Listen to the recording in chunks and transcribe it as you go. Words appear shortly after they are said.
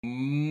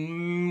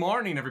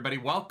Morning, everybody.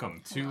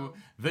 Welcome to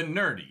the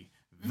Nerdy,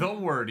 the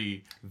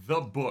Wordy,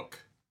 the Book,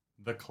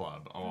 the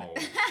Club. Oh.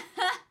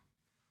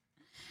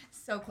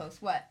 So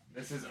close. What?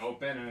 This is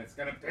open and it's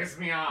gonna piss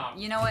me off.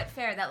 You know what?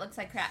 Fair. That looks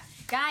like crap.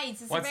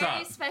 Guys, it's a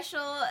very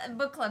special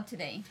book club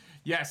today.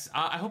 Yes.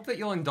 I hope that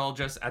you'll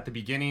indulge us at the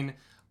beginning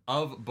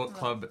of book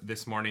club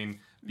this morning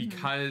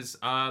because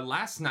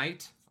last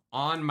night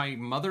on my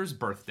mother's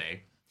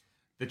birthday,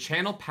 the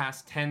channel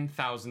passed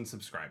 10,000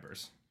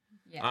 subscribers.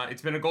 Yeah.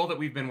 It's been a goal that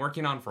we've been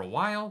working on for a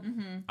while,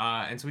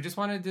 and so we just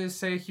wanted to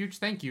say a huge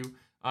thank you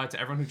to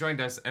everyone who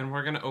joined us, and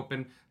we're going to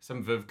open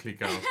some Veuve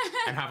Clicquot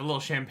and have a little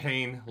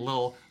champagne, a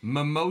little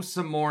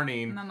mimosa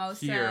morning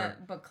here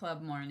book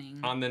club morning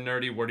on the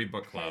Nerdy Wordy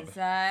Book Club.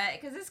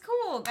 Because it's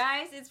cool,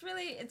 guys. It's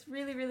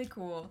really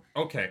cool.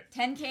 Okay.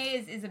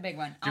 10K is a big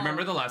one. Do you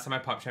remember the last time I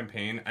popped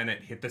champagne and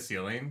it hit the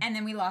ceiling? And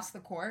then we lost the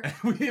cork.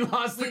 we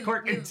lost the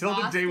cork until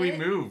the day we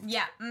moved.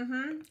 Yeah,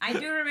 I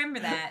do remember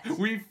that.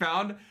 We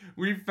found...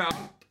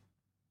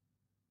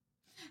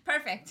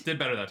 Perfect. Did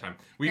better that time.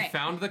 We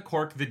found the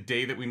cork the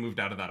day that we moved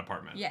out of that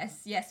apartment.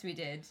 Yes, we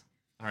did.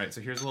 All right,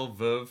 so here's a little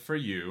Veuve for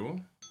you.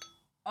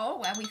 Oh,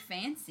 wow, we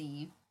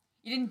fancy.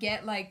 You didn't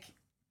get, like,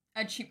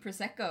 a cheap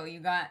Prosecco. You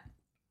got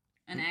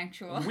an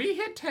actual... We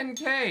hit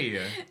 10K.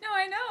 No,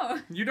 I know.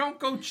 You don't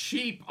go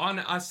cheap on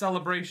a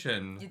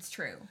celebration. It's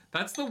true.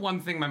 That's the one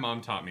thing my mom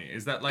taught me,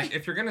 is that, like,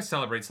 if you're going to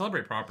celebrate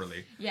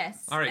properly.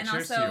 Yes. All right, and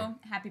cheers also, to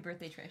you. happy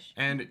birthday, Trish.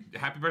 And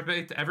happy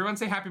birthday to... Everyone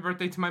say happy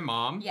birthday to my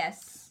mom.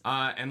 Yes.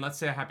 And let's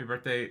say a happy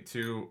birthday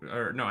to...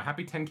 Or, no, a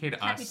happy 10K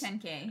to us. Happy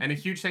 10K. And a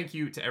huge thank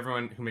you to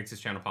everyone who makes this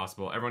channel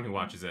possible, everyone who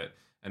watches it,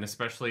 and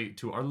especially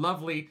to our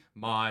lovely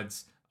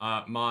mods.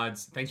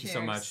 Mods, thank you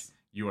so much.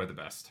 You are the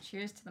best.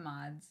 Cheers to the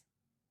mods.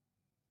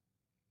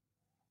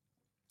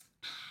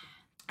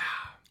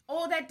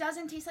 Oh, that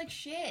doesn't taste like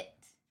shit.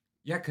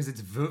 Yeah, because it's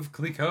Veuve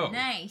Clicquot.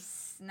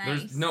 Nice.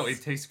 No,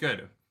 it tastes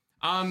good.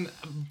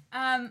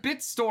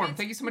 Bitstorm,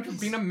 thank you so much for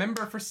being a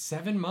member for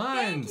 7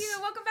 months. Thank you.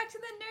 Welcome back to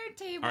the Nerd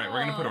Table. All right, we're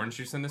going to put orange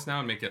juice in this now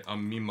and make it a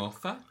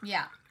mimosa.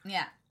 Yeah.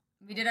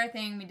 We did our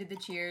thing. We did the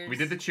cheers. We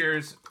did the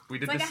cheers. We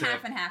did the It's like a sip.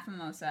 half and half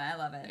mimosa. I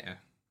love it. Yeah.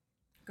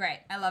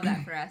 Great. I love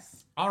that for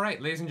us. All right,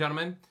 ladies and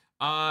gentlemen,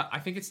 I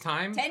think it's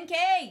time.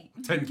 10K.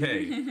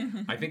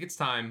 10K. I think it's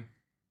time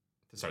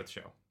to start the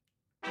show.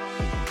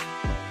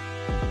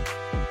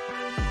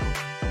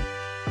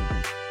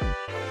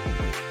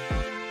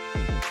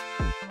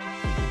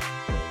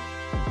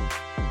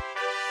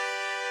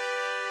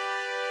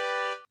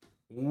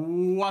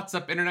 What's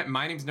up, Internet?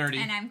 My name's Nerdy.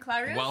 And I'm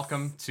Clarus.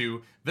 Welcome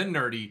to the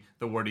Nerdy,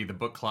 the Wordy, the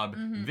Book Club.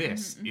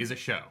 This is a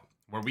show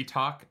where we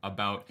talk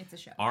about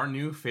our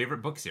new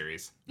favorite book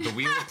series, The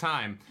Wheel of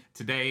Time.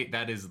 Today,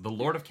 that is The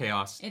Lord of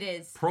Chaos. It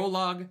is.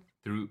 Prologue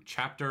through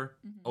chapter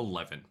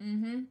 11.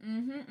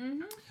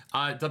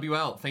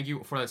 WL, thank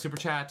you for that super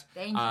chat.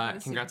 Thank you for the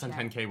congrats super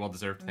on chat. 10K. Well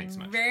deserved. Thanks so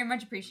much. Very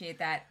much appreciate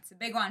that. It's a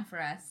big one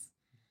for us.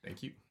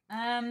 Thank you.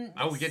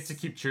 We get to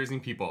keep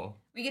cheersing people.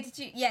 We get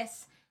to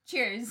yes.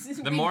 Cheers.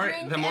 The more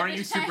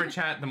you super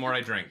chat, the more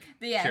I drink.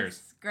 Yes.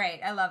 Cheers. Great.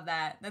 I love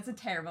that. That's a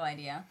terrible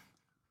idea.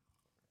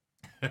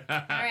 All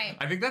right.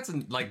 I think that's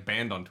like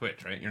banned on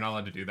Twitch, right? You're not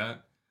allowed to do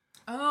that.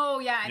 Oh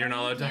yeah. You're not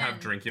allowed to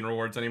have drinking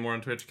rewards anymore on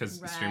Twitch because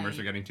streamers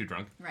are getting too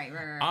drunk. Right.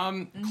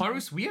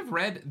 Clarus, we have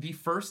read the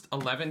first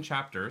 11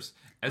 chapters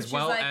as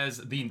well as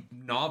the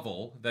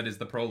novel that is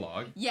the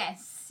prologue.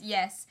 Yes.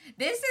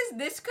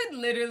 This could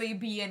literally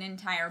be an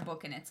entire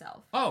book in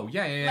itself. Oh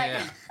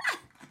yeah.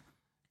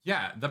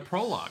 Yeah, the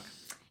prologue.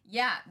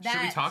 Yeah,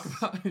 should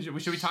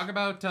we talk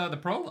about the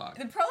prologue?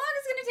 The prologue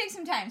is going to take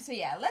some time, so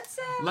yeah,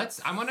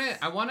 let's.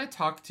 I want to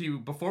talk to you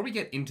before we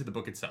get into the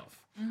book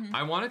itself.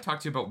 I want to talk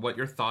to you about what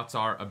your thoughts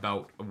are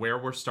about where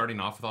we're starting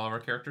off with all of our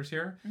characters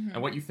here,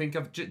 and what you think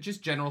of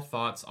just general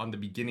thoughts on the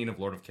beginning of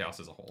Lord of Chaos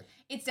as a whole.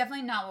 It's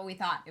definitely not what we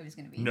thought it was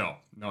going to be. No,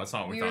 it's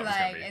not what we thought it was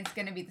going to be. It's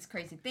going to be this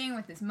crazy thing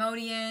with this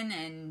Modian,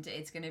 and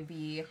it's going to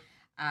be.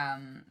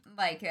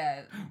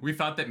 We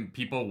thought that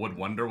people would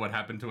wonder what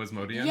happened to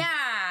Asmodean.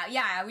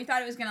 Yeah. We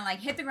thought it was gonna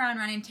hit the ground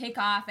running, take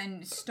off,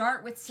 and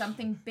start with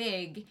something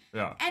big.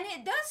 Yeah. And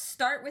it does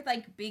start with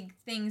big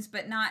things,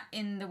 but not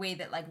in the way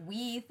that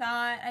we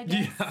thought. I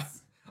guess. Yeah.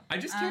 I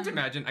just can't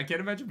imagine. I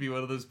can't imagine being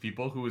one of those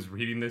people who was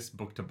reading this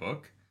book to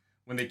book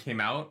when they came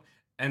out.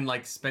 And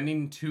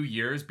spending 2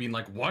 years being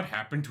what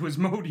happened to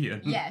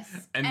Asmodean?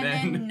 Yes. And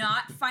then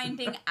not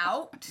finding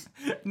out.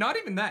 Not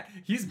even that.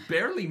 He's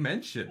barely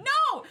mentioned.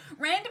 No!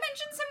 Rand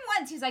mentions him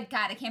once. He's like,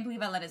 God, I can't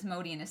believe I let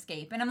Asmodean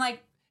escape. And I'm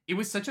like... It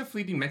was such a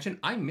fleeting mention.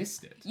 I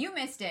missed it. You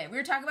missed it. We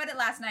were talking about it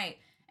last night.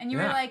 And you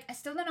were like, I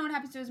still don't know what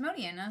happens to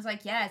Asmodean. And I was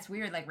like, yeah, it's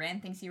weird.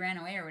 Rand thinks he ran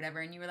away or whatever.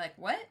 And you were like,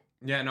 what?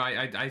 Yeah, no,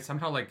 I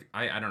somehow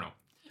I don't know.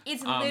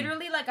 It's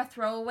literally a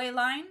throwaway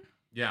line.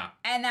 Yeah.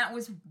 And that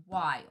was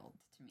wild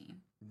to me.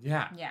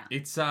 Yeah.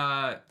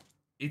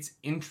 It's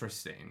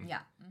interesting. Yeah.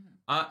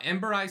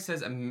 Ember Eye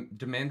says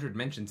Demandred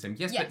mentions him.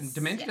 Yes, but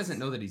Demandred doesn't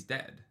know that he's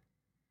dead.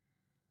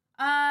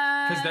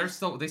 Because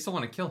they still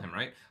want to kill him,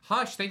 right?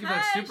 Hush, thank you for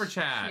that super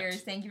chat.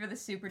 Cheers, thank you for the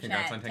super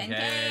Congrats chat. On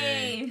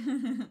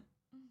 10K.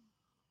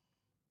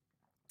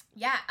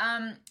 Yeah,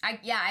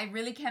 I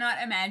really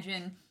cannot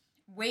imagine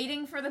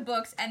waiting for the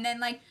books and then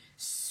like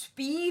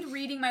speed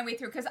reading my way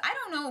through, because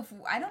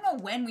I don't know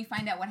when we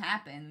find out what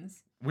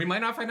happens. We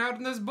might not find out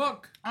in this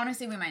book.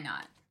 Honestly, we might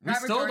not. We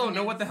still don't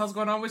know what the hell's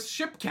going on with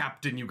Ship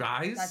Captain, you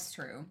guys. That's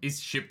true. Is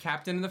Ship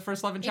Captain in the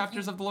first 11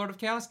 chapters of The Lord of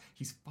Chaos?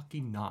 He's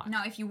fucking not.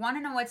 Now, if you want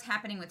to know what's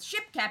happening with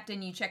Ship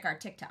Captain, you check our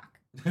TikTok.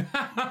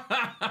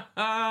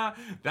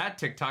 That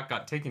TikTok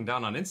got taken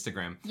down on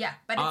Instagram. Yeah,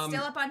 but it's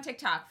still up on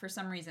TikTok for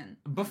some reason.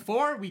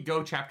 Before we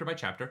go chapter by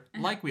chapter,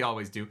 like we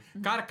always do,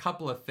 got a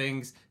couple of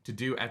things to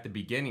do at the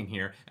beginning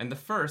here. And the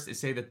first is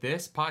say that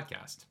this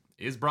podcast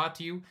is brought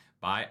to you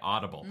by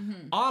Audible.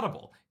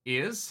 Audible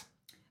is...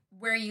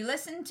 where you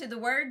listen to the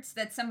words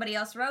that somebody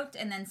else wrote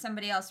and then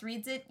somebody else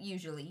reads it,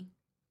 usually.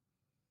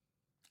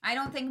 I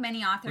don't think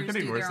many authors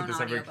do their own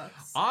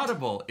audiobooks.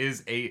 Audible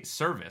is a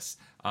service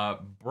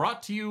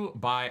brought to you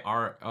by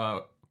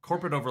our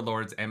corporate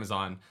overlords,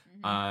 Amazon,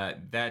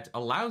 that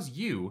allows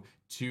you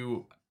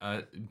to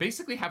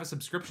basically have a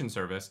subscription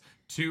service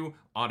to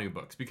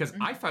audiobooks. Because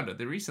I found out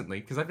that recently,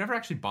 because I've never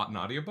actually bought an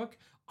audiobook,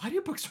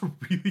 audiobooks are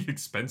really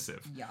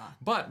expensive. Yeah.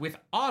 But with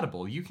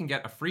Audible, you can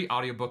get a free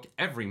audiobook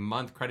every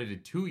month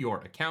credited to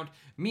your account,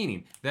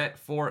 meaning that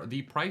for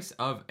the price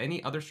of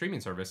any other streaming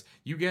service,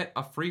 you get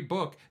a free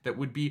book that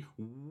would be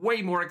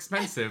way more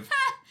expensive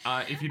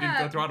if you didn't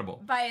go through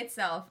Audible. By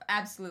itself,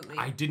 absolutely.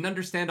 I didn't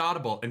understand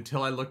Audible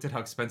until I looked at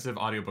how expensive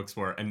audiobooks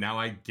were, and now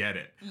I get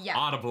it. Yeah.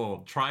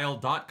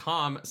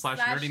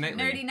 Audibletrial.com/nerdynightly.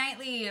 Nerdy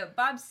Nightly.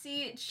 Bob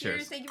C.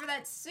 Cheers. Thank you for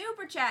that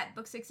super chat.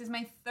 Book 6 is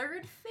my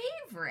third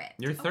favorite.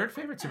 Your third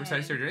favorite Super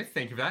Size Surgery.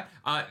 Thank you for that.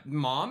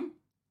 Mom?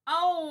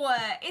 Oh,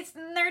 it's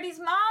Nerdy's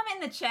mom in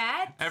the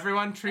chat.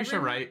 Everyone,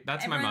 Trisha Wright.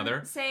 That's my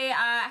mother. Say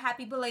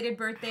happy belated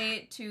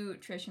birthday to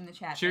Trish in the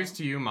chat. Cheers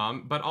to you,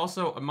 Mom. But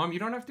also, Mom, you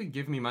don't have to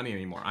give me money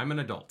anymore. I'm an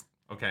adult,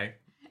 okay?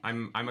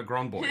 I'm a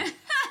grown boy.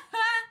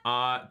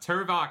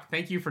 Turvok,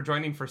 thank you for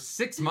joining for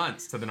 6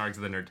 months to the Nargs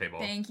of the Nerd Table.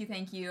 Thank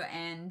you.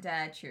 And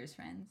cheers,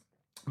 friends.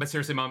 But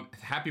seriously, Mom,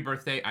 happy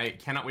birthday. I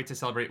cannot wait to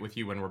celebrate with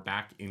you when we're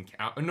back in...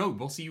 no,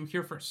 we'll see you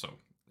here first, so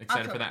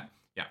excited for that.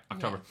 Yeah,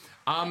 October.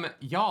 Yeah.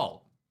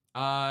 Y'all,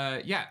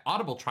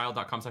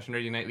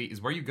 audibletrial.com/nerdynightly is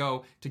where you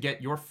go to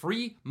get your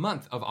free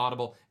month of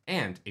Audible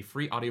and a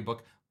free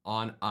audiobook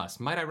on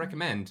us. Might I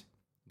recommend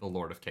The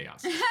Lord of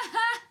Chaos?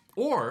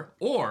 or,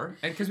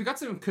 and because we got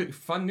some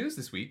fun news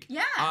this week.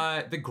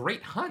 Yeah. The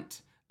Great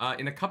Hunt.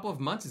 In a couple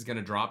of months is going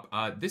to drop,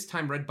 this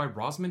time read by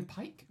Rosamund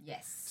Pike.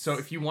 Yes. So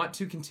if you want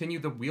to continue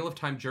the Wheel of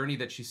Time journey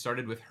that she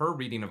started with her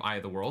reading of Eye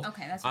of the World,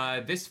 okay, that's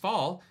right. This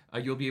fall,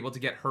 you'll be able to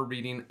get her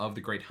reading of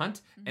The Great Hunt.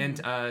 And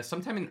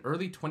sometime in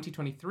early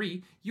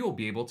 2023, you'll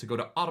be able to go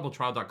to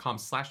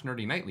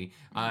audibletrial.com/nerdynightly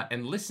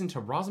and listen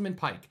to Rosamund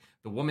Pike,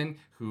 the woman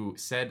who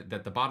said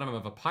that the bottom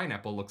of a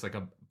pineapple looks like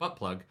a butt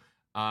plug.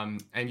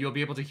 And you'll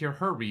be able to hear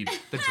her read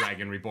The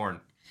Dragon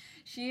Reborn.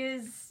 She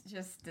is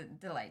just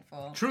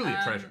delightful. Truly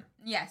a treasure.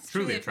 Yes,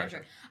 truly a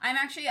treasure.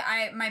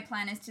 My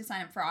plan is to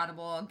sign up for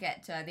Audible,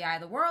 get The Eye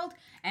of the World,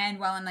 and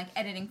while I'm like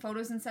editing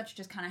photos and such,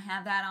 just kind of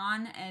have that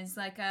on as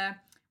like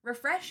a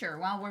refresher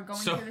while we're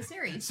going through the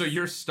series. So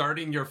you're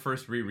starting your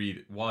first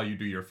reread while you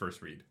do your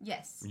first read.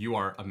 Yes. You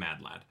are a mad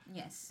lad.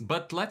 Yes.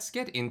 But let's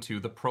get into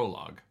the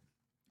prologue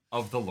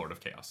of The Lord of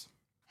Chaos.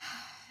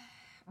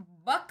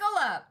 Buckle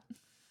up.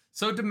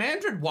 So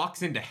Demandred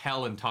walks into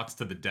hell and talks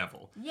to the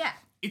devil. Yeah.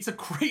 It's a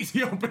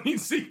crazy opening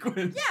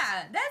sequence.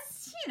 Yeah, that's,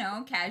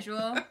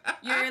 casual.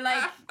 You're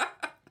like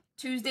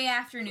Tuesday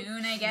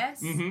afternoon, I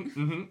guess.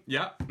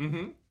 Yeah.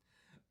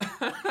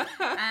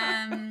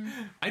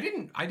 I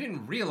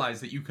didn't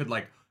realize that you could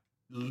like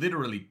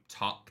literally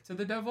talk to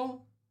the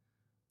devil.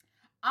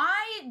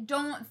 I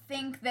don't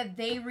think that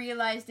they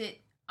realized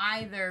it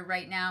either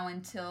right now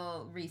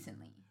until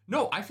recently.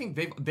 No, I think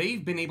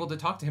they've been able to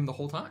talk to him the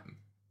whole time.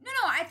 No,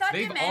 I thought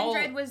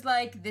Demandred was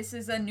like, this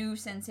is a new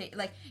sensation.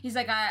 Like, he's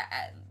like,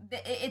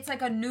 it's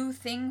like a new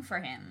thing for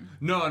him.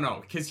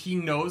 No, because he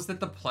knows that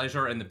the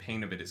pleasure and the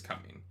pain of it is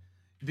coming.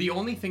 The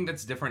only thing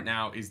that's different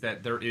now is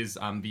that there is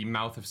the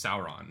mouth of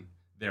Sauron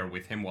there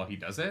with him while he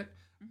does it.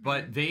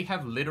 But they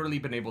have literally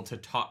been able to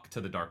talk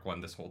to the Dark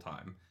One this whole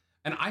time.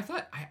 And I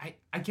thought,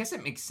 I guess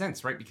it makes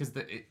sense, right? Because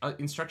the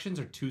instructions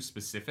are too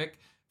specific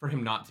for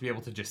him not to be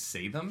able to just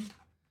say them.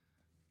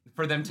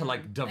 For them to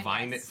like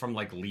divine it from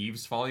like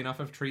leaves falling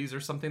off of trees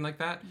or something like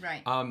that.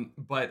 Right.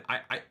 But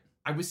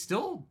I was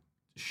still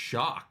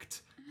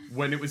shocked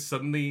when it was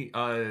suddenly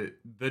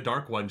the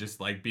Dark One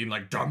just like being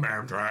like,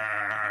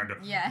 Demandred!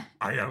 Yeah.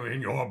 I am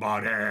in your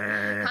body!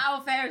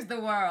 How fares the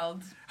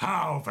world?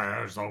 How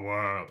fares the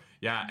world?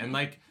 Yeah, and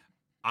like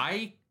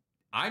I'm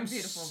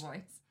beautiful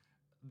voice.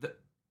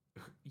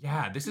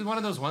 This is one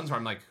of those ones where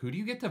I'm like, who do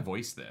you get to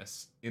voice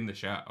this in the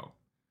show?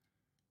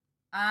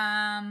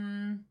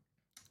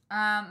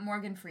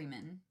 Morgan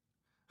Freeman.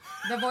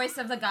 The voice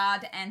of the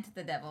god and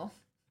the devil.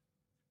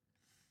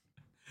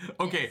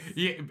 Okay,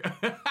 yes.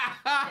 Yeah.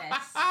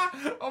 Yes.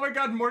 Oh my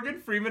god,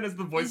 Morgan Freeman is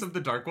the voice of the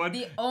Dark One?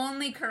 The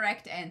only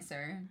correct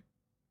answer.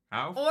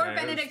 How or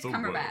Benedict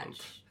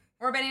Cumberbatch.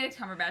 Or Benedict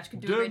Cumberbatch could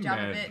do a great job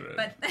of it,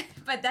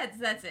 but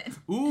that's it.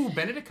 Ooh,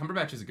 Benedict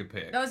Cumberbatch is a good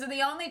pick. Those are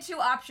the only two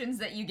options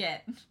that you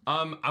get.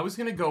 I was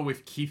gonna go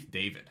with Keith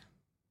David.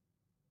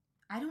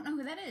 I don't know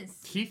who that is.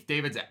 Keith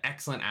David's an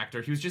excellent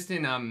actor. He was just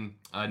in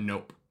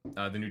Nope,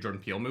 the new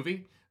Jordan Peele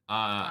movie.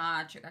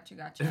 Gotcha.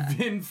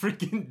 Vin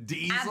freaking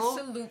Diesel?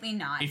 Absolutely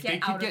not. If they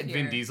could get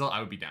Vin Diesel,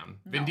 I would be down.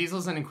 No. Vin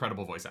Diesel's an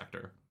incredible voice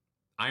actor.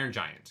 Iron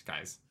Giant,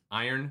 guys.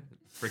 Iron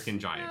freaking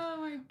Giant. Oh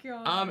my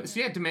god. So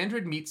yeah,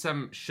 Demandred meets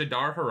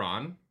Shadar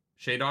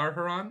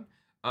Haran,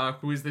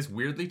 who is this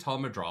weirdly tall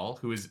Madral,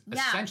 who is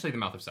essentially the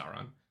mouth of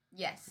Sauron.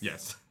 Yes.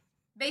 Yes.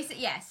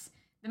 Yes.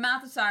 The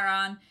mouth of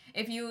Sauron.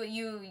 If you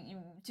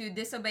to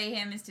disobey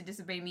him is to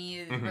disobey me,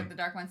 is what the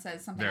Dark One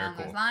says, something along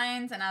those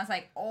lines. And I was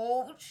like,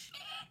 oh shit.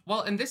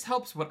 Well, and this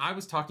helps what I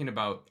was talking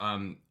about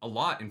a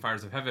lot in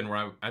Fires of Heaven,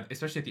 where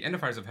especially at the end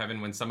of Fires of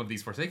Heaven, when some of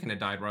these Forsaken had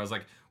died, where I was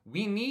like,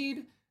 we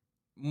need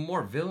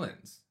more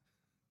villains.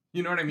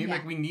 You know what I mean?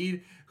 Like, we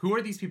need... Who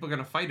are these people going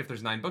to fight if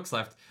there's 9 books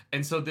left?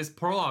 And so this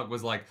prologue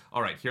was like,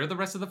 all right, here are the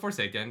rest of the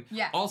Forsaken.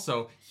 Yeah.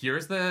 Also,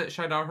 here's the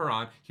Shaidar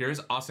Haran, here's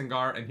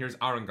Ossengar, and here's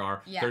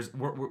Arangar. Yeah.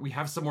 We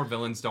have some more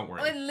villains, don't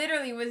worry. Well, it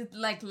literally was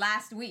like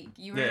last week.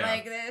 You were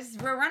like,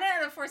 we're running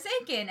out of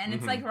Forsaken. And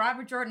it's like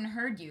Robert Jordan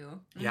heard you.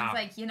 And it's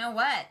like, you know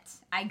what?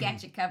 I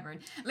get you covered.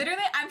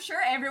 Literally, I'm sure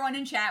everyone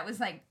in chat was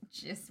like,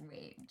 just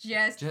wait.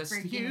 Just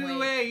freaking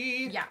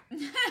wait. Yeah.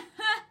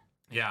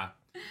 Yeah.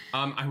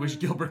 I wish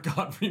Gilbert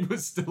Gottfried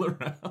was still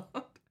around.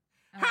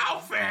 How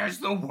fares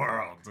the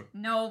world?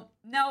 No.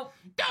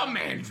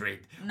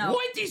 Demandred,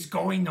 what is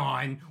going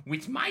on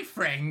with my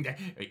friend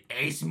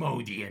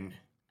Asmodean?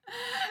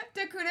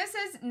 Dakuna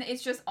says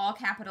it's just all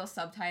capital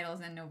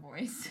subtitles and no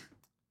voice.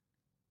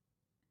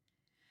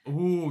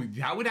 Ooh,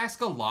 that would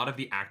ask a lot of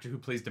the actor who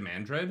plays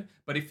Demandred.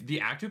 But if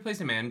the actor who plays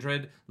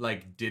Demandred,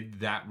 like, did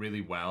that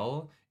really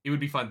well, it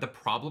would be fun. The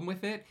problem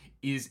with it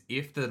is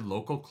if the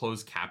local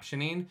closed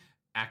captioning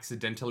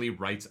accidentally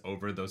writes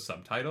over those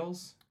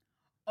subtitles.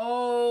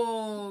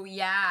 Oh,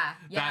 yeah.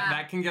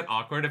 That can get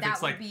awkward if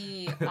it's like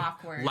be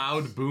awkward.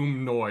 Loud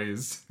boom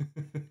noise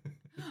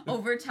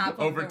over top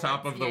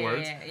of the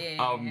words.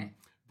 Yeah.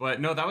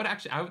 But no, that would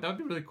actually that would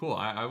be really cool.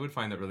 I would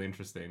find that really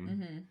interesting.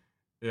 Mm-hmm.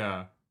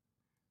 Yeah.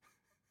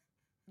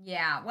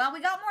 Yeah. Well,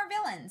 we got more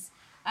villains.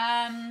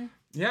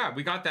 Yeah,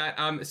 we got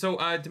that. So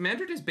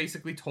Demandred is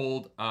basically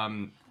told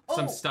some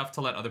stuff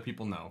to let other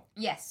people know.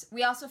 Yes.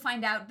 We also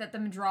find out that the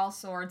Madral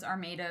swords are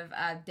made of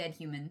dead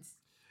humans.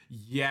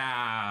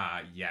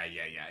 Yeah.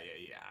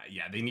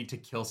 They need to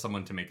kill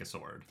someone to make a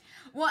sword.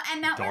 Well,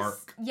 and that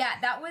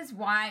was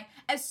why,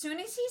 as soon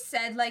as he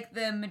said, like,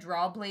 the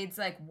Madral blades,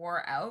 like,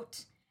 wore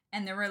out,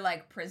 and there were,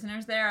 like,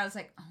 prisoners there, I was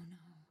like, oh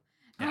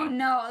no. Yeah. Oh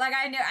no. Like,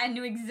 I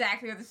knew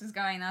exactly where this was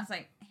going, and I was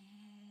like,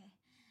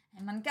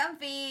 I'm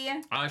uncomfy.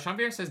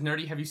 Chanvier says,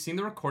 Nerdy, have you seen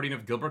the recording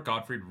of Gilbert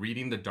Gottfried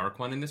reading the Dark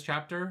One in this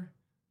chapter?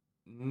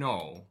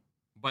 No.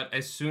 But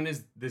as soon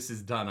as this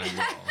is done, I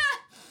will.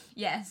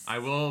 Yes. I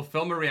will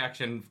film a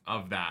reaction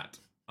of that.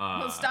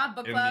 We'll stop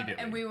book club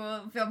and we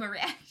will film a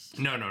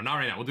reaction. No, not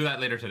right now. We'll do that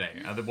later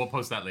today. We'll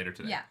post that later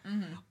today. Yeah.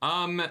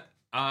 Mm-hmm.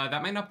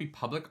 That might not be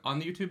public on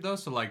the YouTube though,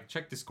 so like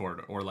check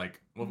Discord or like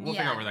we'll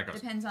figure out where that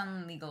goes. Depends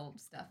on legal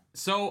stuff.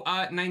 So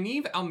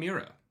Nynaeve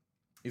Almira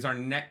is our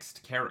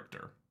next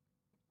character.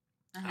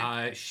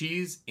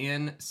 She's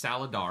in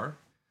Saladar.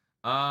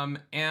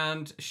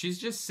 And she's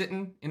just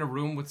sitting in a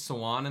room with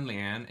Sawan and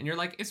Leanne, and you're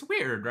like, it's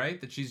weird, right?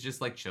 That she's just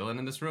like chilling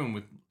in this room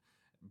with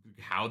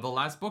how the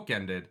last book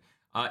ended.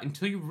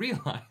 Until you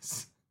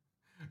realize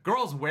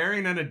girl's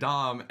wearing an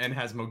Adam and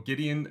has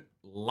Mogideon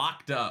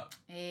locked up.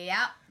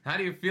 Yep. How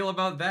do you feel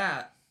about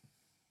that?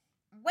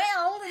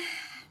 Well,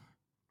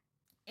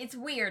 it's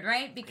weird,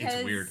 right?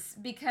 It's weird.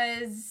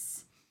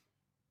 Because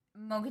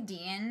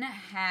Mogideon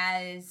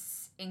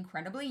has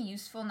incredibly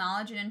useful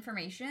knowledge and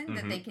information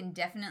that they can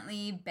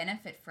definitely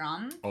benefit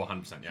from. Oh,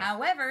 100%, yeah.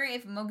 However,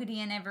 if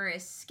Mogideon ever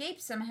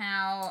escapes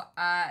somehow,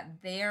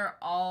 they're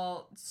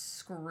all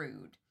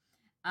screwed.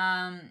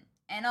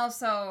 And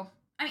also,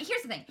 I mean,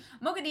 here's the thing.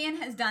 Mogideon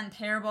has done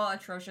terrible,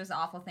 atrocious,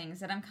 awful things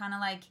that I'm kind of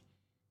like,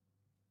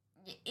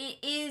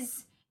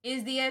 is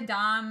the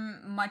Adam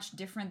much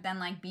different than,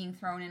 like, being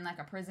thrown in, like,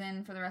 a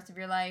prison for the rest of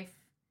your life?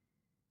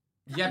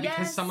 Yeah,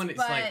 because someone is,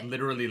 like,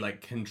 literally,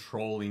 like,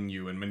 controlling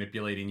you and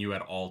manipulating you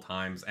at all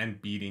times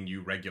and beating you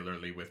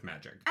regularly with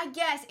magic. I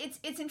guess.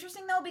 It's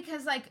interesting, though,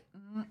 because, like,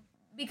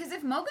 because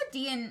if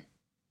Mogideon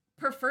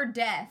preferred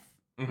death,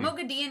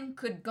 Mogideon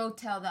could go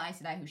tell the Aes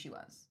Sedai who she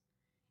was.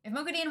 If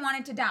Mogideon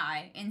wanted to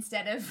die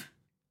instead of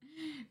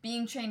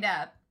being chained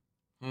up,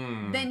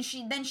 then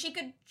she could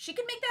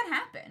make that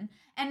happen.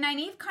 And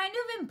Nynaeve kind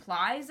of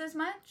implies as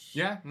much.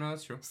 Yeah, no,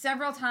 that's true.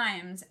 Several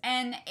times,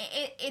 and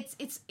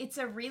it's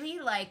a really,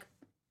 like,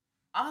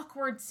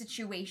 awkward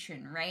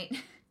situation, right?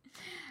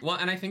 Well,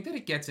 and I think that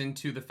it gets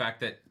into the fact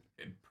that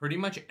pretty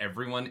much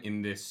everyone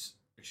in this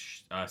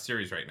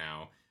series right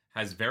now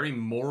has very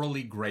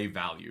morally gray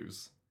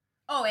values.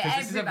 Oh, yeah,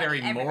 this is a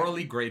very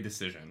morally gray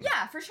decision.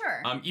 Yeah, for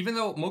sure. Even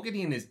though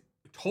Mogideon is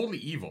totally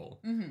evil.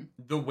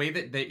 The way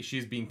that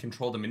she's being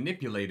controlled and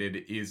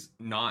manipulated is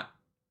not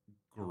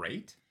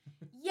great.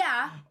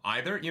 Yeah.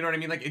 Either, you know what I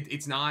mean? Like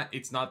it's not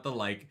the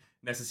like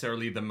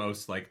necessarily the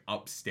most like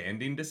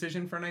upstanding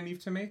decision for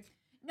Nynaeve to make.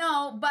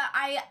 No, but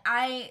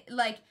I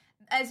like,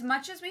 as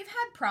much as we've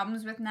had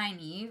problems with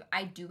Nynaeve,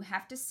 I do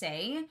have to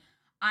say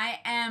I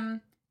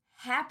am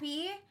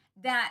happy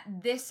that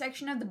this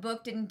section of the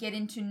book didn't get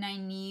into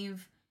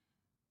Nynaeve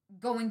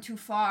going too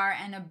far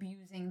and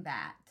abusing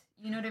that.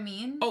 You know what I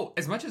mean? Oh,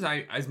 as much as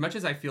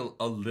I feel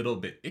a little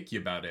bit icky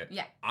about it,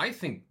 yeah, I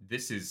think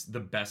this is the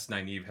best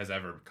Nynaeve has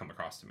ever come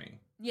across to me.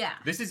 Yeah.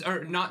 This is,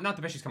 or not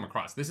the best she's come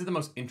across. This is the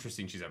most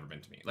interesting she's ever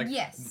been to me. Like,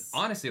 yes.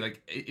 Honestly,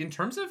 like, in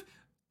terms of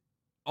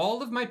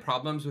all of my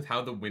problems with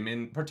how the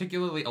women,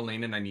 particularly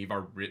Elaine and Nynaeve,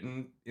 are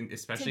written,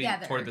 especially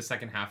together toward the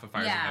second half of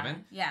Fires of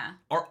Heaven,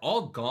 are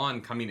all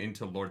gone coming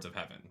into Lords of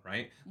Heaven,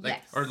 right?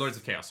 Like, yes. Or Lords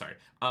of Chaos, sorry.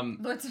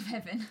 Lords of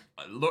Heaven.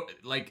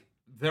 Like,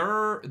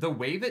 the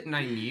way that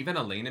Nynaeve and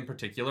Elaine in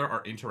particular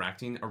are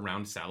interacting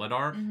around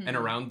Saladar and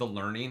around the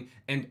learning,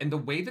 and the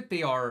way that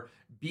they are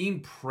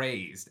being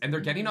praised, and they're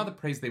getting all the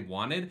praise they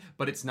wanted,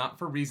 but it's not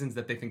for reasons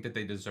that they think that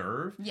they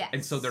deserve. Yes.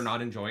 And so they're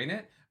not enjoying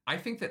it. I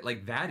think that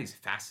like that is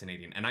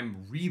fascinating, and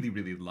I'm really,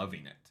 really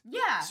loving it.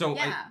 Yeah. So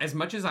as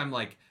much as I'm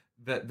like,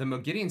 the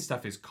Moghedien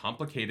stuff is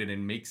complicated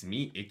and makes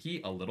me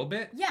icky a little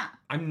bit. Yeah.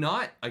 I'm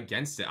not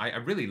against it. I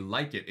really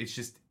like it. It's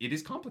just, it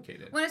is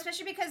complicated. Well,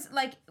 especially because,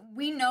 like,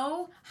 we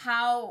know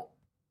how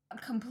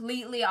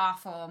completely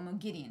awful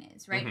Moghedien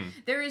is, right?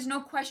 There is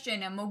no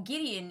question a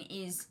Moghedien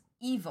is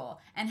evil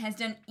and has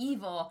done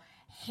evil,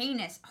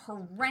 heinous,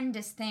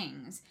 horrendous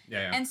things.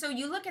 Yeah. And so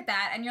you look at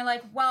that and you're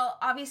like, well,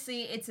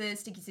 obviously it's a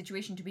sticky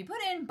situation to be put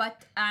in,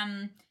 but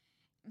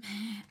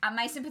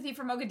my sympathy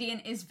for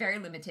Moghedien is very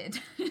limited.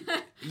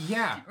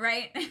 Yeah.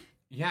 Right?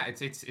 Yeah,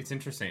 it's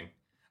interesting.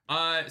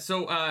 Nynaeve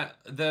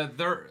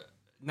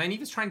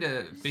is trying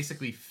to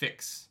basically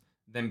fix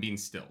them being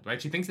stilled,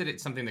 right? She thinks that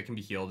it's something that can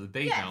be healed.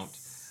 They don't.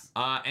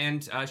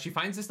 And she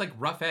finds this like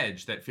rough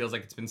edge that feels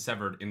like it's been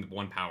severed in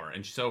one power.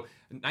 And so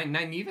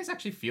Nynaeve is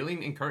actually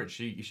feeling encouraged.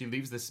 She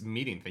leaves this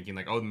meeting thinking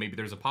like, oh, maybe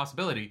there's a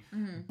possibility.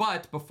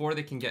 But before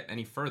they can get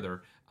any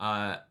further,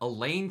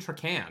 Elaine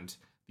Trakand,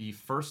 the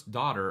first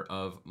daughter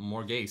of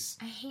Morghese,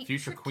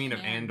 future queen of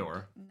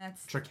Andor.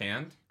 That's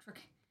Trakand?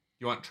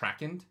 You want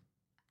Trackand?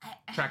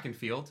 Track and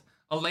field?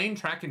 Elaine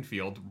Track and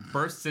Field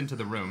bursts into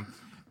the room,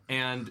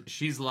 and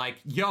she's like,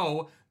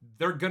 yo,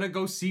 they're gonna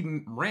go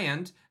see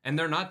Rand, and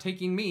they're not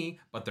taking me,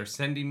 but they're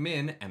sending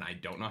Min, and I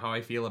don't know how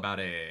I feel about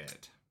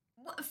it.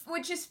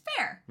 Which is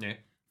fair. Yeah.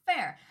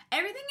 Fair.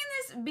 Everything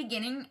in this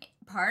beginning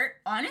part,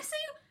 honestly,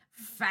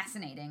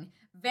 fascinating.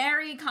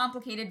 Very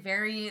complicated,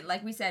 very,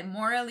 like we said,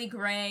 morally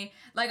gray.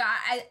 Like,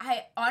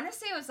 I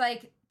honestly was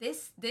like,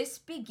 this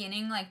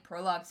beginning, like,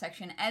 prologue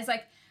section, as,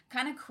 like,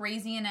 kind of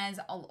crazy and as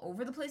all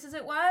over the place as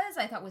it was,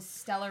 I thought was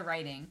stellar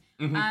writing.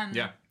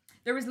 Yeah.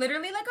 There was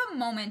literally, like, a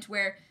moment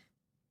where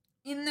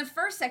in the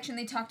first section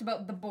they talked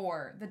about the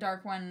boar, the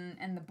Dark One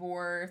and the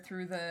boar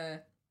through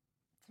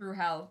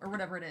hell, or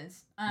whatever it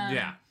is.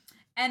 Yeah.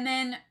 And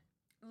then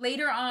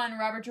later on,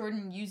 Robert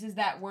Jordan uses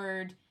that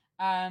word,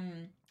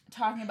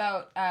 talking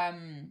about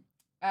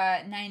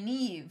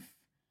Nynaeve.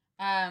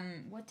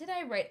 What did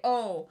I write?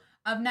 Oh,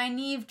 of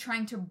Nynaeve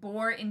trying to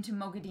bore into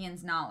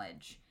Moghedien's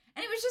knowledge.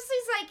 And it was just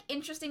these, like,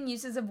 interesting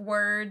uses of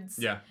words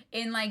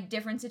in, like,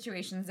 different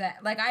situations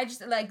that, like, I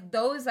just, like,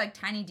 those, like,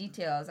 tiny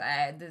details,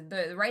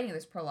 the writing of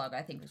this prologue,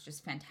 I think, was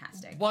just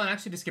fantastic. Well, and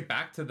actually, to skip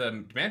back to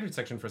the Mandarin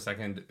section for a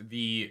second,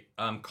 the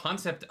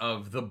concept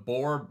of the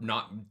boar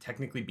not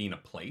technically being a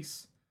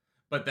place,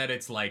 but that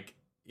it's, like,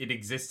 it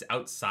exists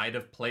outside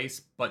of place,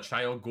 but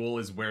Shai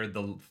Ghul is where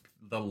the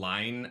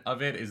line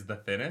of it is the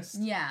thinnest.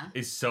 Yeah.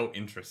 Is so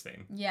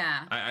interesting.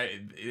 Yeah.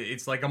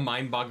 It's like a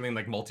mind-boggling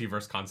like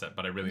multiverse concept,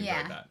 but I really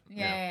enjoyed that.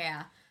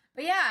 Yeah.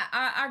 But yeah,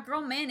 our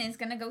girl Min is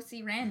gonna go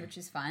see Rand, which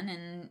is fun,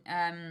 and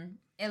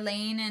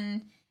Elaine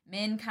and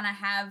Min kind of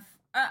have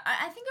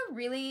I think a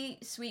really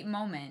sweet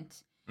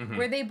moment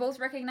where they both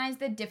recognize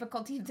the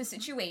difficulty of the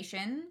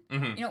situation.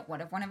 You know, what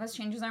if one of us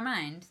changes our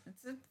mind?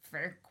 That's a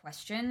fair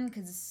question,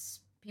 because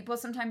people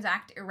sometimes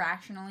act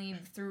irrationally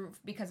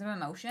because of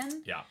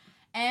emotion. Yeah.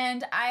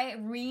 And I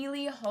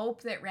really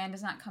hope that Rand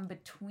does not come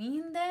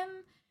between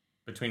them.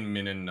 Between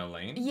Min and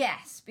Elaine?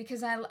 Yes,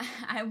 because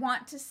I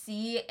want to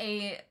see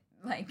I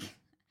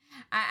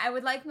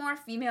would like more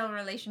female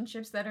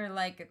relationships that are,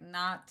 like,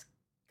 not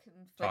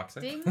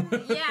conflicting.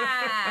 Toxic?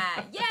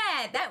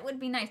 Yeah, that would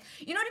be nice.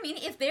 You know what I mean?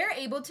 If they're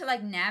able to,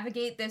 like,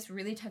 navigate this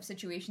really tough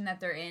situation that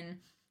they're in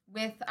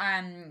with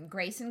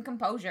grace and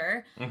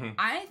composure,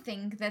 I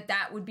think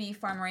that would be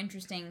far more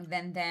interesting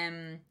than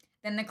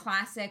the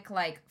classic,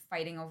 like,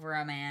 fighting over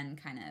a man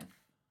kind of.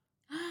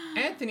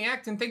 Anthony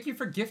Acton, thank you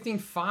for gifting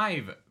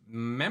 5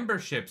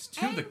 memberships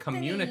to the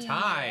community.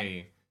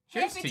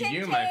 Cheers Happy to 10K.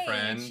 you, my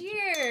friend.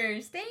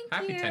 Cheers. Thank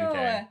Happy you.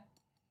 10K.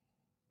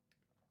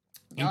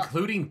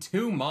 Including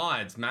 2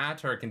 mods,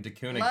 Maturk and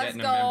Dakuna getting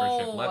a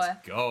membership.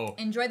 Let's go.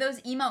 Enjoy those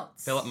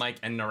emotes. Philip, Mike,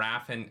 and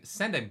Narafin.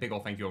 Send a big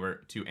ol' thank you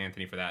over to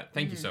Anthony for that.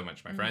 Thank you so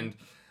much, my friend.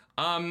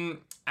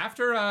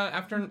 After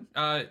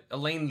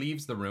Elaine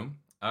leaves the room,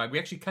 we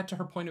actually cut to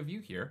her point of view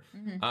here,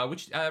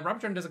 which Robert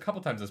Jordan does a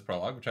couple times this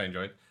prologue, which I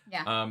enjoyed.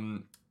 Yeah.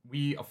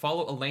 We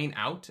follow Elaine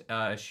out.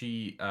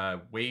 She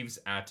waves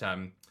at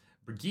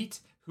Brigitte,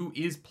 who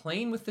is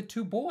playing with the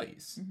two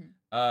boys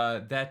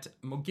that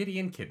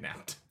Mogideon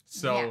kidnapped.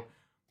 So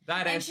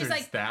that answers she's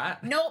like,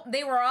 that. Nope,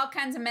 they were all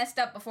kinds of messed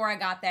up before I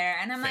got there.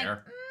 And I'm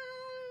Fair.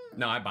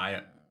 No, I buy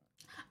it.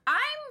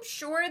 I'm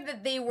sure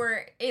that they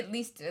were at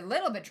least a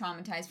little bit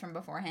traumatized from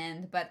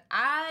beforehand, but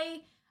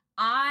I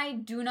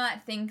do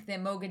not think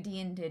that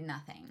Mogideon did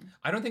nothing.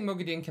 I don't think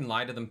Mogideon can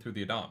lie to them through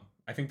the Adam.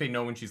 I think they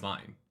know when she's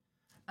lying.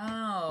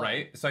 Oh.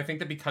 Right? So I think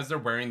that because they're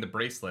wearing the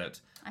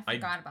bracelet... I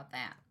forgot about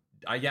that.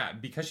 Yeah,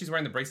 because she's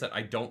wearing the bracelet,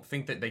 I don't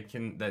think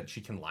that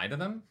she can lie to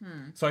them.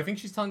 So I think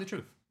she's telling the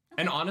truth.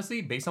 Okay. And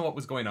honestly, based on what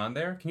was going on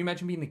there, can you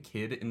imagine being a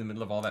kid in the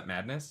middle of all that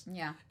madness?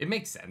 Yeah. It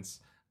makes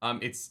sense.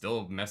 It's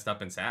still messed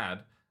up and sad.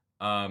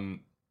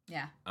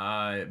 Yeah.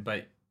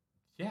 But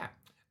yeah.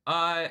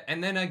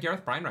 And then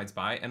Gareth Bryan rides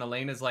by, and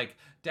Elaine is like,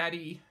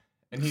 "Daddy,"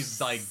 and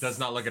he's like, does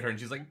not look at her, and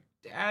she's like,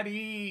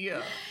 "Daddy."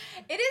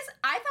 It is.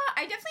 I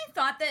definitely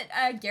thought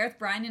that Gareth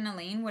Bryan and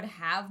Elaine would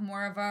have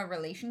more of a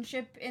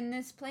relationship in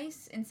this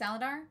place in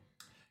Saladar.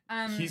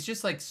 He's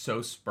just like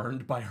so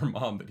spurned by her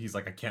mom that he's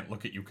like, "I can't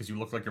look at you because you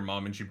look like your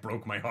mom, and she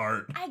broke my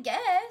heart." I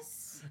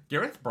guess.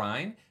 Gareth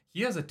Bryan,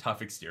 he has a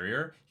tough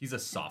exterior. He's a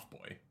soft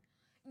boy.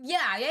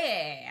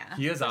 Yeah.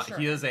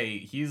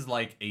 He's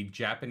like a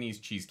Japanese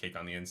cheesecake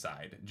on the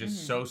inside,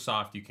 just so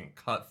soft you can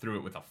cut through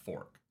it with a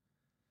fork.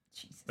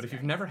 Jesus but if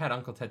you've never had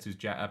Uncle Tetsu's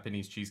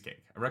Japanese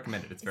cheesecake, I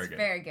recommend it. It's very good.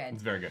 Very good.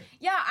 It's very good.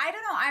 Yeah, I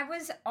don't know. I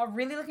was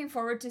really looking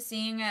forward to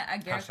seeing a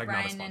Gareth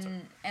Bryan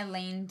and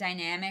Elaine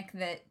dynamic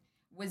that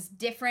was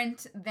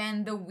different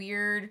than the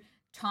weird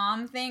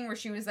Tom thing where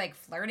she was like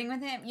flirting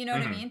with him. You know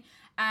what I mean?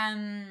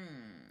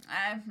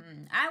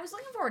 I was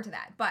looking forward to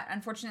that, but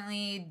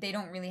unfortunately, they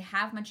don't really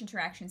have much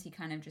interactions. He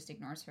kind of just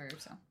ignores her.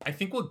 So I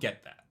think we'll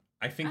get that.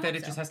 I think that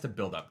it just has to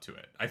build up to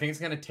it. I think it's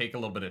going to take a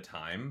little bit of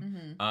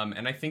time.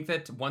 And I think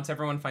that once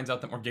everyone finds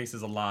out that Morghese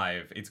is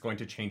alive, it's going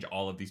to change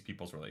all of these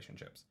people's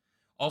relationships.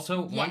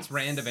 Also, once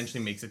Rand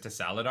eventually makes it to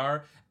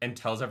Saladar and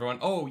tells everyone,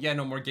 "Oh, yeah,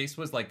 no, Morghese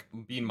was like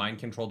being mind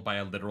controlled by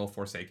a literal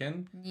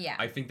Forsaken." Yeah.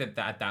 I think that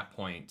at that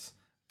point,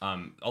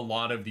 a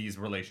lot of these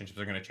relationships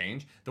are going to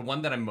change. The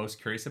one that I'm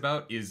most curious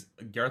about is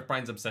Gareth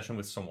Bryan's obsession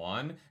with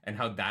Sawan and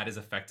how that is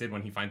affected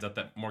when he finds out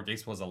that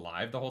Morghese was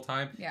alive the whole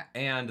time. Yeah.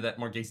 And that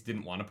Morghese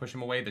didn't want to push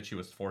him away, that she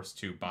was forced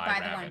to by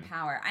the Raven. One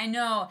Power. I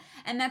know.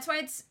 And that's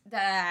why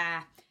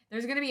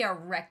there's going to be a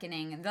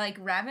reckoning. Like,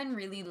 Raven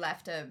really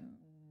left a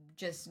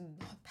just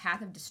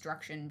path of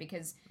destruction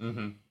because...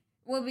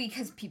 Well,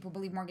 because people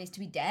believe Morghese to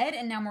be dead,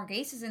 and now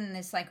Morghese is in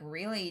this, like,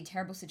 really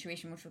terrible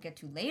situation, which we'll get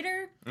to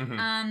later.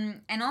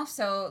 And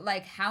also,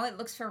 like, how it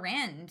looks for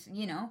Rand,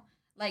 you know?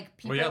 Like,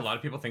 people... Well, yeah, a lot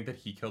of people think that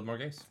he killed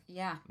Morghese.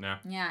 Yeah.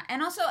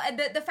 And also,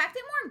 the fact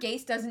that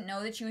Morghese doesn't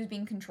know that she was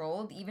being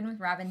controlled, even with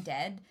Raven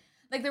dead,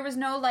 like, there was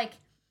no, like,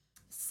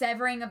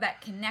 severing of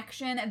that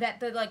connection, that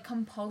the, like,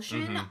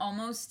 compulsion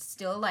almost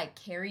still, like,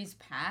 carries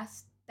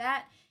past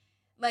that.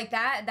 Like,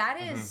 that's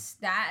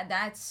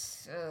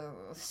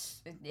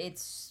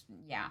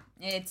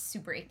it's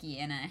super icky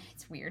and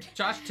it's weird.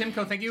 Josh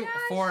Timko, thank you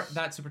for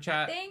that super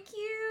chat. Thank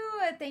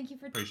you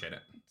for appreciate it.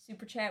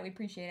 Super chat, we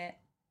appreciate it.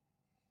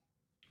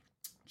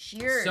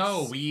 Cheers.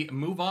 So we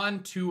move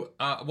on to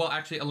well,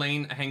 actually,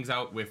 Elaine hangs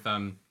out with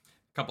a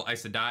couple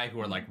Aes Sedai who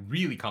are like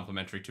really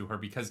complimentary to her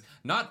because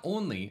not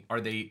only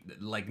are they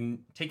like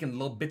taking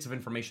little bits of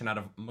information out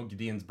of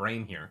Mogideon's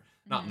brain here,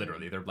 not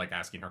literally, they're like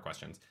asking her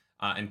questions.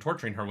 And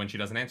torturing her when she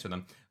doesn't answer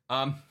them.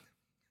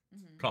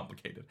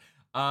 Complicated.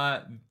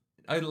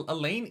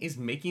 Elaine is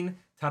making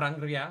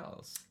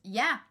ter'angreals.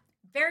 Yeah,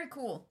 very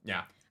cool.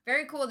 Yeah.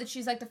 Very cool that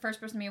she's like the first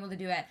person to be able to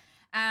do it.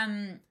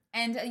 And,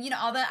 you know,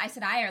 all the Aes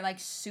Sedai are like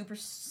super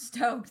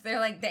stoked. They're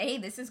like, hey,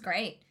 this is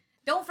great.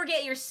 Don't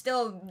forget you're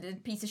still a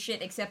piece of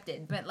shit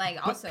accepted, but like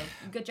also,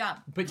 good job.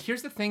 But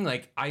here's the thing,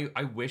 like,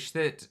 I wish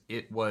that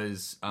it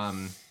was,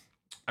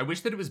 I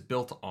wish that it was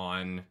built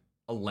on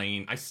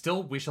Elaine. I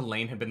still wish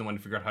Elaine had been the one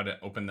to figure out how to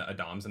open the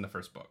Adams in the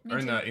first book, or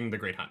in the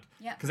Great Hunt.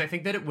 Yeah. Because I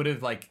think that it would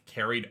have like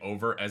carried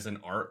over as an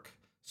arc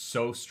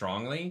so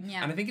strongly.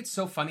 Yeah. And I think it's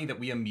so funny that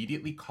we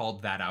immediately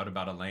called that out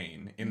about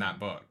Elaine in that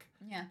book.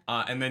 Yeah.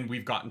 And then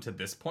we've gotten to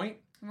this point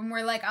when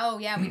we're like, oh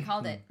yeah, we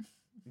called it.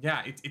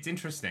 Yeah, it's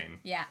interesting.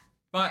 Yeah.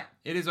 But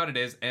it is what it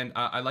is, and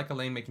I like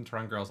Elaine making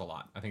ter'angreals a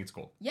lot. I think it's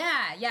cool.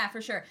 Yeah,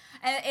 for sure.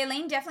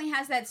 Elaine definitely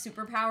has that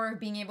superpower of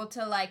being able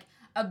to like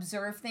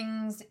observe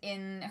things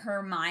in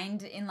her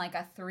mind in like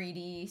a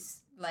 3D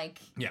like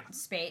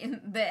space.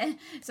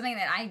 Something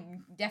that I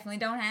definitely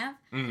don't have.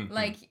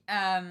 Like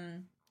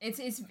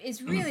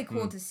it's really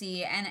cool to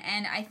see,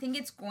 and I think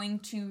it's going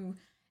to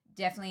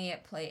definitely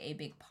play a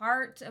big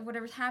part of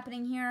whatever's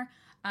happening here.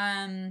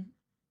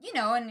 You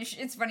know, and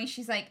it's funny.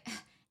 She's like,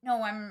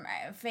 no,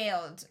 I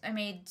failed. I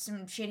made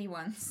some shitty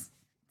ones.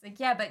 It's like,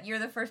 yeah, but you're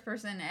the first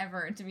person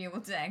ever to be able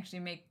to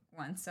actually make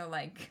one. So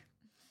like,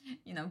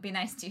 you know, be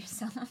nice to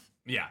yourself.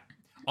 Yeah.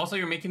 Also,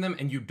 you're making them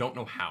and you don't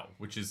know how,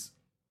 which is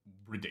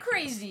ridiculous.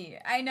 Crazy.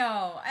 I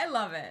know. I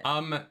love it.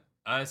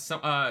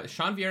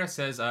 Sean Vieira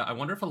says, I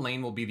wonder if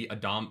Elaine will be the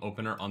Adam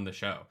opener on the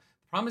show.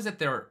 The problem is that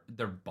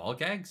they're ball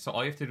gags, so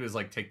all you have to do is,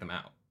 like, take them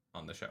out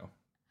on the show.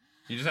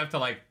 You just have to,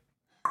 like,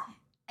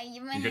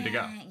 you're good to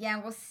go.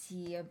 Yeah, we'll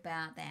see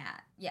about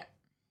that. Yeah.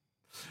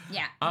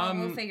 Yeah,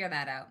 we'll figure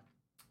that out.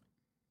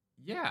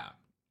 Yeah.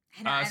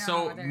 I don't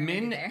know what they're gonna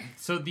do Min, there.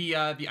 so the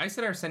Aes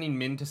Sedai are sending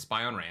Min to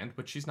spy on Rand,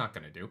 which she's not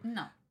going to do.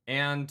 No.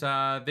 And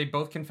they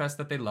both confess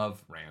that they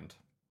love Rand.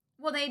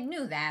 Well, they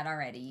knew that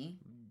already.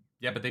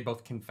 Yeah, but they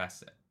both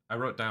confess it. I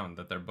wrote down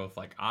that they're both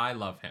like, I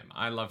love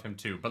him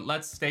too, but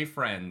let's stay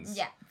friends.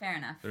 Yeah, fair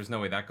enough. There's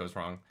no way that goes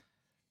wrong.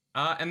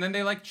 And then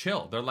they, like,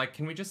 chill. They're like,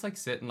 can we just, like,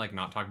 sit and, like,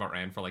 not talk about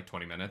Rand for, like,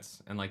 20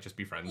 minutes and, like, just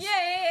be friends?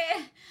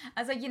 Yeah. I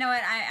was like, you know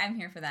what? I'm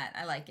here for that.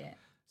 I like it.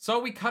 So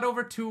we cut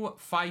over to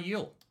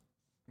Fael,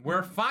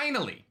 where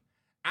finally,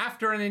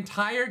 after an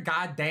entire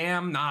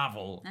goddamn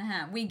novel,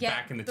 we get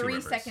back in the 3 Two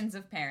Rivers. seconds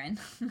of Perrin.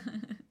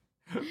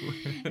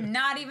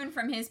 Not even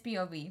from his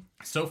POV.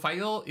 So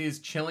Fael is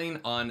chilling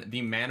on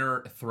the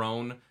manor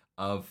throne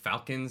of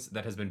falcons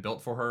that has been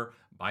built for her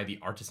by the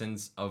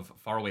artisans of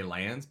faraway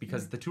lands,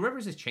 because the Two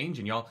Rivers is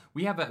changing, y'all.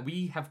 We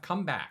have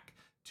come back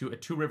to a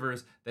Two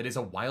Rivers that is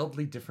a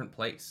wildly different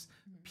place.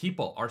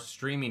 People are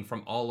streaming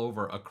from all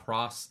over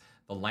across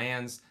the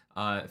lands,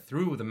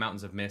 through the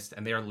mountains of mist,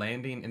 and they are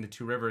landing in the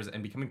Two Rivers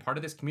and becoming part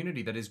of this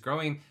community that is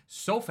growing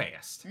so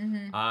fast,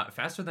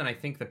 faster than I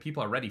think that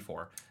people are ready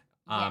for,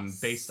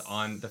 based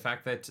on the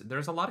fact that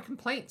there's a lot of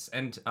complaints.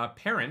 And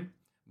Perrin,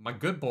 my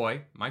good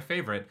boy, my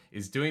favorite,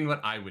 is doing what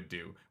I would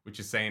do, which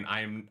is saying,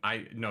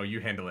 no, you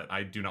handle it.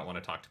 I do not want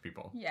to talk to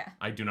people. Yeah.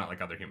 I do not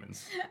like other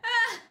humans.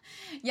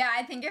 Yeah,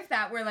 I think if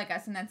that were, like,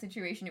 us in that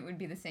situation, it would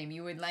be the same.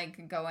 You would,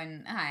 like, go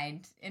and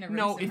hide in a room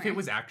somewhere. If it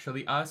was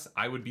actually us,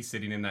 I would be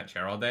sitting in that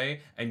chair all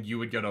day, and you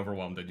would get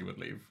overwhelmed and you would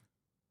leave.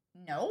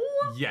 No?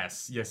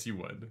 Yes, you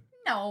would.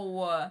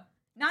 No.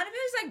 Not if it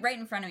was, like, right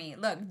in front of me.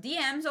 Look,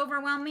 DMs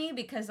overwhelm me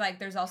because, like,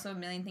 there's also a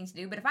million things to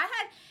do. But if I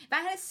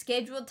had a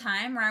scheduled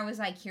time where I was,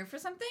 like, here for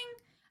something,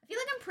 I feel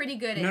like I'm pretty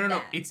good at that.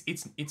 No.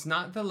 It's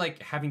not the,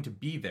 like, having to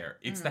be there.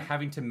 It's the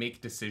having to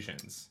make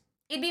decisions.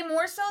 It'd be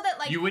more so that,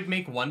 like... You would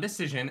make one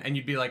decision, and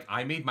you'd be like,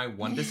 I made my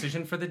one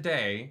decision for the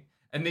day.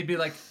 And they'd be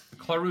like,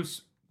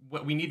 Clarus,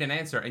 we need an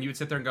answer. And you would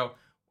sit there and go,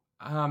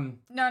 No.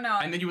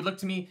 And then you would look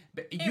to me.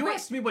 You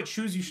asked me what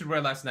shoes you should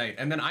wear last night,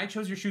 and then I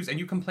chose your shoes, and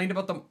you complained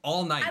about them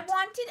all night. I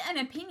wanted an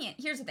opinion.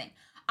 Here's the thing.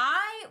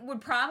 I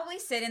would probably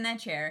sit in that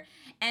chair,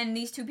 and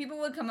these two people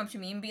would come up to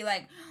me and be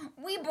like,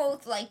 we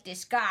both like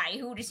this guy.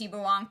 Who does he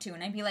belong to?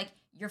 And I'd be like,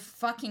 you're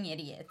fucking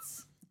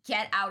idiots.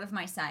 Get out of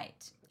my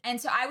sight. And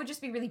so I would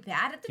just be really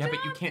bad at the job. Yeah,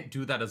 but you can't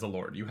do that as a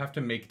lord. You have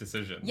to make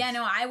decisions. Yeah,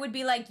 no, I would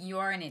be like,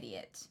 you're an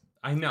idiot.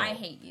 I know. I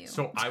hate you.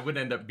 So I would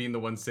end up being the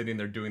one sitting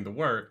there doing the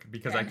work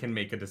because I can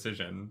make a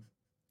decision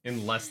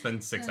in less than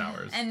 6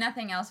 hours. And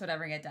nothing else would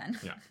ever get done.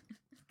 Yeah.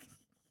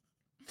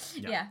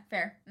 Yeah,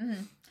 fair.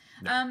 Mm-hmm.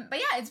 Yeah. But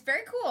yeah, it's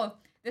very cool.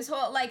 This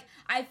whole, like,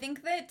 I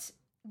think that,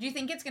 do you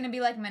think it's going to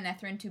be like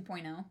Manetheren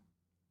 2.0?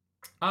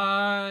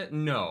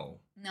 No.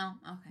 No?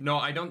 Okay. No,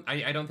 I don't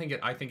think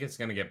I think it's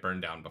going to get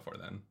burned down before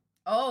then.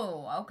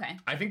 Oh, okay.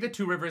 I think the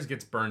Two Rivers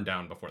gets burned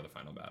down before the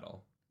final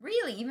battle.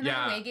 Really? Even though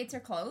the way gates are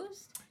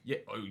closed? Yeah.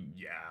 Oh,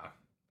 yeah.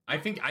 I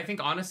think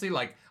honestly,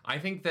 like, I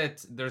think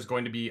that there's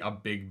going to be a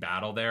big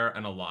battle there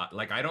and a lot.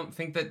 Like, I don't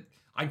think that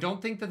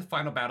the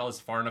final battle is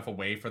far enough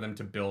away for them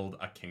to build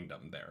a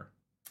kingdom there.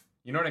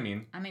 You know what I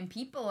mean? I mean,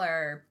 people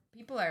are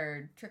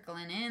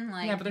trickling in,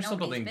 like, yeah, but they're still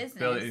building business.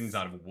 buildings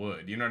out of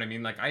wood. You know what I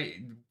mean? Like,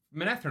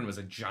 Manetheren was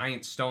a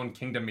giant stone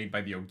kingdom made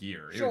by the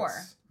Ogier. Sure,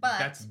 but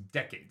that's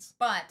decades.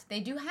 But they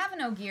do have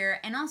an Ogier,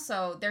 and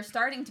also they're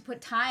starting to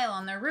put tile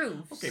on their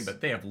roofs. Okay,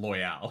 but they have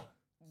Loyal.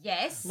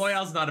 Yes.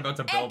 Loyal's not about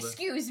to build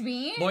Excuse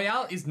me?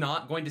 Loyal is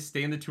not going to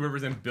stay in the Two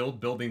Rivers and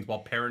build buildings while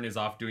Perrin is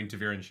off doing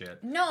Taviran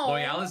shit. No.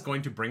 Loyal is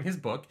going to bring his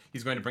book,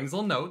 he's going to bring his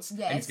little notes,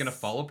 and he's going to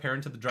follow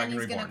Perrin to the Dragon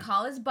Reborn. And he's going to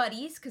call his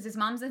buddies, because his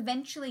mom's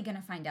eventually going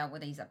to find out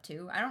what he's up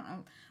to. I don't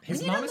know.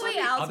 His mom is on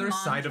the other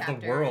side of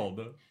the world.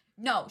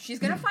 No, she's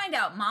going to find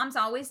out. Moms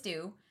always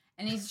do.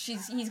 And he's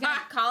going to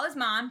call his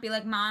mom, be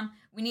like, Mom,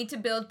 we need to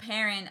build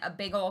Perrin a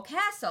big old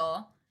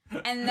castle.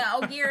 And the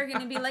Ogier are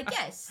going to be like,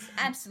 yes,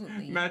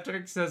 absolutely.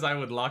 Matrix says I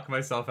would lock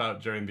myself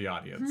out during the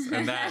audience.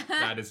 And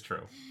that is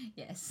true.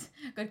 Yes.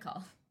 Good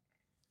call.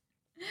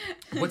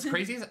 What's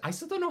crazy is I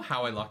still don't know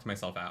how I locked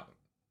myself out.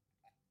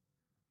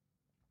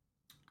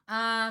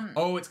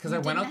 It's because I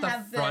went out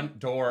the front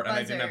door and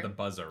I didn't have the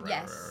buzzer. Right,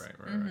 yes.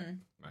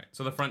 Right.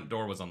 So the front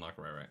door was unlocked.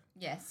 Right.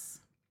 Yes.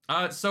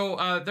 There's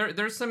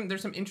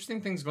some interesting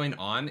things going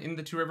on in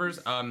the Two Rivers.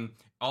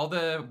 All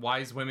the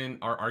wise women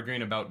are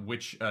arguing about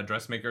which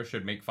dressmaker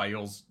should make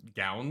Fael's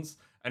gowns.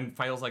 And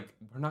Fael's like,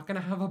 we're not going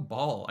to have a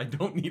ball. I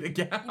don't need a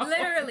gown.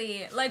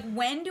 Literally. Like,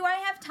 when do I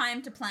have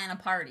time to plan a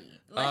party?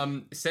 Like,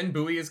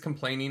 Senbui is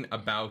complaining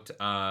about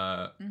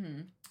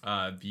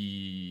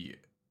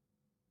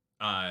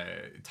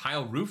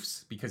tile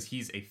roofs because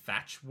he's a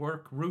thatch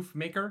work roof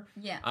maker.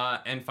 Yeah.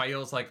 And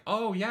Fail's like,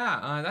 oh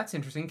yeah, that's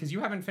interesting because you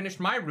haven't finished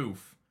my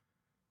roof.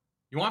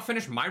 You want to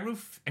finish my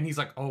roof? And he's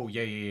like, oh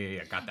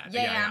yeah, got that.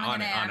 I'm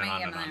gonna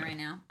get mine right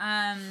now.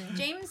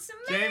 James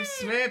Smith. James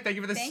Smith, thank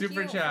you for the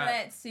super chat. Thank you for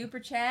that super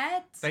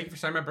chat. Thank you for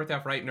starting my birthday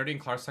off right. Nerdy and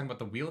Clark's talking about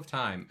the Wheel of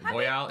Time. Happy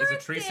Boyal is a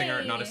birthday. tree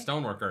singer, not a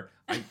stoneworker.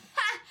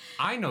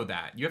 I know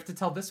that. You have to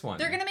tell this one.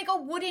 They're gonna make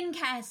a wooden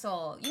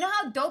castle. You know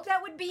how dope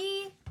that would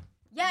be?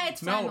 Yeah,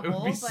 it's flammable. No, it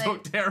would be so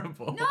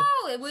terrible.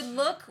 No, it would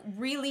look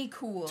really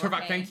cool.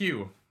 Turvak, thank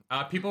you.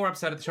 People were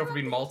upset at the show for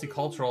being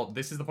multicultural.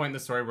 This is the point in the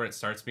story where it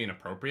starts being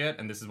appropriate,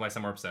 and this is why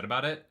some are upset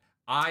about it.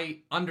 I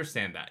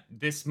understand that.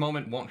 This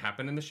moment won't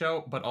happen in the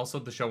show, but also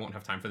the show won't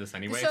have time for this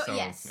anyway. So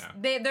yes,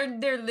 yeah.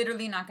 they're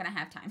literally not gonna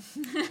have time.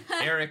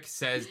 Eric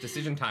says,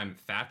 decision time,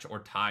 thatch or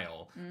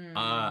tile.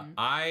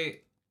 I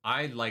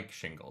like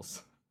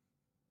shingles.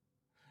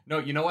 No,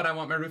 you know what I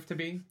want my roof to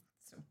be?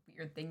 It's a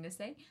weird thing to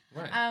say.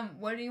 What?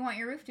 What do you want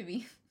your roof to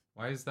be?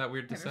 Why is that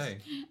weird to say?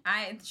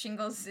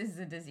 Shingles is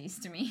a disease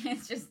to me.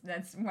 It's just,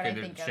 that's what I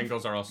think of.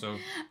 Shingles are also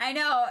I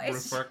know.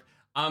 Roof work.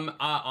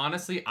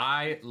 Honestly,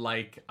 I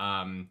like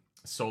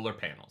solar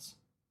panels.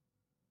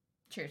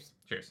 Cheers.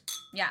 Cheers.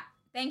 Yeah.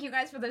 Thank you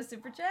guys for those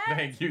super chats.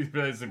 Thank you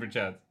for those super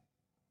chats.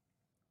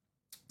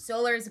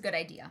 Solar is a good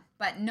idea,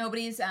 but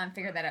nobody's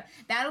figured that out.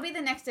 That'll be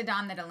the next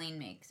Adam that Elaine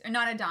makes. Or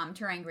not Adam,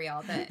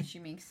 Terangriel that she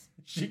makes.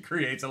 She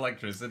creates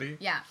electricity?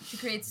 Yeah, she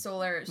creates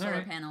solar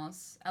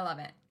panels. I love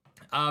it.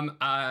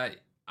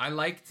 I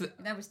liked...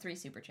 That was 3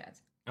 super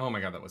chats. Oh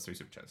my god, that was 3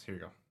 super chats. Here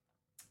you go.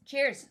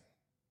 Cheers.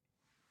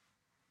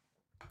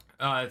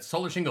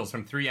 Solar Shingles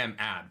from 3M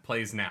ad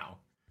plays now.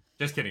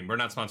 Just kidding. We're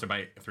not sponsored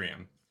by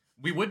 3M.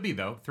 We would be,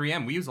 though.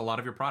 3M, we use a lot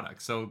of your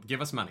products, so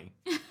give us money.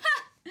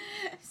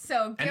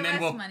 So give and then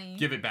us we'll money.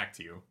 Give it back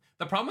to you.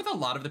 The problem with a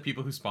lot of the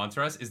people who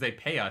sponsor us is they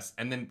pay us,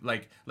 and then,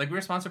 like we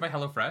were sponsored by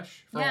HelloFresh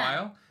for a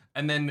while,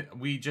 and then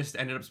we just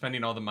ended up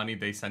spending all the money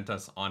they sent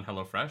us on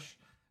HelloFresh.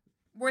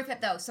 Worth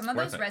it, though. Some of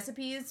those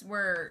recipes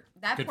were...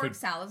 That good pork food.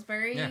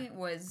 Salisbury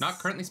was... Not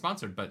currently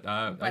sponsored, but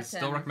I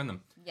still recommend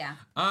them. Yeah.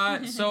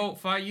 So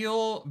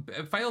Fail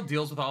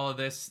deals with all of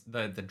this,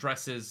 the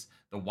dresses,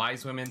 the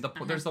wise women.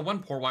 There's the one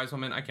poor wise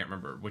woman. I can't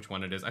remember which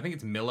one it is. I think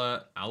it's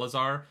Mila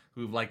Alazar,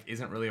 who like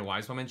isn't really a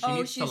wise woman.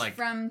 She's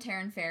from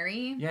Terran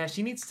Ferry. Yeah,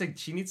 she needs to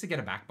get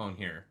a backbone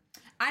here.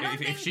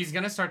 If she's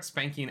gonna start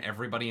spanking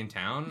everybody in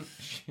town,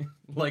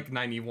 like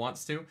Nynaeve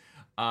wants to.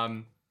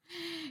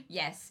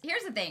 Yes.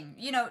 Here's the thing.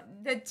 You know,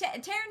 the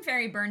Terran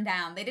Ferry burned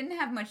down. They didn't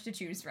have much to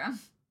choose from.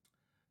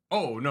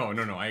 Oh, no.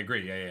 I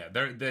agree.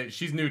 Yeah.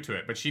 She's new to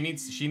it, but she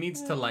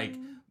needs to, like,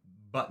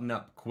 button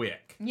up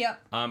quick.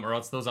 Yep. Or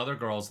else those other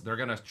girls, they're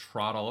going to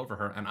trot all over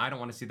her, and I don't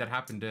want to see that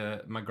happen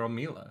to my girl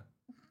Mila.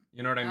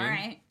 You know what I mean? All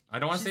right. I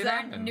don't want to see that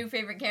happen. She's our new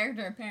favorite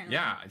character, apparently.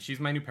 Yeah,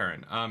 she's my new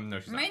parent. No,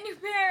 she's not. My new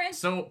parent.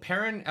 So,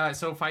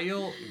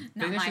 Fail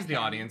finishes the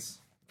audience.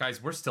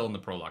 Guys, we're still in the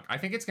prologue. I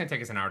think it's going to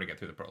take us an hour to get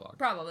through the prologue.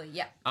 Probably,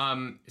 yeah.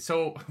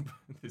 So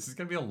this is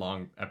going to be a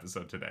long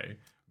episode today.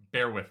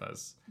 Bear with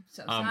us.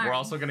 So sorry. We're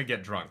also going to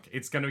get drunk.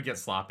 It's going to get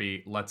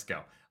sloppy. Let's go.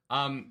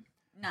 Not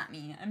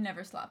me. I'm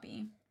never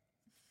sloppy.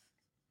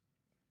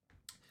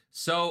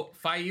 So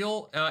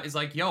Fail is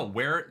like, yo,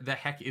 where the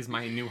heck is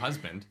my new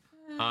husband?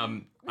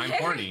 I'm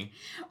horny.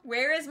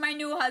 Where is my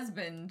new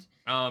husband?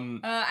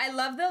 I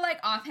love the like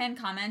offhand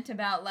comment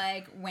about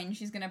like when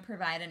she's going to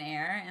provide an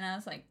heir. And I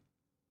was like,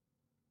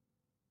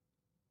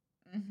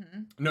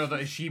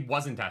 No, she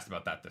wasn't asked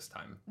about that this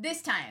time.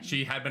 This time.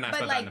 She had been asked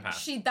about that in the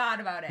past. She thought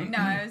about it. No,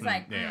 I was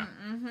like,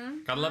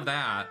 Gotta love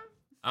that.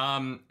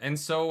 And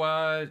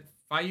so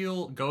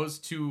Fail goes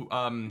to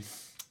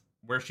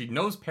where she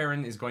knows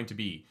Perrin is going to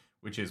be,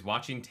 which is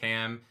watching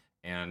Tam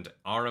and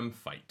Aram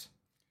fight.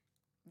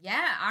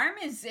 Yeah, Aram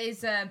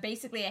is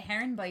basically a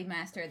Heron Blade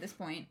Master at this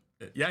point.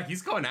 Yeah,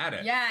 he's going at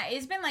it. Yeah,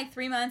 it's been like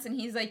 3 months, and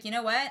he's like, you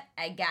know what?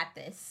 I got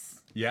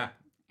this. Yeah.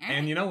 Right.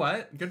 And you know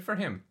what? Good for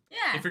him.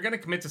 Yeah. If you're gonna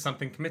commit to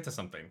something, commit to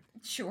something.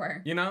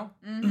 Sure. You know?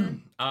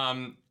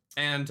 Mm-hmm.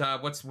 And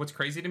what's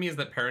crazy to me is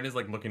that Perrin is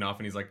like looking off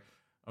and he's like,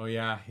 oh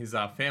yeah, his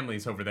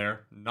family's over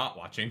there, not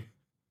watching.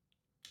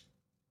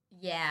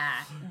 Yeah.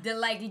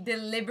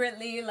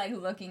 Deliberately like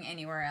looking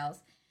anywhere else.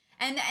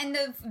 And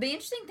the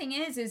interesting thing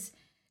is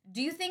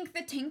do you think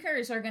the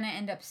Tinkers are gonna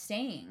end up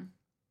staying?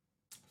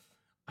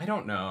 I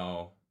don't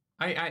know.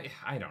 I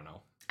don't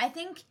know. I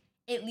think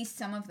at least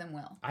some of them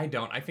will. I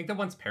don't. I think that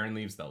once Perrin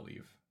leaves, they'll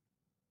leave.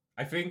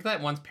 I think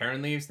that once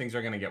Perrin leaves, things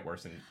are going to get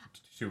worse in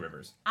Two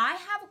Rivers. I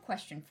have a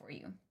question for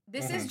you.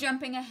 This is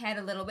jumping ahead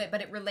a little bit, but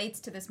it relates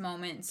to this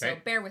moment, so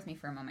bear with me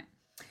for a moment.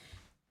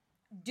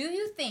 Do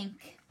you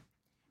think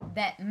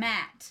that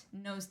Matt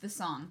knows the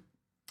song?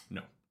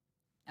 No.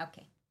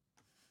 Okay.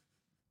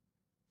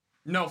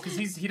 No,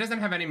 because he doesn't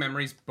have any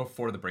memories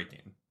before the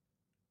break-in.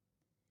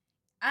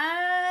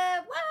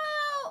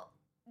 Well,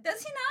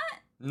 does he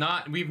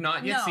not? We've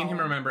not yet seen him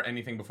remember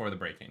anything before the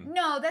break-in.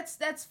 No,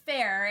 that's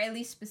fair, at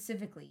least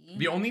specifically.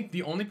 The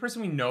only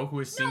person we know who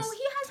has seen he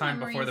has time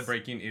memories. before the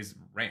break-in is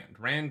Rand.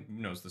 Rand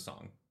knows the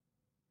song.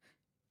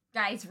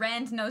 Guys,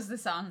 Rand knows the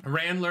song.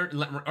 Rand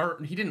or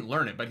he didn't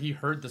learn it, but he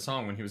heard the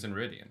song when he was in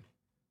Meridian.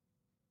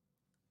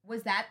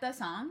 Was that the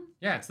song?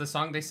 Yeah, it's the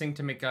song they sing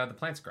to make the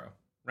plants grow.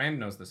 Rand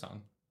knows the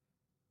song.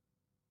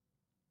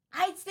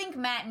 I think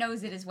Matt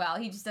knows it as well.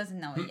 He just doesn't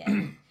know it yet.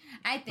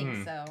 I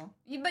think so.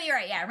 But you're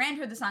right. Yeah, Rand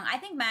heard the song. I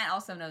think Matt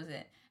also knows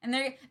it. And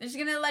they're just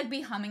going to, like,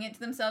 be humming it to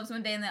themselves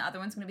one day, and the other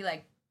one's going to be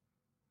like...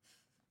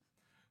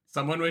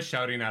 Someone was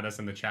shouting at us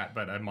in the chat,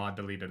 but a mod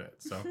deleted it,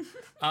 so...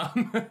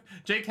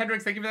 Jake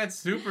Hendricks, thank you for that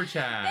super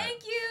chat.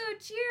 Thank you.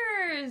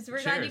 Cheers.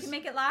 We're glad you can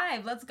make it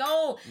live. Let's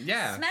go.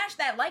 Yeah. Smash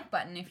that like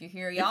button if you're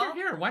here, y'all. If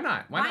you're here, why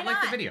not? Why not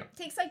like the video?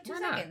 Takes like 2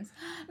 seconds.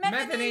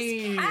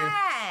 Methany's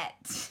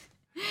cat.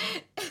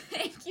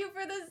 Thank you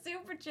for the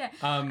super chat.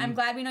 I'm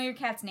glad we know your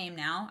cat's name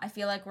now. I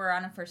feel like we're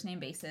on a first name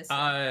basis.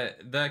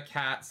 The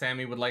cat,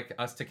 Sammy, would like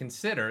us to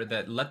consider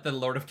that Let the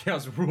Lord of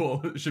Chaos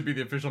Rule should be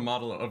the official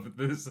model of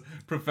this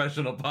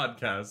professional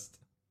podcast.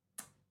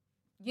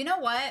 You know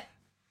what?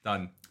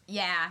 Done.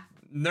 Yeah.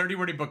 Nerdy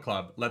Wordy Book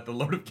Club. Let the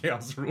Lord of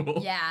Chaos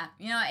rule. Yeah.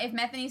 You know, if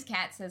Methany's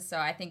cat says so,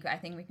 I think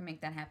we can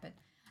make that happen.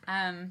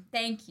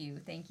 Thank you,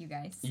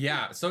 guys.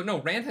 Yeah. So no,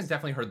 Rand has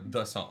definitely heard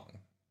the song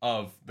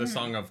of the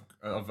song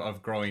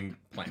of growing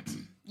plants.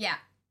 Yeah.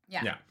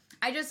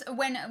 I just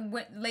when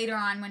later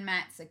on when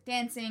Matt's like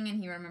dancing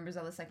and he remembers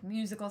all this like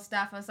musical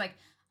stuff, I was like,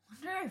 I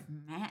wonder if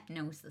Matt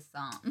knows the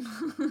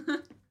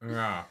song.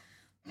 Yeah.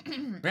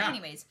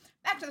 Anyways,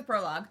 back to the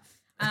prologue.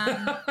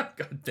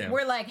 God damn.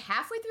 We're like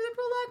halfway through the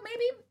prologue,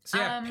 maybe. So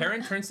yeah,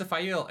 Perrin turns to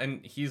Fael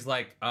and he's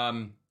like,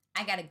 I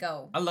gotta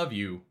go. I love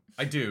you.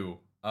 I do.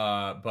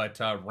 But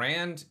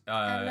Rand.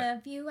 I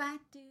love you. I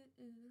do.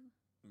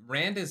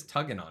 Rand is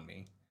tugging on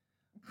me,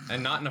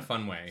 and not in a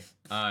fun way.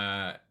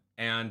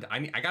 And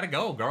I gotta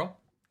go, girl.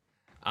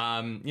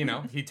 You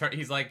know,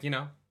 he's like, you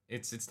know,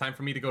 it's time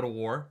for me to go to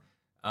war,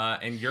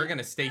 and you're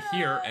gonna stay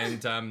here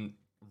and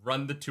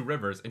run the 2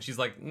 rivers. And she's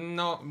like,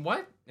 no,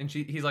 what? And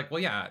he's like,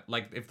 well, yeah,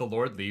 like if the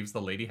Lord leaves,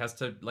 the lady has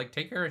to like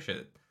take care of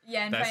shit.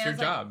 Yeah, and that's your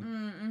job.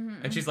 Like,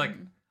 and she's like,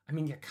 I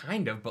mean, yeah,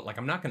 kind of, but like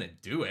I'm not gonna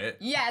do it.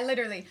 Yeah,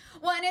 literally.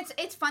 Well, and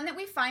it's fun that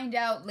we find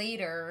out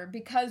later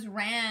because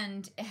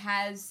Rand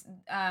has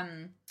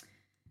I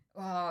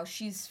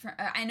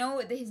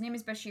know that his name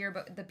is Bashir,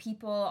 but the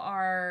people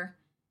are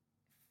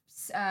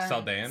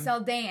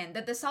Saldaean.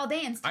 That the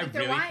Saldaeans take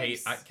their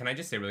wives. Can I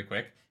just say really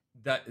quick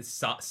that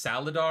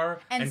Saladar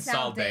and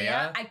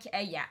Saldea?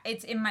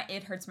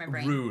 It hurts my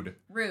brain. Rude,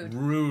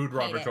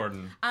 Robert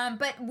Jordan.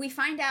 But we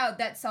find out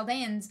that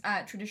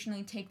Saldaeans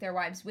traditionally take their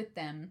wives with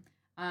them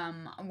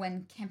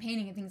when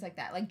campaigning and things like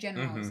that, like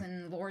generals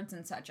and lords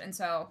and such. And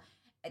so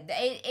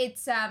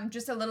it's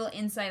just a little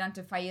insight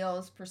onto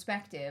Fael's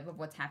perspective of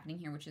what's happening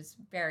here, which is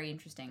very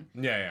interesting.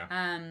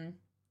 Yeah.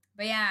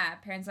 But yeah,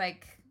 Perrin's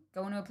like,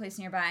 going to a place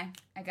nearby.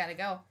 I gotta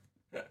go.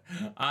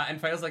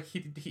 And Fael's like, he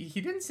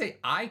didn't say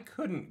I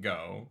couldn't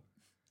go.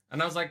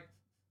 And I was like,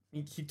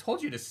 he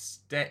told you to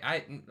stay.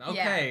 I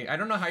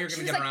don't know how you're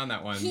gonna get around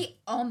that one. He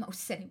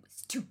almost said it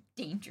was too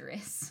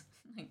dangerous.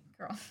 Like,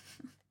 girl.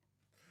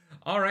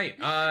 All right.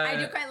 I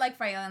do quite like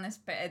Fael in this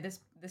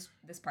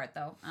part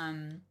though.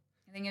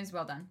 I think it was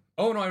well done.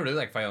 Oh, no, I really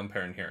like Fael and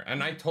Perrin here.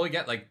 And I totally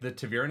get, like, the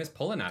Taviran is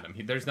pulling at him.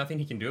 There's nothing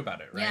he can do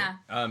about it, right? Yeah.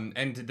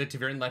 And the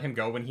Taviran let him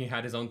go when he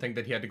had his own thing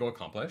that he had to go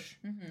accomplish.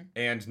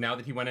 And now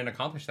that he went and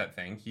accomplished that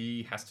thing,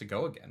 he has to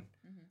go again.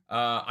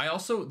 I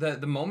also,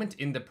 the moment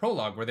in the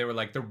prologue where they were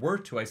like, there were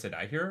 2 Aes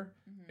Sedai here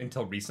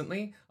until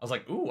recently, I was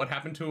like, ooh, what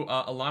happened to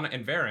Alana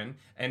and Varen?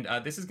 And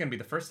this is going to be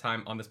the first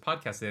time on this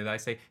podcast today that I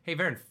say, hey,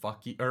 Varen,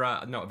 fuck you. Or,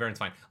 no, Varen's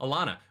fine.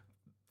 Alana,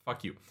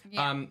 fuck you.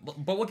 Yeah.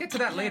 But we'll get to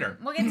that later.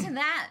 We'll get to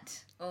that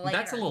later.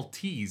 That's a little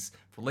tease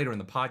for later in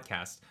the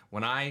podcast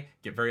when I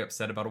get very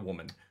upset about a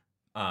woman.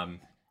 Wow.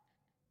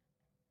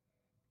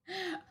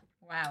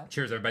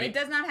 Cheers, everybody. It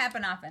does not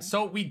happen often.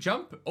 So we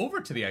jump over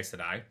to the Aes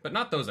Sedai, but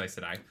not those Aes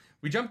Sedai.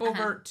 We jump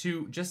over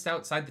to just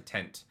outside the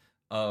tent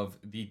of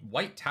the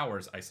White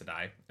Towers Aes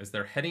Sedai as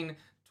they're heading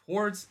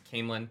towards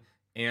Caemlyn,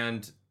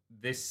 and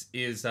this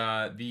is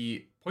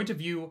the point of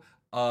view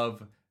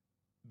of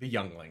the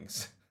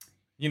younglings.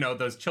 You know,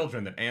 those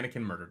children that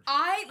Anakin murdered.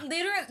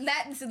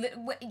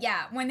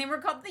 When they were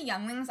called the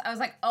younglings, I was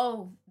like,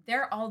 oh,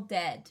 they're all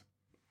dead.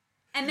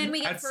 And then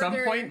we get At some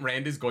point,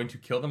 Rand is going to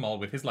kill them all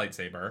with his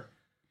lightsaber.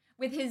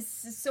 With his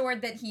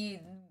sword that he,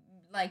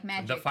 like,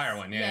 magics. The fire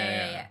one,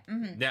 yeah.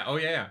 Yeah, oh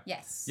yeah.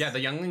 Yes. Yeah,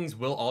 the younglings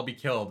will all be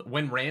killed.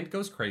 When Rand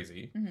goes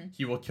crazy,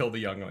 he will kill the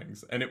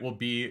younglings. And it will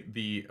be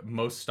the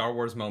most Star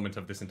Wars moment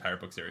of this entire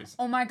book series.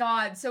 Oh my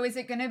god. So is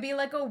it gonna be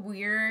like a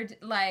weird,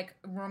 like,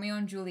 Romeo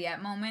and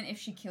Juliet moment if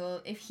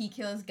he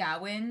kills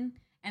Gawain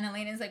and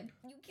Elena's like,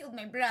 you killed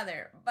my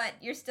brother, but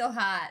you're still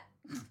hot.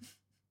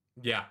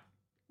 Yeah.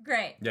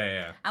 Great.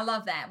 Yeah. I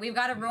love that. We've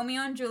got a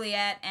Romeo and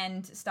Juliet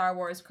and Star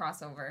Wars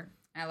crossover.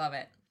 I love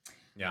it.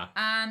 Yeah.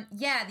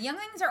 Yeah, the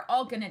younglings are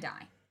all gonna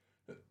die.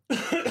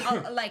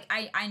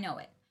 I know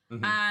it.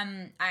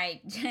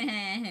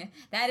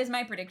 That is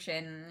my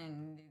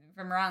prediction. If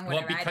I'm wrong,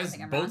 whatever. Well, because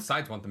both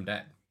sides want them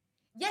dead.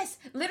 Yes,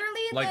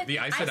 literally. Like the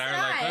Aes Sedai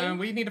are like,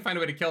 we need to find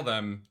a way to kill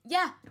them.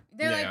 Yeah,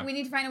 they're we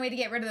need to find a way to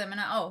get rid of them.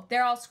 And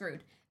they're all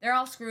screwed. They're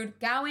all screwed.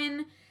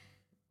 Gawain.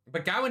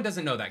 But Gawain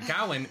doesn't know that.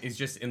 Gawain is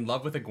just in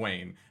love with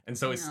Egwene, and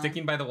so is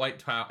sticking by the White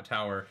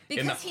Tower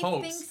in the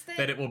hopes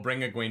that it will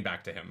bring Egwene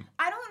back to him.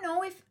 I don't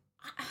know if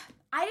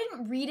I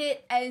didn't read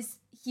it as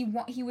he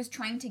was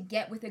trying to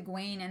get with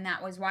Egwene, and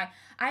that was why.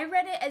 I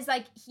read it as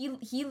like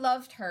he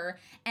loved her,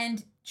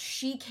 and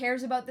she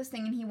cares about this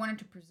thing, and he wanted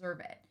to preserve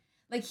it.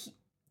 Like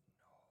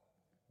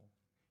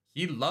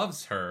he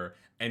loves her,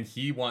 and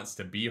he wants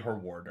to be her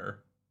warder.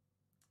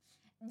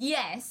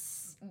 Yes.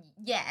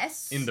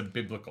 In the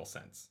biblical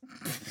sense.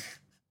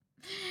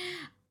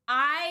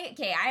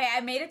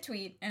 I made a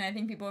tweet, and I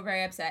think people are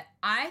very upset.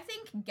 I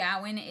think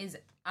Gawain is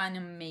an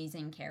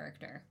amazing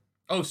character.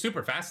 Oh,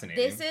 super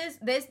fascinating.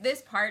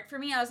 This part for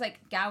me, I was like,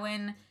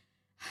 Gawain,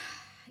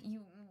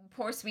 you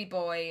poor sweet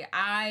boy.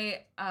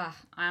 Oh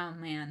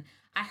man,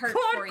 I hurt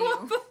for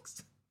you.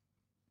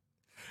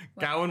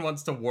 Gawain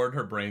wants to ward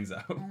her brains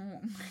out. Oh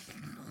my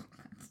God.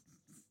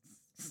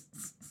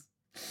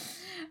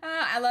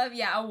 I love,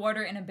 a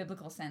warder in a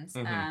biblical sense.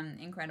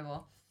 Mm-hmm.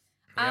 Incredible.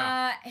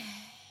 Yeah.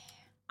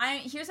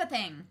 Here's the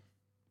thing.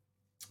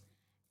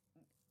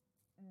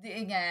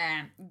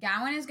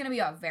 Gawain is going to be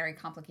a very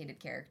complicated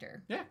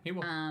character. Yeah, he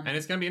will. And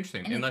it's going to be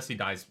interesting, unless he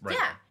dies right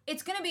away.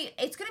 It's going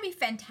to be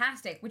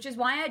fantastic, which is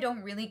why I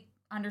don't really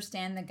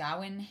understand the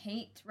Gawain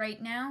hate right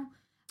now.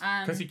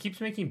 Because he keeps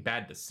making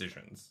bad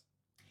decisions.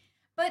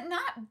 But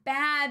not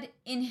bad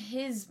in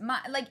his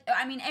mind. Like,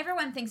 I mean,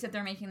 everyone thinks that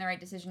they're making the right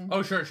decision.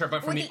 Oh, sure.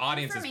 But from the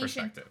audience's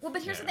perspective. Well,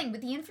 but here's the thing.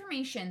 With the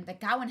information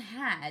that Gawain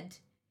had...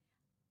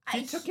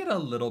 He took it a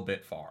little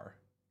bit far.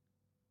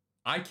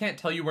 I can't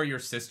tell you where your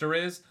sister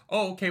is.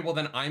 Oh, okay, well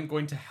then I'm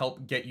going to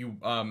help get you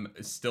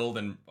stilled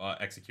and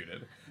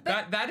executed.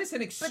 But, that is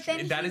an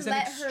extreme. That is an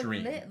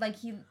extreme.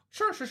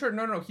 Sure.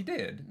 No, he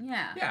did.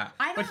 Yeah.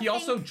 But he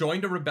also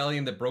joined a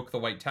rebellion that broke the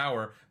White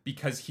Tower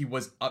because he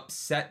was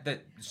upset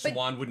that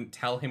Swan wouldn't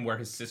tell him where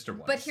his sister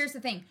was. But here's the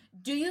thing.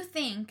 Do you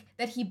think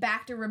that he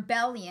backed a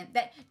rebellion?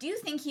 Do you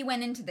think he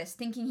went into this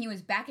thinking he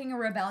was backing a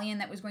rebellion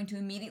that was going to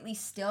immediately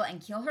still and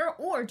kill her?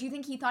 Or do you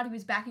think he thought he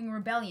was backing a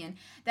rebellion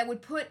that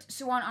would put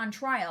Swan on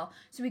trial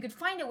so he could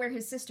find out where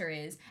his sister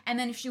is, and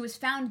then if she was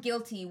found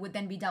guilty, would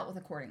then be dealt with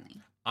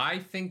accordingly? I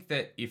think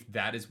that if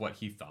that is what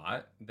he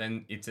thought,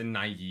 then it's a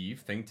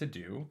naive thing to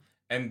do,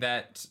 and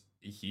that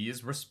he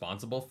is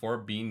responsible for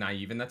being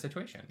naive in that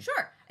situation.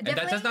 Sure. And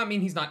that does not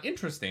mean he's not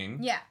interesting.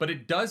 Yeah. But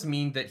it does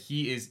mean that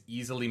he is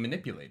easily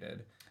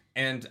manipulated.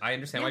 And I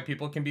understand why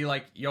people can be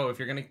like, yo, if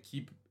you're going to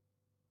keep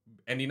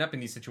ending up in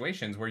these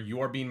situations where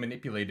you are being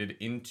manipulated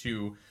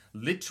into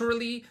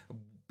literally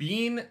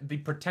being the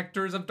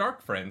protectors of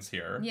dark friends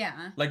here.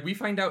 Yeah. Like, we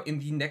find out in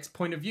the next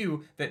point of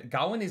view that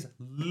Gawain is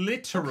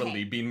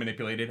literally being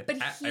manipulated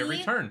at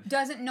every turn.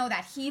 Doesn't know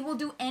that. He will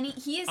do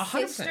his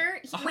 100%,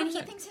 sister, when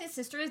he thinks his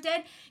sister is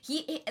dead,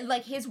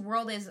 his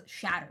world is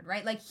shattered,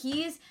 right? Like,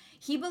 he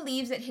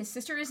believes that his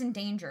sister is in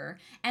danger,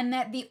 and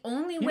that the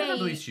only way... He never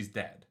believes she's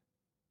dead.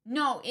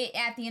 No,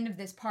 at the end of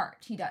this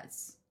part, he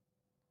does.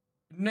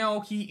 No,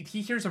 he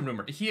hears a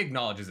rumor. He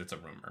acknowledges it's a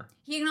rumor.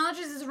 He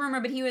acknowledges it's a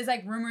rumor, but he was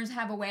like, rumors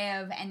have a way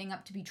of ending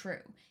up to be true.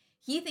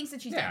 He thinks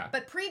that she's dead.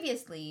 But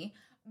previously,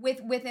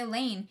 with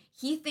Elaine,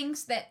 he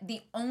thinks that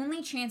the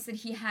only chance that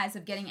he has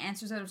of getting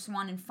answers out of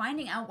Swan and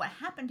finding out what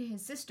happened to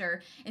his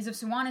sister is if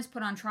Swan is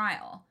put on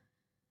trial.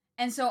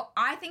 And so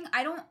I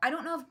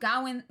don't know if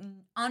Gawain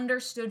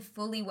understood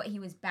fully what he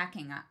was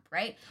backing up,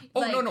 right?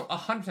 Oh, like, no,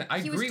 100%. I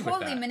agree with that. He was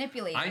totally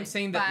manipulated. I'm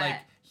saying that, like,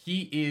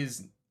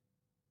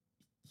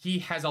 he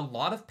has a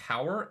lot of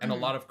power and a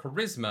lot of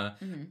charisma,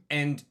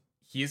 and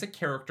he is a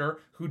character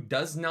who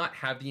does not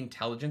have the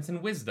intelligence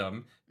and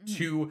wisdom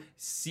to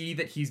see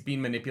that he's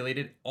being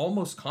manipulated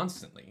almost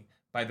constantly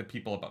by the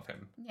people above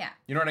him. Yeah.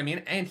 You know what I mean?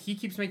 And he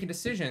keeps making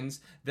decisions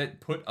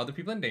that put other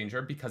people in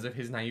danger because of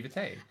his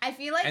naivete. I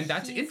feel like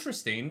that's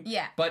interesting.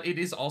 Yeah. But it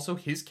is also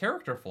his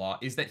character flaw,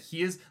 is that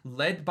he is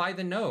led by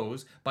the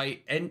nose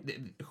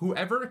and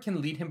whoever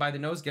can lead him by the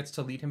nose gets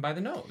to lead him by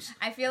the nose.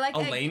 I feel like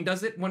Elaine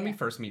does it when we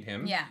first meet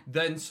him. Yeah.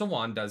 Then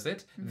Swan does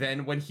it.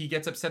 Then when he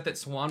gets upset that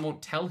Swan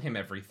won't tell him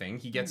everything,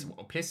 he gets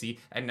pissy,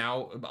 and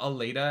now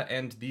Aleda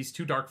and these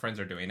two dark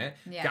friends are doing it.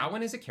 Yeah.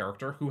 Gawain is a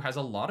character who has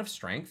a lot of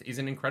strength, is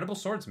an incredible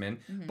swordsman,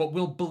 but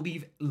will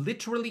believe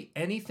literally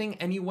anything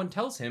anyone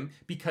tells him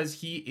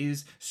because he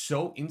is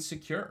so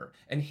insecure.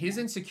 And his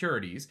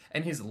insecurities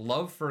and his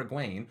love for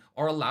Egwene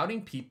are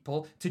allowing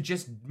people to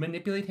just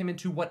manipulate him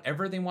into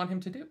whatever they want him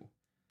to do.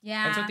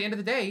 Yeah. And so at the end of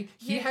the day,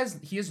 he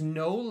has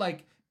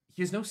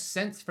no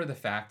sense for the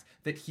fact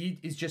that he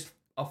is just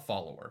a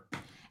follower.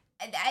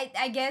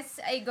 I guess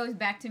it goes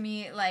back to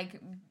me, like,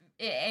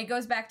 it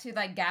goes back to,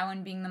 like,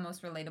 Gawain being the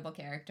most relatable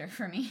character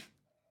for me.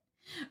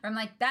 Or I'm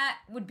like, that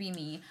would be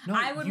me. No,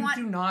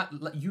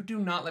 you do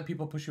not let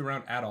people push you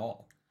around at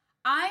all.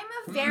 I'm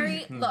a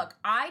very look,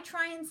 I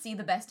try and see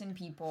the best in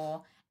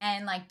people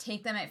and, like,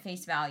 take them at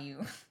face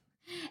value.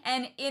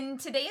 And in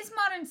today's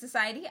modern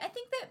society, I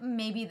think that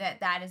maybe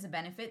that is a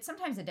benefit,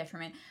 sometimes a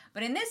detriment.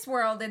 But in this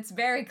world, it's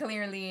very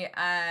clearly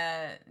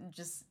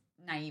just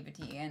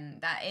naivety,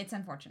 and that it's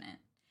unfortunate.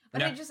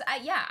 But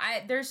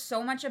there's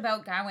so much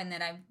about Gawain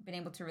that I've been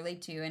able to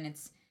relate to, and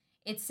it's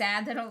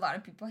sad that a lot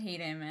of people hate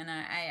him, and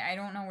I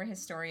don't know where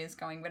his story is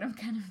going, but I'm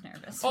kind of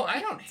nervous. Oh,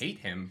 I don't hate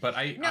him, but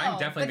I'm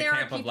definitely in the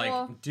camp of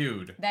like,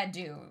 dude. That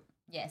do,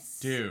 yes.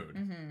 Dude.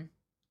 Mm-hmm.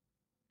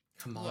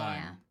 Come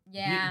on.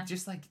 Yeah.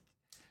 Just like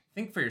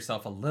think for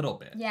yourself a little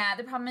bit. Yeah,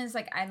 the problem is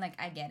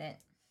I get it.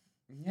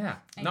 Yeah.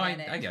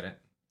 I get it.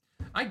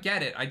 I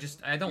get it.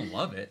 I don't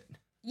love it.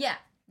 Yeah.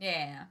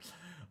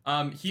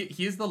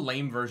 He is the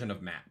lame version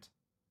of Matt.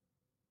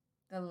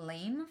 The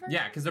lame version?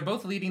 Yeah, because they're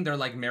both leading their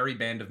like merry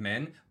band of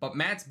men, but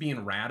Matt's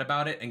being rad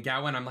about it, and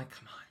Gawain, I'm like,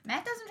 come on.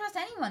 Matt doesn't trust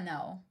anyone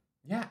though.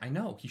 Yeah, I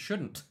know. He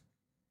shouldn't.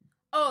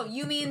 Oh,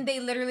 you mean they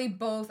literally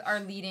both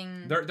are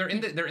leading? They're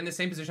in the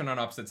same position on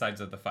opposite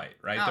sides of the fight,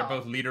 right? Oh. They're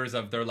both leaders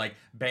of their like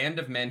band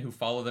of men who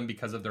follow them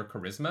because of their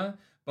charisma.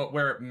 But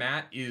where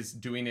Matt is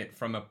doing it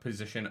from a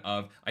position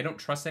of I don't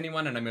trust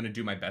anyone and I'm going to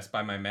do my best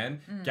by my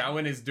men,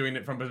 Gawain is doing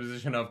it from a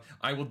position of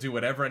I will do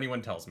whatever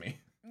anyone tells me.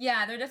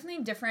 Yeah, they're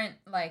definitely different,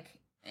 like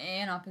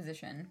in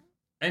opposition.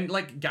 And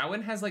like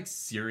Gawain has like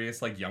serious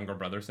like younger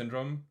brother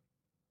syndrome.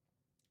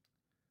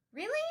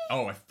 Really?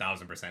 Oh,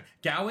 1,000%.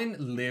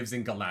 Gawain lives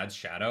in Galad's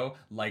shadow,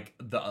 like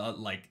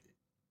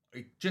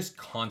just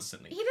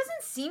constantly. He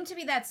doesn't seem to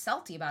be that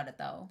salty about it,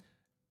 though.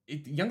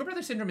 Younger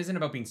brother syndrome isn't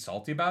about being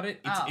salty about it.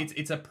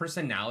 It's a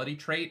personality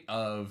trait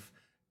of,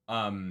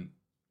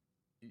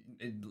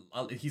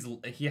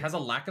 he has a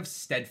lack of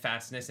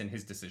steadfastness in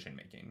his decision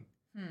making.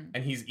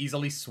 And he's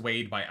easily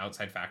swayed by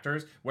outside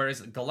factors.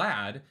 Whereas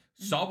Galad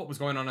saw what was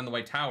going on in the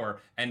White Tower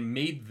and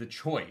made the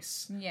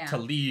choice to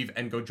leave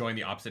and go join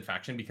the opposite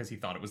faction because he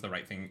thought it was the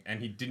right thing and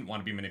he didn't want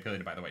to be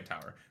manipulated by the White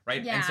Tower,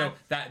 right? Yeah. And so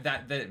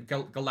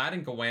Galad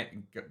and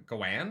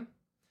Gawain,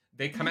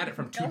 they come at it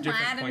from two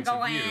different points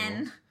of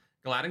view.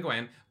 Galad and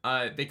Gawain,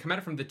 they come at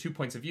it from the 2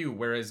 points of view,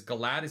 whereas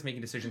Galad is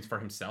making decisions for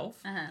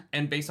himself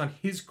and based on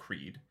his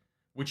creed,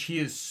 which he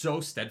is so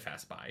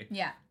steadfast by.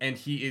 Yeah. And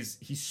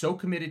he's so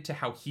committed to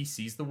how he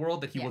sees the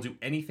world that he will do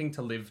anything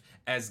to live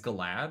as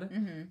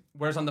Galad.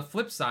 Whereas on the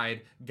flip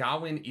side,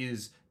 Gawain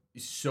is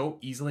so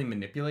easily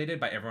manipulated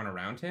by everyone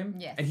around him.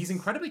 Yes. And he's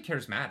incredibly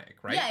charismatic,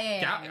 right?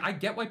 Yeah. I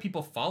get why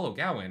people follow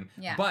Gawain,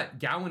 but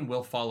Gawain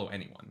will follow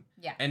anyone.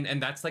 Yeah.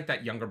 And that's like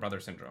that younger brother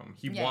syndrome.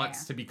 He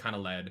wants to be kind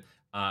of led,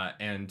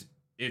 and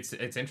it's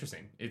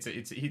interesting.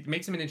 He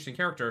makes him an interesting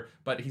character,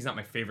 but he's not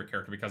my favorite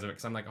character because of it.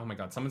 Because I'm like, oh my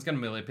god, someone's gonna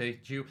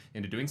manipulate you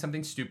into doing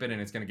something stupid,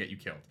 and it's gonna get you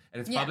killed,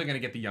 and it's probably gonna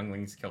get the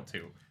younglings killed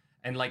too.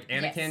 And like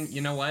Anakin,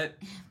 you know what?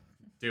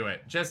 Do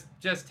it. Just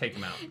take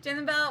him out.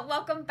 Jezebel,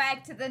 welcome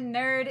back to the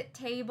nerd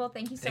table.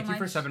 Thank you so much. Thank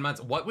you for 7 months.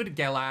 What would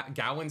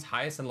Gawain's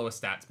highest and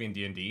lowest stats be in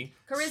D&D?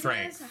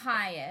 Charisma's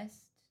highest.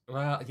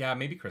 Well, yeah,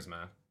 maybe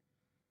charisma.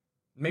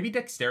 Maybe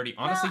dexterity.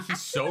 Honestly,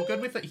 he's so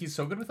good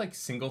with like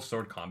single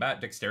sword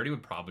combat. Dexterity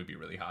would probably be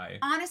really high.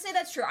 Honestly,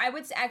 that's true. I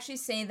would actually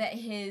say that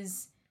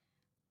his.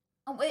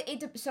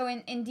 So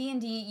in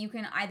D&D, you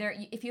can either,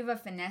 if you have a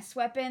finesse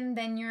weapon,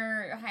 then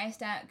your highest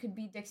stat could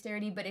be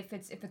dexterity. But if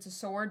it's a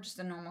sword, just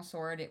a normal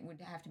sword, it would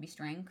have to be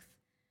strength.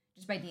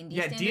 Just by D&D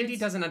standards. D&D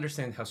doesn't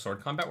understand how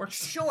sword combat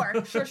works. Sure.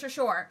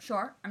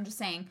 I'm just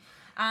saying.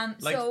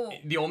 Like, so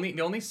the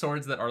only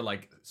swords that are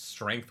like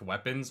strength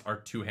weapons are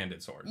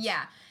two-handed swords.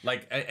 Yeah.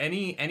 Like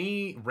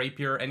any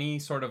rapier, any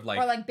sort of like,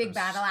 or like big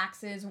battle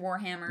axes,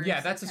 warhammers. Yeah,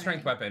 that's a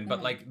strength weapon.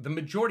 But like the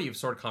majority of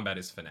sword combat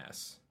is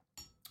finesse.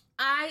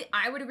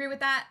 I would agree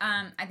with that.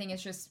 I think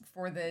it's just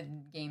for the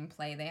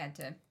gameplay they had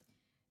to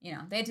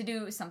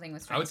do something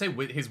with strength. I would say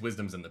his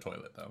wisdom's in the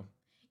toilet though.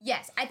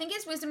 Yes, I think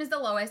his wisdom is the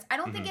lowest. I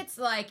don't think it's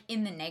like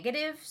in the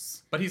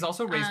negatives. But he's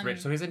also raised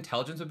rich, so his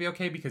intelligence would be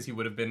okay because he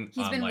would have been.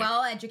 He's been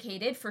well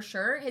educated for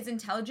sure. His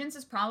intelligence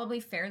is probably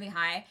fairly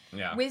high.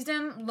 Yeah.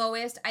 Wisdom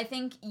lowest. I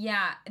think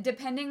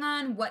depending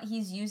on what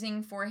he's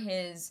using for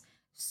his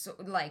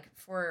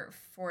for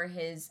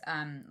his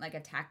like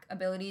attack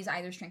abilities,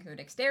 either strength or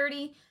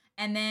dexterity.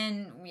 And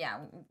then,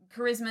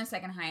 charisma,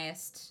 second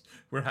highest.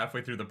 We're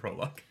halfway through the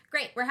prologue.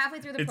 Great, we're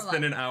halfway through the prologue. It's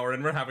been an hour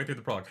and we're halfway through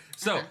the prologue.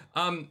 So,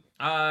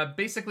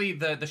 basically,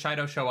 the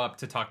Shido show up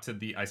to talk to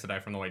the Aes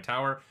Sedai from the White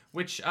Tower,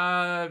 which,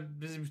 poor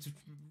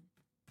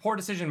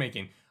decision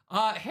making.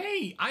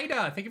 Hey,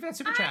 Ida, thank you for that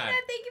super chat. Ida,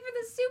 thank you for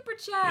the super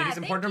chat. It is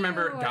important to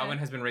remember Gawain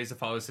has been raised to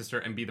follow his sister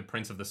and be the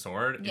Prince of the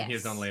Sword, and he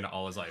has known Lena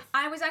all his life.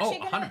 I was actually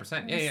going to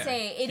 100%.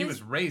 Say he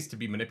was raised to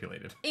be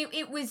manipulated.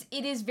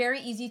 It is very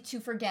easy to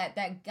forget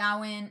that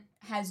Gawain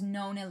has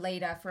known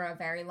Elena for a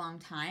very long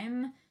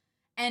time,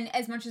 and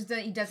as much as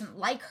he doesn't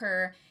like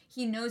her,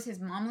 he knows his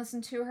mom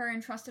listened to her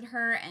and trusted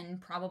her,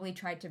 and probably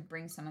tried to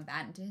bring some of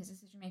that into his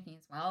decision making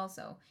as well.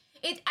 So.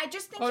 I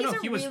just think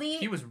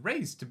he was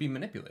raised to be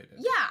manipulated.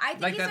 Yeah, I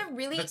think he's a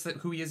really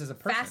who he is as a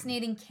person.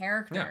 Fascinating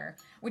character,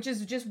 which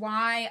is just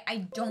why I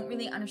don't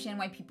really understand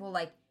why people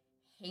like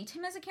hate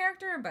him as a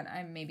character. But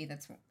maybe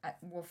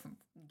we'll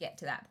get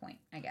to that point,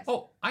 I guess.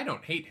 Oh, I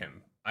don't hate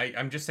him.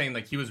 I'm just saying,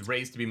 like, he was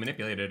raised to be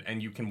manipulated,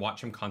 and you can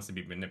watch him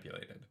constantly be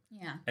manipulated.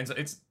 Yeah. And so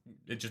it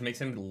just makes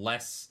him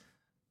less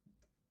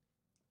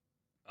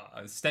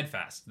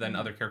steadfast than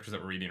other characters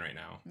that we're reading right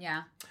now.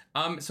 Yeah.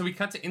 So we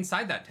cut to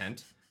inside that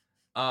tent,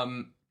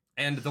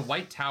 and the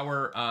White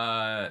Tower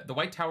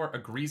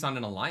agrees on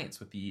an alliance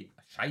with the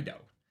Shido.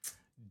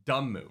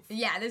 Dumb move.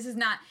 Yeah, this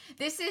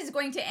is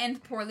going to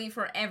end poorly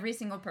for every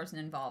single person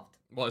involved.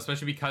 Well,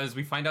 especially because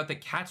we find out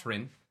that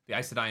Katrin, the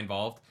Aes Sedai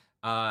involved,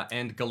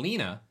 and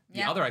Galena,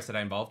 the other Aes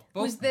Sedai involved,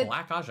 both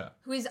Black Aja.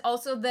 Who is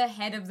also the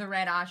head of the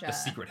Red Aja. The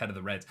secret head of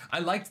the Reds. I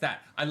liked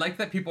that. I liked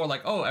that people were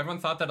like, oh,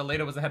 everyone thought that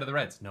Aleda was the head of the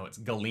Reds. No, it's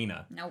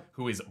Galena,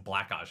 who is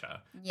Black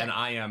Aja. Yep. And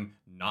I am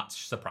not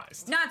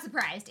surprised. Not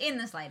surprised, in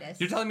the slightest.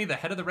 You're telling me the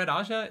head of the Red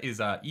Aja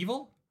is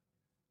evil?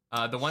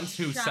 The ones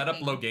who set up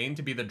Logain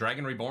to be the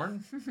Dragon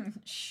Reborn?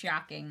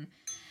 Shocking.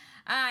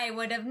 I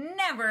would have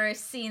never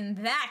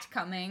seen that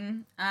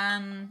coming.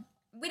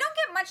 We don't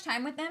get much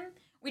time with them.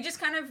 We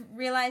just kind of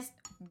realized,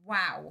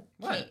 wow.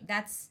 What? Okay,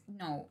 that's...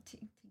 No,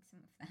 take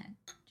some of that.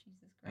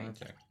 Jesus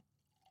Christ. Okay.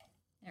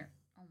 There.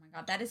 Oh my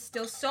god, that is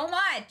still so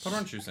much! Put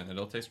orange juice in it.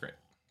 It'll taste great.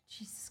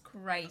 Jesus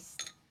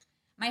Christ.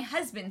 My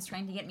husband's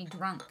trying to get me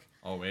drunk.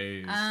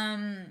 Always.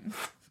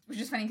 Which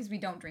is funny because we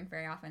don't drink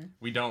very often.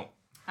 We don't.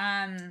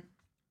 Yeah,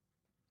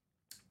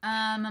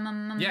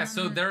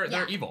 so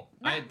they're evil.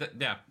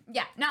 Yeah,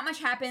 not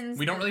much happens.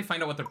 We don't really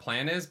find out what their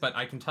plan is, but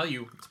I can tell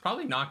you it's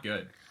probably not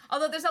good.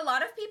 Although there's a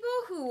lot of people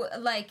who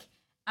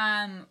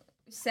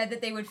said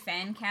that they would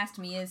fan cast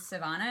me as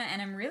Savannah,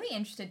 and I'm really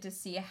interested to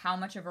see how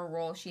much of a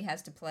role she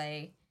has to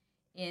play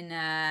in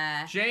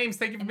James,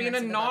 thank you for being a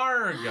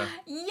Narg.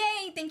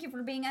 Yay, thank you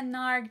for being a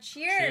Narg.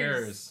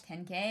 Cheers.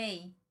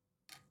 10K.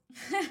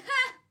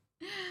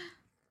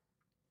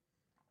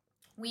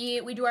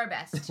 We do our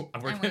best.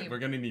 We're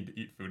gonna need to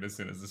eat food as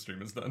soon as the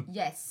stream is done.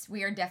 Yes,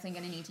 we are definitely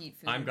gonna need to eat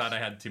food. I'm glad I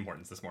had Tim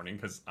Hortons this morning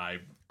because I...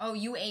 Oh,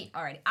 you ate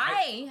already.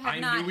 I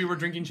knew we were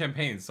drinking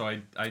champagne, so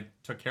I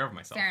took care of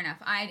myself. Fair enough.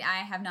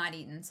 I have not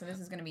eaten, so this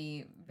is gonna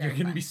be You're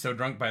gonna be so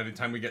drunk by the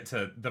time we get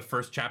to the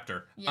first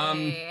chapter.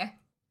 Yeah.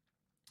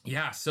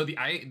 Yeah, so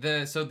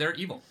so they're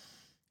evil.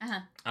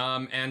 Uh-huh.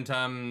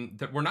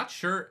 We're not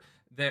sure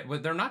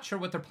they're not sure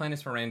what their plan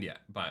is for Rand yet,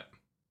 but...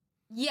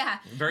 Yeah,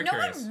 very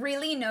curious. One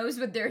really knows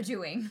what they're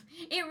doing.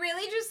 It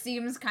really just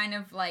seems kind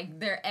of like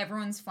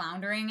everyone's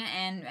floundering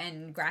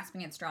and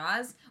grasping at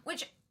straws,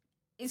 which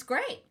is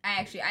great.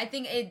 I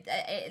think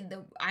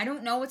I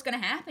don't know what's gonna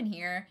happen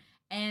here,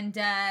 and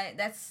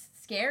that's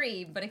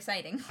scary but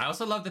exciting. I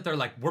also love that they're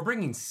like, we're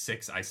bringing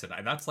 6 Aes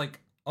Sedai. That's like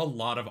a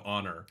lot of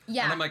honor.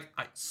 Yeah, and I'm like,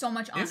 so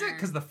much honor. Is it?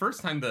 Because the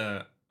first time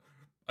the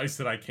Aes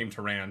Sedai came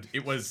to Rand,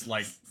 it was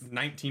like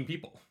 19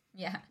 people.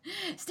 Yeah.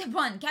 Step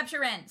 1, capture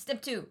Rand.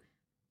 Step 2.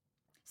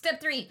 Step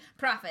 3,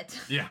 profit.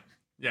 Yeah,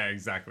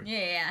 exactly.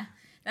 Yeah.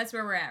 That's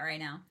where we're at right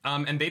now.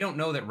 And they don't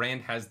know that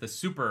Rand has the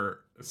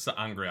super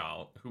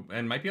Sa'angreal,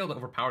 and might be able to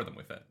overpower them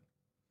with it.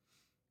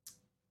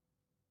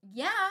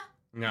 Yeah.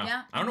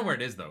 I don't know where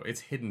it is, though. It's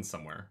hidden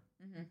somewhere.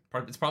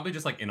 Mm-hmm. It's probably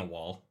just, like, in a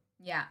wall.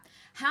 Yeah.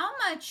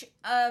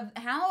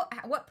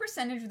 What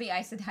percentage of the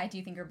Aes Sedai do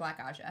you think are Black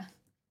Aja?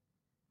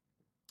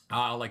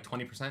 Like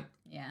 20%.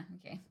 Yeah,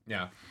 okay.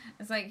 Yeah.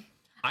 It's like...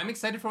 I'm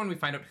excited for when we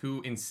find out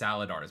who in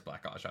Saladar is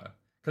Black Aja.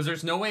 Because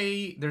there's no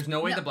way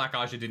the Black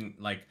Aja didn't,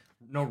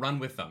 run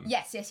with them.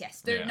 Yes.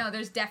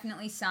 There's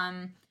definitely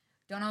some.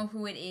 Don't know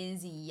who it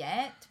is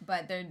yet,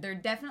 but they're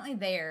definitely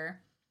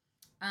there.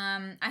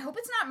 I hope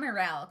it's not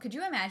Mirel. Could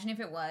you imagine if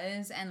it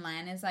was and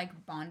Lan is,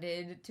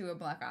 bonded to a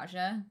Black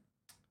Aja?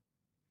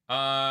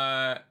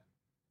 Yeah,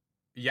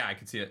 I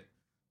could see it.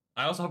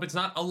 I also hope it's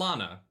not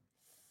Alana.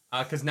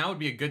 Because now would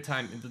be a good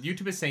time.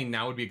 YouTube is saying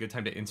now would be a good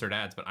time to insert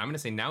ads, but I'm going to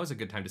say now is a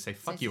good time to say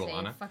fuck you,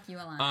 Alana. Fuck you,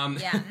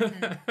 Alana. Yeah.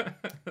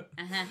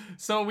 Mm-hmm.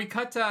 So we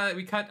cut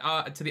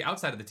to the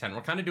outside of the tent.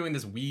 We're kind of doing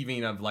this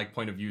weaving of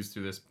point of views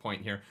through this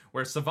point here,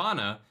 where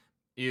Savannah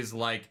is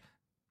we're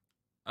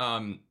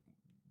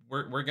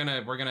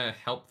gonna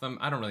help them.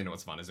 I don't really know what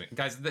Savannah's doing,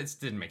 guys. This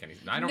didn't make any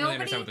sense. I don't really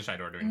understand what the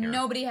Shido are doing here.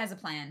 Nobody has a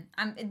plan.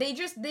 They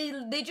just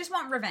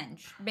want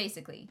revenge,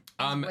 basically.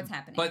 What's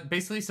happening? But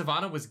basically,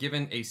 Savannah was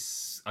given a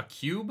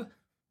cube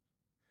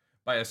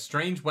by a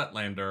strange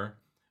wetlander,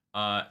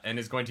 and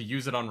is going to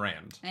use it on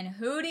Rand. And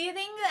who do you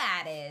think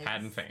that is?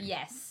 Padden Fane.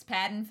 Yes,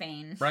 Padden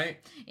Fane. Right?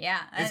 Yeah.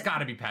 It's got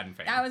to be Padden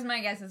Fane. That was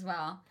my guess as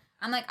well.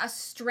 I'm like a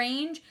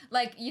strange,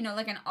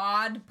 an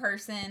odd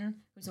person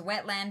who's a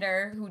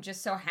wetlander who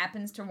just so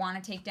happens to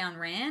want to take down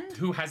Rand.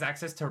 Who has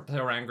access to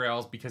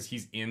Rangrails because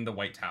he's in the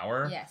White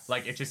Tower. Yes.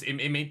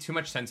 It made too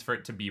much sense for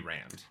it to be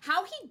Rand.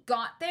 How he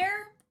got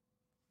there?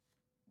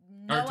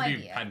 No idea.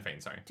 Be Padden Fane,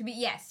 sorry.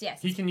 Yes.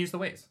 He can use the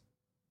ways.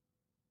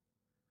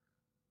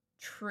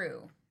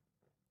 True.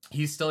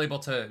 He's still able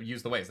to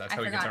use the ways. That's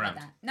how he gets around.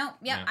 That. No,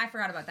 yeah, I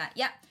forgot about that.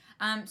 Yeah.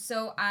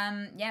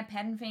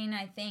 Padden Fane,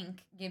 I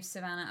think, gives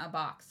Savannah a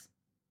box.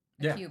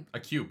 Cube. A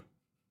cube.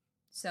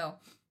 So,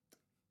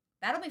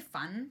 that'll be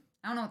fun.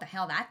 I don't know what the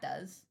hell that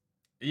does.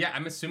 Yeah,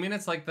 I'm assuming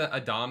it's like the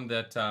Adam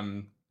that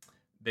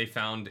they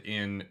found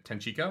in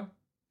Tenchiko.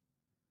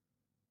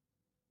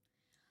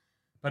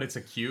 But it's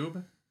a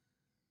cube?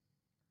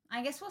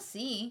 I guess we'll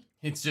see.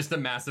 It's just a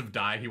massive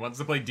die. He wants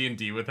to play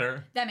D&D with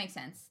her. That makes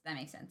sense.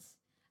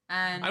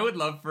 I would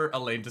love for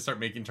Elaine to start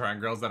making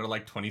triangles that are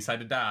like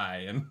 20-sided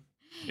die, and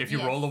if you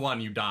roll a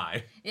 1, you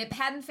die.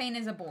 Padden Fane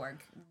is a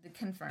Borg.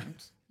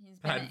 Confirmed.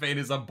 Padden Fane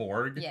is a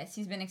Borg? Yes,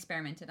 he's been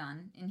experimented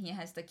on, and he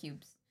has the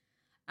cubes.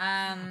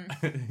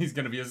 He's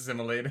gonna be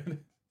assimilated.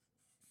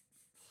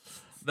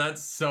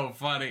 That's so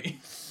funny.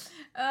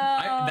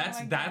 That's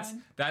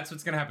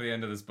what's gonna happen at the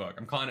end of this book.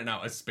 I'm calling it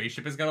now. A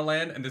spaceship is gonna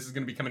land, and this is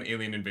gonna become an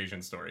alien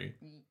invasion story.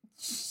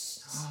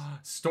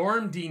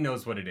 Storm D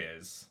knows what it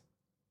is.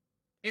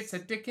 It's a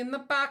dick in the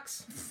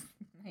box.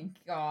 Oh my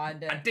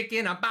God. A dick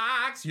in a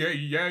box. Yeah.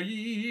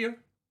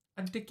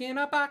 A dick in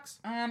a box.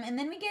 And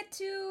then we get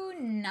to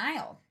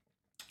Niall.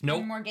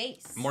 Nope.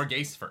 Morghese.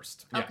 Morghese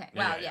first. Okay.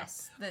 Yeah,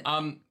 yes.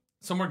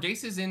 So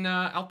Morghese is in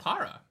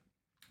Altara.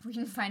 We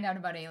can find out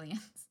about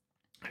aliens.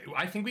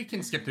 I think we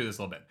can skip through this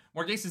a little bit.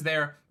 Morghese is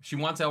there. She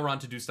wants Elrond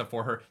to do stuff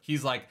for her.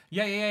 He's like,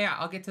 yeah.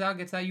 I'll get to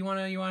that. You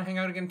wanna hang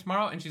out again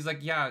tomorrow? And she's like,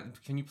 yeah.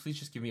 Can you please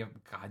just give me a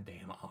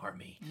goddamn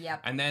army?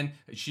 Yep. And then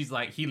she's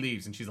like, he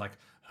leaves, and she's like,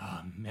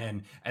 oh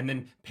man. And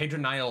then Pedro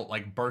Niall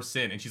like bursts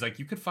in, and she's like,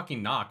 you could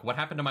fucking knock. What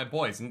happened to my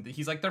boys? And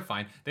he's like, they're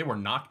fine. They were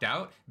knocked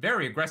out.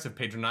 Very aggressive,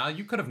 Pedro Niall.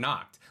 You could have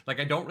knocked. Like,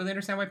 I don't really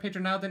understand why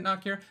Pedro Niall didn't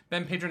knock here.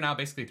 Then Pedro Niall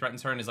basically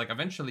threatens her and is like,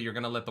 eventually you're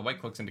going to let the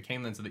White Cloaks into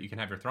Caemlyn so that you can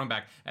have your throne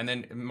back. And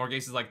then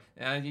Morghese is like,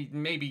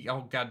 maybe,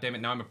 oh god damn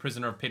it, now I'm a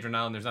prisoner of Pedro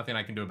Niall and there's nothing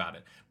I can do about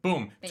it.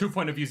 Boom, basically. 2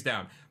 point of views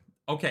down.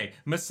 Okay,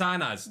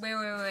 Masanas.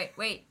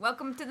 Wait.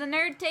 Welcome to the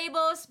nerd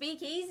table.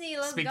 Speak easy.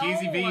 Let's go. Speak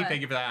easy, V.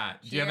 Thank you for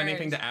that. Cheers. Do you have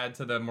anything to add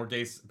to the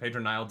Morghese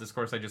Pedro Niall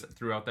discourse I just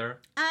threw out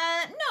there?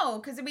 No,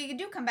 because we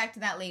do come back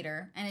to that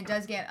later, and it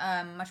does get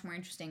much more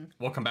interesting.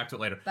 We'll come back to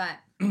it later. But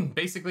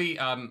basically,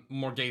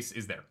 Morghese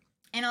is there.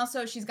 And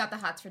also, she's got the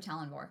hots for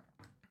Talonvor.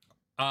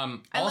 I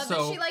love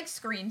that she like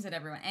screams at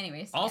everyone.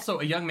 Anyways. Also,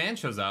 a young man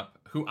shows up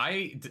who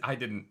I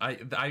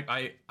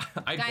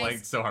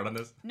blanked so hard on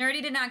this.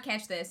 Nerdy did not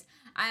catch this.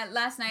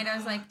 Last night I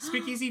was like,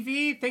 Speakeasy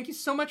V, thank you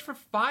so much for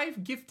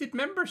 5 gifted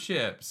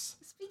memberships.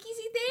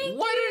 Speakeasy, thank you.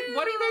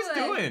 What are you guys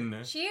doing?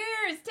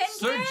 Cheers, 10K.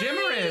 Sir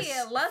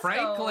Jimerus, Let's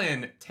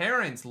Franklin, go.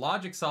 Terrence,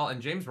 Logic Salt,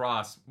 and James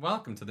Ross.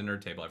 Welcome to the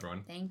Nerd Table,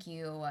 everyone. Thank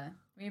you.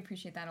 We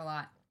appreciate that a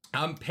lot.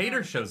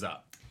 Pater shows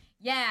up.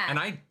 Yeah. And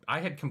I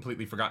had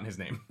completely forgotten his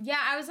name. Yeah,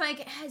 I was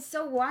like, it's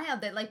so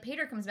wild that like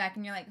Pater comes back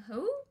and you're like,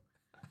 who?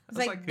 It's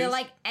like the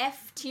like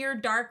F tier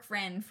dark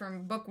friend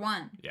from book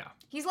 1. Yeah.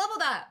 He's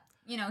leveled up.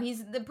 You know,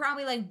 he's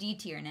probably like D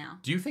tier now.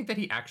 Do you think that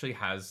he actually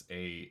has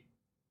a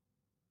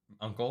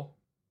uncle?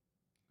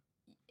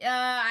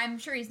 I'm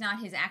sure he's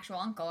not his actual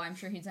uncle. I'm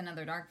sure he's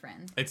another dark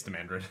friend. It's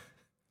Demandred.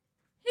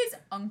 His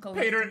uncle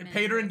Pater, is Demandred.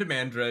 Pater and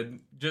Demandred,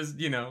 just,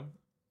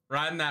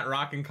 riding that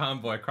rockin'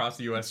 convoy across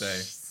the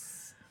USA.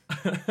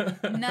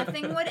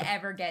 Nothing would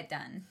ever get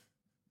done.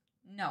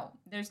 No,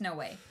 there's no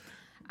way.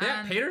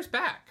 Yeah, Pater's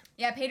back.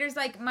 Yeah, Pater's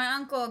like, my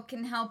uncle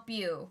can help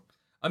you.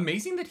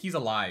 Amazing that he's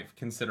alive,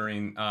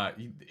 considering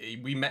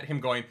we met him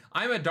going,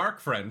 I'm a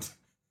dark friend,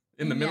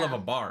 in the middle of a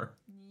bar.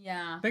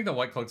 Yeah. I think the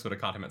White Cloaks would have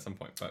caught him at some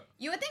point, but...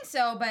 You would think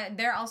so, but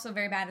they're also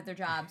very bad at their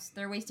jobs.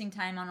 They're wasting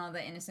time on all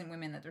the innocent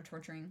women that they're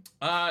torturing.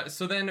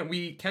 So then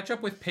we catch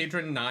up with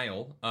Pedro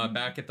Niall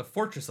back at the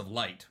Fortress of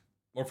Light.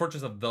 Or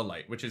Fortress of the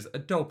Light, which is a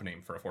dope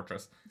name for a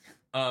fortress.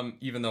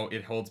 Even though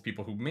it holds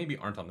people who maybe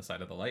aren't on the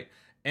side of the light.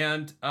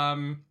 And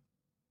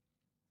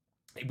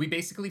we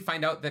basically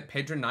find out that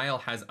Pedro Niall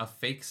has a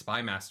fake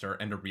spy master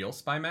and a real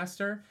spy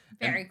master.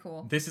 Very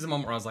cool. This is a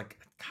moment where I was like,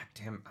 God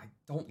damn, I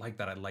don't like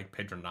that I like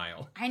Pedro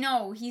Niall. I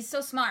know, he's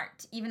so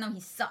smart, even though he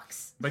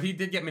sucks. But he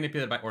did get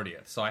manipulated by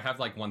Ordeath, so I have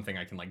like one thing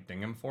I can like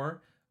ding him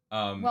for.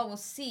 Well, we'll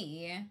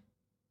see.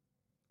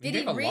 He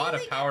gave a lot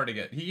of power to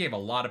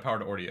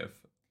Ordeath.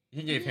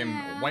 He gave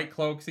him White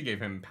Cloaks, he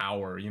gave him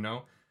power,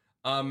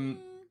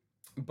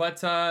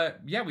 But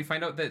we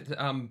find out that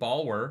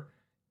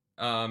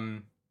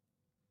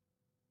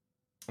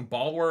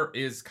Balwer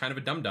is kind of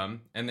a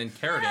dum-dum, and then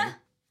Carradine...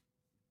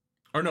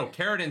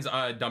 Carradine's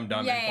a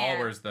dum-dum,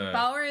 and Balwer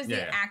is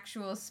the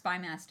actual spy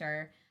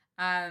master.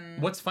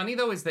 What's funny,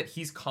 though, is that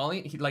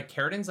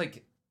Carradine's,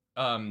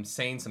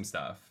 saying some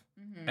stuff,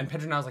 and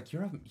Pedro Niall's like,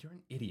 you're an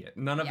idiot.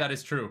 None of that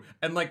is true.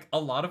 And, a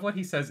lot of what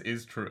he says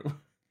is true.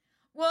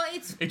 Well,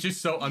 it's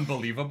just so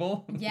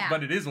unbelievable. Yeah.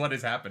 But it is what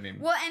is happening.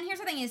 Well, and here's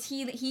the thing is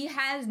he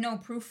has no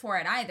proof for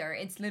it either.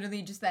 It's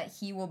literally just that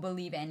he will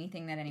believe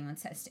anything that anyone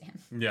says to him.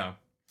 Yeah.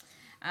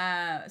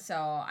 So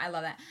I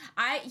love that.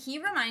 He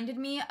reminded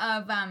me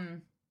of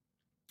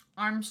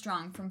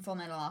Armstrong from Full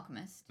Metal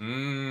Alchemist.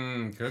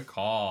 Good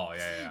call.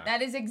 Yeah.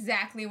 That is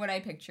exactly what I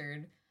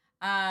pictured.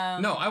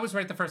 No, I was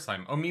right the first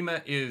time.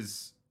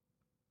 Omima's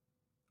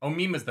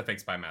the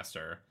fake spy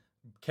master.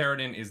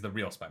 Carradine is the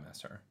real spy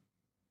master.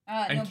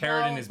 And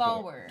Carradine is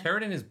Balwer.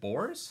 Carradine is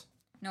Boars?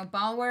 No,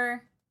 Balwer.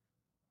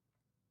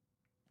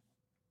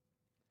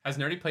 Has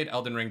Nerdy played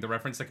Elden Ring, the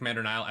reference to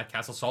Commander Niall at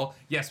Castle Sol?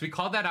 Yes, we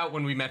called that out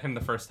when we met him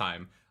the first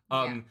time.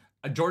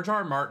 George R.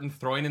 R. Martin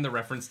throwing in the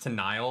reference to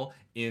Niall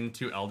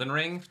into Elden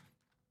Ring,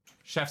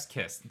 Chef's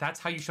kiss. That's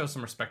how you show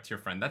some respect to your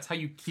friend. That's how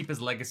you keep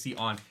his legacy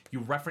on. You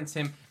reference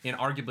him in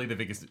arguably the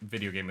biggest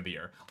video game of the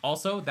year.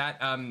 Also, that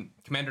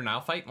Commander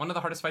Nile fight, one of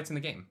the hardest fights in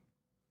the game.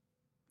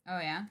 Oh,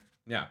 yeah?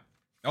 Yeah.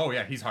 Oh,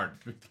 yeah, he's hard.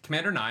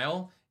 Commander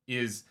Nile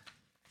is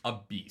a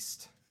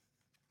beast.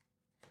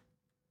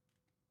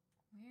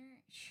 Where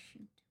is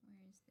this?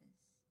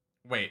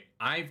 Wait,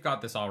 I've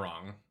got this all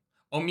wrong.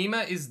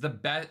 Omima is the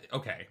best.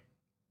 Okay.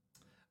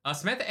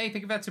 Samantha A,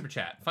 think of that super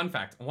chat. Fun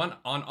fact, on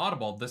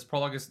Audible, this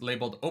prologue is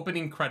labeled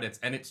opening credits,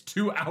 and it's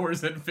 2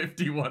 hours and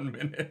 51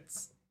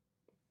 minutes.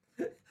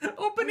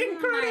 Opening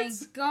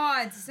credits. Oh my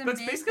god, Samantha.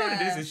 That's basically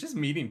what it is. It's just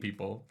meeting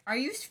people. Are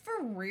you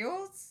for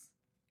reals?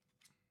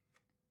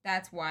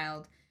 That's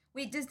wild.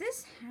 Wait, does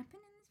this happen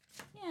in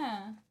this?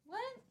 Yeah.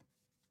 What?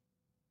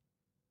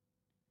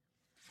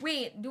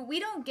 Wait, do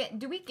we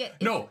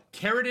get... No,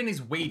 Carradine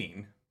is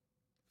waiting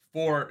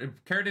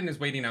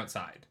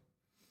outside.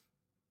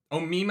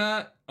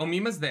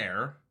 Omima's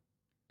there.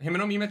 Him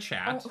and Omima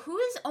chat. Oh, who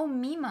is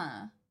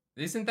Omima?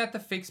 Isn't that the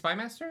fake spy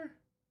master?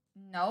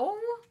 No.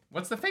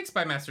 What's the fake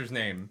spy master's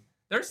name?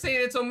 They're saying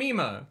it's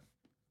Omima.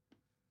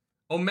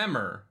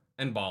 Omemer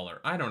and Baller.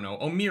 I don't know.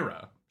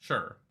 Omira.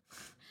 Sure.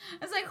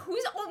 I was like,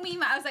 who's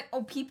Omima? I was like,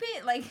 oh, peep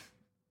it? Like...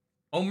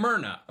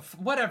 Omerna.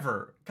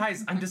 Whatever.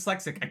 Guys, I'm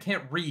dyslexic. I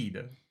can't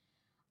read.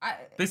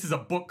 This is a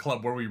book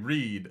club where we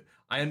read.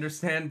 I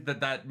understand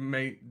that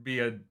might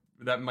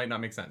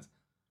not make sense.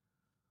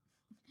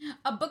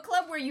 A book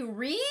club where you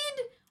read?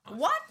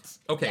 What?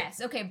 Okay.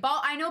 Yes, okay.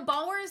 I know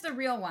Balwer is the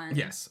real one.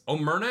 Yes.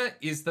 Omerna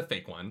is the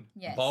fake one.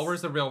 Yes. Balwer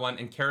is the real one,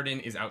 and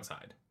Carradine is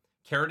outside.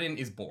 Carradine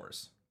is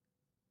Bors.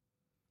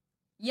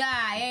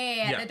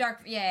 Yeah. The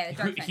dark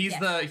friend, He's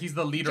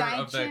the leader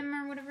of the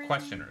or whatever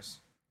questioners.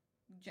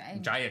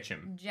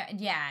 Jiachim.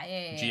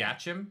 Yeah.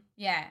 Jiachim?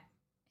 Yeah.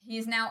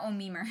 He's now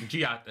Omimer.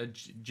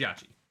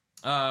 Jiachi.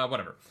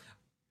 Whatever.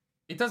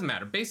 It doesn't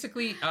matter.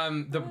 Basically,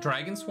 the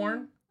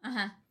Dragonsworn.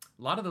 Uh-huh.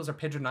 A lot of those are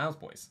Pedro Niles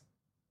boys.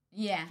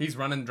 Yeah. He's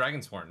running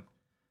Dragonsworn.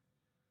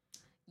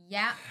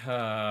 Yeah.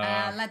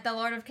 Let the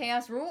Lord of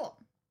Chaos rule.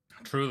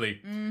 Truly.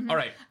 Mm-hmm. All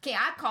right. Okay,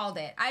 I called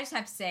it. I just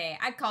have to say,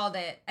 I called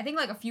it, I think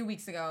like a few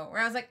weeks ago, where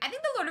I was like, I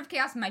think the Lord of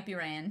Chaos might be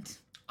Rand.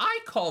 I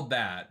called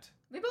that.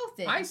 We both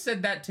did. I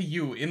said that to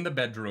you in the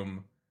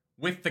bedroom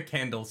with the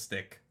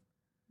candlestick.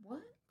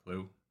 What?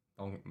 Clue.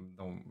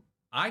 Don't.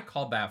 I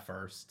called that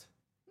first.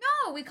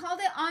 No, we called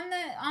it on the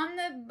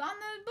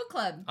book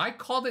club. I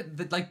called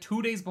it like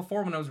 2 days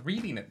before when I was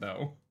reading it,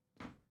 though.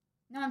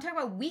 No, I'm talking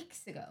about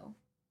weeks ago.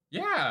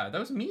 Yeah, that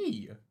was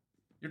me.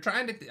 You're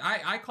trying to...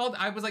 I called...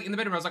 I was like in the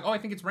bedroom. I was like, oh, I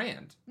think it's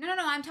Rand. No.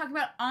 I'm talking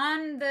about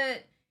on the...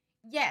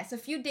 Yes, a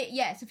few days.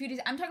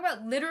 I'm talking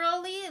about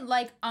literally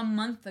like a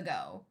month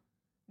ago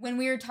when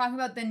we were talking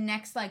about the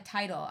next like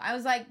title. I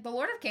was like, the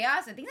Lord of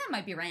Chaos, I think that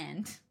might be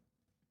Rand.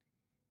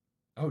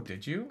 Oh,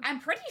 did you? I'm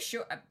pretty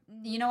sure.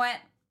 You know what?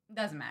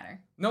 Doesn't matter.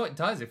 No, it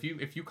does. If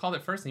you called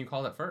it first, then you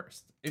called it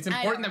first. It's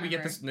important that we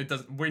get this. It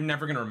does. We're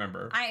never gonna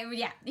remember. Here's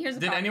the Did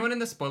problem. anyone in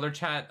the spoiler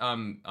chat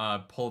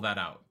pull that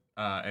out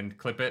and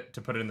clip it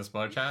to put it in the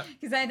spoiler chat?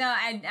 Because I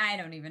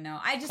don't even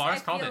know.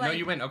 Clara's called it. Like, no,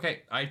 you win.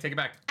 Okay, I take it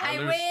back. I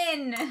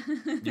win.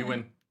 You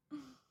win.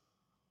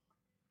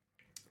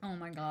 Oh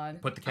my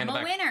god. Put the candle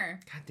back. I'm a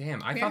winner. God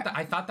damn.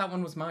 I thought that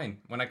one was mine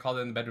when I called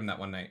it in the bedroom that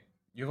one night.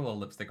 You have a little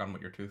lipstick on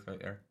with your tooth right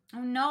there.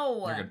 Oh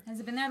no. Has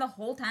it been there the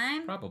whole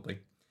time? Probably.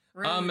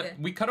 Rude.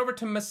 We cut over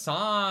to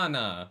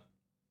Masana.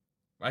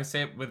 I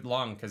say it with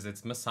long because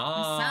it's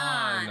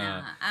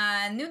Masana.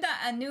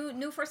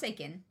 New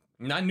Forsaken.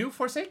 Not New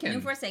Forsaken.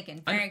 New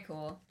Forsaken. Very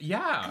cool.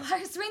 Yeah.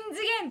 Lars wins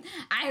again.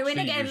 I win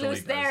again,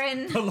 Luce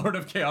Theron. The Lord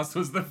of Chaos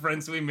was the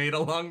friends we made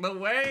along the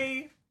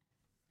way.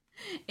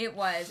 It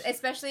was.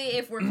 Especially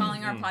if we're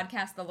calling our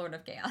podcast The Lord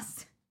of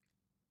Chaos.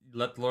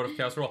 Let the Lord of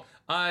Chaos roll.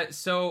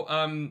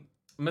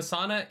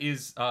 Masana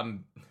is...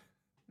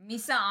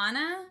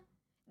 Misana?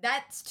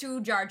 That's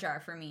too Jar Jar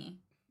for me.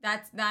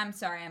 I'm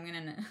sorry, I'm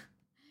gonna...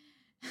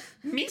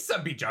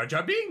 Misa be Jar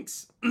Jar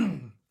Binks.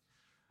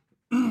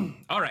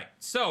 All right,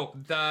 so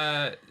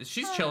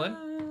she's chilling,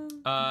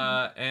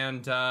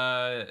 and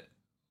Summer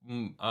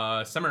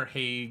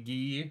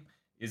Hagi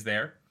is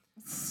there.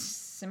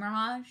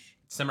 Simmerhaj.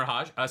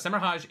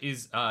 Simmerhaj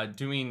is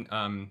doing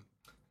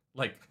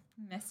like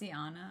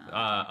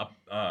Messiana.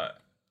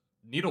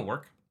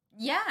 Needlework.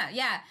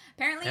 Yeah.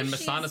 Apparently, and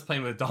Masana's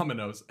playing with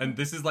dominoes, and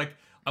this is like,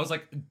 I was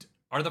like,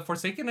 are the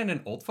Forsaken in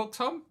an old folks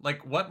home?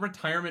 Like, what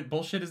retirement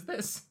bullshit is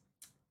this?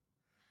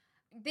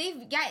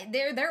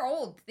 They're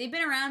old. They've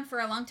been around for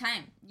a long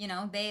time. You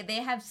know, they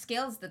have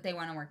skills that they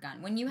want to work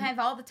on. When you have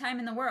all the time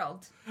in the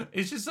world.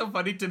 It's just so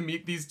funny to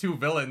meet these two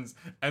villains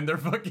and they're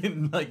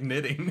fucking like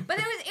knitting. But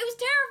it was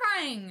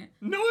terrifying.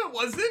 No, it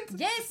wasn't.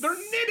 Yes. They're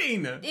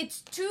knitting. It's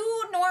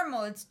too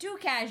normal. It's too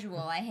casual.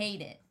 I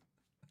hate it.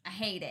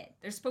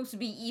 They're supposed to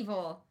be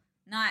evil,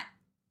 not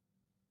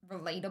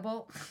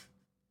relatable.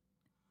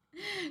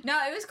 No,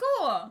 it was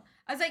cool.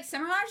 I was like,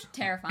 Simmerhaj,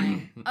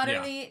 terrifying.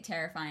 Utterly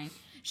terrifying.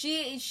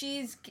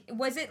 She's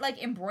was it like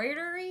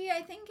embroidery,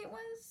 I think it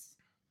was?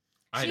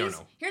 I don't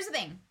know. Here's the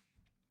thing.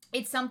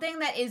 it's something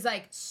that is,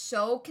 like,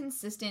 so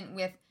consistent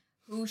with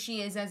who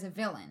she is as a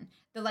villain.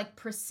 The, like,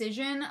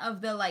 precision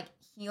of the, like,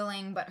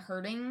 healing but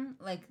hurting,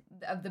 like,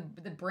 of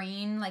the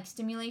brain, like,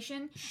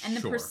 stimulation, and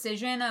the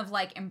precision of,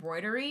 like,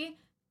 embroidery,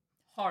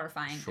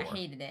 horrifying. I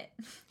hated it.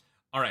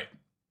 All right.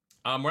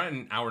 We're at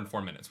an hour and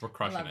 4 minutes. We're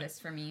crushing it. I love this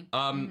for me.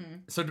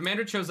 So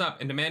Demandred shows up,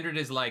 and Demandred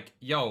is like,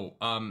 yo,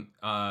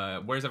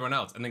 where's everyone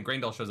else? And then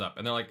Greendale shows up,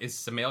 and they're like, is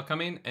Samael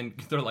coming? And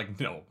they're like,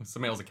 no,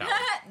 Samael's a coward.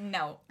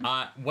 No.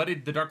 What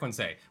did the Dark One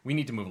say? We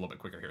need to move a little bit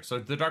quicker here. So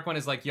the Dark One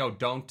is like, yo,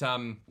 don't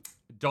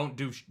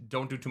do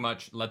too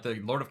much. Let the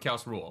Lord of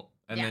Chaos rule.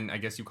 And then I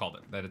guess you called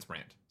it, that it's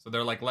Rand. So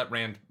they're like, let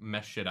Rand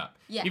mess shit up.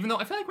 Yeah. Even though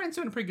I feel like Rand's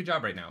doing a pretty good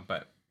job right now,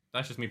 but...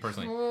 That's just me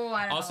personally. Ooh,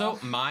 I don't know.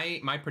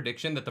 my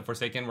prediction that the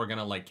Forsaken were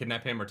gonna like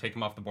kidnap him or take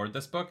him off the board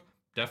this book,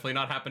 definitely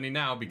not happening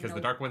now because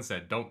the Dark One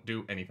said don't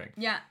do anything.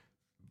 Yeah.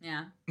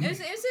 Yeah. It was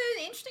an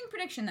interesting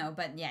prediction though,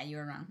 but yeah, you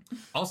were wrong.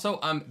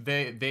 Also,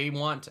 they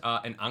want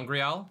an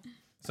Angreal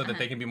so that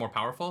they can be more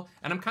powerful.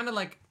 And I'm kind of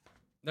like,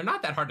 they're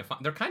not that hard to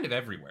find. They're kind of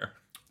everywhere.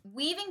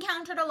 We've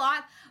encountered a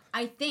lot,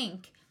 I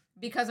think,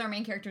 because our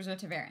main characters are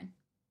Ta'veren.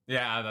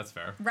 Yeah, that's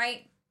fair.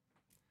 Right?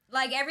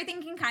 Like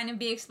everything can kind of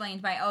be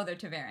explained by, oh, they're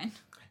Ta'veren.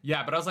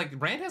 Yeah, but I was like,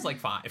 Rand has like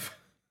 5.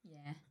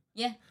 Yeah.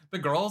 Yeah. The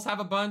girls have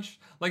a bunch.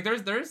 Like,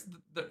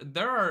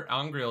 there are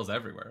Angreals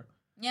everywhere.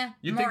 Yeah.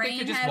 You'd think they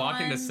could just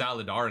walk into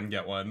Saladar and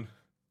get one.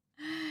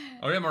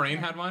 Oh yeah, Moraine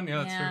had one?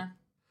 Yeah, that's true.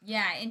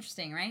 Yeah,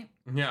 interesting, right?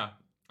 Yeah.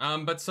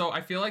 But so I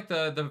feel like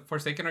the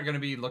Forsaken are going to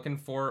be looking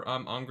for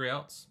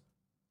Angreals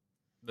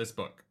this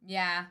book.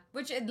 Yeah,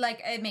 which it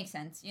makes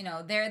sense. You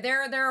know,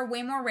 they're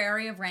way more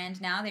wary of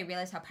Rand now. They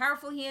realize how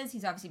powerful he is.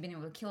 He's obviously been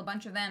able to kill a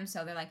bunch of them,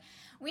 so they're like,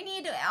 we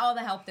need all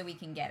the help that we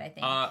can get, I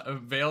think.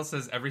 Vale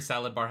says every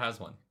salad bar has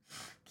one.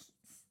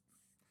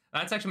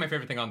 That's actually my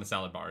favorite thing on the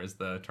salad bar is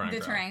the ter'angreal. The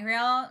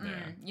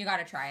ter'angreal? You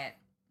gotta try it.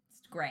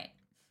 It's great.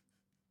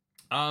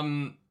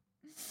 Oh,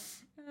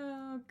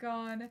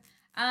 God.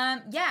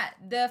 Yeah,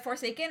 the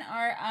Forsaken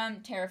are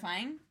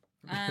terrifying.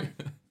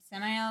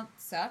 Samael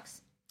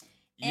sucks.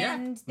 Yeah,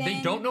 and they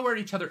don't know where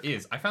each other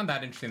is. I found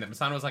that interesting that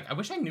Masana was like, I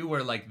wish I knew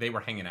where like they were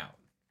hanging out.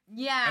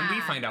 Yeah. And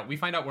we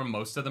find out where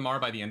most of them are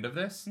by the end of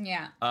this.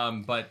 Yeah.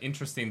 But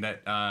interesting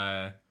that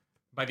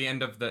by the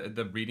end of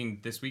the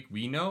reading this week,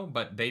 we know,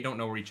 but they don't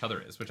know where each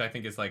other is, which I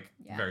think is like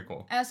very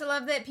cool. I also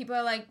love that people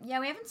are like, yeah,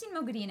 we haven't seen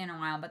Mogadeen in a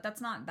while, but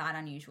that's not that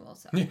unusual,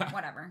 so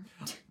whatever.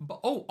 But,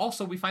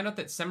 also we find out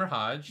that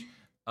Semirhage,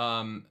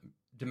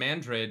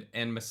 Demandred,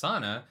 and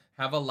Masana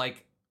have a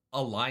like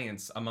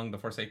alliance among the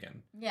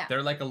Forsaken. Yeah.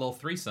 They're like a little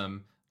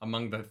threesome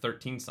among the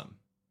 13-some.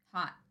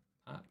 Hot.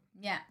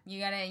 Yeah, you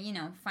gotta,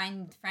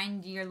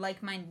 find your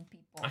like-minded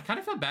people. I kind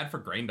of feel bad for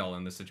Greendale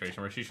in this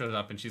situation where she shows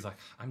up and she's like,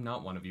 I'm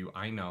not one of you,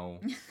 I know.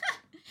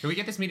 Can we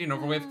get this meeting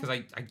over with? Because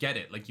I get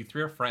it. Like, you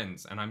three are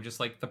friends, and I'm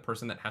just like the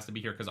person that has to be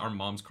here because our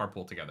moms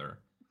carpool together.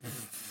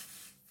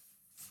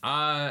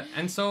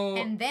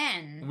 And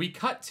then we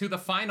cut to the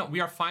final.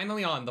 We are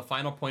finally on the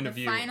final point of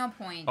view. The final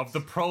point of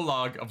the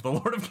prologue of the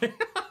Lord of Chaos.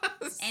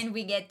 And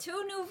we get 2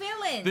 new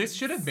villains. This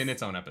should have been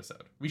its own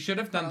episode. We should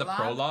have done the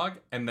prologue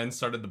and then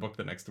started the book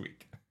the next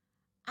week.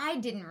 I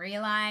didn't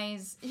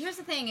realize. Here's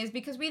the thing: is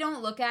because we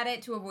don't look at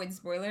it to avoid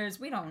spoilers.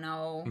 We don't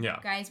know,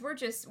 guys.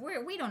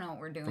 We don't know what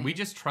we're doing. We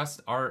just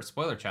trust our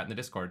spoiler chat in the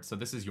Discord. So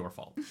this is your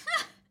fault.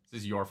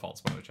 This is your fault,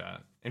 spoiler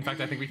chat. In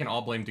fact, I think we can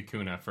all blame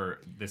Dakuna for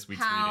this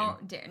week's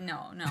reading.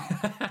 No.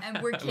 And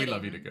we're kidding. We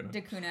love you, Dakuna.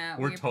 Dakuna,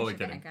 we're totally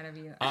kidding. The heck out of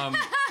you.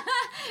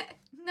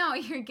 No,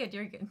 you're good.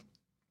 You're good.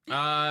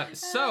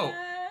 So,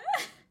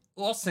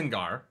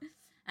 Olsengar.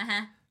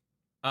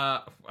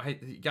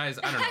 Guys,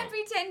 I don't know.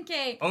 Happy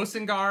 10K.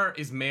 Osengar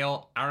is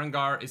male,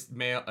 Arengar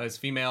is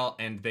female,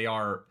 and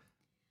they're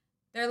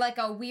like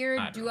a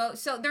weird duo.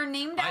 So they're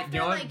named after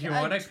you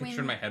know what I pictured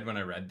in my head when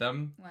I read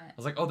them? What? I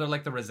was like, oh, they're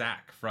like the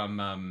Razak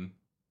from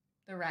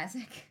the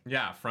Razak?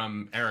 Yeah,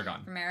 from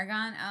Aragon. From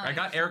Aragon? Oh, I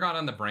got Aragon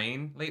on the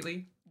brain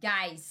lately.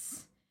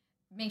 Guys,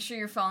 make sure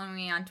you're following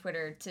me on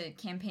Twitter to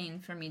campaign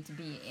for me to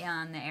be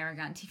on the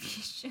Aragon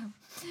TV show.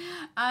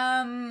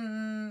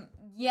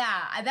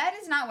 Yeah, that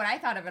is not what I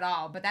thought of at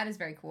all, but that is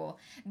very cool.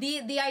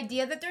 The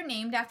idea that they're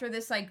named after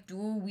this like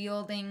dual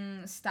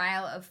wielding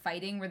style of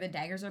fighting where the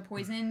daggers are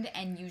poisoned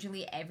and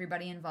usually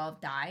everybody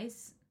involved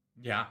dies.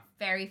 Yeah.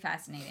 Very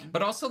fascinating.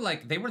 But also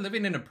like they were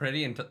living in a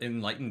pretty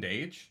enlightened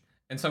age.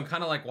 And so I'm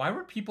kind of like, why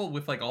were people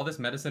with like all this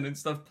medicine and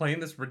stuff playing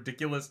this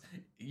ridiculous,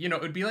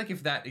 it would be like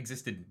if that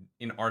existed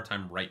in our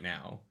time right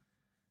now.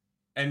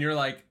 And you're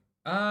like,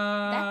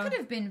 that could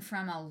have been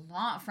from a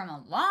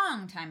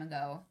long time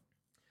ago.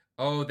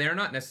 Oh, they're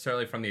not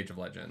necessarily from the Age of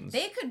Legends.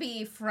 They could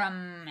be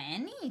from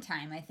any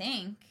time, I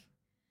think.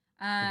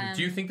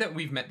 Do you think that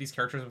we've met these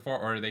characters before,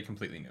 or are they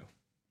completely new?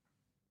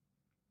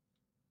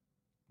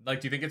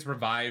 Like, do you think it's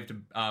revived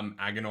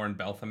Agenor and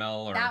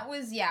Belthamel? Or... That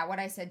was, what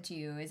I said to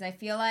you, is I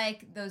feel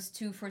like those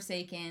 2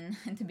 Forsaken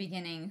at the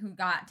beginning who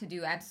got to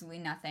do absolutely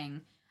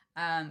nothing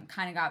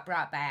kind of got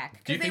brought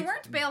back. Because they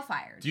weren't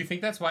Balefires. Do you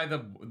think that's why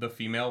the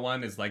female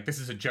one is like, this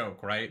is a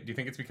joke, right? Do you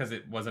think it's because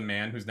it was a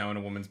man who's now in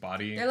a woman's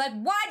body? They're like,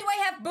 why do I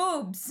have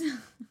boobs?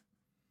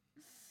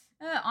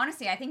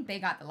 Honestly, I think they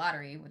got the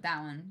lottery with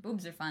that one.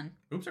 Boobs are fun.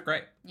 Boobs are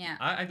great. Yeah.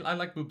 I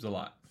like boobs a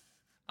lot.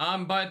 The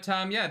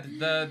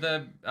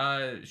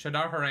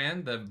Shadar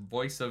Haran, the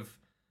voice of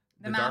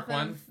the dark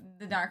one.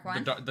 The dark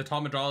one. The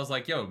Tal Madral is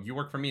like, yo, you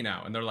work for me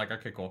now. And they're like,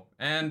 okay, cool.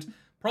 And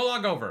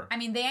prologue over. I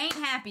mean, they ain't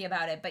happy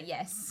about it, but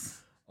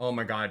yes. Oh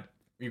my god.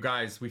 You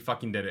guys, we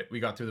fucking did it. We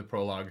got through the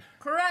prologue.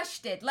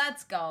 Crushed it.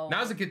 Let's go.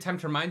 Now's a good time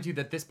to remind you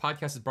that this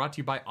podcast is brought to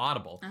you by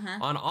Audible.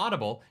 On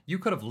Audible, you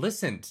could have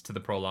listened to the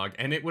prologue,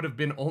 and it would have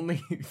been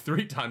only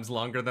 3 times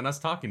longer than us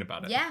talking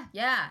about it.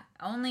 Yeah.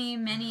 Only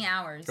many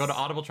hours. Go to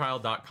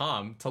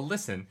audibletrial.com to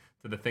listen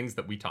to the things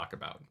that we talk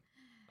about.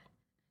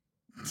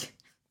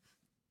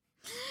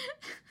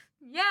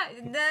 Yeah,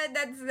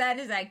 that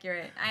is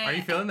accurate. Are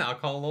you feeling the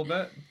alcohol a little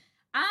bit?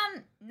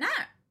 Not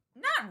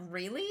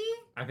really.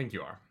 I think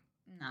you are.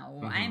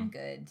 No, I'm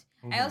good.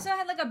 I also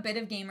had like a bit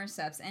of gamer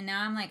subs, and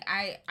now I'm like,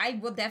 I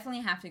will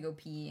definitely have to go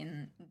pee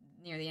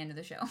near the end of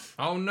the show.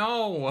 Oh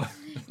no!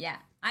 Yeah,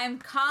 I'm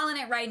calling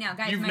it right now,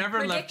 guys. You've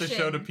never left the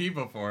show to pee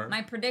before.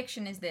 My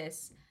prediction is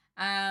this.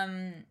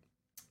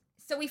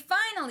 So we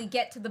finally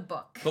get to the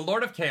book. The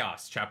Lord of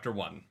Chaos, Chapter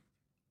 1.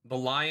 The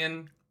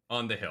Lion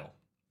on the Hill.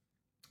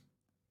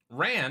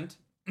 Rand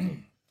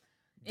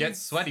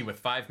gets sweaty with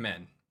 5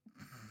 men.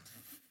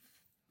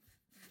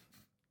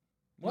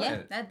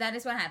 What? Yeah, that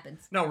is what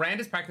happens. No, Rand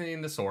is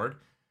practicing the sword.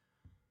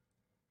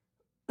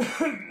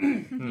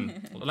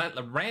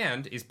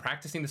 Rand is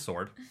practicing the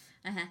sword.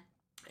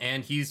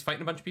 And he's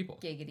fighting a bunch of people.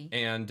 Giggity.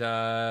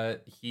 And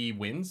he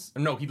wins.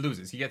 No, he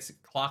loses. He gets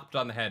clocked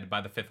on the head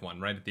by the 5th one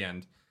right at the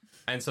end.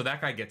 And so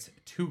that guy gets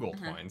 2 gold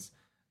coins.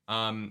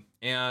 And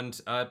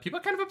people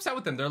are kind of upset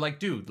with him. They're like,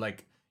 dude,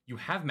 like, you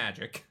have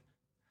magic.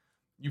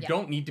 You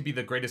don't need to be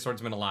the greatest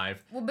swordsman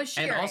alive. Well, Bashir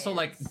And also, is.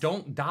 like,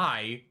 don't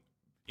die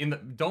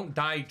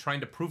trying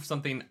to prove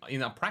something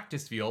in a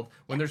practice field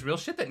when there's real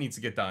shit that needs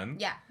to get done.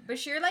 Yeah,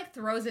 Bashir like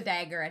throws a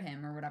dagger at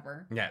him or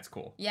whatever. Yeah, it's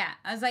cool. Yeah,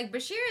 I was like,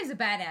 Bashir is a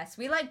badass.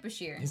 We like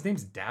Bashir. His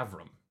name's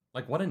Davram.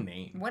 Like, what a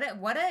name. What a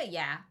What a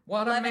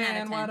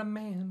man, what a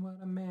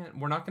man.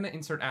 We're not going to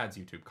insert ads,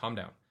 YouTube. Calm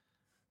down.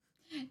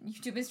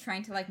 YouTube is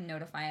trying to like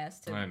notify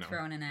us to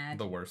throw in an ad.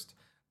 The worst.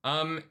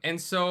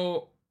 And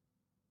so,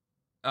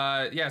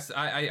 yes,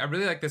 I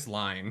really like this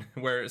line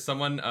where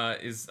someone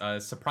is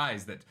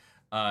surprised that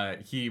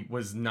he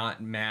was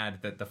not mad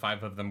that the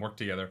 5 of them worked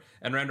together.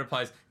 And Rand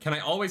replies, can I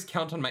always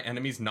count on my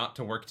enemies not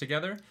to work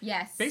together?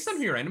 Yes. Based on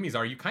who your enemies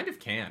are, you kind of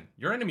can.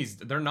 Your enemies,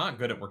 they're not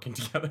good at working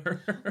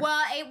together.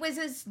 Well, it was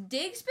a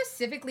dig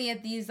specifically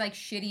at these like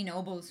shitty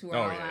nobles who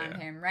are around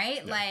him,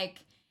 right? Yeah. Like,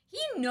 he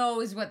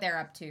knows what they're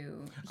up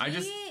to.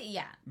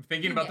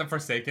 Thinking about the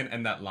Forsaken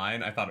and that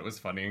line, I thought it was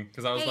funny.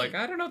 Because I was like,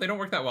 I don't know, they don't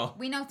work that well.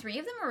 We know 3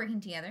 of them are working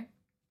together.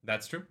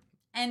 That's true.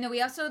 And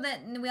we also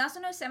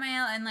know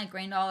Samael and like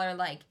Graendal are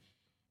like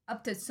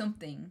up to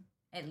something,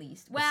 at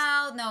least.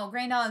 Well, no,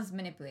 Graendal is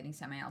manipulating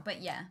Samael,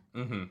 but yeah.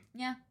 Mm-hmm.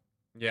 Yeah.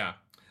 Yeah.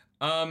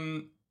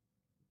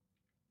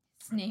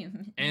 His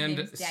name's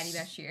Daddy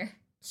Bashir.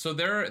 So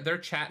they're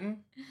chatting,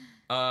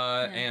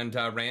 and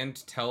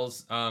Rand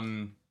tells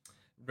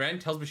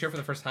Bashir for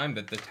the first time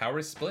that the tower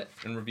is split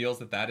and reveals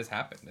that has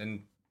happened.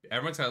 And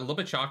everyone's a little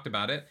bit shocked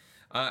about it.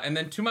 And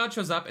then Tumad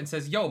shows up and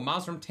says, yo,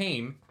 Mazrim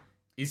Taim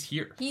is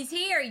here. He's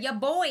here, ya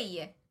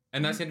boy.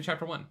 And that's the end of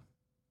chapter 1.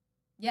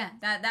 Yeah,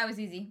 that was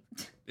easy.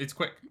 It's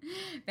quick.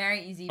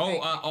 Very easy.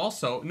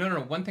 Also,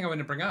 no. One thing I want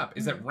to bring up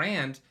is that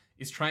Rand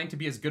is trying to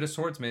be as good a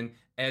swordsman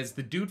as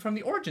the dude from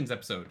the Origins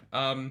episode.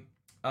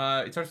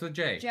 It starts with a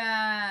J.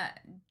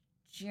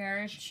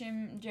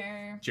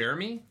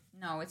 Jeremy?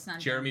 No, it's not.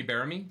 Jeremy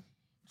Baramy?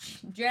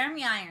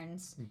 Jeremy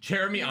Irons.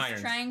 Jeremy He's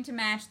Irons. Trying to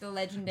match the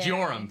legendary.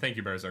 Joram. Thank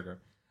you, Berserker.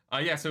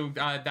 So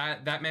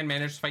that man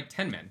managed to fight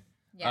 10 men.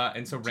 Yeah.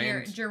 And so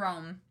Rand...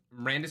 Jerome.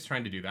 Rand is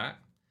trying to do that.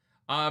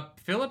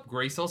 Philip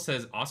Graysell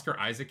says Oscar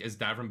Isaac as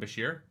Davram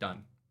Bashir.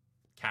 Done.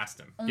 Cast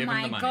him. Give him the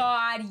money. Oh my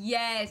god,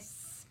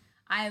 yes.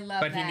 I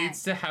love that. But he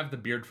needs to have the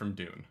beard from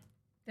Dune.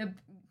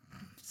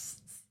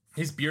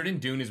 His beard in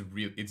Dune is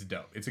it's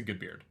dope. It's a good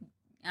beard.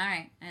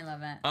 Alright, I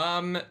love it.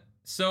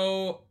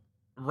 So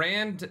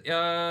Rand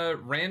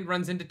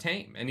runs into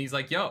Taim and he's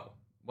like, yo,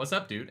 what's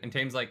up, dude? And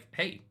Taim's like,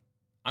 hey,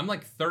 I'm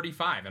like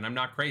 35 and I'm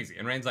not crazy.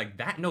 And Rand's like,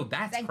 that's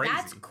crazy.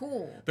 That's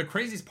cool. The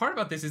craziest part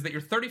about this is that you're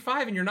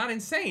 35 and you're not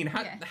insane.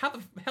 How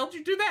the hell did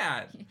you do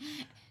that?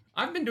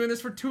 I've been doing this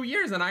for 2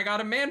 years and I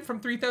got a man from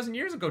 3,000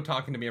 years ago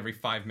talking to me every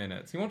 5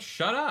 minutes. He won't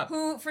shut up.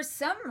 Who, for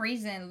some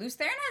reason, Lews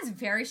Therin has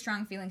very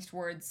strong feelings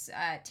towards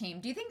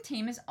Taim. Do you think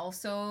Taim is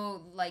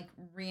also, like,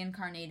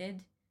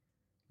 reincarnated?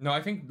 No,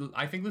 I think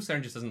Lews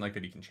Therin just doesn't like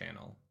that he can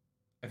channel.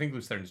 I think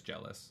Lews Therin's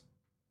jealous.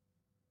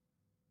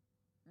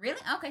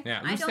 Really? Okay.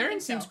 Yeah, Lews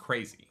Therin seems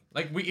crazy.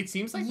 Like, it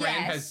seems like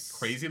Rand has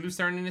crazy Lews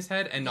Therin in his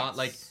head and not,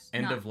 like,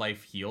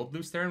 end-of-life healed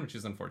Lews Therin, which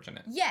is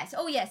unfortunate. Yes.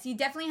 Oh, yes. He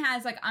definitely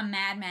has, like, a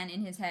madman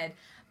in his head.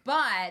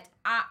 But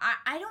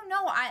I don't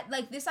know.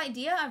 Like, this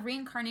idea of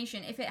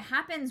reincarnation, if it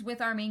happens with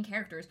our main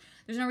characters,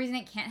 there's no reason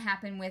it can't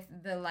happen with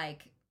the,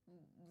 like,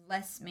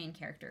 less main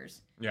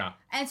characters. Yeah.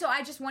 And so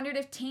I just wondered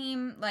if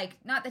Taim, like,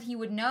 not that he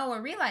would know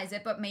or realize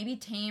it, but maybe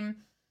Taim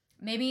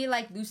maybe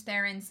like Lews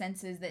Therin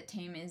senses that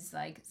Tame is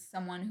like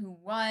someone who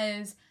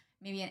was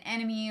maybe an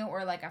enemy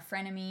or like a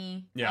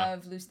frenemy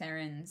of Lews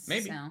Therin's.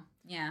 Maybe. So,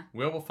 yeah.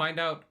 We'll find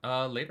out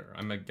later,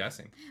 I'm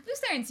guessing.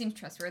 Lews Therin seems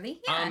trustworthy.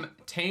 Yeah.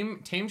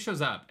 Tame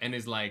shows up and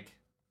is like,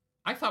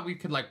 I thought we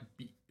could like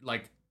be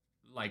like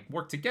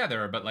work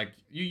together, but like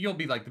you'll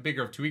be like the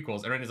bigger of two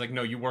equals. And Randa's like,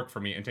 no, you work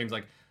for me. And Tame's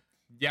like,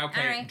 yeah,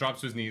 okay. Right.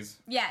 Drops to his knees.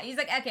 Yeah, he's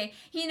like, okay.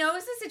 He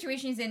knows the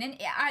situation he's in,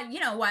 and you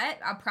know what?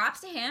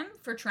 Props to him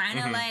for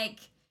trying to like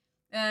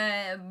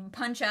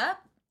punch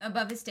up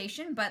above his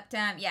station. But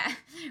yeah,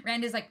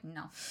 Randa's like,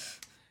 no.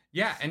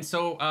 Yeah, and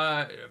so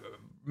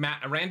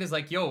Randa's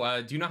like,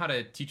 yo, do you know how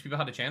to teach people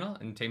how to channel?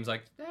 And Tame's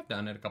like, I've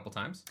done it a couple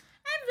times.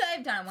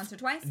 I've done it once or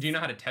twice. Do you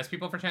know how to test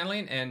people for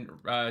channeling? And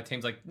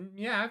Tame's like,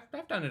 yeah,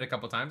 I've done it a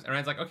couple times. And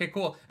Rand's like, okay,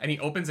 cool. And he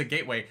opens a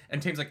gateway,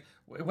 and Tame's like,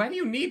 why do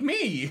you need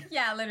me?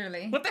 Yeah,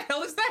 literally. What the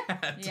hell is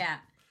that? Yeah.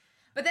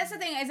 But that's the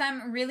thing, is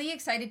I'm really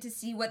excited to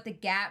see what the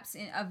gaps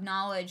of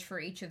knowledge for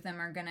each of them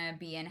are going to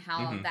be and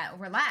how that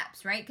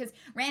overlaps, right? Because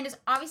Rand is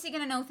obviously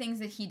going to know things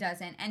that he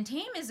doesn't, and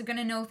Tame is going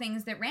to know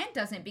things that Rand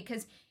doesn't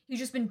because he's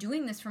just been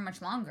doing this for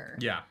much longer.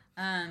 Yeah.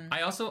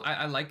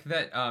 I like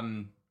that...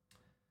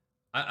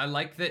 I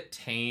like that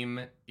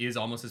Tame is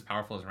almost as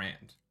powerful as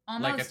Rand.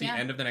 Almost, like at the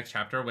end of the next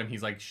chapter when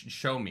he's like,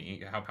 show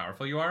me how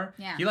powerful you are.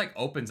 Yeah. He like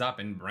opens up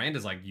and Rand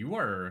is like, you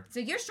are... So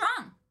you're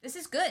strong. This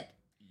is good.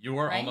 You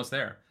are almost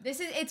there.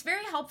 It's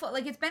very helpful.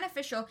 Like, it's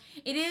beneficial.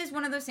 It is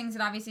one of those things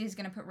that obviously is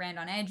going to put Rand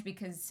on edge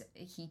because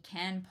he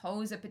can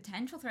pose a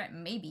potential threat,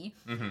 maybe.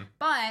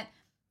 But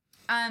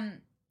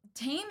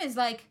Tame is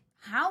like,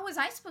 how was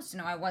I supposed to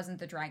know I wasn't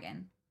the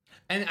dragon?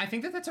 And I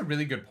think that that's a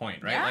really good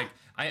point, right? Yeah. Like,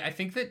 I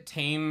think that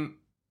Tame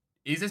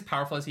is as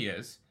powerful as he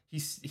is. He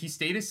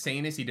stayed as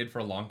sane as he did for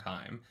a long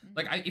time.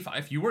 Like,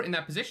 if you were in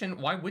that position,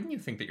 why wouldn't you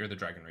think that you're the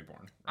Dragon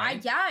Reborn?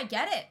 Right? I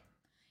get it.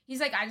 He's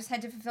like, I just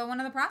had to fulfill one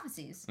of the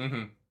prophecies.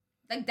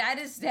 Like, that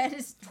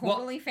is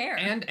totally fair.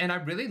 And I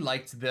really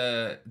liked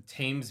the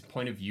Tame's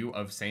point of view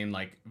of saying,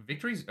 like,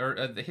 victories,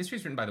 or the history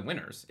is written by the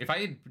winners. If I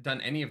had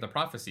done any of the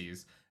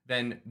prophecies,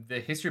 then the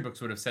history books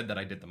would have said that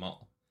I did them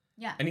all.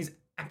 Yeah. And he's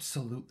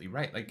absolutely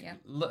right. Like,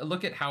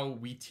 look at how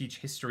we teach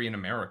history in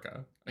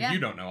America. You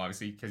don't know,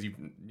 obviously, because you've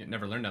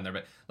never learned down there,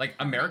 but like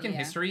American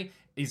history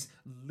is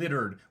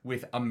littered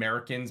with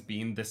Americans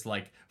being this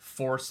like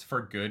force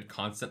for good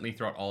constantly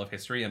throughout all of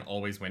history and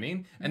always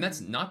winning. And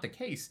that's not the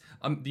case.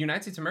 The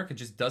United States of America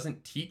just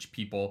doesn't teach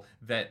people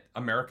that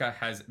America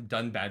has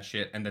done bad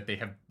shit and that they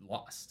have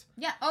lost.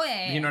 Yeah. Oh,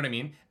 yeah. You know what I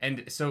mean?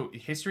 And so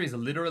history is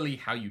literally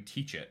how you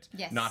teach it,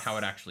 not how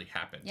it actually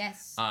happened.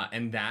 Yes.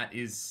 And that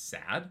is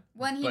sad.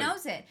 When he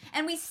knows it.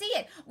 And we see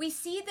it. We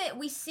see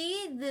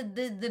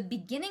the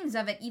beginnings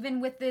of it,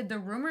 even with the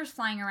rumors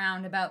flying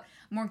around about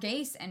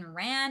Morghese and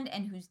Rand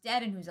and who's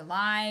dead and who's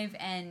alive,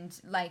 and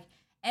like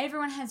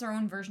everyone has their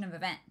own version of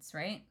events,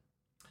 right?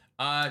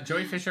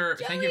 Joey Fisher,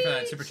 thank you for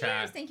that super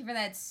chat. Thank you for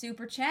that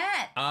super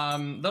chat.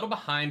 Little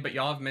behind, but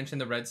y'all have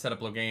mentioned the red setup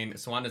Logain.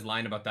 Swan is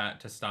lying about that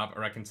to stop a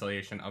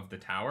reconciliation of the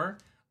tower.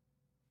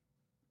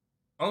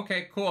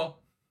 Okay, cool.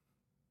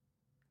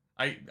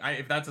 I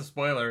if that's a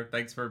spoiler,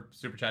 thanks for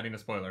super chatting a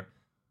spoiler.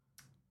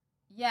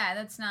 Yeah,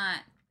 that's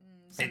not.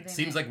 It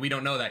seems like we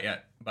don't know that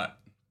yet, but.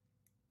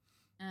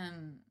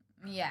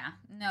 Yeah.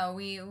 No,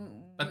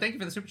 But thank you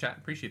for the super chat.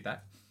 Appreciate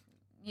that.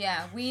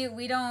 Yeah,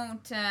 we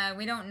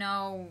don't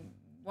know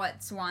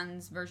what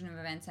Swan's version of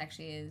events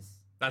actually is.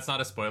 That's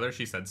not a spoiler.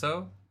 She said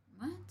so.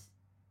 What?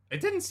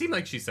 It didn't seem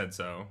like she said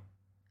so.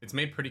 It's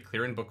made pretty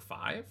clear in book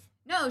 5.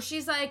 No,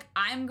 she's like,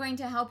 I'm going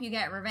to help you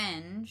get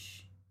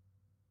revenge.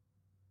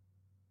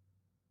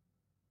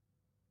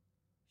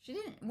 She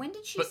didn't. When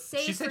did she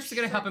say? She said she's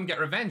going to help him get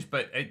revenge,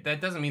 but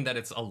that doesn't mean that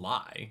it's a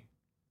lie.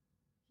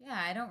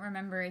 Yeah, I don't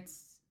remember. I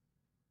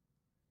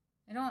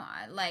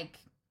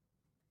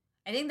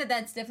think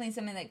that's definitely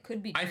something that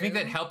could be true. I think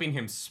that helping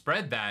him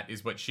spread that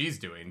is what she's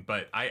doing,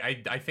 but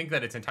I think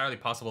that it's entirely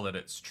possible that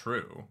it's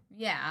true.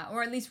 Yeah,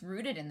 or at least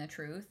rooted in the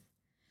truth.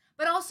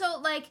 But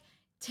also, not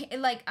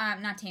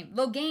Tame.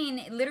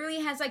 Logain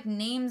literally has, like,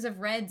 names of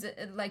Reds,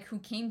 like, who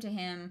came to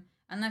him,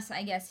 unless,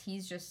 I guess,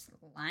 he's just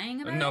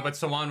lying about it. No, but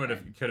Sawan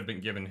could have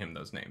been given him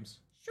those names.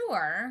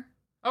 Sure.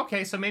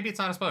 Okay, so maybe it's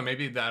not a spoiler.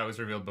 Maybe that was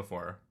revealed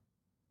before.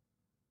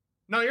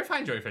 No, you're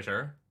fine, Joey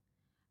Fisher.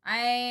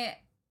 I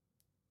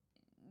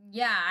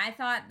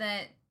thought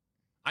that...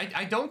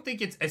 I don't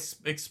think it's as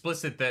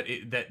explicit that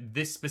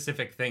this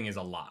specific thing is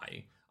a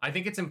lie. I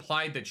think it's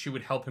implied that she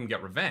would help him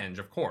get revenge,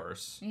 of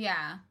course.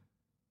 Yeah.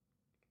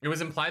 It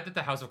was implied that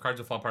the House of Cards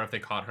would fall apart if they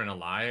caught her in a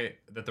lie,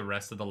 that the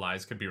rest of the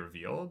lies could be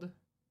revealed.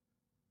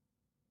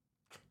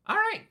 All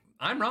right,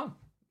 I'm wrong.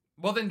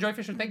 Well then, Joy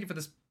Fisher, thank you for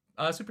this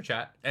super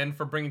chat and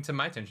for bringing to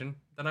my attention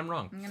that I'm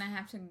wrong. I'm going to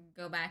have to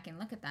go back and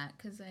look at that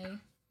because I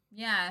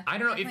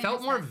don't know. It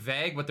felt more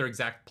vague what their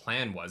exact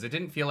plan was. It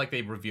didn't feel like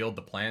they revealed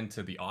the plan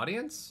to the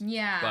audience.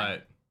 Yeah.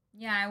 But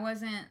yeah, I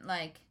wasn't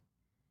like.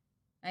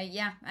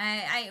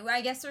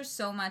 I guess there's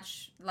so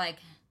much like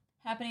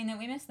happening that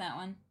we missed that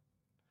one.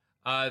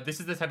 This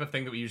is the type of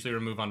thing that we usually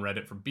remove on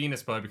Reddit for being a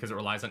spoiler because it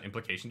relies on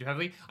implication too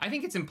heavily. I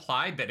think it's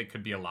implied that it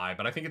could be a lie,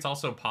 but I think it's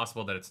also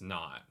possible that it's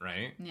not,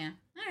 right? Yeah.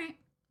 All right.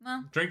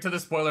 Well. Drink to the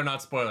spoiler,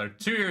 not spoiler.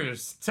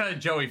 Cheers to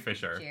Joey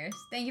Fisher. Cheers.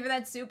 Thank you for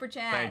that super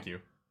chat. Thank you.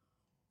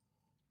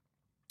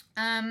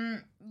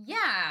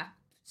 Yeah.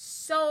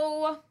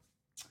 So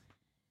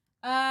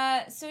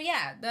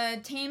yeah,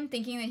 the Tame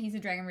thinking that he's a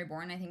Dragon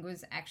Reborn, I think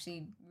was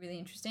actually really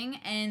interesting.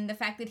 And the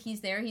fact that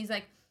he's there, he's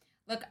like,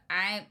 look,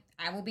 I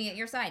will be at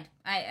your side.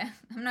 I'm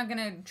not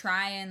gonna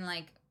try and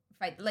like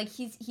fight. Like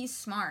he's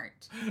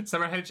smart.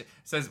 Summer Hedge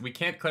says we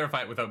can't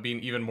clarify it without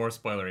being even more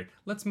spoilery.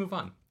 Let's move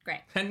on.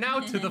 Great. And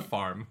now to the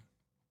farm.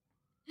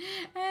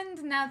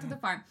 And now to the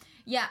farm.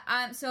 Yeah.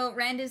 So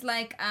Rand is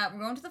like, we're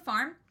going to the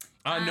farm.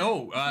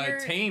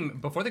 Tame,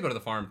 before they go to the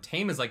farm,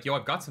 Tame is like, yo,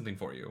 I've got something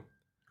for you.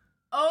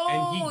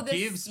 Oh, and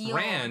he gives seal.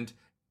 Rand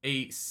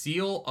a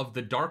seal of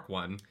the Dark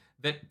One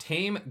that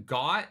Tame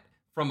got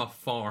from a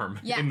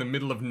farm in the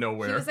middle of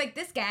nowhere. He was like,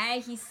 this guy,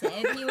 he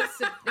said he was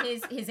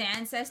his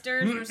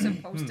ancestors were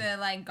supposed to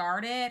like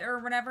guard it or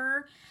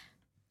whatever.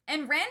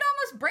 And Rand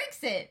almost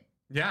breaks it.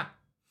 Yeah.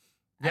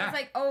 I was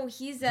like, oh,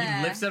 he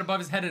lifts it above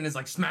his head and is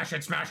like, smash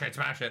it, smash it,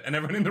 smash it. And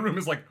everyone in the room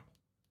is like,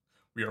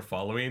 we are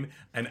following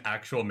an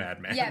actual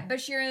madman. Yeah,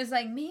 Bashir is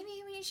like,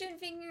 maybe we should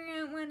figure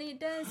out what it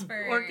does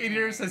first. Orc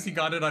Eater says he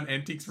got it on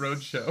Antiques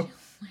Roadshow. Oh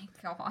my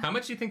god. How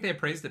much do you think they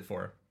appraised it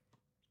for?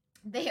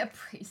 They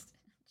appraised it.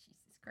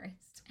 Jesus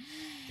Christ.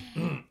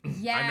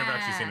 Yeah. I've never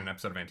actually seen an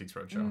episode of Antiques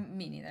Roadshow.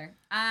 Me neither.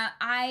 Yeah.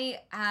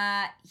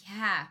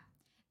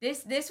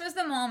 This was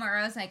the moment where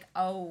I was like,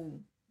 oh,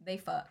 they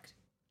fucked.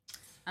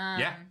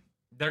 Yeah.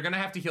 They're gonna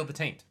have to heal the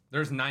taint.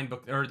 There's 9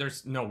 books, or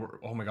there's, no,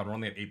 oh my god, we're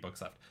only at 8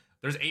 books left.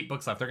 There's 8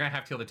 books left. They're gonna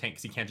have to heal the taint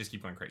because he can't just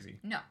keep going crazy.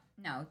 No,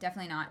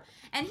 definitely not.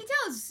 And he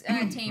tells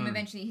Tame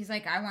eventually, he's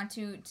like, I want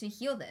to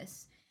heal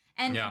this.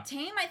 And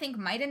Tame, I think,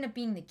 might end up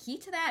being the key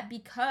to that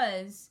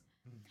because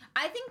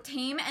I think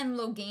Tame and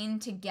Logain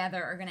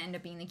together are gonna end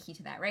up being the key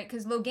to that, right?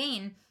 Because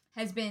Logain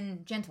has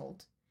been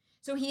gentled.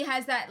 So he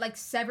has that, like,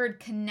 severed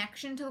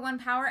connection to the One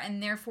Power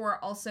and therefore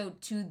also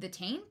to the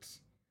taint.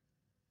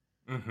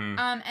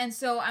 Mm-hmm. And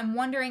so I'm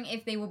wondering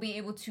if they will be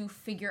able to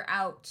figure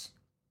out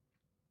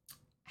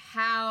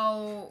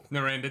how...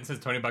 Narendon says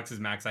 $20 is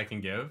max I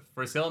can give.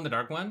 For a seal in the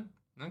Dark One?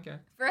 Okay.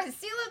 For a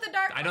seal of the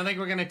Dark One? I don't think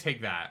we're going to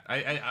take that.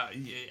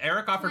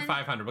 Eric offered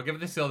 500. We'll give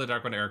the seal of the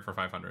Dark One to Eric for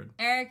 500.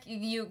 Eric,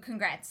 you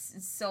congrats.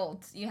 It's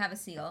sold. You have a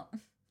seal.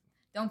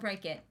 Don't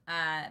break it.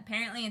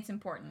 Apparently it's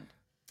important.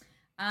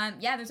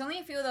 Yeah, there's only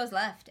a few of those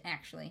left,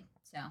 actually.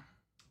 So...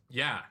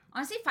 Yeah.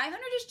 Honestly, 500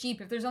 is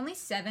cheap if there's only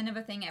 7 of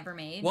a thing ever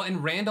made. Well,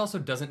 and Rand also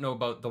doesn't know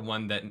about the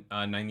one that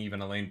Nynaeve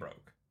and Elaine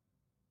broke.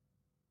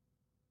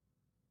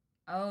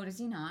 Oh, does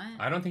he not?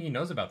 I don't think he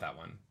knows about that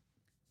one.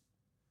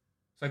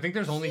 So I think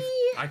there's only...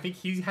 I think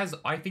he has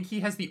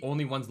the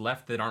only ones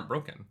left that aren't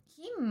broken.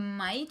 He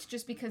might,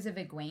 just because of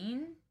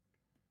Egwene.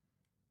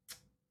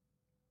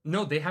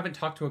 No, they haven't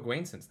talked to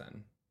Egwene since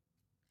then.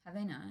 Have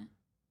they not?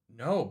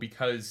 No,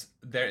 because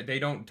they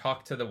don't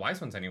talk to the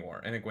Wise Ones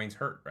anymore, and Egwene's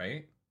hurt,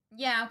 right?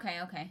 Yeah,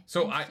 okay.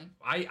 So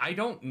I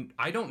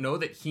don't know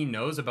that he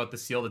knows about the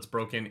seal that's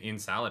broken in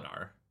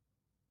Saladar.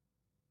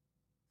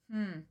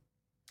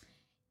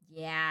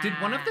 Yeah. Did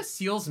one of the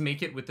seals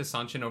make it with the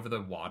Sanchin over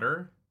the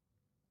water?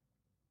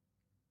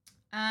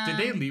 Did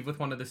they leave with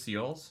one of the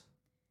seals?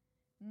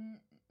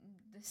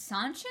 The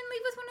Sanchin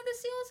leave with one of the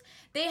seals?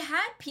 They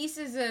had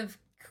pieces of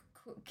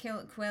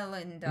Quill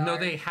and... No,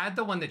 they had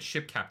the one that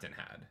Ship Captain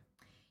had.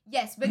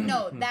 Yes, but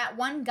no, that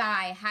one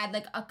guy had,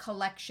 like, a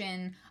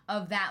collection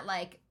of that,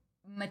 like,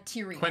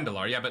 material.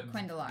 Quendalar, yeah,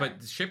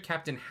 but Ship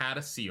Captain had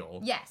a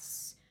seal.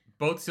 Yes.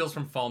 Both seals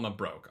from Falma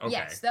broke. Okay.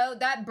 Yes, though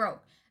that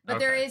broke. But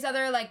there is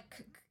other, like,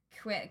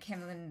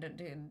 kindling.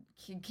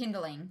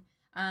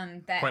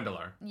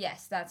 Quendalar.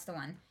 Yes, that's the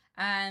one.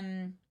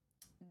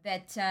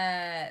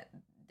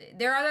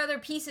 There are other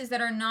pieces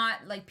that are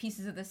not, like,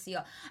 pieces of the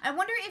seal. I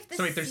wonder if the seal...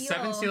 So wait, there's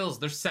 7 seals.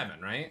 There's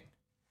 7, right?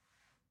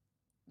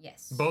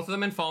 Yes. Both of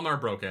them in Falma are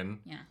broken.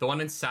 Yeah. The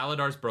one in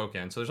Saladar's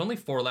broken. So there's only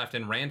 4 left,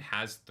 and Rand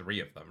has 3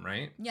 of them,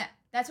 right? Yeah,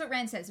 that's what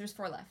Rand says. There's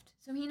 4 left.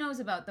 So he knows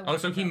about the one. Oh,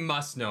 so he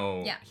must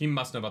know. Yeah. He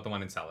must know about the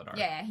one in Saladar.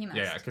 Yeah, he must.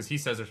 Yeah, because he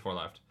says there's 4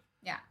 left.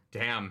 Yeah.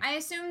 Damn. I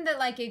assumed that,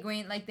 like,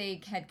 Egwene, like, they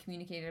had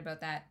communicated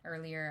about that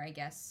earlier, I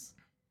guess.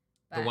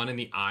 But the one in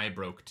the eye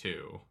broke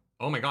too.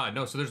 Oh my god,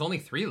 no, so there's only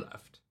 3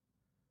 left.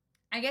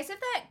 I guess if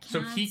that counts...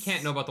 So he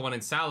can't know about the one in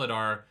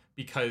Saladar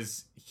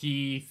because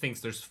he thinks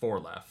there's 4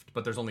 left,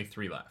 but there's only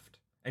 3 left.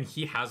 And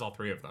he has all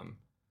 3 of them.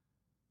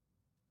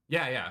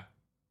 Yeah.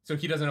 So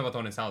he doesn't know about the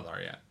one in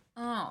Saladar yet.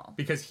 Oh.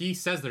 Because he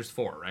says there's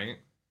 4, right?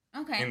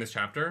 Okay. In this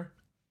chapter.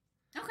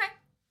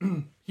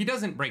 Okay. He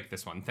doesn't break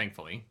this one,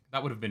 thankfully.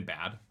 That would have been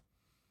bad.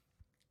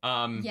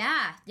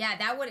 Yeah,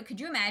 that would... Could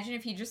you imagine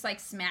if he just, like,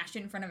 smashed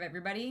it in front of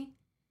everybody?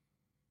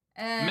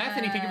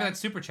 Methany, thank you for that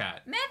super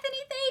chat. Methany,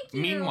 thank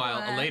you.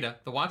 Meanwhile, Aleda,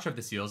 the watcher of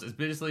the seals, is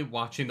busily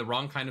watching the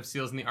wrong kind of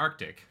seals in the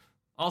Arctic.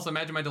 Also,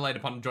 imagine my delight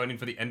upon joining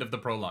for the end of the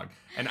prologue,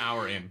 an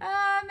hour in.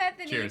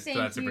 Bethany, Cheers thank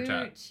to that super you.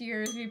 chat.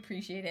 Cheers, we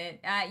appreciate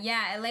it.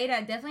 Yeah,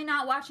 Elena, definitely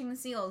not watching the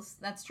seals.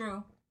 That's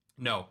true.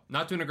 No,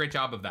 not doing a great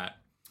job of that.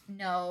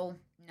 No.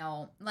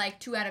 Like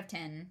 2 out of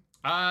 10.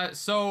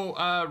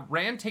 So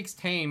Rand takes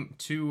Tame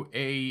to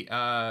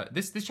a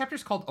this chapter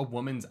is called A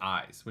Woman's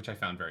Eyes, which I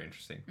found very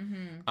interesting.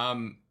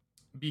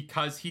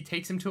 Because he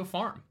takes him to a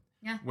farm.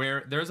 Yeah.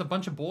 Where there's a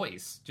bunch of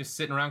boys just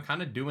sitting around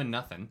kind of doing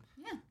nothing.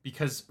 Yeah.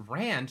 Because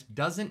Rand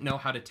doesn't know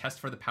how to test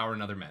for the power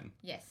in other men.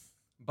 Yes.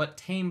 But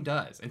Tame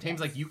does. And Tame's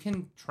like, you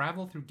can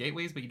travel through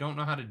gateways, but you don't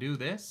know how to do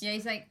this? Yeah,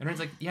 he's like... And Rand's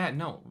like, yeah,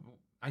 no,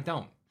 I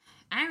don't.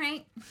 All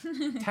right.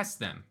 Test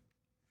them.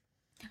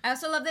 I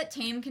also love that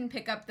Tame can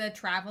pick up the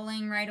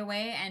traveling right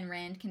away and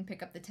Rand can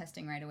pick up the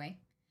testing right away.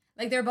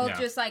 Like, they're both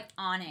just, like,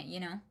 on it, you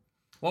know?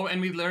 Well,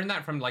 and we learned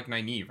that from, like,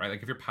 Nynaeve, right?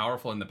 Like, if you're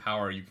powerful in the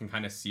power, you can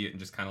kind of see it and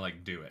just kind of,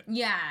 like, do it.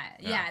 Yeah,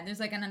 there's,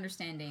 like, an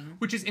understanding.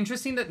 Which is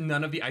interesting that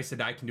none of the Aes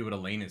Sedai can do what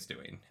Elaine is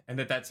doing. And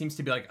that seems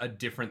to be, like, a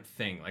different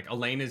thing. Like,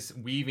 Elaine is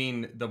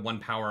weaving the one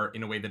power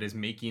in a way that is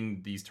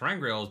making these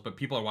terangrials, but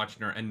people are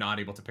watching her and not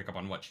able to pick up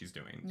on what she's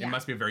doing. Yeah. It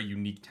must be a very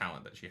unique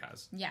talent that she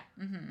has. Yeah,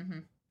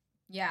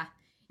 Yeah.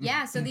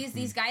 Yeah, so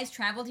these guys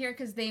traveled here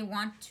because they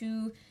want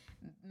to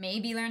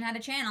maybe learn how to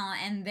channel,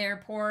 and their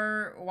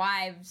poor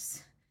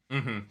wives...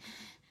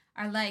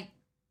 are like,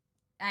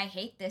 I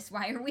hate this.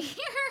 Why are we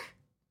here?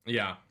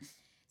 Yeah.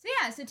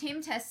 So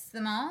Tame tests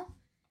them all.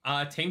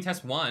 Tame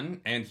tests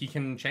one, and he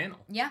can channel.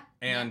 Yeah.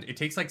 And it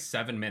takes like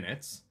 7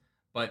 minutes,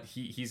 but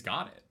he's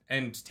got it.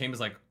 And Tame is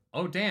like,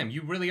 oh damn,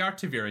 you really are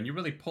Taviran. You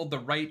really pulled the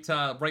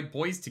right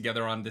boys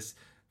together on this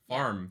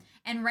farm.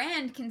 Yeah. And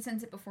Rand can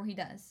sense it before he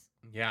does.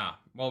 Yeah.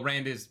 Well,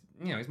 Rand is,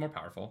 he's more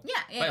powerful.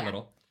 Yeah. By a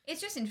little.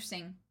 It's just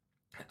interesting.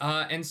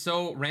 And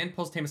so Rand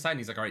pulls Tame aside and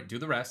he's like, all right, do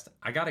the rest.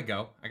 I gotta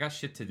go. I got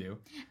shit to do.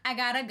 I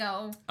gotta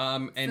go.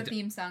 And the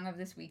theme song of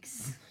this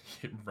week's.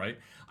 Right.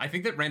 I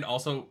think that Rand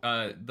also,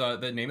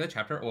 the name of the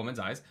chapter, A Woman's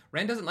Eyes,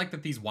 Rand doesn't like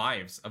that these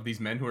wives of these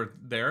men who are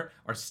there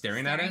are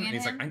staring at him. And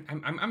he's like,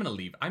 I'm gonna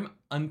leave. I'm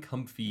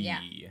uncomfy. Yeah.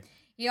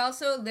 He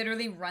also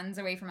literally runs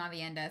away from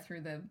Avienda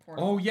through the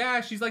portal. Oh yeah,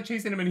 she's like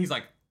chasing him and he's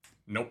like,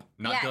 nope,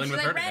 not dealing with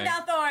her today. Rand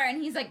Althor,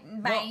 and he's like,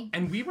 bye. Well,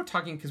 and we were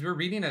talking, because we were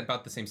reading at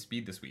about the same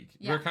speed this week.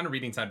 Yeah. We were kind of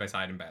reading side by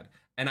side in bed.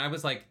 And I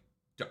was like,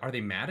 are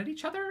they mad at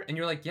each other? And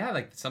you're like, yeah,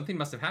 like something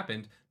must have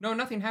happened. No,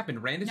 nothing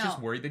happened. Rand is just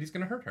worried that he's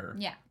going to hurt her.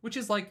 Yeah. Which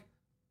is like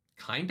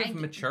kind of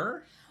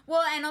mature.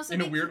 Well, and also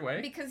in a weird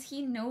way. Because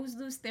he knows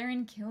Lews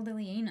Therin killed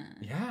Ileana.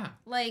 Yeah.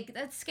 Like,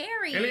 that's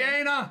scary.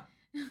 Ileana!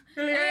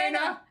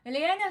 Ileana!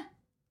 Ileana!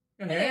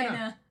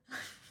 Ileana!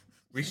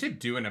 We should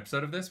do an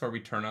episode of this where we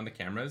turn on the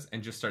cameras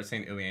and just start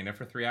saying Ileana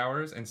for 3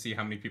 hours and see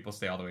how many people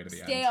stay all the way to the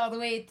end. Stay all the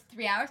way to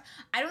 3 hours.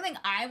 I don't think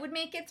I would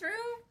make it through,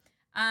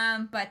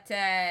 but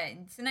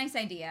it's a nice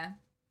idea.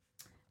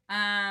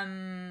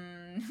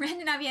 Rand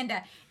and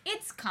Avienda,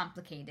 it's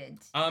complicated.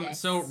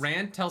 So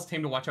Rand tells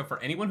Tame to watch out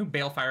for anyone who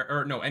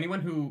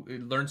anyone who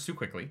learns too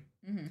quickly.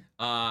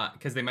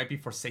 Because they might be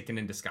forsaken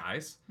in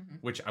disguise,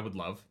 which I would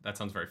love. That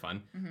sounds very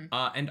fun.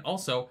 And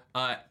also,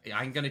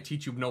 I'm going to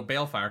teach you no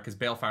balefire, because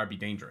balefire be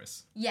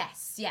dangerous.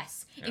 Yes. Yeah.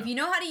 If you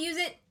know how to use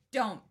it,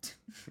 don't.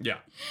 Yeah.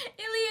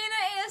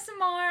 Ileana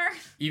ASMR.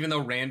 Even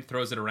though Rand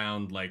throws it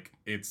around like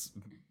it's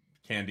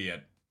candy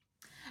at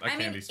a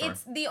candy store.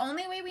 It's the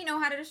only way we know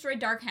how to destroy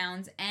Dark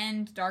Hounds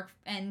and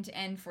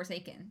and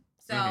Forsaken.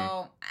 So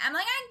I'm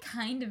like, I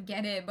kind of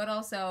get it, but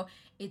also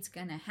it's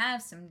gonna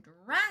have some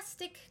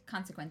drastic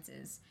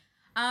consequences.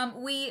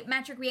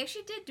 Matrick, we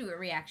actually did do a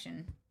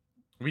reaction.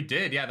 We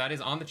did, yeah, that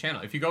is on the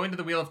channel. If you go into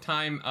the Wheel of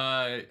Time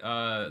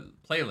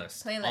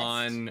playlist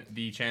on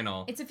the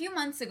channel. It's a few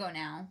months ago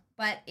now,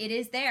 but it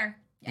is there.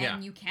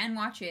 And you can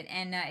watch it,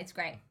 and it's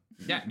great.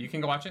 Yeah, you can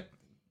go watch it.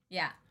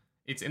 Yeah.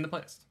 It's in the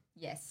playlist.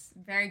 Yes,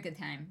 very good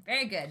time.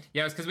 Very good.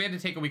 Yeah, it was because we had to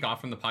take a week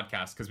off from the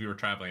podcast because we were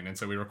traveling, and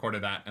so we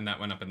recorded that, and that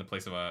went up in the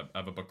place of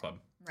a book club.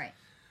 Right.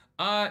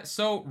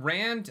 So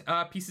Rand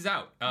pieces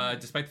out,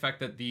 despite the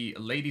fact that the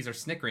ladies are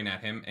snickering at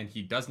him, and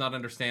he does not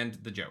understand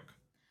the joke.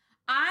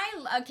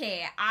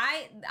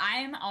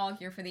 I'm all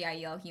here for the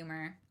Aiel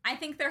humor. I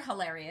think they're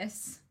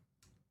hilarious.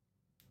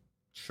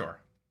 Sure.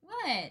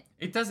 What?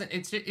 It doesn't.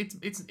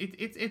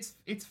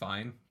 It's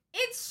fine.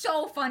 It's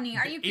so funny.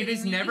 Are you kidding me? It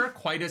is never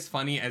quite as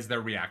funny as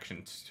their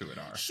reactions to it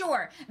are.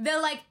 Sure.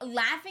 They're like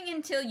laughing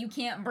until you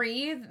can't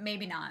breathe.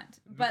 Maybe not.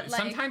 But like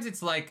sometimes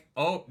it's like,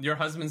 oh, your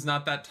husband's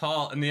not that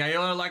tall. And the Aiel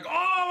are like,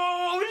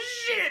 oh,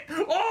 shit.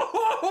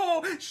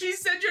 Oh, she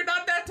said you're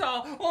not that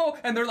tall. Oh,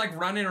 and they're like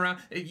running around.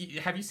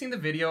 Have you seen the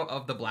video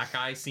of the black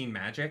guy seeing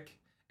magic?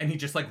 And he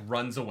just like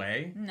runs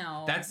away.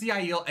 No. That's the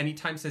Aiel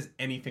anytime says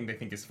anything they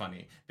think is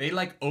funny. They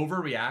like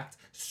overreact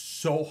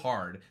so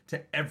hard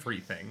to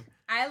everything.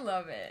 I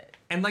love it.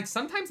 And like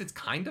sometimes it's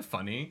kind of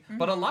funny,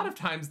 but a lot of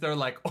times they're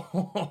like,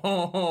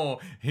 oh,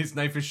 his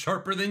knife is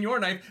sharper than your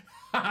knife.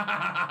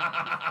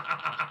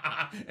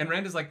 And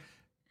Rand is like,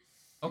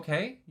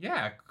 okay,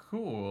 yeah,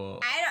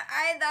 cool.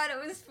 I thought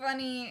it was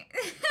funny.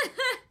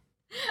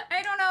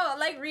 I don't know.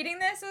 like reading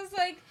this was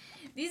like,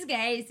 these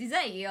guys, these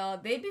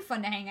Aiel, they'd be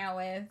fun to hang out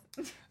with.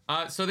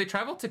 So they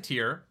travel to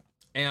Tyr,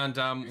 and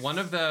one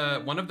of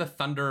the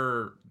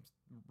thunder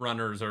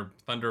runners or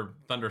thunder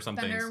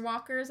something.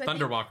 Thunderwalkers, I think.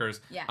 Thunderwalkers.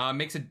 Yeah.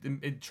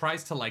 It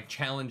tries to like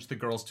challenge the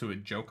girls to a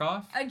joke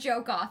off. A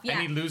joke off, yeah.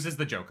 And he loses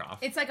the joke off.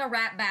 It's like a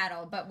rap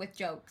battle, but with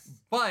jokes.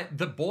 But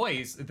the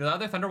boys, the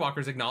other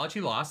Thunderwalkers, acknowledge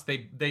he lost.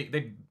 They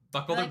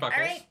buckle their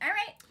buckles. All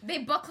right. They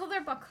buckle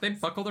their buckles. They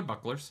buckle their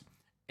bucklers.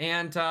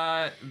 And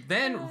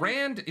then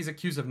Rand is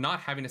accused of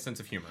not having a sense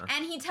of humor.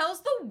 And he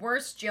tells the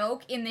worst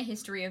joke in the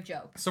history of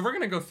jokes. So we're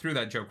going to go through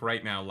that joke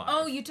right now live.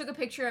 Oh, you took a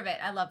picture of it.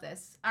 I love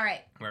this. All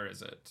right. Where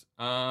is it?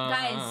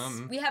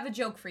 Guys, we have a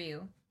joke for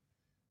you.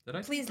 Did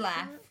I? Please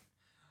laugh.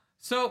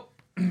 So,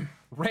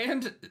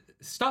 Rand,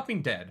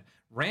 stopping dead,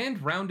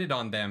 Rand rounded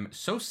on them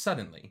so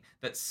suddenly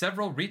that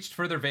several reached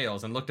for their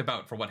veils and looked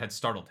about for what had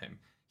startled him.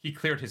 He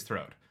cleared his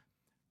throat.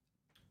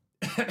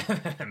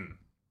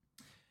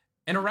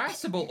 An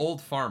irascible old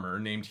farmer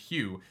named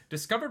Hugh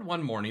discovered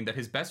one morning that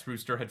his best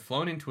rooster had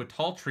flown into a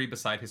tall tree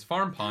beside his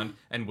farm pond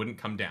and wouldn't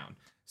come down.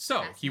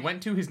 So he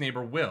went to his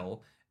neighbor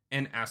Will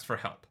and asked for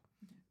help.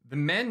 The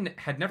men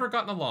had never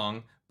gotten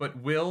along,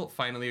 but Will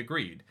finally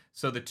agreed.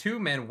 So the two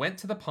men went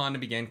to the pond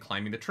and began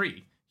climbing the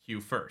tree,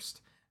 Hugh first.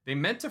 They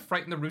meant to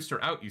frighten the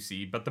rooster out, you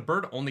see, but the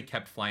bird only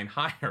kept flying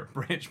higher,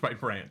 branch by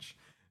branch.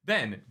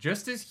 Then,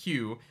 just as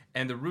Hugh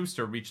and the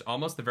rooster reached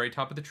almost the very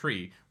top of the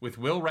tree, with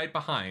Will right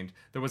behind,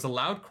 there was a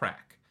loud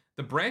crack.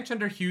 The branch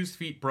under Hugh's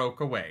feet broke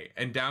away,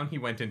 and down he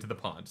went into the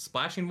pond,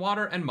 splashing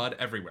water and mud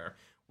everywhere.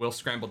 Will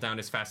scrambled down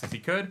as fast as he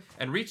could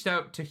and reached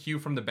out to Hugh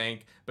from the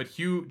bank, but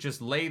Hugh just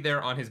lay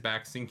there on his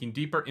back, sinking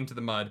deeper into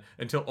the mud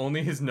until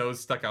only his nose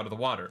stuck out of the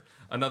water.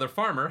 Another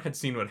farmer had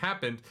seen what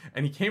happened,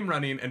 and he came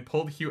running and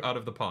pulled Hugh out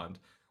of the pond.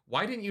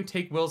 "Why didn't you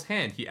take Will's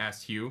hand?" he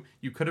asked Hugh.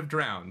 "You could have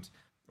drowned."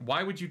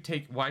 Why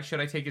should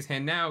I take his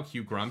hand now?"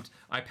 Hugh grumped.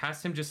 "I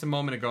passed him just a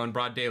moment ago in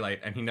broad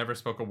daylight, and he never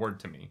spoke a word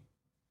to me."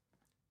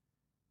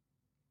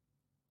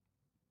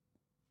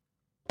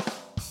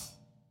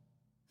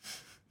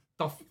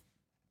 The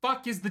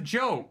fuck is the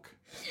joke?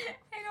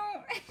 I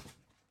don't...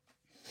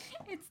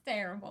 It's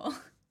terrible.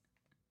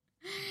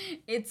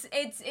 It's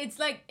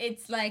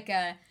like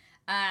a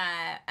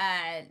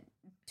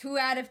 2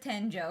 out of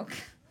 10 joke.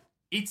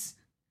 It's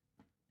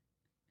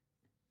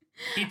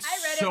I read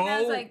it and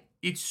I was like...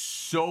 It's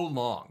so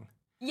long.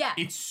 Yeah.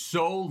 It's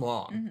so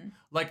long. Mm-hmm.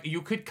 Like,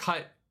 you could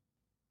cut...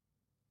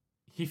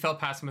 He fell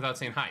past him without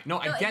saying hi. No,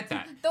 I get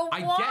that. I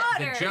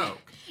get the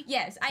joke.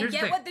 Yes, I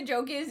get what the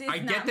joke is. I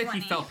get that funny.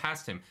 he fell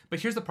past him. But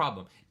here's the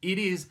problem. It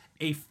is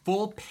a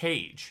full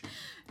page.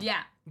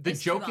 Yeah. The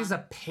joke is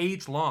a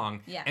page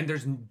long, and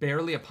there's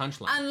barely a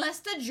punchline. Unless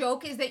the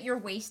joke is that you're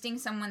wasting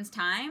someone's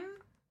time.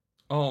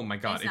 Oh my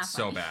god, it's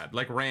so bad.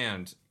 Like,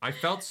 Rand, I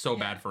felt so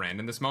bad for Rand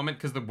in this moment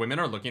because the women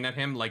are looking at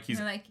him like he's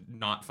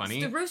not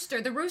funny. It's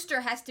the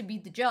rooster has to be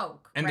the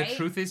joke, and right? the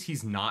truth is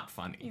he's not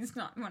funny. He's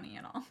not funny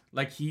at all.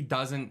 Like, he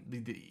doesn't...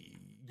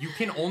 You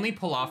can only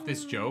pull off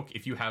this joke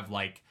if you have,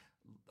 like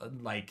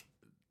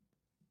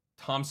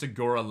Tom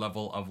Segura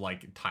level of,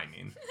 like,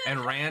 timing.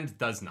 And Rand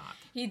does not.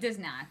 He does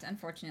not,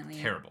 unfortunately.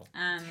 Terrible.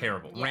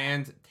 Terrible. Yeah.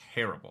 Rand,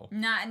 terrible.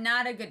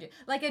 Not a good...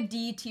 Like a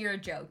D tier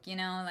joke, you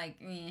know? Like,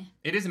 eh.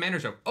 It is a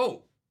manners joke.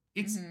 Oh,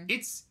 it's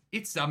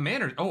a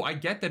manners... Oh, I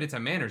get that it's a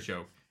manners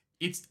joke.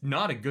 It's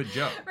not a good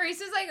joke.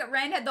 Reese is like,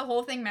 Rand had the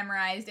whole thing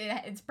memorized.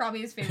 It's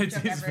probably his favorite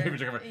joke ever. It's his favorite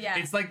joke ever. Yeah.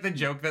 It's like the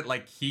joke that,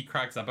 like, he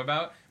cracks up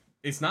about.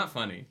 It's not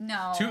funny.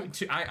 No.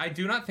 I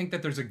do not think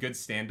that there's a good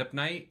stand-up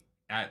night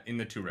in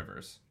the Two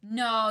Rivers.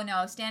 No.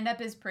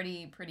 Stand-up is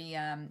pretty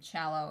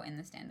shallow in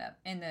the stand-up,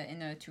 in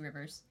the Two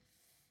Rivers.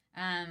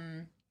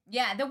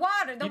 Yeah, the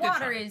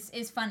water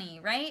is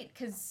funny, right?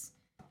 Because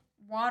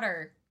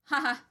water.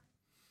 Haha.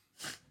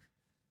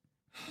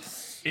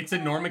 It's a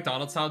Norm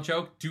Macdonald style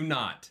joke. Do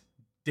not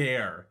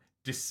dare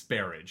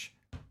disparage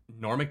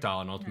Norm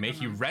Macdonald. May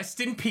he rest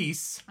in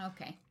peace.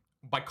 Okay.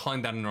 By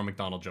calling that a Norm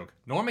Macdonald joke.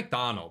 Norm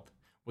Macdonald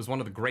was one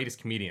of the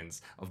greatest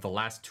comedians of the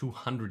last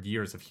 200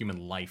 years of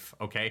human life,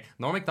 okay?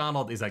 Norm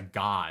Macdonald is a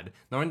god.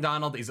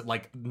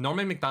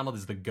 Norman Macdonald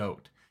is the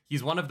GOAT.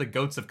 He's one of the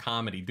GOATs of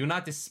comedy. Do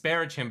not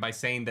disparage him by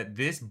saying that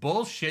this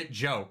bullshit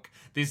joke,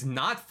 this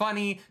not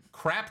funny,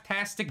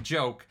 craptastic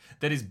joke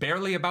that is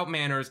barely about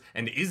manners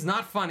and is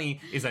not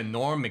funny, is a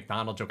Norm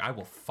Macdonald joke. I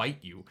will fight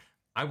you.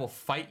 I will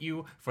fight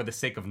you for the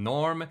sake of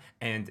Norm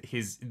and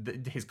his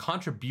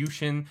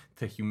contribution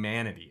to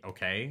humanity,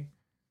 okay?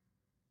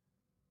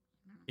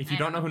 If you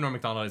don't know who Norm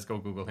Macdonald is, go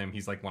Google him.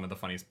 He's like one of the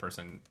funniest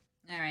person.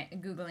 All right,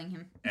 Googling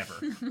him.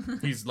 Ever.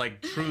 He's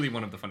like truly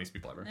one of the funniest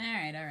people ever. All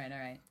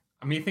right.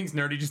 I mean, he thinks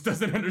Nerdy just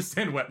doesn't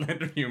understand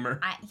Wetlander humor.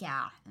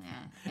 Yeah.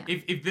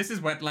 If this is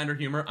Wetlander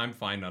humor, I'm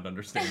fine not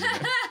understanding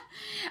it.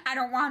 I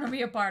don't want to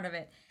be a part of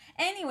it.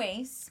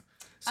 Anyways.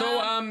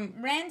 So,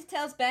 Rand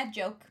tells bad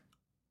joke.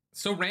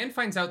 So Rand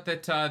finds out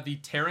that the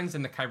Terrans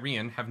and the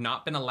Kyrian have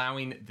not been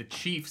allowing the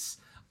chiefs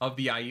of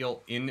the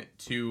Aiel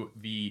into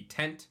the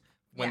tent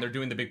when they're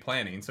doing the big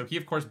planning. So he,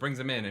 of course, brings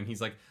them in, and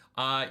he's like,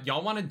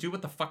 y'all want to do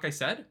what the fuck I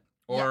said?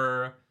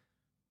 Or...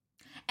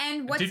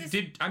 And what's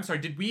I'm sorry,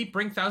 did we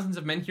bring thousands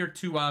of men here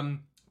to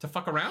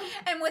fuck around?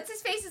 And what's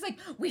his face is like,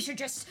 we should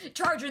just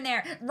charge in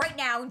there right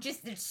now,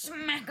 just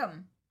smack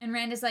him. And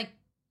Rand is like,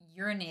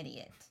 you're an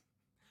idiot.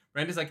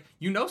 Rand is like,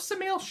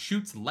 Samael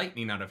shoots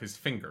lightning out of his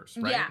fingers,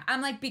 right? Yeah,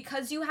 I'm like,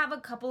 because you have a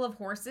couple of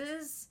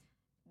horses,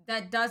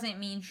 that doesn't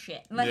mean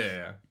shit. Like,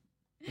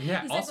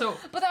 yeah. Also,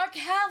 like, but our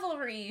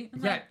cavalry.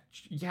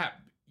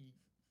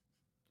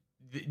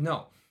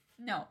 No.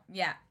 No,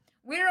 yeah.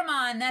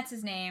 Wiramon, that's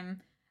his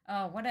name.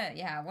 Oh, what a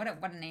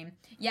name.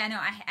 Yeah, no,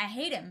 I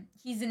hate him.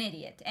 He's an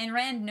idiot. And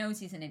Rand knows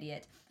he's an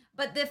idiot.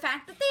 But the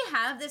fact that they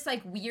have this,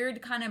 like,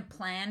 weird kind of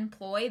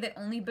ploy that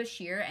only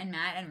Bashir and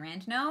Matt and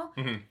Rand know.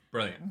 Mm-hmm.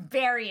 Brilliant.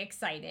 Very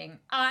exciting.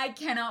 I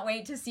cannot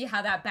wait to see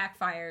how that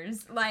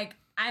backfires. Like,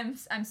 I'm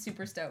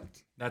super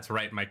stoked. That's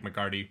right, Mike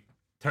McCarty.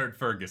 Turd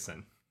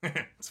Ferguson.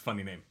 It's a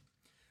funny name.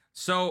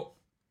 So,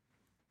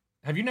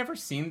 have you never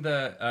seen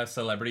the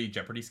Celebrity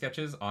Jeopardy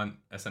sketches on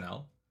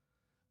SNL?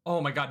 Oh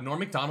my God, Norm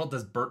Macdonald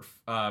does Burt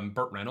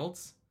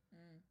Reynolds.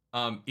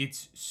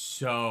 It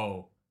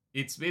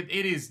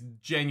is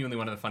genuinely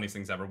one of the funniest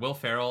things ever. Will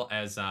Ferrell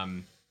as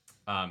who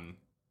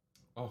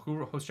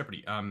hosts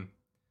Jeopardy?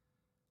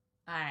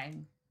 I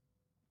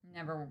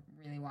never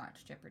really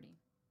watched Jeopardy.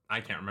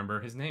 I can't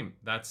remember his name.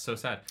 That's so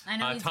sad. I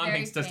know he's Tom very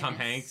Hanks does famous. Tom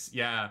Hanks.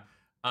 Yeah.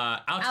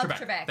 Alex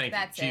Trebek. Thank you.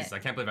 Jeez, I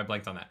can't believe I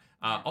blanked on that.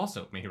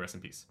 Also, may he rest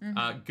in peace.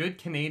 Good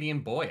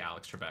Canadian boy,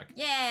 Alex Trebek.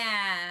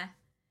 Yeah.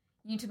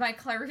 You need to buy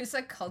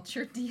Clarusa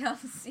Culture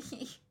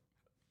DLC.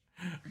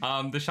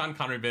 The Sean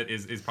Connery bit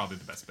is probably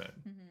the best bit.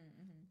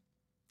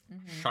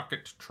 Shuck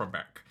it,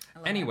 Trebek.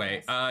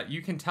 Anyway,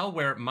 you can tell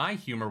where my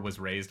humor was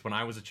raised when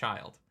I was a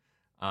child.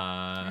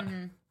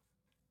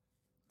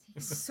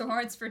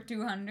 Swords for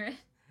 200.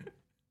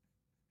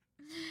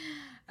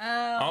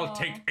 I'll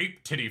take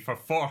ape titty for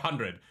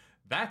 400.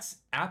 That's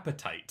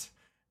appetite.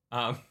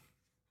 Wow.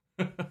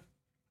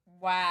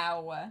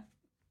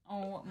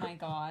 Oh my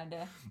God.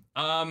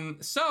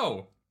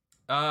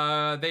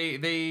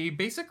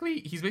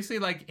 He's basically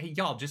like, hey,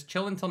 y'all, just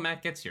chill until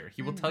Matt gets here.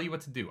 He will tell you what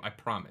to do. I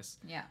promise.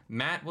 Yeah.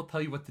 Matt will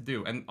tell you what to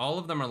do. And all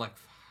of them are like,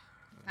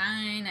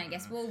 fine, I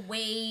guess we'll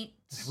wait.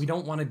 We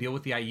don't want to deal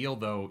with the Aiel,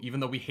 though, even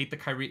though we hate the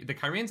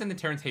Kyrians and the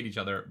Terrans hate each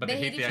other, but they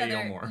hate the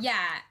Aiel more.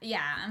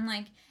 Yeah. I'm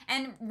like,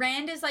 and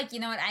Rand is like, you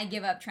know what? I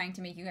give up trying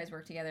to make you guys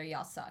work together.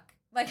 Y'all suck.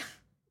 Like,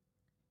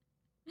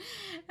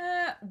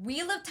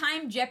 Wheel of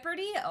Time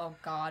Jeopardy? Oh,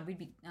 God.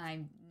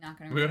 I'm not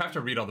going to. We would have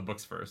to read all the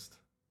books first.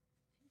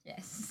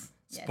 Yes.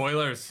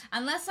 Spoilers.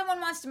 Unless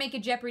someone wants to make a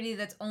Jeopardy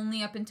that's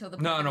only up until the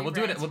book. No, we'll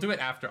do it. We'll do it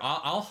after.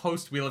 I'll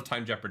host Wheel of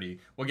Time Jeopardy.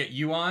 We'll get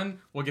you on.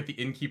 We'll get the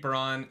innkeeper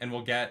on, and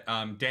we'll get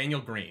Daniel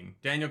Green.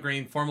 Daniel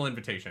Green, formal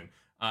invitation.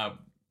 And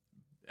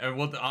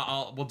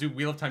we'll do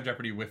Wheel of Time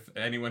Jeopardy with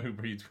anyone who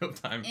reads Wheel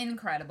of Time.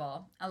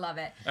 Incredible. I love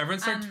it. Everyone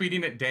start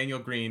tweeting at Daniel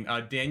Green.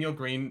 Daniel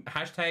Green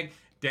hashtag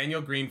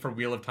Daniel Green for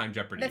Wheel of Time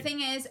Jeopardy. The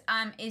thing is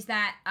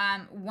that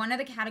one of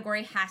the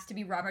category has to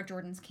be Robert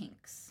Jordan's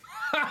kinks.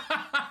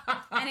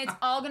 And it's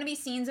all going to be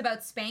scenes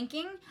about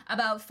spanking,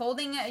 about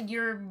folding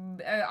your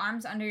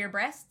arms under your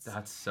breasts.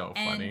 That's so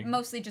funny. And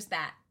mostly just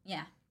that.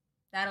 Yeah.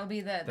 That'll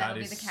be the category. That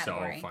is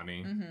so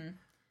funny. Mm-hmm.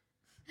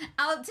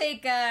 I'll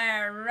take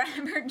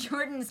Robert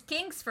Jordan's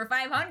kinks for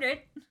 500.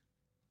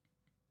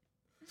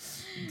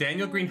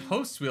 Daniel Green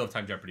hosts Wheel of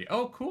Time Jeopardy.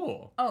 Oh,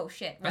 cool. Oh,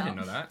 shit. Well, I didn't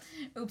know that.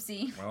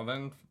 Oopsie. Well,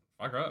 then,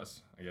 fuck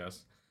us, I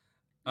guess.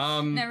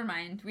 Never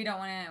mind. We don't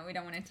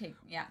want to take.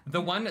 Yeah.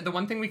 The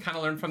one thing we kind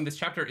of learned from this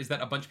chapter is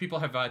that a bunch of people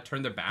have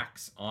turned their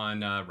backs on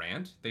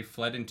Rand. They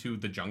fled into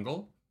the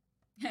jungle.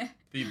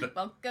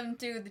 Welcome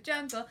to the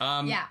jungle.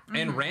 Yeah.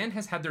 And Rand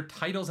has had their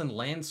titles and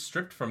lands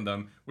stripped from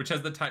them, which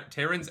has the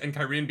Terrans and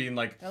Kyrian being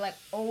like, they're like,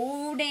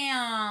 oh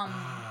damn.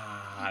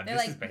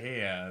 This is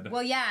bad.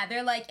 Well, yeah,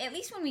 they're like, at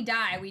least when we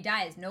die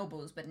as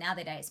nobles, but now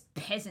they die as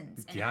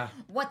peasants. And yeah.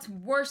 What's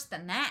worse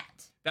than that?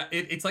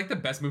 It's like the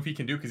best move he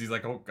can do because he's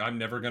like, oh, I'm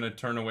never going to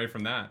turn away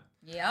from that.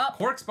 Yep.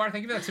 Corks Bar,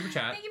 thank you for that super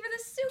chat. Thank you for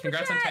the super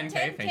Congrats chat. Congrats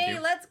on 10K, thank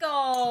you. Let's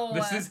go.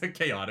 This is a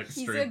chaotic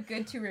stream. He's a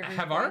good Two Rivers.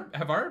 Have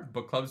our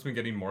book clubs been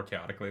getting more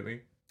chaotic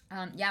lately?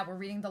 Yeah, we're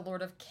reading The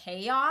Lord of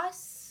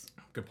Chaos.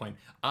 Good point.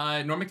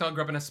 Norm Macdonald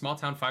grew up in a small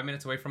town 5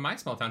 minutes away from my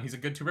small town. He's a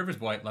good Two Rivers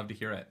boy. I'd love to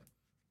hear it.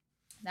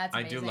 That's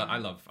amazing. I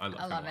love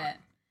it.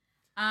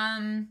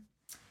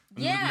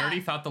 Yeah.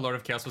 Nerdy thought The Lord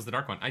of Chaos was the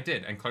dark one. I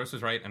did, and Clarisse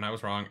was right, and I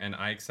was wrong, and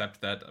I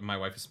accept that my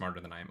wife is smarter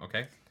than I am,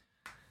 okay?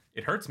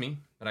 It hurts me,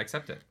 but I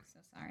accept it. So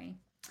sorry.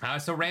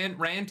 So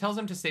Rand tells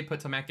him to stay put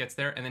till Matt gets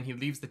there, and then he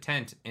leaves the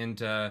tent, and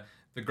the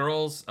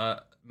girls,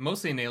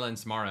 mostly Nayla and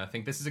Samara,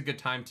 think this is a good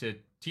time to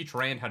teach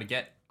Rand how to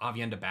get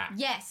Aviendha back.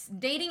 Yes,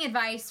 dating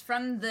advice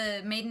from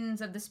the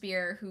Maidens of the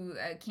Spear who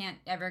can't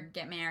ever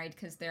get married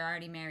because they're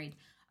already married.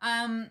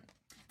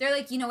 They're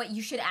like, you know what,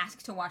 you should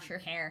ask to wash her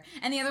hair.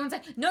 And the other one's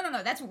like, no,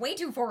 that's way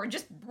too forward.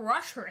 Just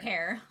brush her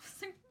hair. I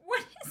was like,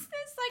 what is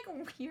this,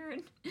 like,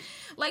 weird,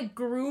 like,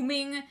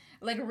 grooming,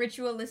 like,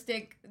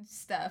 ritualistic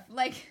stuff?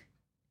 Like...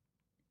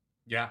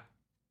 Yeah.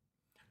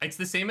 It's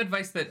the same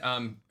advice that,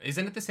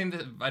 isn't it the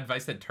same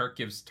advice that Turk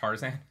gives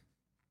Tarzan?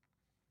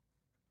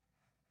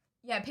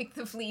 Yeah, pick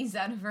the fleas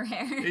out of her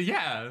hair.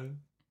 Yeah.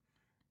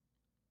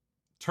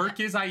 Turk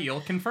is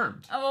Aiel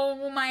confirmed.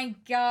 Oh my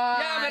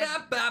god.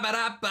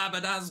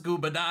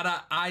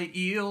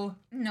 Aiel.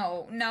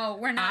 No,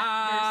 we're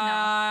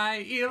not.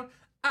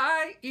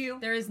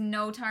 Aiel. There is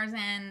no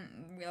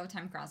Tarzan Wheel of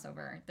Time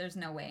crossover. There's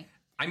no way.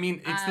 I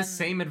mean, it's the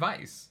same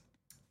advice.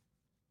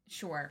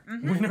 Sure.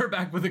 Win her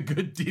back with a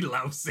good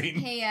delousing.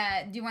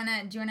 Hey, do you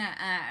wanna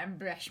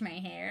brush my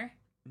hair?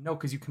 No,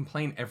 because you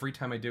complain every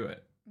time I do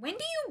it. When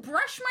do you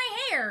brush my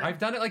hair? I've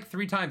done it like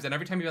 3 times, and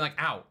every time you're like,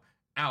 ow,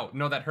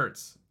 no, that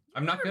hurts.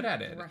 I'm not good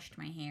at it. Brushed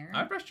my hair.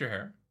 I brushed your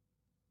hair.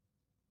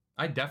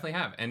 I definitely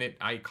have, and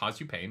I cause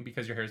you pain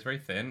because your hair is very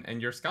thin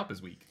and your scalp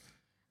is weak.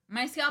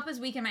 My scalp is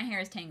weak and my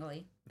hair is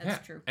tangly.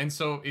 That's true. And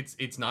so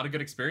it's not a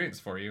good experience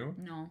for you.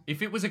 No.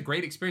 If it was a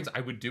great experience, I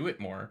would do it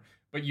more.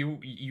 But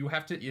you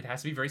have to. It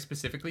has to be very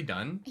specifically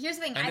done. Here's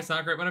the thing. And it's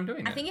not great when I'm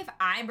doing it. I think if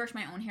I brush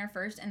my own hair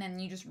first and then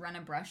you just run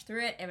a brush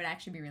through it, it would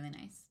actually be really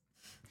nice.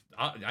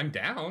 I'm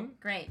down.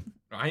 Great.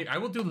 I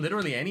will do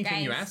literally anything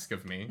Guys, you ask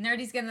of me.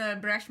 Nerdy's gonna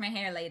brush my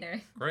hair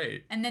later.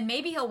 Great. And then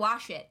maybe he'll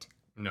wash it.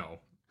 No.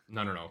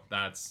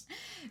 That's...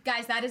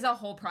 Guys, that is a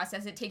whole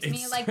process. It takes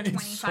me like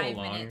 25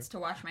 minutes to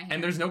wash my hair.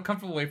 And there's no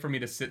comfortable way for me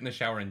to sit in the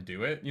shower and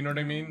do it. You know what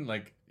I mean?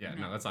 Like,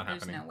 no, that's not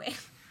happening. There's no way.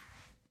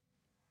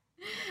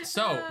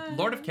 So,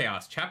 Lord of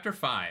Chaos, Chapter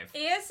 5. ASMR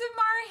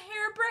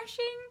hair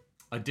brushing?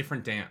 A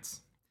different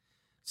dance.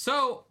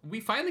 So, we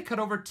finally cut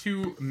over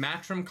to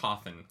Matrim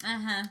Coffin.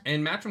 Uh-huh.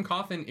 And Matrim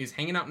Coffin is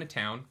hanging out in a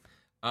town.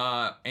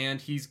 And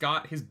he's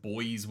got his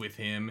boys with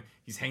him.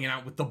 He's hanging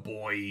out with the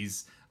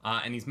boys.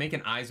 And he's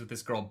making eyes with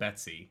this girl,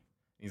 Betsy.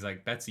 He's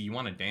like, Betsy, you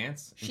want to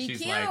dance? And she's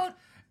cute. Like,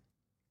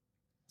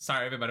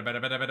 sorry, everybody.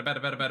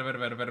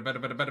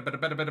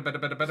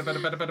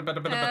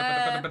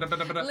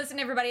 Listen,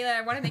 everybody,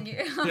 I want to thank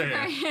you.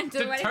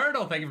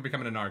 Turtle, thank you for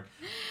becoming a narc.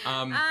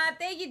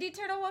 Thank you,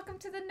 D-Turtle. Welcome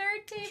to the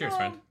nerd table. Cheers,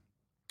 friend.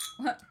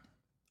 What?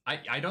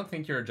 I don't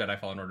think your Jedi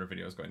Fallen Order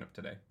video is going up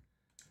today.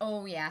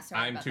 Oh, yeah,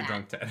 sorry I'm about too that.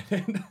 drunk to edit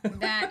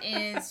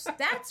it.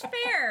 That's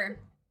fair.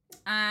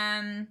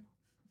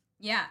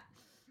 Yeah.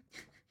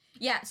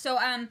 Yeah, so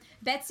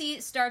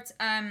Betsy starts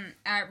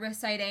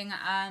reciting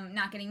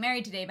Not Getting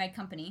Married Today by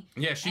Company.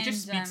 Yeah, she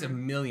just speaks a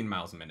million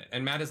miles a minute.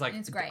 And Matt is like,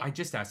 it's great. I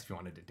just asked if you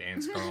wanted to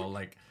dance, girl.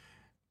 Like,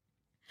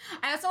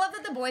 I also love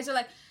that the boys are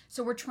like,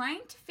 so we're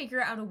trying to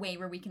figure out a way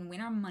where we can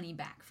win our money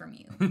back from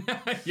you.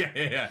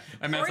 Yeah.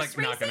 And Matt's like,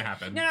 not gonna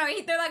happen. No,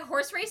 they're like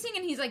horse racing,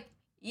 and he's like,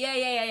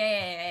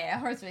 yeah,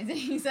 horse racing.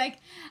 He's like,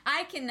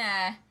 I can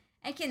eye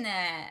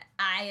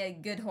a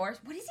good horse.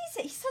 What does he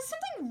say? He says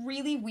something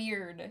really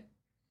weird.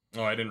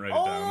 Oh, I didn't write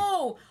it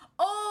down.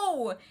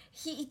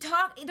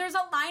 There's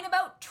a line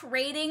about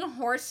trading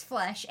horse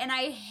flesh, and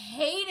I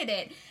hated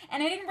it.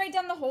 And I didn't write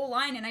down the whole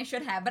line, and I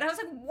should have. But I was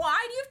like, why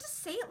do you have to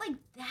say it like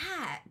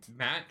that?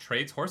 Matt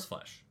trades horse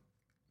flesh.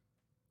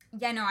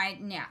 Yeah,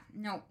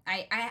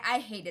 I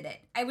hated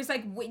it. I was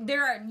like,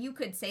 you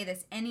could say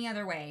this any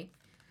other way.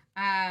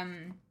 Yeah.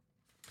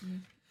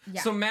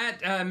 So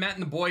Matt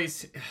and the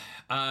boys,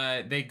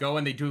 they go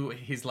and they do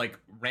his like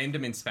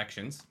random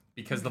inspections.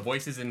 Because the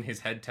voices in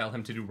his head tell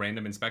him to do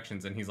random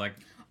inspections, and he's like...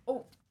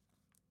 Oh.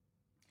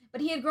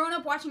 But he had grown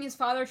up watching his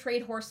father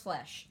trade horse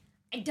flesh.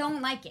 I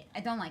don't like it.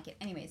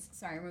 Anyways,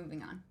 sorry, we're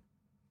moving on.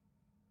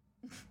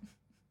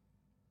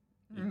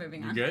 We're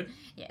moving on. You good?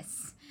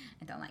 Yes.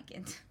 I don't like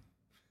it.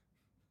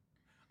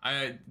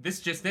 This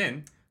just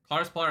in.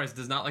 Claris Polaris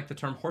does not like the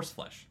term horse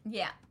flesh.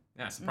 Yeah.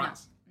 Yeah,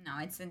 surprise. No,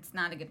 it's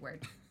not a good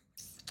word.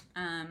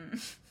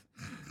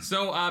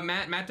 So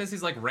Matt does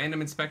his like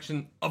random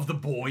inspection of the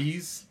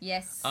boys.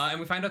 Yes. And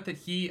we find out that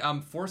he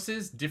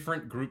forces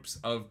different groups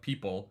of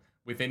people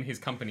within his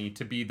company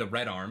to be the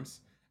Red Arms,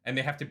 and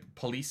they have to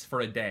police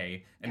for a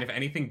day. And if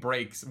anything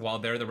breaks while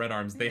they're the Red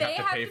Arms, they have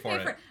to pay for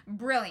it.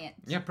 Brilliant.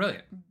 Yeah,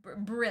 brilliant.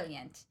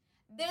 Brilliant.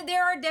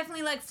 There are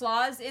definitely like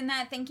flaws in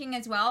that thinking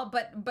as well,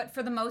 but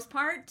for the most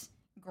part,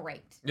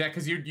 great. Yeah,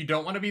 because you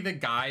don't want to be the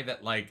guy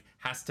that like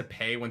has to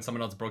pay when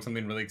someone else broke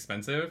something really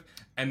expensive,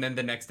 and then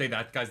the next day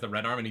that guy's the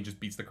Red Arm and he just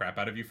beats the crap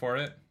out of you for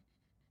it.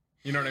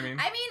 You know what I mean?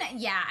 I mean,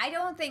 yeah, I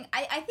don't think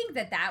I think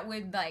that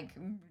would like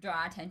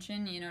draw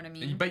attention. You know what I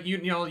mean? But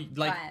you know,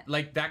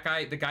 like that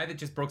guy, the guy that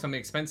just broke something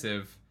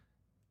expensive.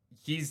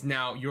 He's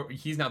now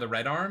the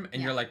Red Arm,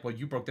 and you're like, well,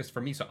 you broke this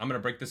for me, so I'm gonna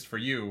break this for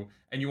you,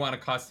 and you want to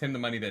cost him the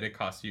money that it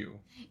costs you.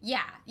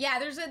 Yeah.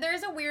 There's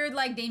a weird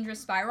like dangerous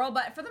spiral,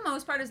 but for the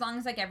most part, as long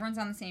as like everyone's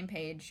on the same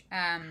page,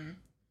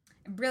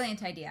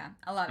 brilliant idea.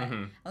 I love it.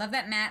 Mm-hmm. I love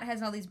that Matt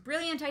has all these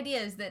brilliant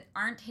ideas that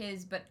aren't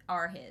his but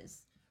are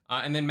his.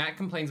 And then Matt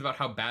complains about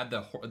how bad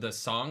the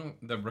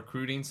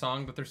recruiting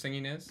song that they're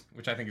singing is,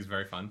 which I think is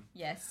very fun.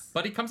 Yes.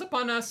 But he comes up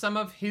on some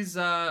of his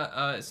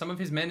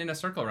men in a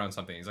circle around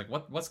something. He's like,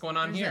 what's going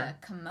on here? There's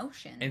a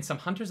commotion. And some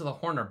Hunters of the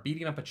Horn are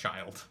beating up a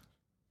child.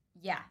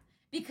 Yeah,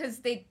 because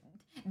they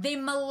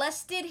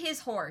molested his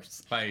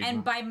horse.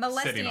 By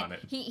molesting it,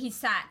 he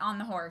sat on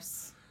the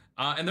horse.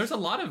 And there's a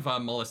lot of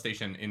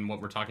molestation in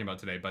what we're talking about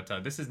today,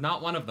 but this is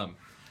not one of them.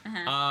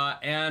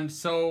 And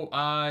so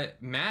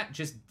Matt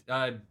just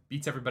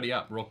beats everybody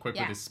up real quick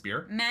with his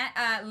spear.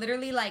 Matt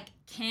literally like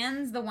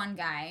cans the one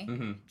guy,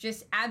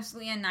 just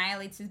absolutely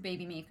annihilates his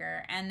baby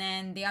maker, and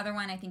then the other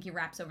one I think he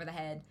wraps over the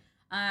head.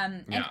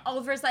 And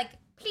Oliver's like,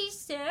 "Please,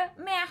 sir,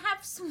 may I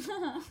have some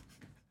more?"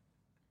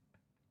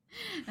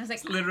 I was like,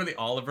 it's literally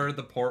Oliver,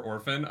 the poor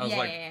orphan. I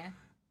was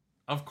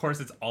of course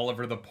it's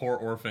Oliver, the poor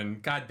orphan.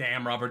 God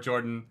damn, Robert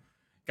Jordan.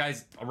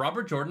 Guys,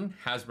 Robert Jordan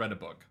has read a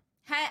book.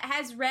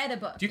 Has read a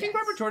book. Do you think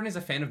Robert Jordan is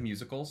a fan of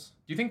musicals?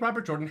 Do you think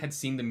Robert Jordan had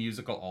seen the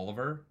musical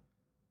Oliver?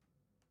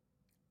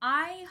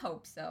 I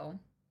hope so.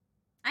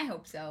 I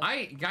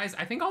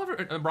think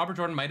Robert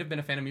Jordan might have been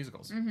a fan of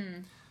musicals.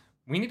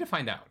 We need to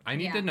find out. I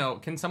need to know.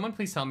 Can someone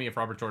please tell me if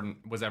Robert Jordan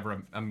was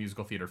ever a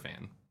musical theater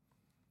fan?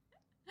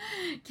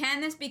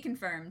 Can this be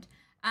confirmed?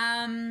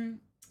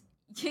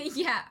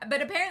 Yeah,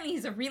 but apparently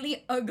he's a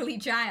really ugly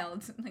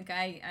child. Like,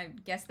 I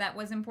guess that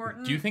was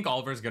important. Do you think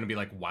Oliver's going to be,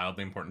 like,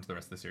 wildly important to the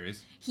rest of the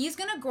series? He's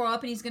going to grow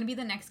up and he's going to be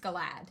the next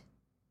Galad.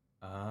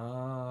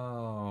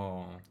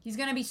 Oh. He's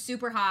going to be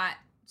super hot,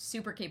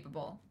 super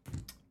capable.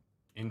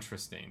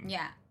 Interesting.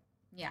 Yeah.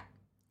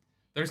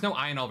 There's no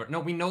I in Oliver. No,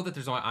 we know that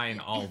there's no I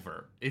in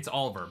Oliver. It's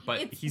Oliver,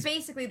 but he's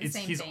basically the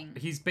same thing.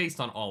 He's based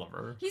on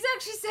Oliver. He's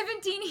actually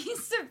 17.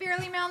 He's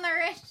severely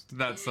malnourished.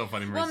 That's so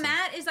funny, Marissa. Well,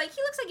 Matt is like,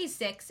 he looks like he's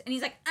 6, and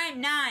he's like,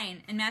 I'm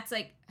 9. And Matt's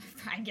like,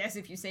 I guess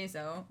if you say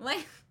so.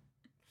 Like.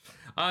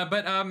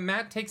 But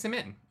Matt takes him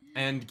in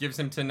and gives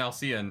him to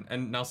Nalcian,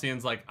 and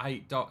Nalcian's like,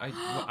 I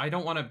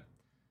don't want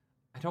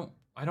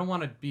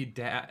to be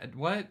dad.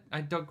 What?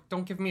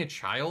 Don't give me a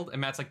child.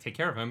 And Matt's like, take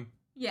care of him.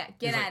 Yeah,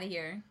 get out of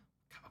here.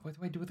 What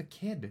do I do with a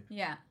kid?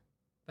 Yeah.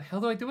 The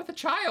hell do I do with a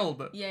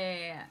child?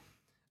 Yeah.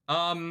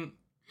 Oh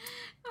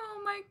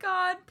my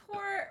god,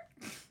 poor.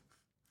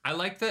 I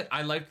like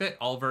that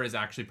Oliver is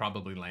actually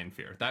probably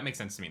Lanfear. That makes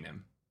sense to me,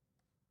 Nim.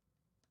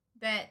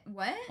 That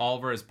what?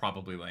 Oliver is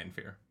probably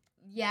Lanfear.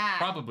 Yeah.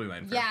 Probably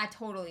Lanfear. Yeah,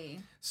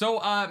 totally.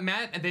 So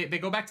Matt, they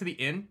go back to the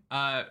inn.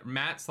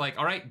 Matt's like,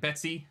 all right,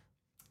 Betsy,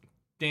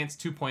 dance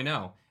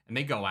 2.0. And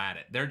they go at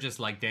it. They're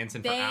just like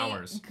dancing for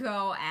hours.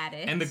 Go at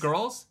it. And the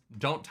girls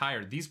don't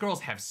tire. These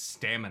girls have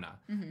stamina.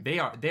 They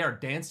are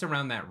danced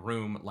around that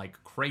room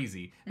like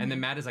crazy. And then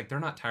Matt is like, they're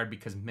not tired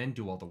because men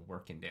do all the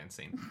work in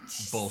dancing.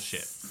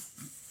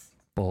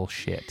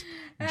 Bullshit.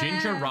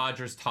 Ginger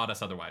Rogers taught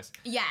us otherwise.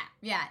 Yeah.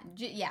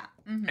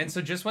 And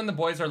so just when the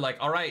boys are like,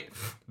 all right,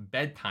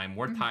 bedtime,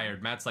 we're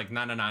tired. Matt's like,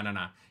 nah.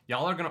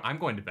 I'm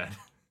going to bed.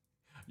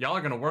 Y'all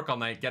are going to work all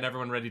night, get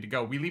everyone ready to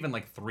go. We leave in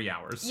like 3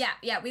 hours.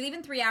 Yeah, we leave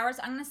in 3 hours.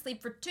 I'm going to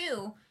sleep for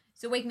 2,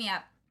 so wake me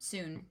up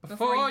soon.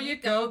 Before you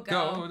go.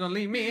 Don't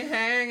leave me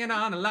hanging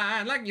on a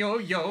line like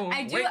yo-yo.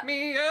 Wake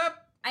me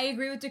up. I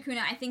agree with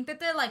Dakuna. I think that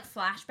the like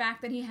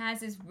flashback that he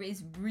has is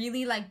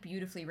really like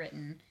beautifully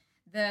written.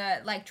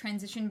 The like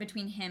transition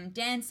between him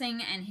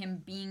dancing and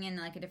him being in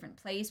like a different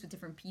place with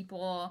different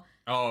people.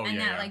 Oh, and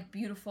that like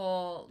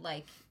beautiful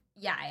like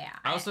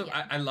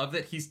I love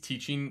that he's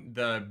teaching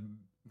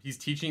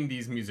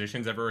these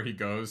musicians everywhere he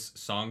goes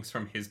songs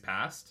from his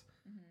past,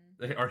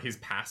 or his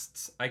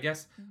pasts, I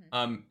guess.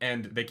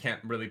 And they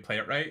can't really play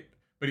it right,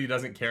 but he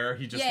doesn't care.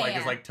 He just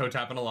is like toe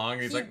tapping along.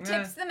 And he's like,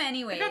 tips them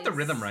anyways. I got the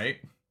rhythm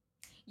right.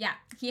 Yeah,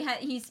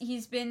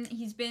 he's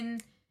been.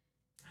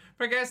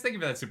 Frank, guys, thank you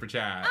for that super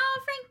chat.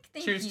 Oh, Frank,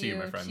 thank you. Cheers to you,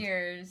 my friend.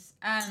 Cheers.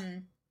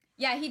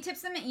 Yeah, he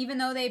tips them even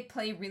though they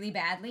play really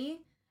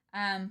badly.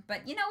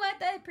 But you know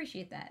what? I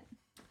appreciate that.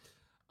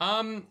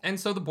 And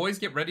so the boys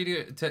get ready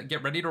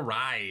to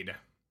ride.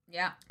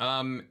 Yeah.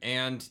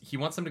 And he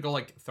wants them to go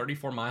like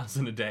 34 miles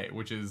in a day,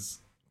 which is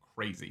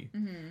crazy.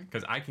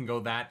 Because I can go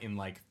that in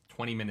like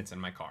 20 minutes in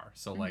my car.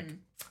 So like,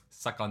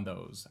 suck on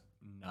those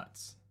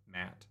nuts,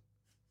 Matt.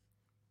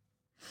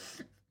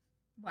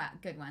 Wow,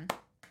 good one.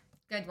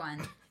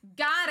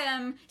 Got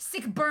him!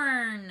 Sick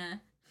burn!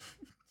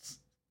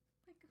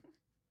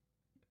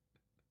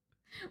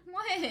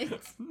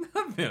 What?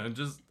 Nothing,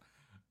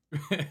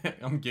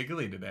 I'm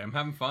giggly today. I'm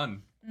having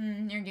fun.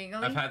 You're giggly?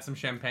 I've had some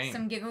champagne.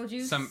 Some giggle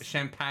juice? Some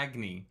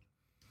champagne.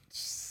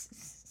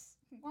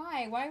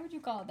 Why? Why would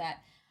you call it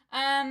that?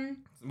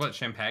 What,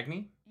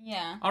 champagne?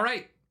 Yeah. All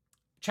right.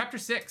 Chapter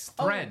 6,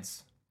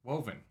 Threads.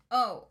 Woven.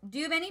 Oh, do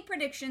you have any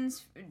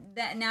predictions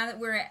that now that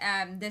we're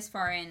this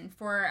far in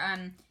for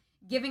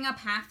giving up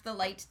half the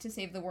light to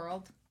save the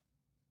world?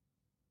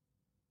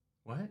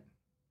 What?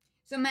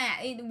 So Matt,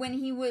 when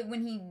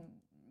he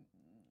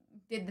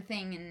did the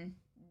thing and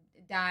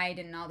died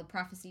and all the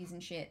prophecies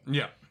and shit.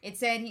 Yeah.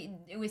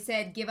 It was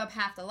said give up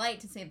half the light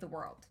to save the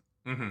world.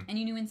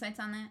 Any new insights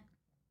on that?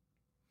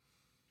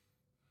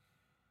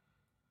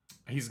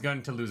 He's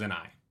going to lose an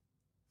eye.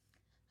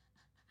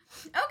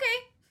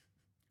 Okay.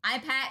 Eye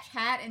patch,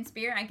 hat, and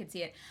spear. I could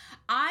see it.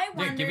 I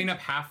wondered... Yeah, giving up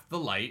half the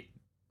light.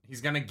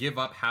 He's going to give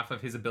up half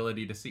of his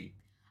ability to see.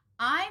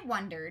 I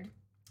wondered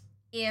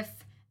if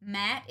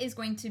Matt is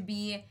going to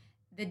be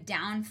the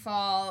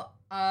downfall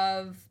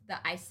of the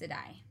Aes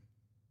Sedai.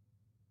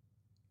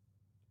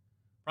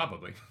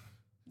 Probably.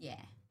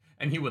 Yeah.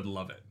 And he would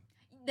love it.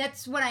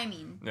 That's what I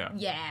mean. Yeah.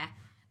 Yeah.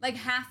 Like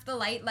half the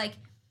light, like...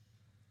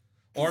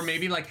 Or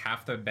maybe like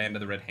half the Band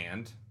of the Red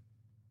Hand.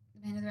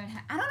 The Band of the Red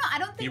Hand. I don't know. I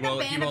don't think the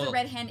Band of the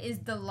Red Hand is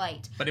the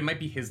light. But it might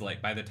be his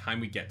light. By the time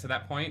we get to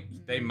that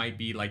point, they might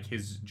be like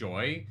his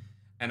joy.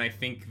 And I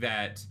think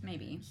that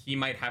maybe he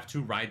might have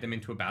to ride them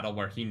into a battle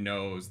where he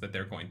knows that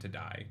they're going to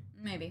die.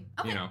 Maybe.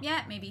 Okay. You know?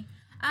 Yeah, maybe.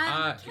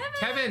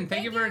 Kevin,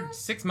 thank you for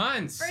 6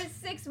 months. For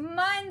 6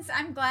 months.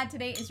 I'm glad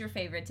today is your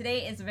favorite.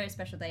 Today is a very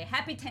special day.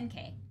 Happy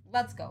 10K.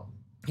 Let's go.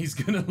 He's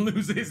gonna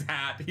lose his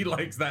hat. He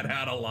likes that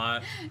hat a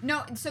lot.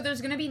 No, so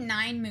there's gonna be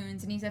 9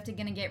 moons, and he's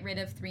gonna get rid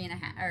of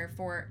 3.5 or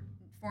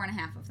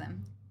 4.5 of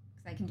them,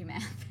 because I can do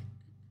math.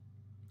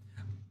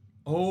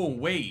 Oh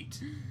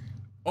wait.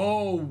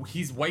 Oh,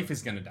 his wife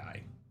is gonna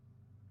die.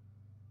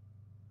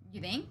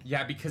 You think?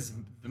 Yeah, because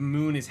the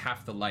moon is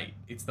half the light.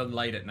 It's the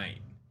light at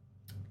night.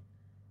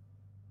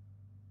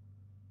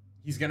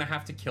 He's gonna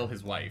have to kill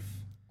his wife.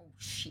 Oh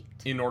shit.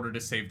 In order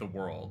to save the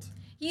world.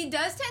 He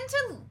does tend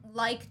to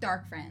like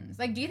dark friends.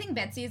 Like, do you think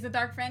Betsy is a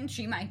dark friend?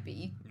 She might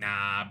be.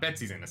 Nah,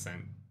 Betsy's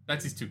innocent.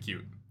 Betsy's too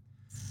cute.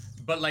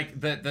 But, like,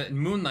 the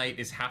moonlight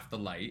is half the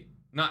light.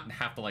 Not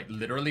half the light,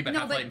 literally, but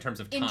half the light in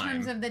terms of time. In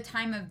terms of the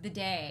time of the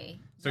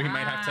day. So he might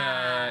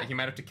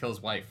have to kill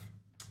his wife.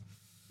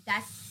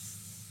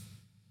 That's...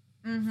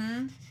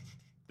 Mm-hmm.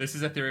 This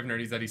is a theory of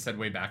nerdies that he said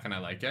way back, and I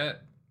like it.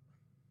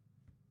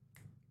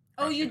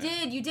 Oh, you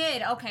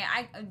did. Okay,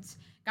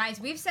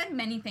 guys, we've said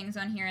many things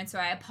on here, and so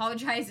I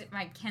apologize if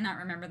I cannot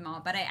remember them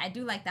all, but I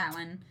do like that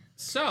one.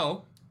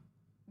 So...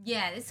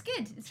 Yeah, it's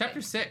good.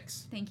 Chapter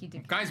 6. Thank you,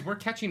 Duke. Guys, we're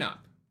catching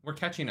up.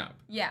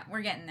 Yeah,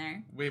 we're getting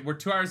there. We're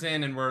 2 hours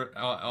in, and we're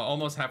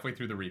almost halfway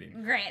through the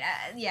reading. Great,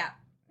 yeah.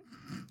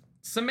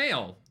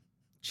 Samael,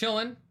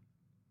 chillin'.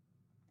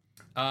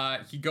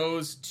 He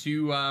goes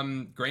to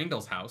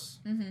Graendal's house,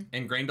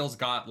 and Graendal's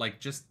got, like,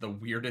 just the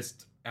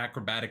weirdest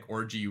acrobatic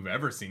orgy you've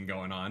ever seen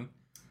going on.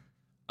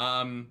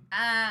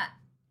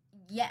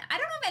 Yeah, I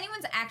don't know if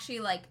anyone's actually,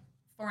 like,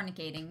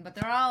 fornicating, but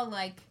they're all,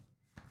 like,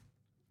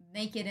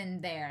 naked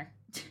in there.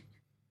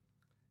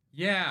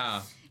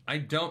 Yeah, I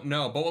don't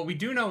know. But what we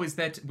do know is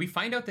that we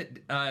find out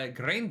that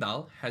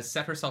Graendal has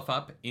set herself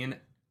up in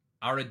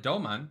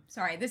Aradoman.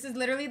 Sorry, this is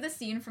literally the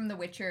scene from The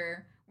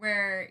Witcher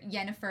where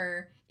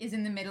Yennefer is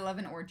in the middle of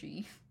an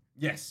orgy.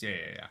 Yes,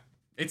 yeah.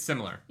 It's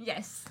similar.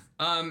 Yes.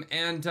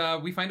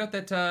 And we find out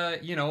that,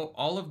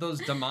 all of those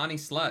Damani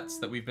sluts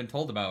that we've been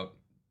told about,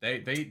 they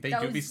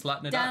do be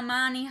slutting it up.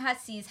 Damani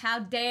hussies, how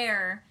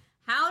dare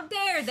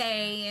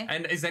they?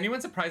 And is anyone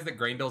surprised that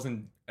Graendal's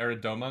in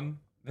Aradoman?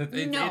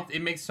 No.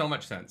 It makes so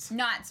much sense.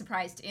 Not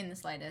surprised in the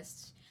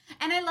slightest.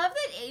 And I love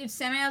that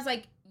Samael's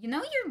like, you're,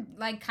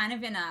 like, kind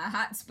of in a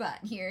hot spot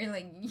here.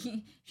 Like,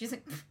 she's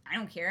like, I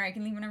don't care. I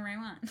can leave whenever I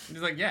want. She's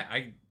like, yeah,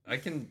 I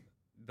can...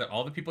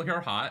 all the people here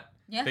are hot.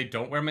 Yeah. They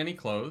don't wear many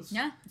clothes.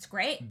 Yeah, it's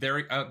great.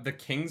 They're the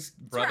king's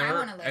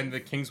brother and the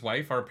king's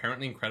wife are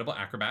apparently incredible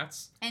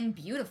acrobats. And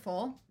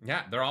beautiful.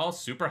 Yeah, they're all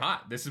super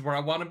hot. This is where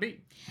I want to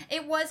be.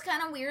 It was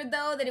kind of weird,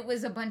 though, that it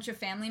was a bunch of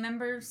family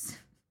members.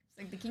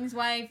 Like the king's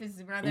wife,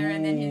 his brother,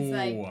 and then his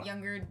like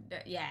younger.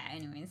 Yeah.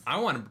 Anyways, I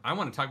want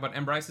to talk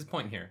about Bryce's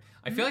point here.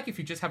 I feel like if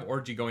you just have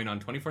orgy going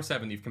on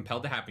 24/7, you've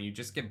compelled to happen. You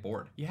just get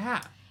bored.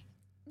 Yeah.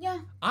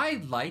 Yeah.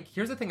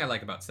 Here's the thing I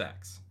like about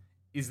sex,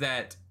 is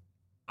that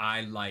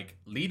I like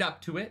lead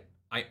up to it.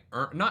 I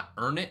not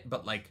earn it,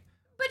 but like.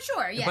 But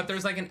sure, yeah. But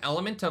there's like an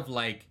element of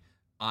like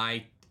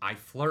I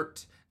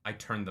flirt. I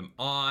turn them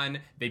on.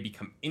 They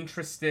become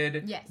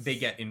interested. Yes. They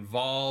get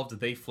involved.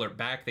 They flirt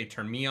back. They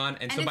turn me on.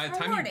 And so by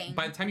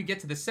the time you get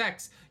to the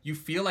sex, you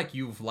feel like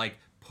you've like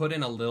put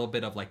in a little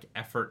bit of like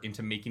effort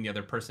into making the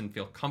other person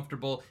feel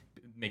comfortable,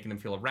 making them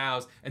feel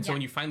aroused. And so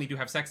when you finally do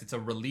have sex, it's a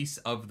release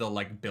of the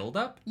like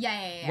buildup.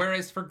 Yeah.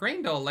 Whereas for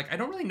Graendal, like I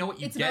don't really know what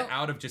you get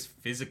out of just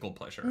physical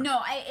pleasure. No,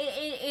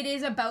 it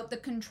is about the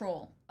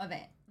control of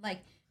it. Like.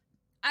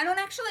 I don't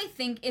actually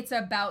think it's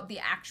about the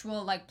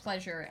actual, like,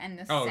 pleasure and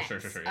the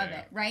sex of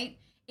it, right?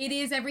 It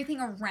is everything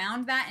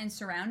around that and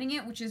surrounding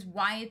it, which is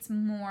why it's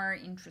more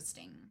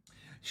interesting.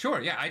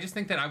 Sure, yeah. I just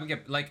think that I would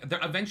get, like,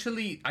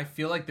 eventually I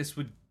feel like this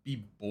would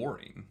be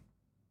boring.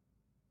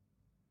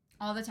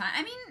 All the time?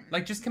 I mean...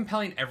 Like, just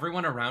compelling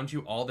everyone around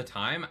you all the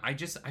time. I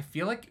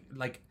feel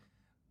like,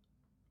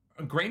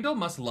 Graendal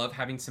must love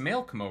having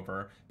Samael come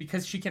over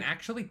because she can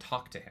actually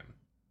talk to him.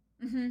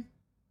 Mm-hmm.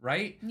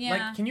 Right? Yeah.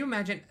 Like, can you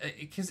imagine,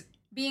 because...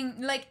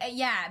 Being,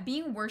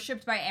 being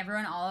worshipped by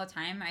everyone all the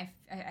time,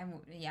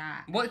 yeah.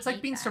 Well, it's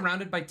like being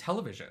surrounded by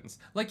televisions.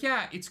 Like,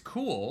 yeah, it's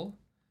cool.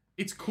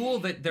 It's cool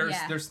that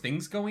there's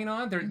things going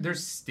on.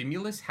 There's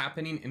stimulus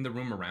happening in the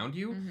room around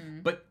you,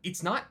 but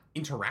it's not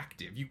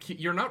interactive.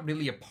 You're not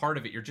really a part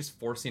of it. You're just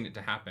forcing it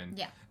to happen.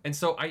 Yeah. And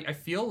so I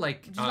feel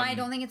like... Which is why I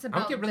don't think it's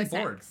about I get really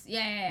bored. Sex.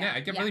 Yeah,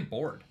 I get really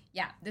bored.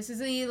 Yeah, this is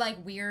a,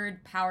 like,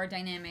 weird power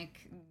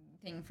dynamic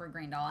thing for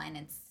Graendal, and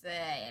it's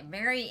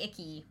very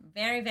icky.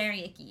 Very,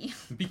 very icky.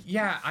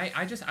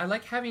 I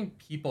like having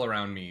people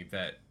around me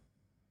that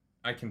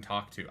I can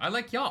talk to. I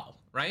like y'all.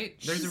 right?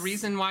 There's a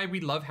reason why we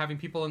love having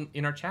people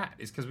in our chat,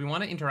 is because we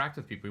want to interact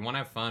with people. We want to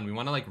have fun. We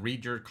want to like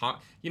read your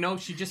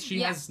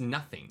she has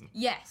nothing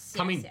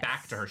coming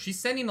back to her. She's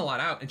sending a lot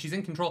out and she's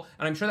in control,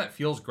 and I'm sure that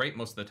feels great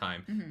most of the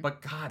time.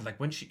 But God, like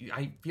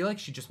I feel like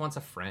she just wants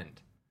a friend.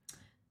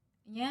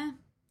 Yeah.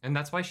 And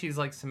that's why she's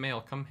like,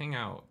 Samael, come hang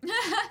out.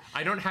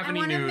 I don't have any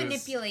news. I want to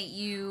manipulate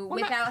you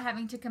without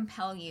having to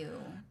compel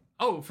you.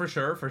 Oh, for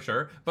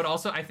sure. But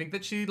also, I think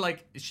that she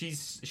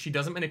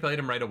doesn't manipulate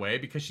him right away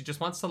because she just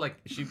wants to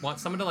she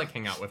wants someone to like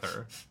hang out with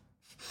her.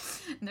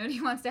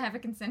 Nerdy wants to have a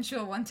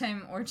consensual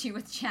one-time orgy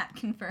with chat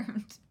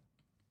confirmed.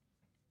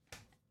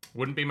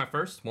 Wouldn't be my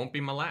first, won't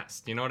be my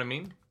last. You know what I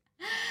mean?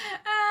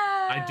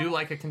 I do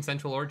like a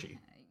consensual orgy.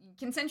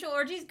 Consensual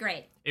orgy is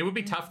great. It would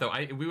be tough though.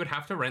 We would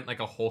have to rent like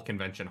a whole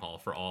convention hall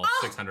for all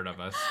 600 of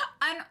us.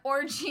 An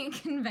orgy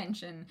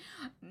convention.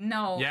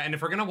 No. Yeah, and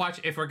if we're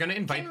gonna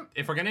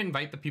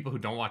invite the people who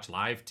don't watch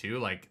live too,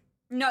 like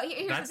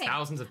here's that's the thing.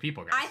 thousands of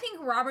people, guys. I think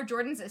Robert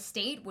Jordan's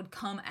estate would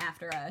come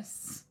after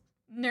us.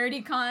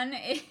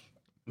 NerdyCon.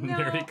 No.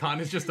 NerdyCon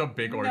is just a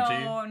big orgy.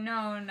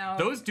 No.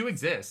 Those do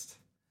exist.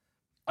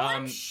 Oh,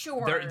 I'm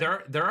sure.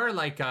 There are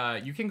like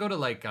you can go to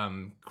like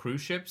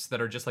cruise ships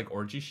that are just like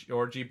orgy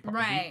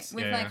right weeks.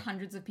 with like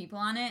hundreds of people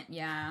on it.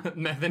 Yeah.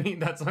 Methany,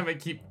 that's why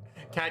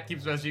Cat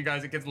keeps messaging you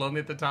guys. It gets lonely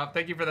at the top.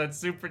 Thank you for that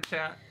super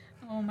chat.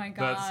 Oh my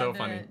god. That's so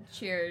funny.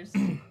 Cheers.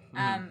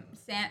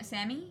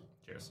 Sammy.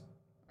 Cheers.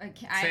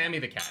 Sammy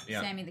the cat.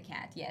 Yeah. Sammy the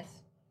cat. Yes.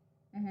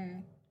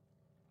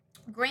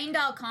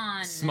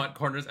 Graindall-Con. Smut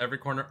corners every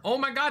corner. Oh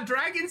my god,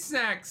 Dragon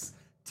Snacks.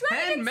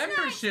 10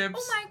 memberships.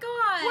 Oh my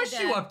god. What's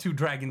you up to,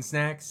 Dragon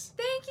Snacks?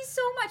 Thank you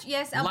so much.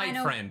 Yes, Light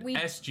Friend,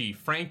 SG,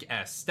 Frank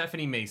S,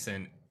 Stephanie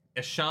Mason,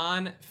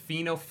 Ishan,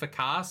 Fino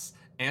Ficas,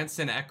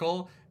 Anson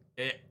Eckel,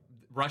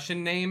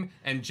 Russian name,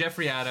 and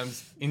Jeffrey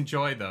Adams.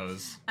 Enjoy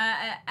those.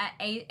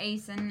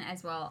 Asen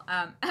as well.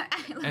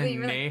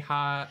 And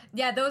Neha.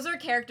 Yeah, those are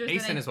characters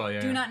Asen that as well,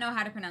 do not know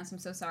how to pronounce. I'm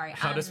so sorry.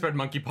 How to spread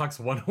monkeypox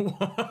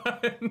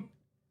 101.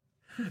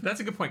 That's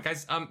a good point,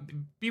 guys.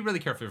 Be really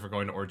careful if you're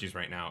going to orgies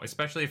right now,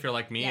 especially if you're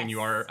like me and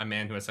you are a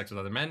man who has sex with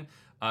other men.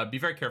 Be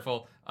very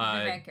careful.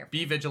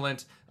 Be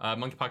vigilant.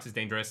 Monkeypox is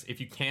dangerous. If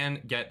you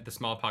can get the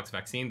smallpox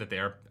vaccine that they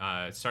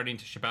are starting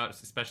to ship out,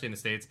 especially in the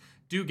States,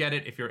 do get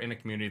it if you're in a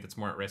community that's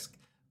more at risk.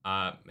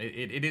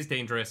 It is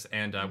dangerous,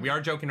 and we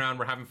are joking around.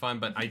 We're having fun,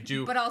 but I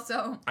do. But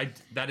also,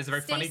 that is a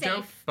very funny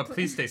joke. But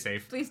please stay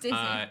safe. Please stay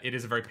safe. It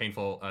is a very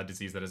painful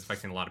disease that is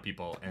affecting a lot of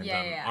people, and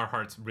our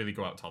hearts really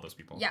go out to all those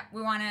people. Yeah,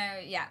 we want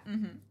to. Yeah,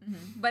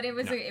 but it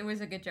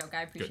was a good joke.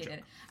 I appreciate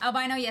it.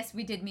 Albino, yes,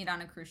 we did meet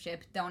on a cruise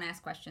ship. Don't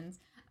ask questions.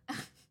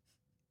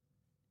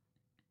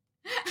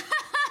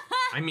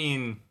 I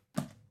mean.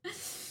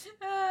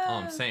 All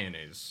I'm saying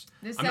is,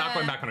 I'm not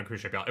going back on a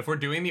cruise ship, y'all. If we're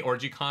doing the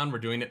Orgy Con, we're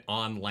doing it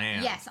on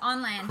land. Yes,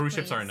 on land. Cruise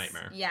ships are a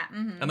nightmare. Yeah.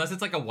 Unless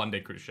it's like a one-day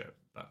cruise ship.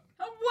 But.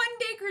 A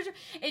one-day cruise ship.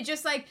 It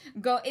just like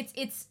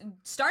it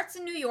starts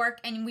in New York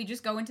and we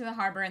just go into the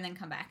harbor and then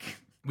come back.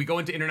 We go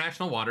into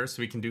international waters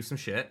so we can do some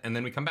shit and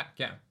then we come back.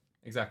 Yeah,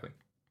 exactly.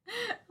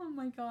 Oh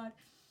my god.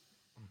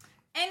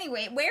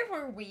 Anyway, where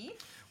were we?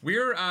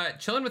 We're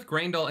chilling with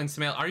Graindall and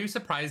Samael. Are you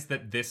surprised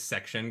that this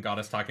section got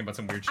us talking about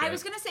some weird shit? I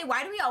was going to say,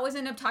 why do we always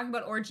end up talking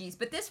about orgies?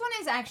 But this one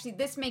is actually,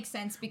 this makes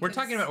sense because... We're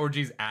talking about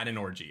orgies at an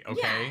orgy,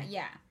 okay?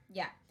 Yeah.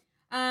 Yes.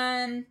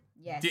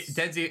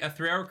 Deadsy, a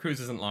 3-hour cruise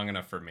isn't long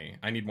enough for me.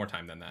 I need more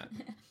time than that.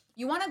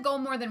 You want to go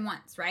more than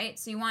once, right?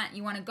 So you want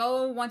to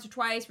go once or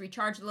twice,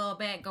 recharge a little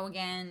bit, go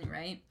again,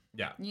 right?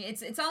 Yeah.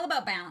 It's all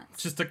about balance.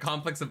 It's just a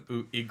complex of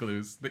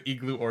igloos. The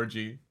igloo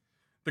orgy.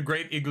 The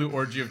great igloo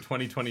orgy of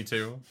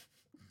 2022.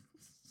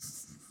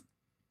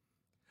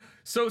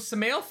 So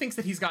Samael thinks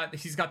that he's got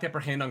the upper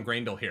hand on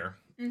Graindall here.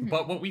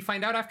 But what we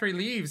find out after he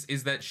leaves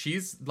is that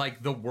she's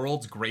like the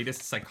world's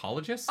greatest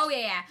psychologist. Oh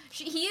yeah.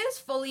 He is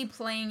fully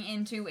playing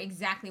into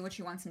exactly what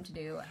she wants him to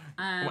do.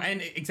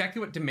 And exactly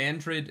what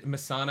Demandrid,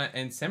 Masana,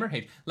 and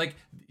Semerhage. Like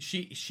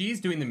she's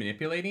doing the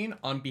manipulating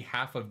on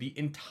behalf of the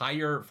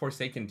entire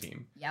Forsaken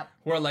team. Yep.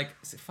 Who are like,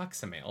 fuck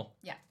Samael.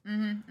 Yeah.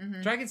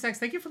 Dragon Sex,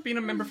 thank you for being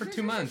a member for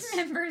 2 months.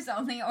 Members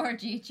only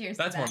orgy. Cheers.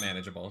 That's to that. more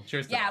manageable.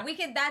 Cheers to that. that. We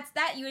could. That's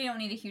that. You don't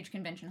need a huge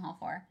convention hall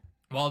for.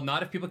 Well,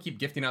 not if people keep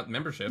gifting out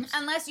memberships.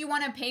 Unless you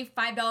want to pay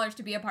 $5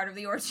 to be a part of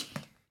the orgy.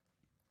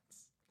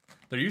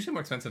 They're usually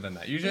more expensive than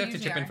that. You usually have to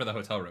chip in for the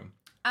hotel room.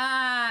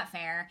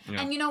 Fair.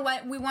 Yeah. And you know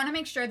what? We want to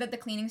make sure that the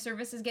cleaning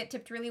services get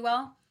tipped really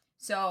well.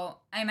 So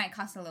it might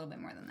cost a little bit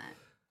more than that.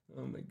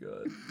 Oh my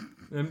god.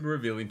 I'm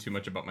revealing too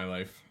much about my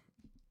life.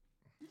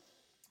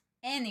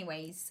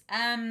 Anyways,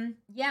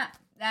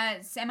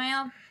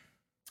 Samael,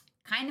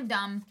 kind of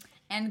dumb.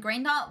 And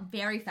Graindall,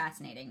 very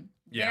fascinating.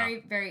 Yeah.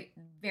 Very, very,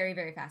 very,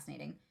 very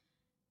fascinating.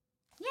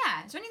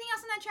 Yeah. Is there anything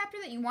else in that chapter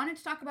that you wanted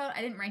to talk about?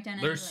 I didn't write down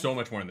anything. There's so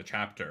much more in the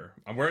chapter.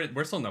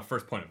 We're still in the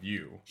first point of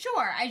view.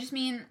 Sure. I just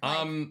mean,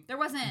 there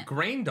wasn't...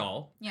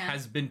 Graindall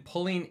has been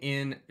pulling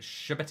in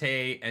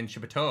Shibate and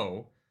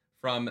Shibato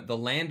from the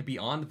land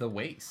beyond the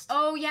waste.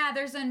 Oh, yeah.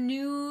 There's a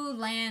new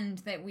land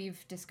that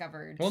we've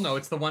discovered. Well, no.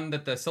 It's the one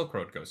that the Silk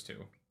Road goes to.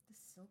 The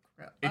Silk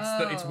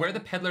It's where the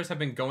peddlers have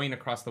been going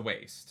across the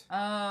waste.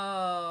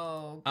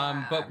 Oh.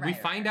 But we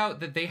find out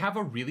that they have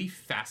a really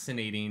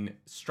fascinating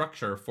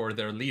structure for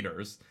their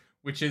leaders,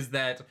 which is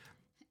that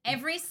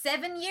every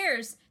 7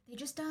 years they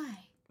just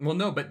die. Well,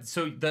 no, but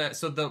so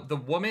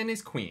the woman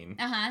is queen.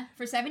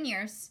 For 7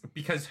 years.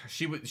 Because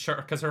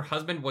her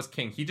husband was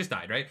king. He just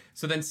died, right?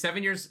 So then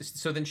 7 years.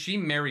 So then she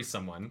marries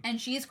someone, and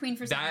she is queen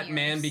for 7 years. That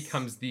man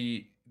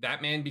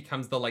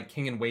becomes the like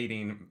king in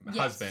waiting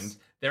husband.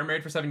 They're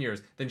married for 7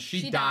 years. Then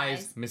she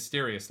dies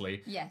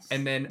mysteriously. Yes.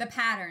 And then the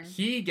pattern.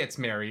 He gets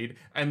married,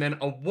 and then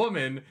a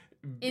woman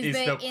is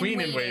the queen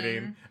in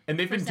waiting, and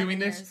they've been doing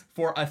this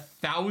for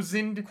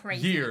 1,000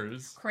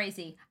 years.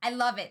 Crazy. I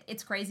love it.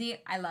 It's crazy.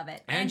 I love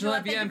it.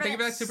 Angela VM, thank you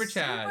for that super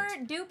chat.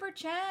 Super duper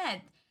chat.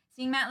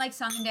 Seeing Matt like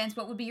song and dance,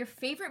 what would be your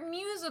favorite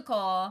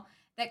musical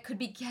that could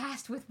be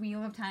cast with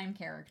Wheel of Time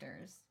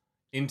characters?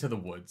 Into the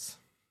Woods.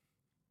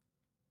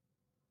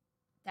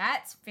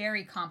 That's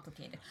very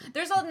complicated.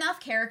 There's enough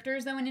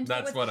characters though in Into the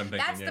Woods. That's what I'm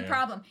thinking. That's the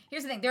problem.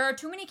 Here's the thing. There are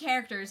too many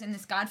characters in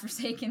this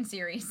godforsaken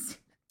series.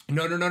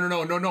 No.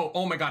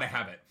 Oh my god, I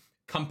have it.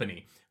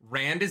 Company.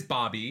 Rand is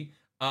Bobby.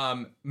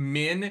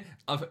 Min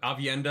of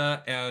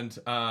Avienda and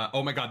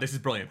oh my god, this is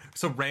brilliant.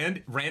 So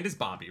Rand is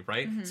Bobby,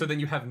 right? Mm-hmm. So then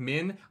you have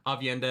Min,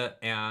 Avienda,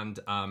 and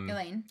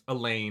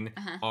Elaine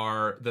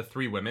are the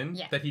three women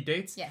that he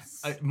dates.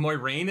 Yes.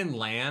 Moiraine and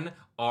Lan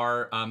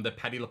are the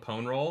Patti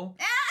LuPone role.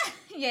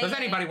 Does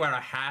anybody wear a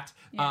hat?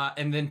 Yeah.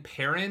 And then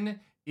Perrin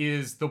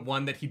is the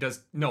one that he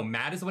does. No,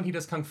 Matt is the one he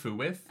does kung fu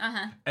with.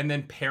 And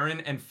then Perrin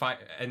and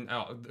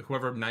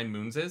whoever Nine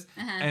Moons is.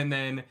 And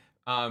then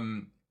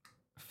Matt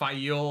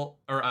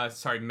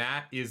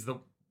is the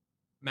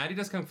Matt he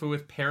does kung fu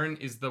with. Perrin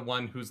is the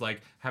one who's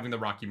like having the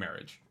rocky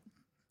marriage.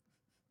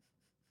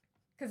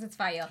 Because it's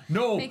Fael.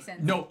 No, makes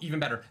sense. No, even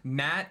better.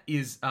 Matt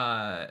is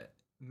at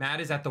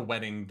the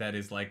wedding that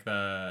is like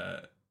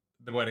the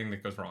wedding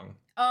that goes wrong.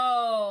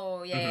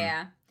 Oh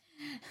yeah.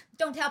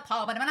 Don't tell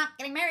Paul, but I'm not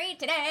getting married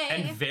today.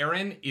 And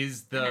Varen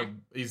is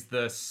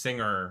the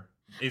singer.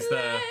 That's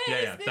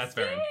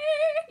Varen.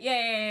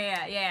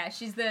 Yeah.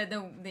 She's the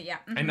yeah.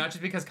 Mm-hmm. And not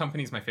just because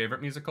Company's my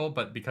favorite musical,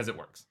 but because it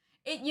works.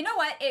 You know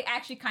what? It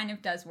actually kind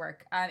of does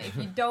work. If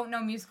you don't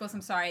know musicals,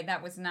 I'm sorry,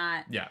 that was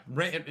not. Yeah,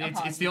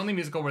 it's the only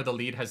musical where the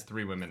lead has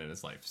three women in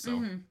his life.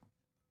 So,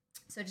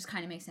 so it just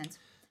kind of makes sense.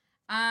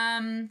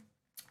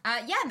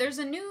 There's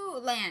a new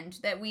land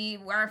that we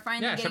are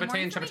finally getting more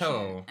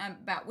information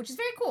about, which is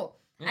very cool.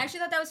 Yeah. I actually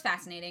thought that was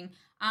fascinating.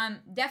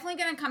 Definitely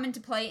going to come into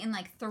play in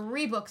like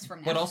 3 books from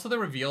now. But also the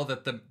reveal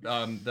that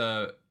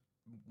the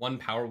one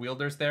power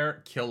wielders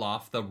there kill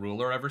off the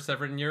ruler every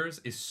 7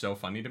 years is so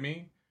funny to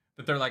me.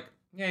 That they're like,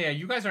 yeah,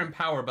 you guys are in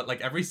power, but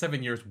like every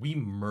 7 years we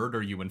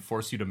murder you and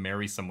force you to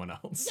marry someone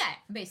else. Yeah,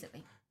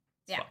 basically.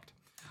 It's fucked.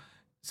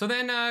 So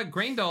then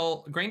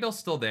Graendal's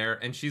still there,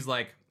 and she's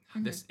like,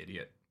 this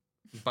idiot.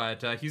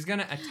 But he's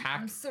gonna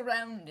attack. I'm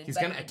surrounded. He's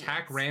gonna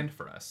attack Rand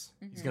for us.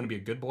 He's gonna be a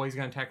good boy. He's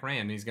gonna attack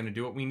Rand. And he's gonna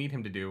do what we need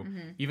him to do.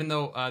 Even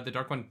though the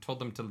Dark One told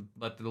them to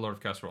let the Lord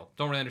of Chaos roll.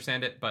 Don't really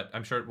understand it, but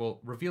I'm sure it will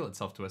reveal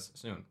itself to us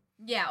soon.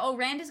 Yeah. Oh,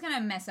 Rand is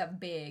gonna mess up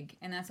big,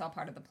 and that's all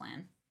part of the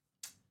plan.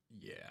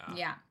 Yeah.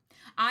 Yeah.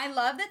 I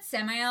love that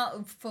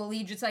Samael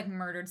fully just like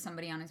murdered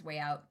somebody on his way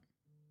out.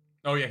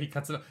 Oh yeah, he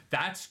cuts it up.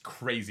 That's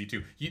crazy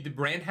too.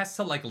 Rand has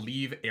to like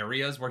leave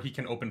areas where he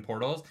can open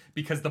portals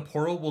because the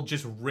portal will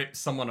just rip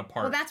someone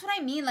apart. Well, that's what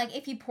I mean. Like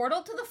if he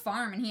portaled to the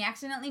farm and he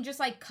accidentally just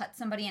like cut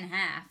somebody in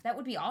half, that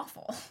would be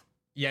awful.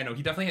 Yeah, no,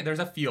 he definitely. There's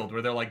a field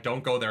where they're like,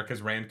 don't go there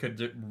because Rand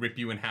could rip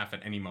you in half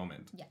at any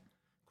moment. Yeah.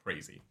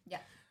 Crazy.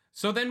 Yeah.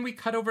 So then we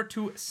cut over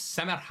to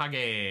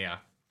Semerhage,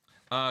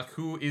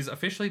 who is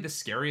officially the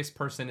scariest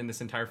person in this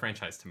entire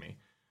franchise to me.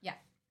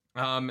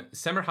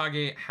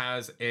 Semerhage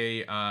has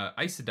a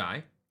Aes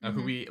Sedai,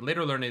 who we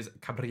later learn is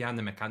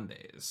Cabriana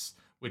Mecandes,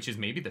 which is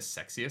maybe the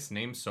sexiest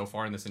name so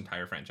far in this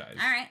entire franchise.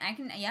 All right, I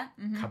can,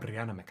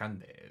 Cabriana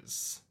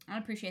Mecandes. I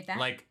appreciate that.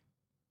 Like,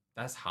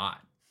 that's hot.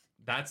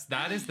 That's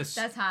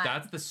hot.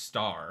 That's the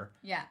star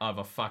of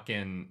a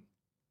fucking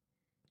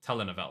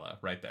telenovela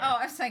right there. Oh,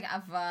 I was like,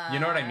 you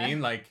know what I mean?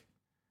 Like,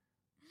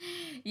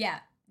 yeah,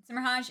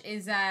 Semerhage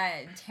is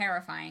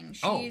terrifying.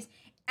 She's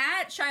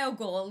at Shia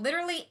Ghul,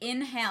 literally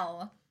in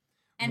hell.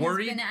 And has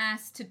been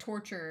asked to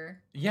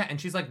torture. Yeah,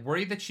 and she's like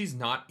worried that she's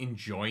not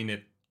enjoying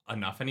it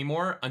enough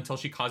anymore until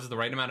she causes the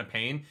right amount of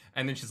pain.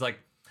 And then she's like,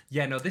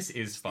 yeah, no, this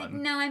is fun.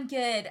 Like, no, I'm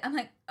good. I'm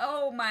like,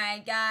 oh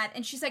my God.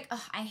 And she's like,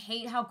 I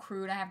hate how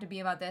crude I have to be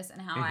about this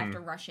and how I have to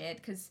rush it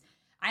because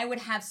I would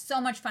have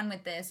so much fun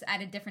with this at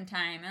a different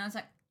time. And I was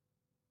like,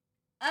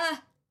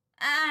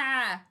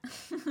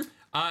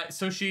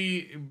 So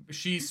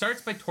she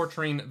starts by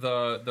torturing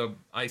the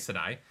Aes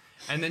Sedai.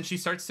 And then she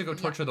starts to go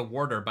torture the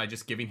warder by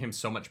just giving him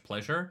so much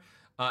pleasure.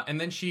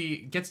 And then she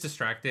gets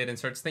distracted and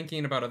starts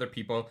thinking about other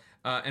people.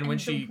 And when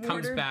she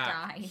comes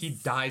back, he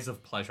dies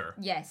of pleasure.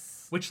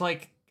 Yes. Which,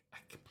 like,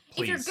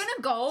 please. If you're going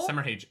to go...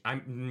 Semerhage,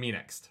 me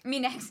next. Me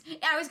next.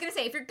 Yeah, I was going to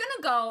say, if you're going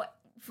to go,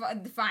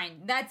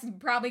 fine. That's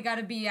probably got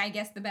to be, I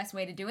guess, the best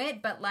way to do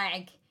it. But,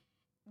 like,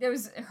 it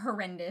was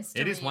horrendous.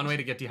 It is one way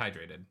to get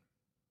dehydrated.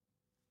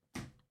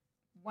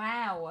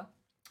 Wow.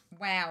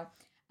 We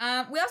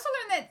also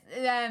learned that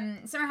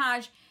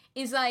Summerhaj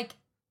is like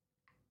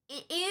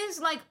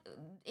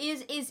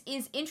is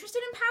interested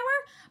in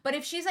power, but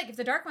if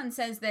the Dark One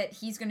says that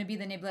he's going to be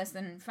the Niblis,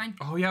 then fine.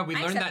 Oh yeah, we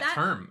learned that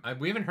term.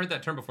 We haven't heard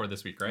that term before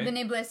this week, right? The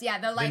Niblis, yeah,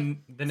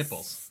 the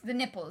nipples. The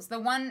nipples, the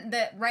one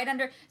that right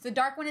under. So the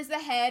Dark One is the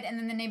head, and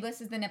then the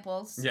Niblis is the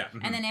nipples. Yeah,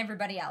 and then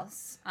everybody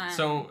else.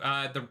 So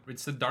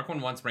the Dark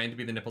One wants Rand to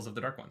be the nipples of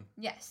the Dark One.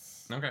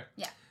 Yes. Okay.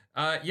 Yeah.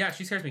 Yeah,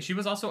 she scares me. She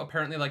was also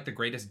apparently like the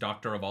greatest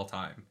doctor of all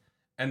time,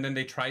 and then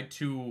they tried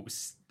to.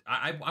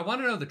 I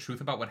want to know the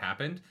truth about what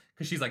happened,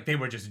 because she's like, they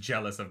were just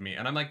jealous of me.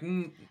 And I'm like,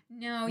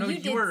 no, you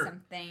did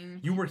something.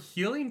 You were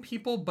healing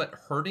people, but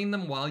hurting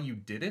them while you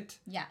did it?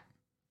 Yeah.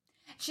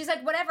 She's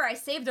like, whatever, I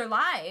saved their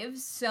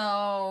lives,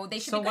 so they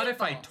should be grateful. So what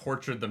if I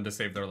tortured them to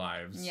save their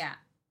lives? Yeah.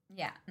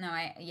 No,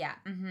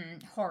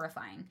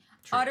 horrifying.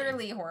 Truly.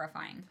 Utterly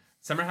horrifying.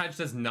 Summerhaj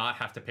does not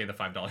have to pay the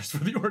 $5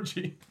 for the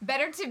orgy.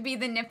 Better to be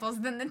the nipples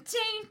than the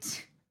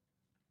taint.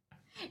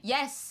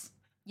 Yes.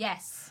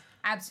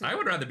 Absolutely. I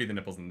would rather be the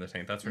nipples than the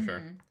taint, that's for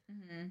sure.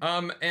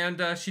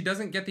 And she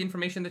doesn't get the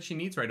information that she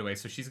needs right away,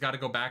 so she's got to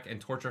go back and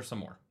torture some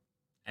more.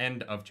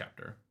 End of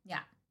chapter.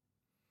 Yeah.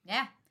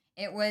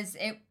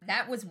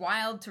 That was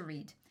wild to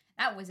read.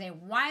 That was a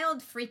wild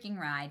freaking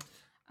ride.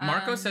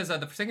 Marco says the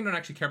Forsaken don't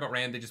actually care about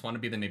Rand, they just want to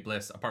be the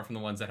Niblis, apart from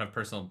the ones that have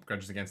personal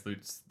grudges against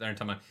Lutz.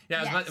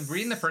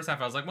 Reading the first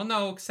half, I was like, well,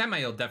 no,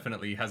 Samael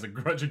definitely has a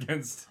grudge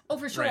against Oh,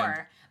 for sure.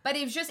 Rand. But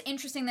it was just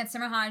interesting that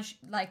Summerhaj,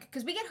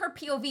 because we get her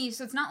POV,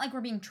 so it's not like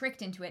we're being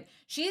tricked into it.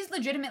 She's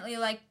legitimately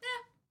like,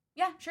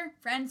 yeah, sure,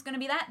 Rand's gonna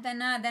be that,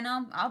 then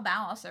I'll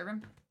bow, I'll serve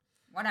him.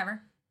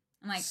 Whatever.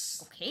 I'm like,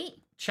 okay.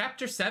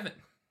 Chapter 7.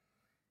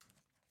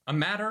 A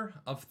Matter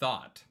of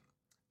Thought.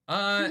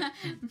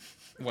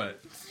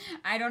 What?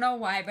 I don't know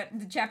why, but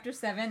the chapter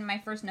 7, my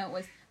first note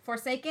was,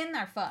 Forsaken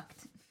are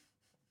fucked.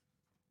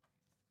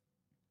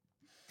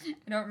 I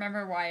don't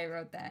remember why I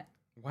wrote that.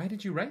 Why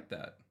did you write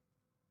that?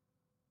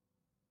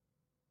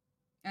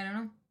 I don't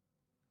know.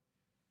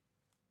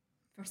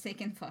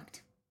 Forsaken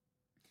fucked.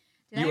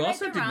 You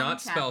also did not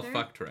spell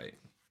fucked right.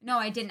 No,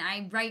 I didn't.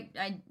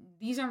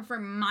 These are for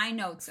my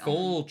notes.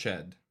 Full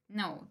ched.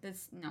 No.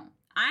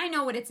 I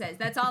know what it says.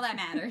 That's all that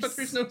matters. But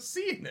there's no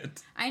C in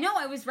it. I know.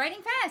 I was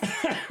writing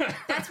fast.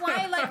 That's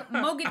why,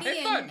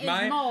 Mogadeen is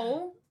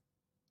Mo.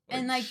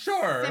 And,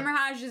 sure.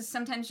 Summerhaj is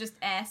sometimes just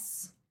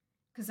S.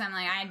 Because I'm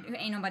like,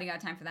 ain't nobody got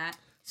time for that.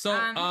 So,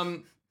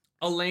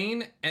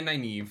 Elaine and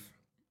Nynaeve,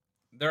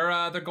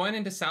 they're going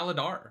into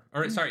Saladar.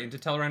 Or, into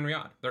Teleran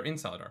Riyadh. They're in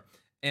Saladar.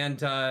 And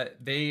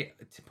they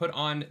put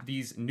on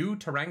these new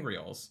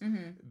terangrials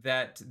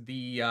that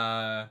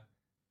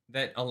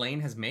that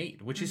Elaine has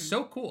made, which is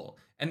so cool.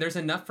 And there's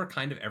enough for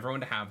kind of everyone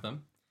to have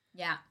them.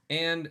 Yeah.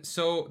 And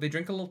so they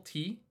drink a little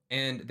tea,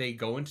 and they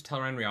go into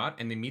Teleran Riyadh,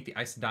 and they meet the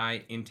Aes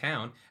Sedai in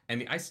town,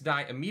 and the Aes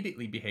Sedai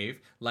immediately behave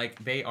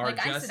like they are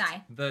just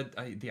the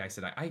Aes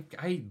Sedai.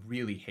 I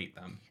really hate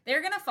them.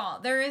 They're gonna fall.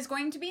 There is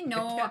going to be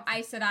no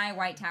Aes Sedai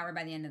White Tower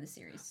by the end of the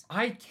series.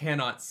 I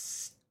cannot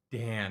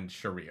stand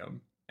Shariam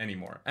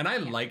anymore. And I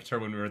liked her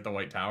when we were at the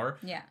White Tower.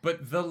 Yeah.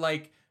 But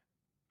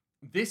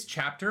this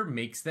chapter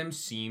makes them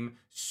seem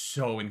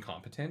so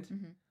incompetent.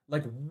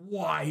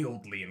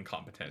 Wildly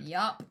incompetent.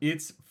 Yup.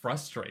 It's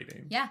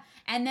frustrating. Yeah.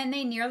 And then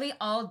they nearly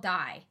all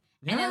die.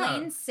 Yeah. And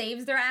Elaine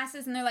saves their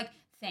asses, and they're like,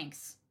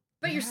 thanks.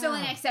 But you're still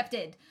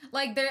accepted.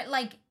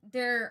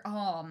 They're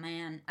oh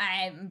man.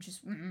 I'm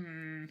just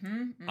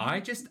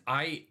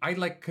I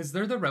like, because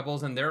they're the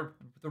rebels, and they're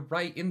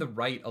in the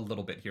right a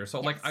little bit here.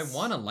 So I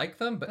want to like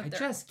them, but I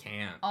just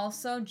can't.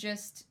 Also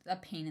just a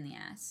pain in the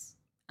ass.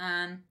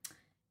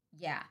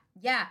 Yeah.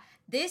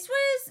 This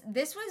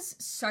was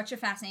such a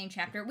fascinating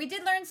chapter. We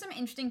did learn some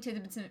interesting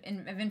tidbits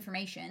of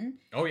information.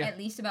 Oh, yeah. At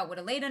least about what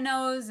Elena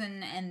knows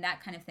and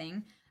that kind of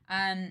thing.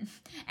 And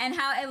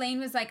how Elaine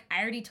was like,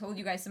 I already told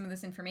you guys some of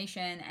this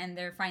information, and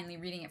they're finally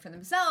reading it for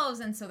themselves,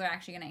 and so they're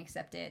actually going to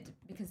accept it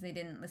because they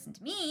didn't listen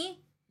to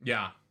me.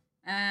 Yeah.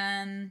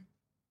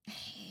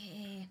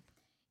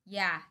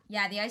 Yeah,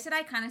 the Aes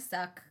Sedai kind of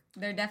suck.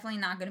 They're definitely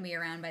not going to be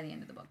around by the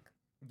end of the book.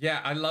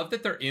 Yeah, I love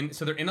that they're in.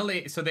 So they're in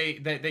a. So they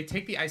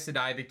take the Aes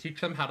Sedai. They teach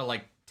them how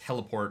to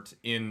teleport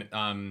in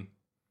Tarvalon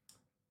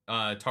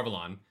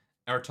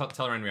or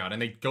Teleran Riyadh,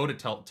 and they go to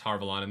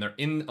Tarvalon, and they're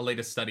in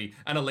Aleda's study,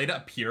 and Aleda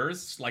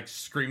appears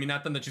screaming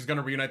at them that she's going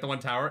to reunite the One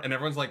Tower, and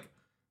everyone's like,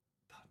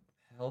 "The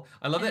hell!"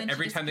 I love that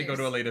every time they go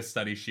to Aleda's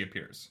study, she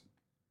appears.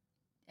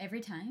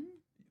 Every time.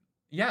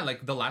 Yeah,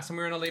 the last time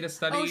we were in Aleda's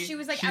study, she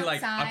was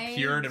outside.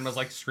 Appeared and was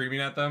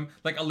screaming at them.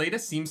 Aleda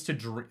seems to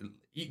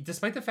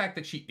despite the fact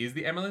that she is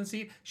the Emerald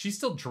Seed, she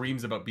still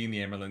dreams about being the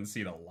Emerald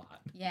Seed a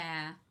lot.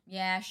 Yeah,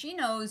 she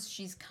knows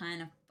she's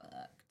kind of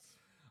fucked.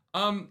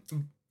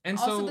 And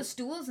also so the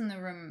stools in the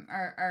room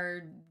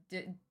are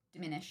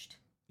diminished.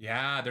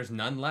 Yeah, there's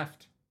none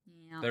left.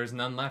 Yeah. There's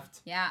none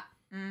left. Yeah.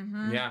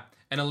 Mm-hmm. Yeah,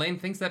 and Elaine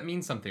thinks that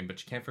means something, but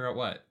she can't figure out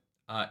what.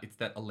 It's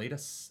that Aleda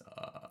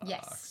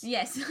sucks.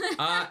 Yes.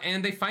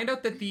 And they find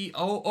out that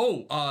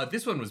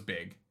this one was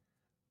big.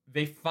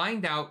 They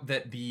find out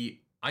that the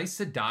Aes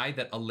Sedai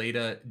that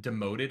Aleida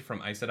demoted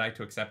from Aes Sedai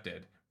to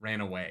accepted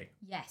ran away.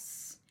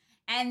 Yes.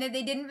 And that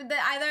they didn't,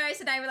 either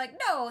Aes Sedai were like,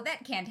 no,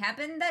 that can't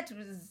happen. That's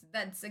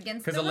against the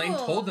rules. Because Elaine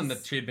told them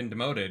that she had been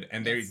demoted,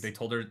 and they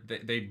told her,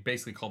 they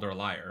basically called her a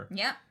liar.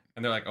 Yep.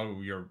 And they're like, oh,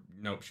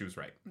 nope, she was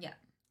right. Yeah.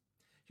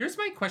 Here's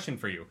my question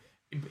for you.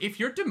 If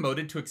you're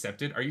demoted to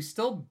accepted, are you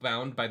still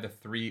bound by the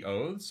 3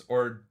 oaths?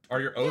 Or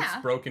are your oaths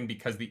broken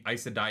because the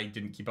Aes Sedai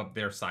didn't keep up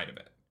their side of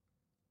it?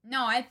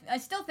 No, I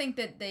still think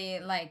that they,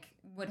 like,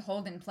 would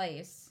hold in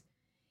place.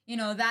 You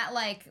know, that,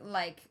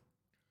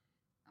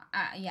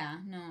 yeah,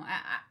 no,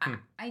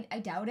 I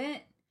doubt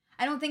it.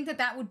 I don't think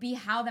that would be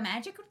how the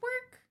magic would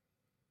work.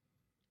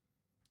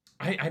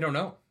 I don't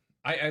know.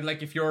 I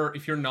like, if you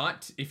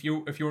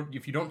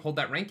don't hold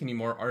that rank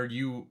anymore, are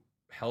you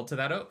held to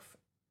that oath?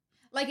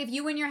 Like, if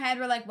you in your head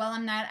were like, well,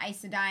 I'm not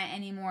Aes Sedai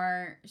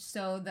anymore,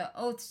 so the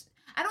oaths...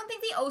 I don't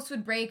think the oaths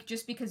would break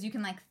just because you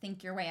can, like,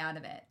 think your way out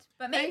of it.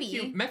 But maybe. Thank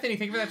you. Methany,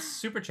 thank you for that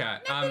super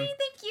chat. Methany,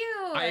 thank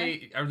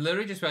you. I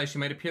literally just realized she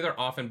might appear there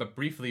often, but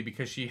briefly,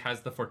 because she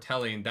has the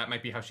foretelling, that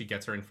might be how she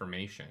gets her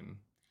information.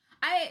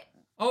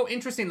 Oh,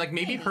 interesting. Like,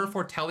 maybe her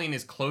foretelling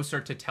is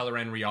closer to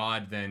Teleran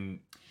Riyadh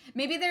than...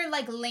 Maybe they're,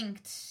 like,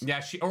 linked.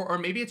 Yeah, or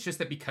maybe it's just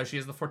that because she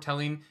has the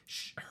foretelling,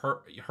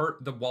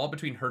 the wall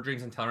between her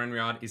dreams and Teleran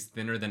Riyadh is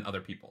thinner than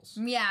other people's.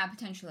 Yeah,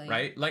 potentially.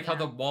 Right? Like how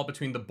the wall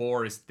between the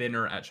boar is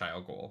thinner at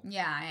Shia Ghul.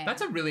 Yeah.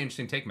 That's a really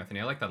interesting take, Methany.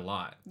 I like that a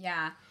lot.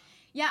 Yeah.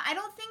 Yeah, I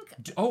don't think...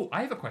 Oh,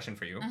 I have a question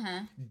for you.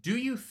 Do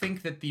you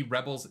think that the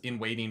rebels in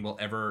waiting will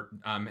ever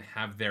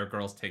have their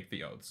girls take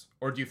the oaths?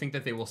 Or do you think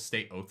that they will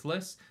stay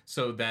oathless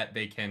so that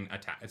they can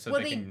attack?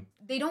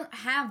 They don't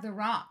have the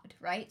rod,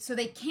 right? So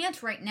they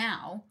can't right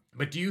now.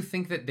 But do you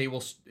think that they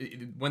will,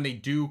 when they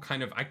do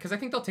kind of... Because I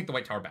think they'll take the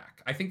White Tower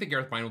back. I think that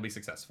Gareth Bryne will be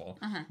successful.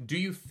 Do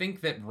you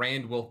think that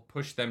Rand will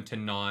push them to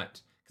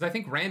not... Because I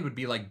think Rand would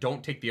be like,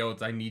 don't take the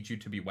oaths, I need you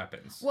to be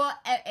weapons. Well,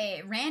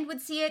 Rand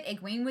would see it,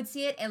 Egwene would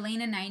see it,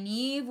 Elena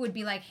Nynaeve would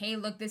be like, hey,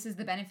 look, this is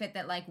the benefit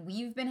that, like,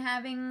 we've been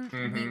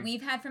having,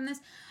 we've had from this.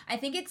 I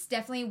think it's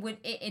definitely,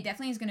 it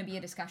definitely is going to be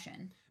a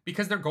discussion.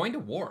 Because they're going to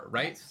war,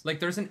 right? Yes. Like,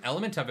 there's an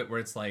element of it where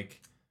it's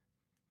like,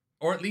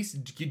 or at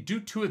least you do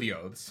 2 of the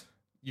oaths,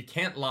 you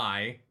can't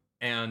lie,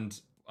 and,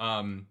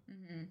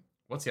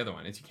 what's the other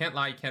one? It's you can't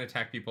lie, you can't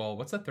attack people.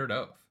 What's the third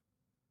oath?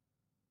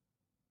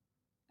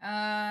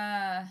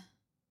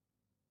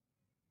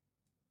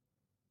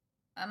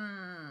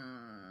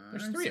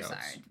 There's 3 oaths.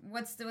 Sorry.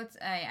 What's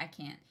I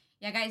can't.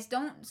 Yeah, guys,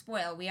 don't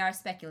spoil. We are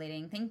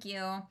speculating. Thank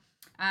you.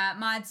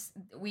 Mods,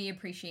 we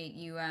appreciate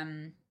you.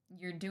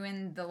 You're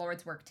doing the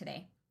Lord's work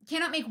today. You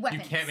cannot make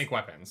weapons. You can't make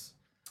weapons.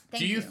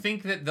 Do you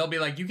think that they'll be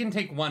like, you can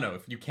take 1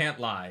 oath, you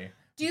can't lie,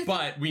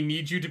 but we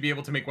need you to be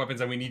able to make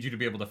weapons and we need you to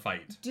be able to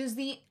fight? Does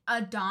the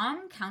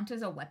Adam count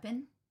as a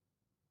weapon?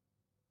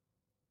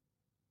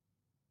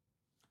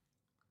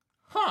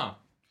 Huh.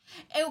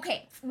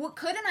 Okay,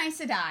 could an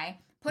Aes Sedai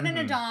put an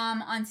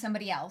Adam on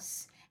somebody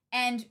else,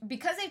 and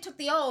because they took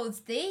the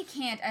oaths, they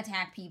can't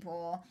attack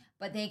people,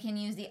 but they can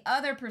use the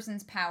other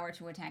person's power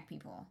to attack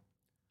people?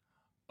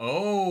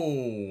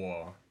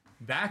 Oh,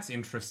 that's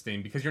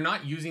interesting, because you're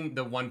not using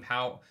the one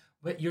power,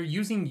 but you're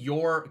using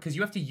because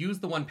you have to use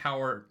the one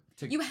power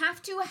to... You have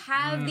to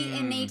have the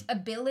innate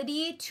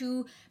ability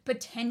to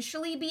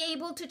potentially be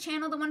able to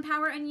channel the one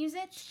power and use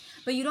it,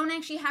 but you don't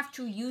actually have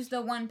to use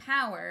the one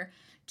power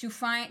to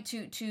find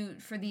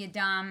for the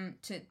Adam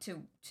to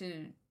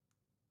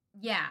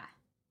yeah.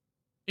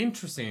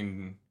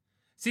 Interesting.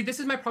 See, this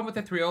is my problem with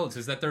the 3 oaths,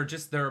 is that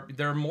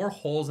there are more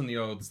holes in the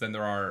oaths than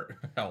there are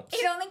helps.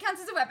 It only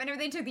counts as a weapon if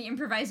they took the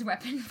improvised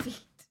weapon feat.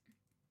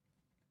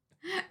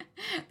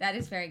 That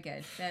is very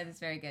good. That is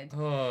very good.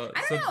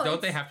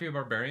 Don't they have to be a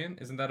barbarian?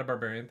 Isn't that a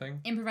barbarian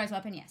thing? Improvised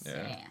weapon, yes.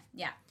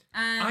 Yeah.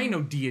 I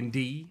know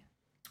D&D.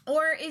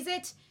 Or is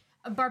it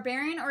a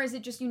barbarian, or is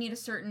it just you need a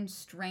certain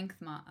strength?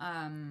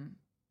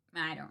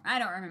 I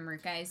don't remember,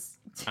 guys.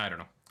 I don't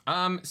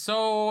know.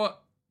 So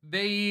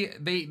they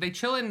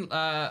chill in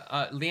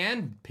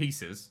Leanne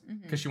pieces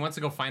because she wants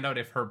to go find out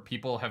if her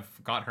people have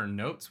got her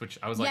notes, which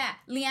I was like... Yeah,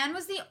 Leanne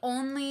was the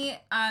only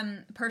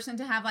person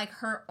to have, like,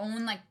 her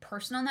own, like,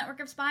 personal network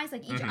of spies.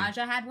 Like, each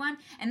Aja had one.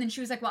 And then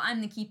she was like, well, I'm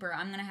the keeper.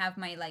 I'm going to have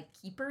my, like,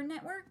 keeper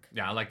network.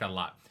 Yeah, I like that a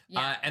lot.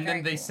 Yeah, and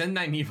then they send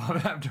Nynaeve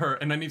up after her,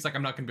 and Nynaeve's like,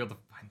 I'm not going to be able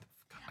to find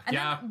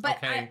them. But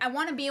okay. I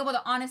want to be able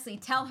to honestly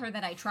tell her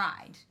that I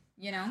tried.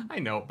 You know? I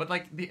know, but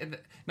like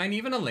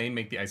Nynaeve and Elaine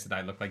make the Aes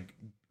Sedai look like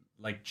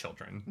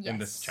children in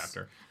this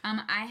chapter.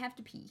 I have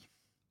to pee.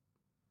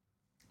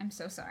 I'm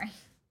so sorry.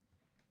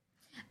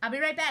 I'll be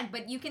right back,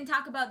 but you can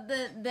talk about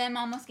them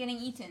almost getting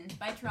eaten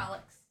by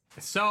Trollocs.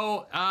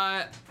 So,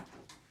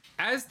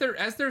 as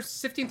they're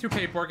sifting through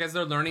paperwork, as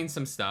they're learning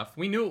some stuff,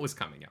 we knew it was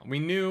coming out. We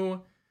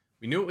knew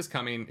it was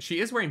coming. She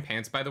is wearing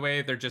pants, by the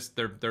way.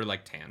 They're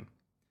like tan.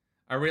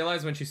 I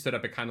realized when she stood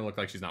up, it kind of looked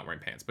like she's not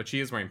wearing pants, but she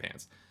is wearing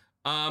pants.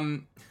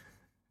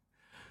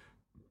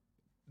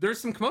 There's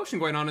some commotion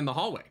going on in the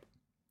hallway,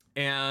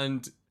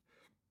 and it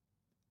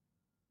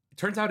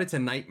turns out it's a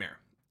nightmare.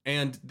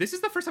 And this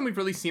is the first time we've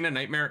really seen a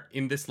nightmare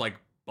in this, like,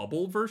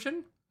 bubble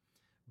version.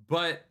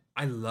 But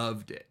I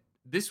loved it.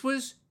 This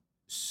was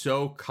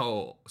so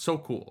cool,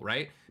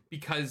 right?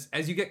 Because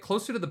as you get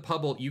closer to the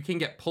bubble, you can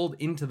get pulled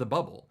into the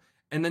bubble.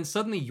 And then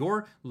suddenly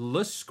you're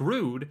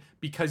screwed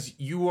because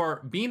you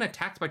are being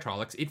attacked by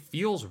Trollocs. It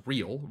feels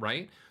real,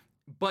 right?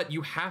 But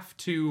you have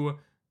to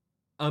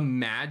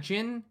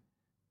imagine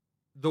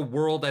the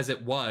world as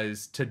it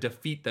was to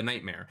defeat the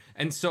nightmare.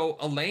 And so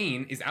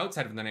Elaine is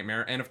outside of the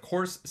nightmare, and of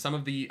course some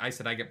of the Aes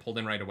Sedai get pulled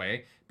in right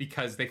away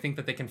because they think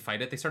that they can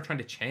fight it. They start trying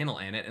to channel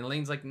in it, and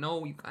Elaine's like,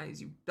 no, you guys,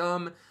 you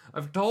dumb.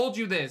 I've told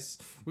you this.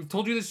 We've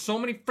told you this so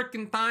many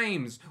freaking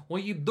times.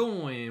 What are you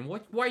doing? Why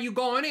are you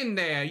going in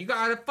there? You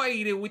gotta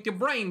fight it with your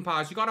brain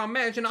pods. You gotta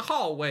imagine a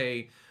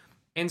hallway.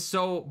 And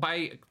so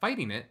by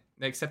fighting it,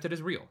 they accept it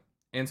as real.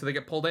 And so they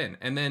get pulled in.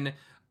 And then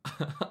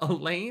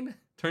Elaine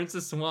turns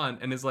to Swan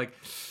and is like,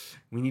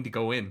 we need to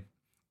go in.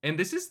 And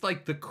this is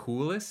like the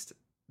coolest.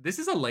 This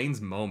is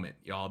Elaine's moment,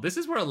 y'all. This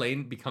is where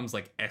Elaine becomes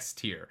like S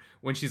tier.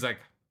 When she's like,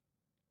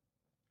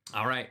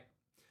 all right,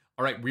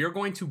 we are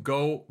going to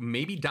go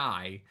maybe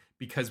die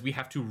because we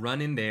have to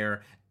run in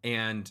there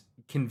and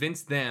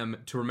convince them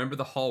to remember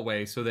the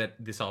hallway so that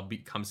this all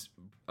becomes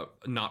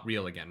not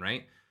real again,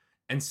 right?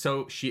 And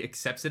so she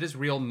accepts it as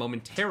real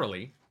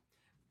momentarily,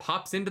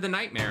 pops into the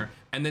nightmare,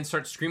 and then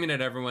starts screaming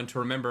at everyone to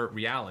remember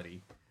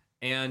reality.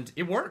 And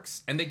it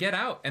works, and they get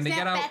out, and they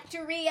get out back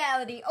to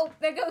reality. Oh,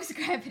 there goes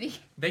gravity.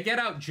 They get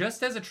out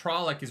just as a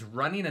Trolloc is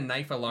running a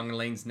knife along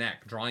Elaine's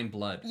neck, drawing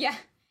blood. Yeah,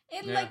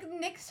 it like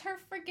nicks her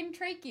freaking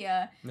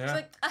trachea. Yeah. It's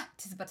like,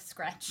 tis but a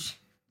scratch.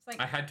 It's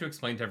like, I had to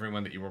explain to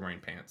everyone that you were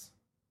wearing pants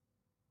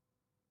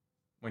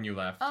when you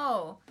left.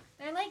 Oh,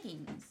 they're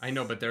leggings. I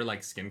know, but they're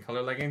like skin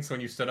color leggings. So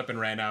when you stood up and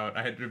ran out,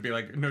 I had to be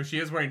like, no, she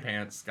is wearing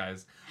pants,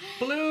 guys.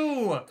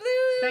 Blue!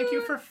 Thank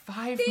you for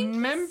 5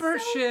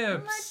 memberships. Thank you so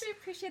much. We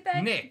appreciate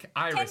that. Nick,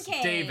 Iris,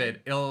 10K.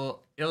 David,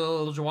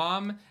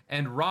 Iljuam,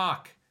 and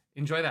Rock.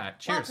 Enjoy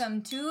that. Cheers.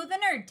 Welcome to the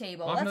Nerd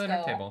Table. Welcome Let's to the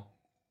go. Nerd Table.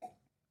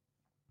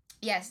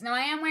 Yes, no, I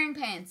am wearing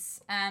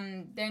pants.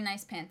 They're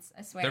nice pants,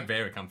 I swear. They're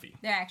very comfy.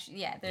 They're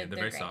actually, they're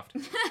very great. soft.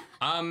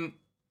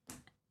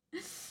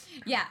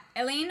 Yeah,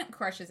 Elaine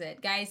crushes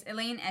it. Guys,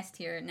 Elaine S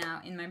tier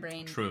now in my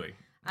brain. Truly.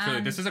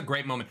 This is a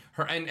great moment.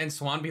 Her and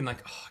Swan being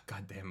like, oh,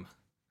 goddamn.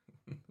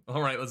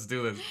 All right, let's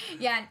do this.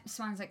 Yeah,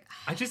 Swan's like...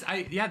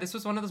 this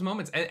was one of those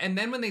moments. And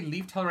then when they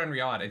leave Tel'aran'rhiod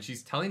Riyadh and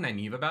she's telling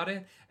Nynaeve about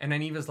it, and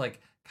Nynaeve's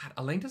like, God,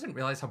 Elaine doesn't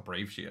realize how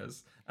brave she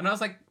is. And I was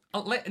like,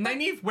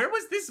 Nynaeve, where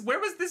was this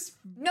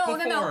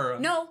before?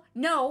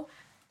 No.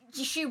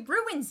 She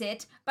ruins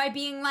it by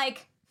being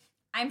like,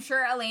 I'm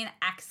sure Elaine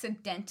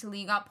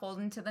accidentally got pulled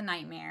into the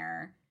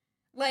nightmare.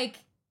 Like...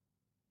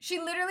 She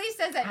literally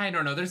says that... I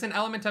don't know. There's an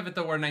element of it,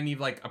 though, where Nynaeve,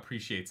 like,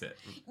 appreciates it.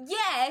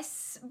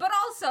 Yes, but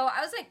also,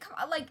 I was like, come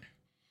on, like...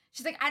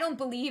 She's like, I don't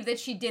believe that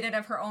she did it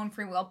of her own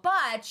free will,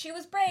 but she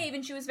was brave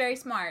and she was very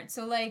smart,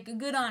 so, like,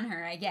 good on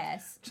her, I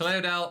guess. Chile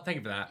Odell, thank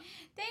you for that.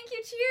 Thank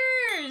you,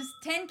 cheers!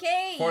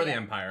 10K! For the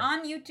Empire.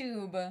 On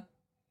YouTube.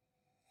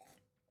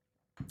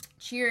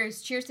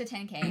 Cheers to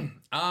 10K.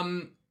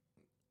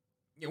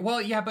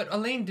 Well, yeah, but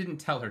Elaine didn't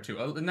tell her to.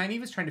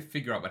 Nynaeve is trying to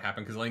figure out what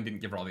happened because Elaine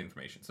didn't give her all the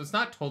information. So it's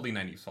not totally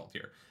Nynaeve's fault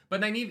here.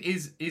 But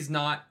Nynaeve is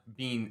not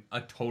being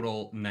a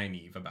total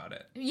Nynaeve about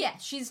it.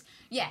 She's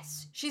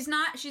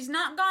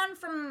not gone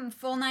from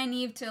full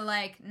Nynaeve to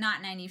like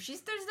not Nynaeve.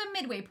 There's the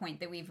midway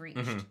point that we've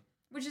reached,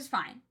 which is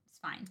fine. It's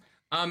fine.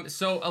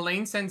 So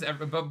Elaine sends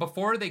but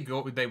before they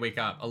wake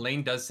up,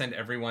 Elaine does send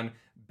everyone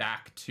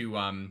back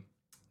to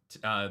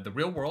the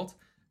real world,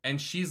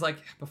 and she's like,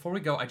 before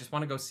we go, I just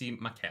want to go see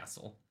my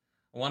castle.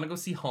 I want to go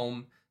see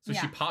home. So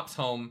she pops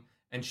home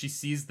and she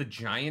sees the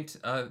giant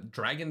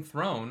dragon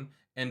throne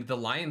and the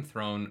lion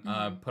throne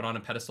put on a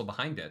pedestal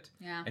behind it.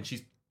 Yeah. And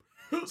she's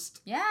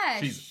pissed. Yeah.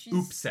 She's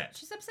upset.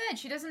 She's upset.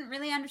 She doesn't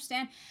really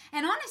understand.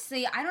 And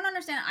honestly, I don't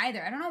understand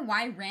either. I don't know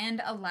why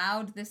Rand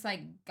allowed this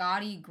like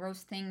gaudy,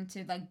 gross thing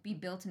to like be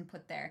built and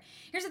put there.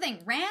 Here's the thing.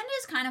 Rand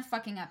is kind of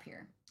fucking up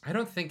here. I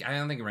don't think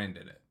Rand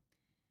did it.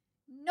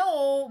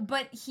 No,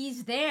 but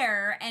he's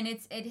there, and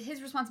it's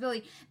his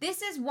responsibility.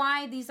 This is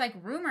why these like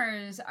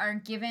rumors are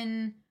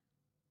given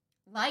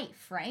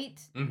life, right?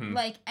 Mm-hmm.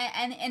 Like,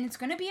 and it's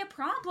gonna be a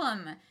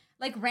problem.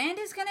 Like Rand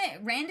is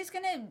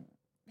gonna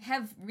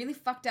have really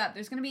fucked up.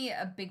 There's gonna be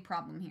a big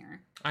problem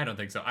here. I don't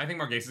think so. I think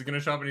Margase is gonna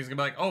show up and he's gonna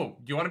be like, "Oh,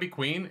 do you want to be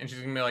queen?" And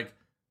she's gonna be like,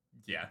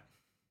 "Yeah."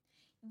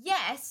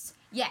 Yes.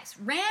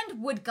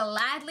 Rand would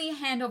gladly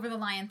hand over the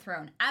Lion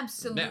Throne.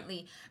 Absolutely.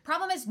 Yeah.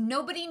 Problem is,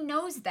 nobody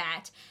knows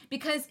that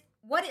because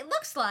what it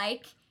looks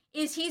like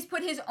is he's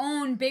put his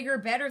own bigger,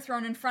 better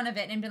throne in front of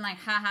it and been like,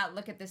 haha,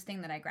 look at this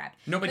thing that I grabbed.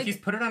 No, but like, he's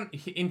put it on,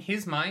 in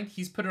his mind,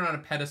 he's put it on a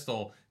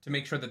pedestal to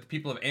make sure that the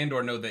people of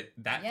Andor know that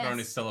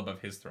throne is still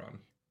above his throne.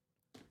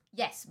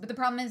 Yes, but the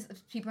problem is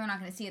people are not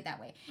going to see it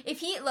that way. If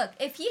he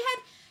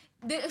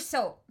had,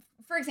 so,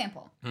 for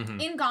example,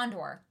 in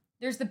Gondor,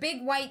 there's the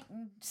big white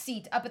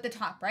seat up at the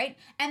top, right?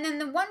 And then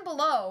the one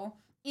below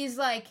is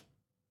like,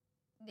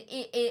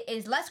 it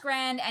is less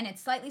grand and it's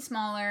slightly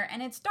smaller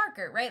and it's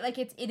darker, right? Like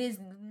it is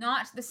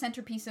not the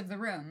centerpiece of the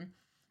room.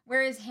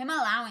 Whereas him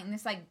allowing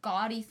this like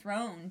gaudy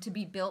throne to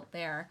be built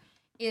there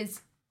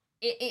is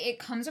it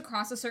comes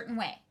across a certain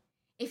way.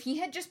 If he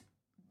had just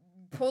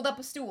pulled up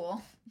a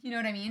stool, you know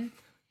what I mean?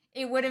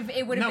 It would have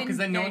been No, because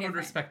then no one different. would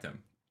respect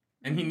him.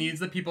 And he needs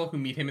the people who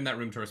meet him in that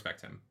room to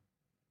respect him.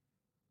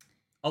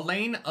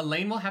 Elaine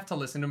will have to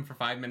listen to him for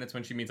 5 minutes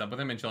when she meets up with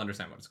him, and she'll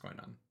understand what's going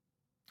on.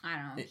 I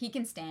don't know. He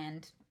can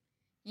stand.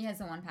 He has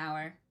the one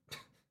power.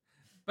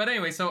 But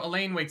anyway, so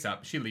Elaine wakes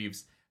up. She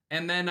leaves.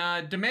 And then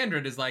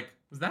Demandred is like,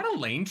 was that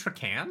Elaine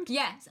Tricand?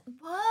 Yes.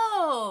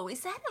 Whoa,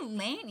 is that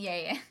Elaine?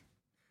 Yeah.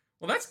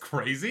 Well, that's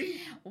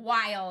crazy.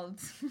 Wild.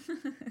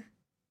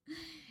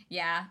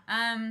 Yeah.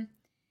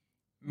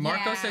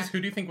 Marco says, who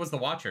do you think was the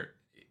Watcher?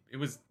 It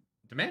was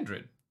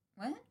Demandred.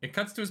 What? It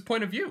cuts to his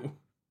point of view.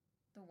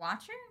 The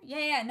Watcher?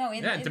 Yeah, no.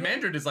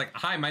 Demandred is like,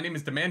 hi, my name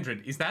is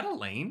Demandred. Is that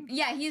Elaine?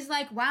 Yeah, he's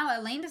like, wow,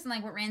 Elaine doesn't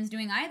like what Rand's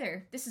doing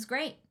either. This is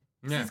great.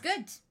 This is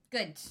good.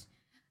 Good.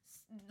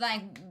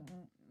 Like,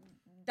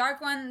 Dark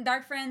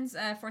Friends,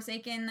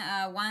 Forsaken,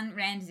 1,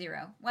 Rand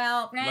 0.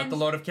 Well, Rand... Let the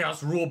Lord of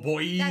Chaos rule,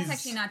 boys. That's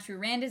actually not true.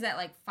 Rand is at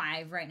like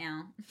 5 right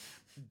now.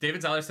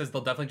 David Zeller says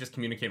they'll definitely just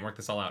communicate and work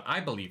this all out. I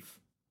believe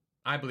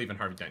in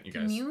Harvey Dent, you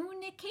guys.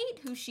 Communicate?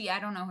 Who's she? I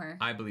don't know her.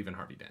 I believe in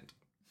Harvey Dent.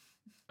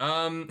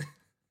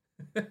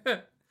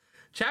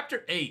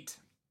 Chapter 8.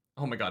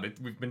 Oh my god,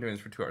 we've been doing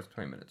this for 2 hours,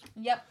 20 minutes.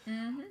 Yep.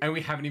 Mm-hmm. And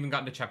we haven't even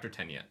gotten to chapter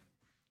 10 yet.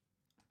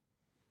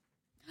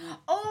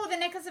 Oh, the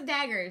Necklace of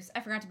Daggers. I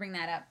forgot to bring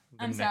that up.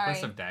 I'm sorry. The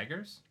Necklace of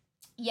Daggers?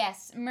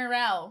 Yes,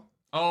 Morel.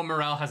 Oh,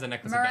 Morel has a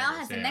Necklace of Daggers. Morel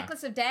has a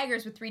Necklace of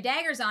Daggers with 3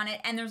 daggers on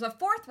it, and there's a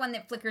 4th one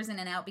that flickers in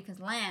and out because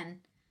Lan,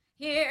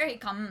 here he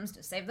comes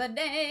to save the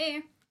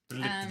day.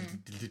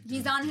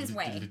 He's on his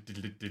way.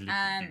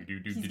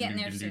 He's getting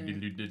there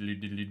soon.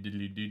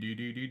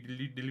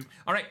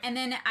 All right. And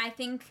then I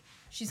think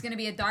she's going to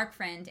be a dark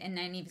friend, and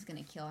Nynaeve's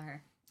going to kill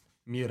her.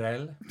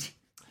 Mirel.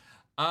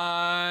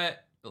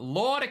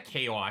 Lord of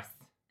Chaos.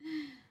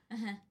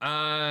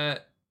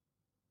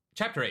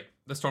 Chapter 8.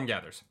 The Storm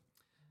Gathers.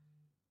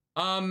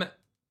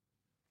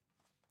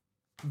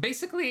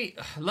 Basically,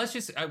 let's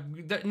just...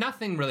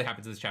 nothing really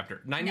happens in this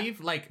chapter.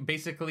 Nynaeve,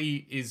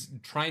 basically is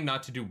trying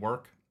not to do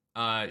work.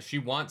 She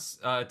wants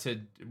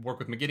to work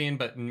with McGideon,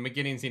 but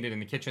McGideon's needed in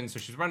the kitchen, so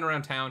she's running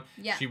around town.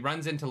 Yeah. She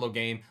runs into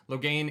Logain.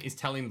 Logain is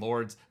telling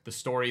Lords the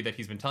story that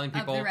he's been telling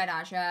people. Of the Red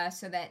Aja,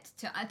 so that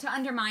to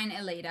undermine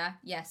Eleda,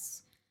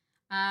 yes.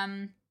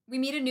 We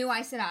meet a new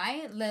Aes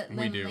Sedai,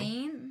 We do.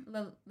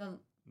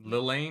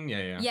 Lilane?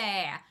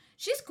 Yeah.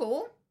 She's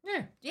cool.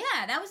 Yeah.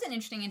 Yeah, that was an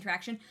interesting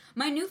interaction.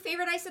 My new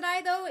favorite Aes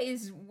Sedai, though,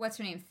 is, what's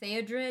her name?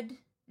 Theodred?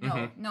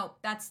 No,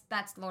 that's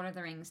Lord of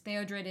the Rings.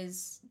 Theodred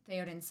is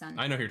Theoden's son.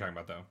 I know who you're talking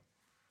about, though.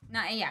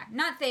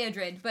 Not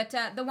Theodred, but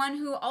the one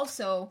who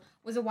also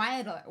was a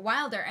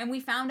wilder, and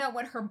we found out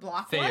what her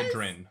block was.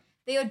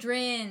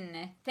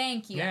 Theodrin.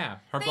 Thank you. Yeah,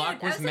 her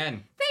block was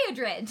men.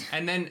 Theodred.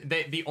 And then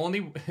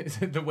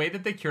the way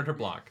that they cured her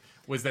block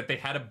was that they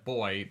had a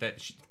boy that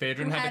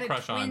Theodrin had a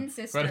crush on.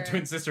 Who had a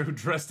twin sister who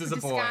dressed as a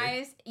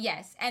boy.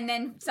 Yes, and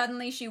then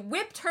suddenly she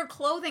whipped her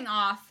clothing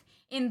off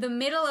in the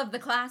middle of the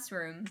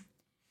classroom.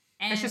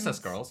 And it's just us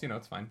girls,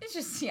 it's fine.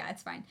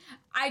 It's fine.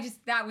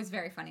 That was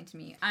very funny to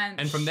me.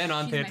 And from then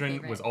on,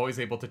 Theodrin was always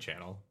able to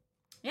channel.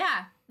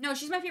 Yeah. No,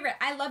 she's my favorite.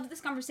 I loved this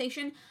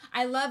conversation.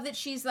 I love that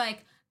she's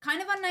like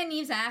kind of on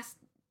Nynaeve's ass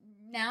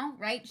now,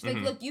 right? She's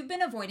like, look, you've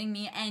been avoiding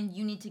me and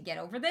you need to get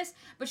over this.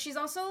 But she's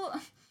also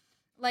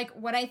like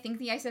what I think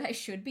the Aes Sedai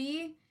should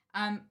be.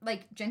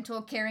 Like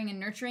gentle, caring, and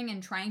nurturing,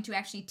 and trying to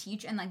actually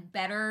teach and like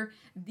better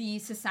the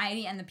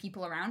society and the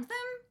people around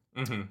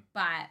them. Mm-hmm.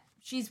 But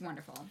she's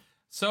wonderful.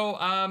 So,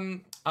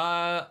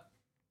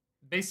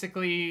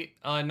 basically,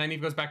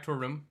 Nynaeve goes back to her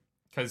room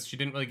because she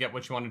didn't really get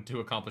what she wanted to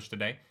accomplish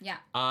today. Yeah.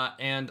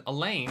 And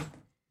Elaine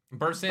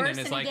bursts in and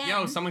is like,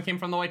 yo, someone came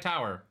from the White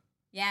Tower.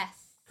 Yes.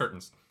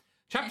 Curtains.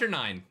 Chapter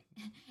 9.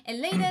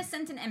 Eleda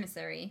sent an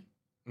emissary.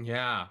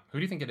 Yeah. Who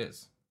do you think it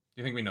is?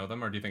 Do you think we know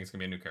them, or do you think it's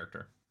going to be a new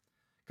character?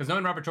 Because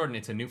knowing Robert Jordan,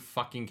 it's a new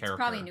fucking character. It's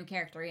probably a new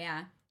character,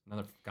 yeah.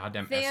 Another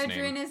goddamn S name.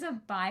 Theodrin is a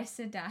Aes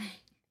Sedai.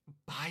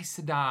 Aes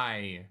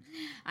Sedai.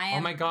 Oh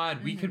my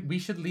god, we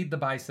should lead the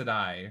Aes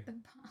Sedai.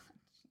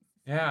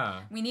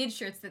 Yeah. We need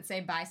shirts that say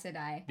Aes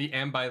Sedai. The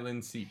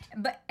Ambilin seat.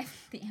 But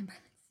the Ambilin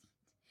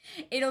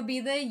seat. It'll be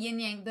the yin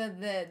yang,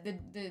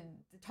 the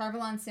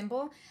Tarvalon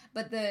symbol,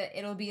 but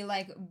it'll be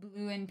like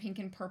blue and pink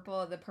and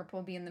purple. The purple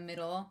will be in the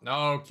middle.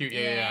 Oh, cute.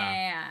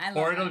 Yeah. I love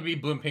or it'll be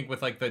blue and pink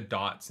with like the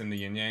dots, and the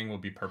yin yang will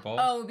be purple.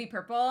 Oh, it'll be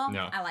purple?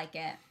 No. I like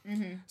it.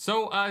 Mm-hmm.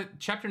 So,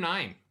 chapter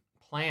 9.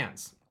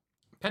 Plans.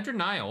 Pedro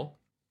Nile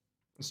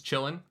is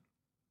chilling.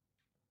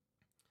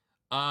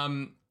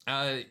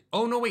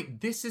 Oh no,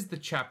 wait! This is the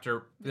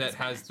chapter that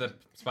has the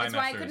spy masters. That's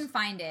why I couldn't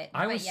find it.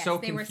 I was so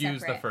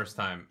confused the first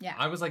time. Yeah.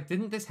 I was like,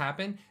 didn't this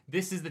happen?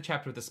 This is the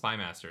chapter with the spy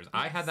masters. Yes.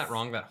 I had that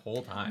wrong that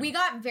whole time. We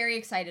got very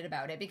excited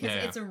about it because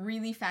it's a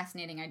really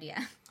fascinating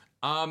idea.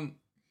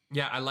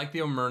 Yeah, I like the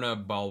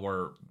Omerna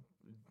Balwar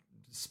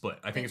split.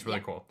 I think it's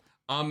really cool.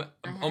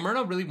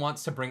 Omerna really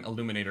wants to bring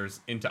Illuminators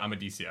into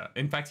Amadisia.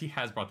 In fact, he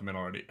has brought them in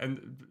already.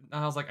 And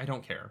I was like, I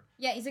don't care.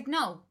 Yeah, he's like,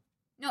 no,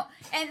 No,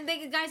 and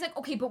the guy's like,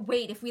 okay, but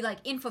wait, if we, like,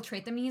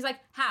 infiltrate them, and he's like,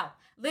 how?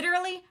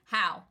 Literally,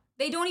 how?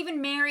 They don't even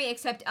marry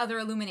except other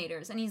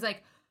Illuminators. And he's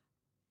like,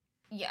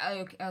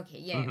 yeah, okay,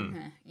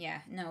 yeah,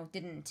 no,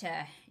 didn't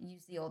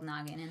use the old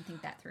noggin and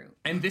think that through.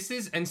 And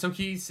so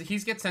he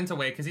gets sent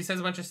away because he says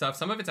a bunch of stuff.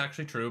 Some of it's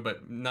actually true,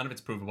 but none of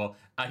it's provable.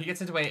 He gets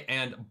sent away,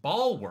 and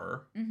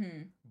Balwer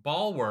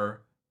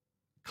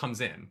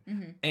comes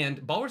in.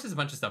 And Balwer says a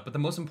bunch of stuff, but the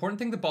most important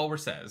thing that Balwer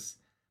says,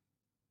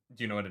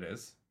 do you know what it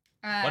is?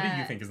 What do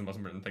you think is the most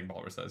important thing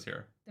Balwer says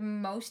here? The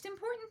most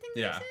important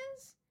thing that he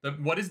says?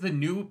 What is the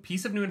new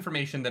piece of new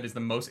information that is the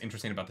most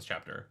interesting about this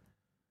chapter?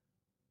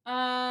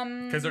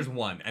 Because there's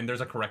one, and there's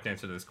a correct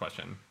answer to this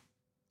question.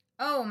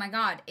 Oh my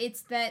god.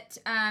 It's that,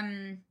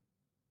 that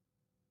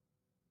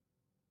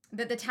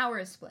the tower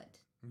is split.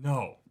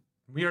 No.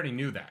 We already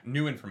knew that.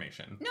 New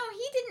information. No,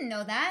 he didn't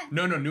know that.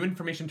 No, new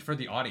information for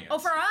the audience. Oh,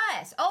 for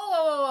us.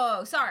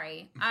 Oh,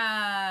 sorry.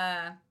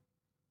 I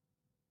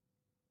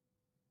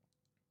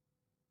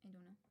don't know.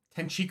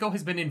 Tenchiko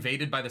has been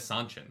invaded by the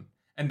Sanshin.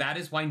 And that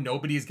is why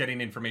nobody is getting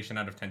information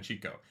out of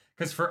Tenchiko.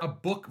 Because for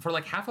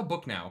like half a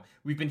book now,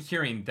 we've been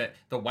hearing that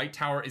the White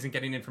Tower isn't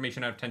getting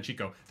information out of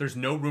Tenchiko. There's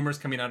no rumors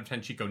coming out of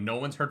Tenchiko. No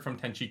one's heard from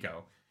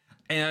Tenchiko.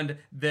 And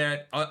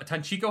that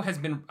Tenchiko has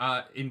been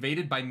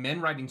invaded by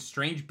men riding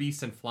strange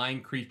beasts and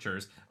flying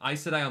creatures,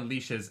 Aes Sedai on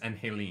leashes, and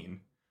Helene.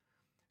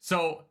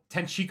 So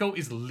Tenchiko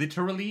is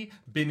literally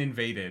been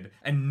invaded,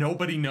 and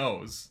nobody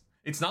knows.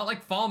 It's not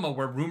like Falma,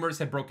 where rumors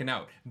had broken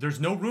out. There's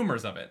no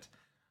rumors of it.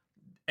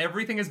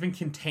 Everything has been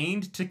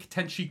contained to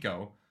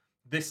Tenchiko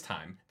this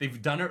time.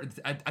 They've done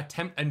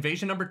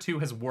invasion number 2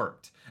 has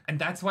worked. And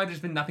that's why there's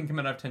been nothing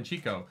coming out of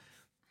Tenchiko.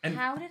 And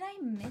how did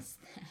I miss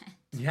that?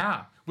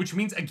 Yeah, which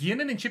means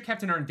Aegyanan and Ship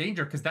Captain are in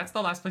danger because that's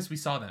the last place we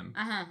saw them.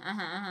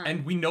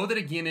 And we know that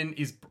Aegyanan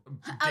is...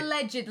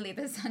 allegedly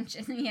the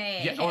Sanshin.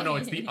 Yeah. Oh, no,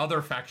 it's the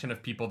other faction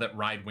of people that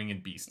ride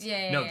winged beasts.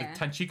 No, the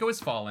Tenchiko has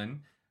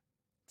fallen.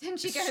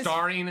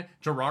 Starring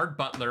Gerard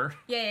Butler.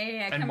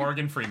 And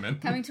Morgan Freeman.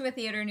 Coming to a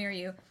theater near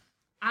you.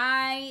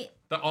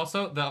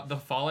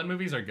 The Fallen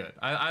movies are good.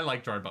 I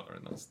like Gerard Butler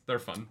in those. They're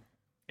fun.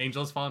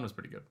 Angel Has Fallen was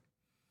pretty good.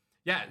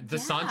 Yeah, the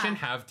Sanshin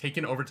have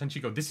taken over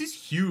Tenchiko. This is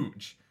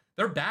huge.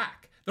 They're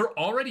back. They're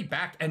already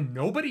back, and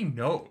nobody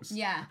knows.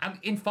 Yeah.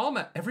 In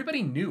Falma,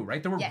 everybody knew,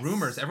 right? There were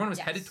rumors. Everyone was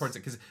headed towards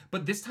it.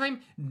 But this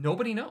time,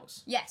 nobody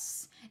knows.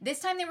 Yes. This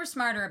time they were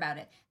smarter about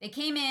it. They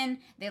came in,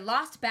 they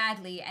lost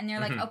badly, and they're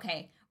like,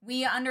 okay,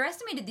 we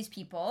underestimated these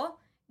people.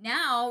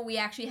 Now we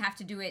actually have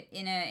to do it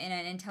in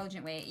an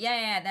intelligent way.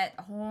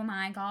 Oh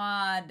my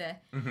god.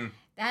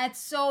 That's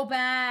so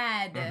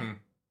bad.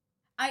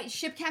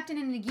 Ship Captain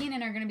and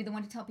Aegyanan are going to be the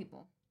one to tell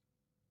people.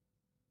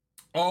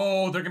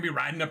 Oh, they're going to be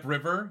riding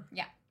upriver?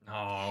 Yeah.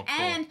 Oh,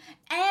 cool. And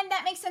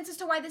that makes sense as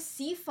to why the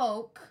sea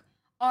folk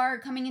are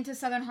coming into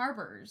southern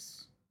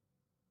harbors.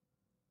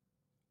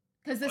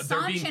 Because the Sanshin are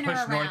around. They're being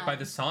pushed north by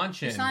the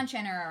Sanshin. The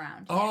Sanshin are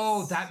around.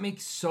 Oh, that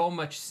makes so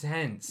much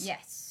sense.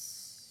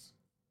 Yes.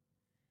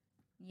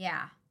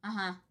 Yeah.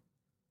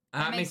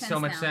 That makes so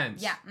much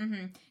sense. Yeah.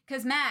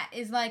 Because Matt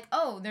is like,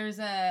 oh, there's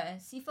a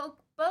sea folk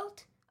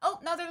boat? Oh,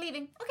 no, they're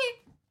leaving.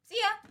 Okay. See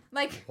ya.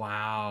 Like.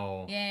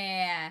 Wow.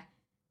 Yeah.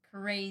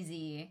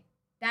 Crazy.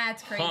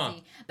 That's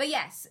crazy. But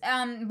yes,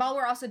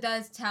 Balwer also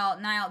does tell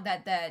Niall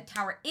that the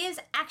tower is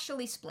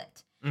actually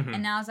split.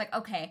 And Niall's like,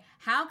 okay,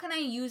 how can I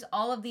use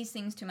all of these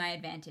things to my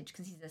advantage?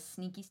 Because he's a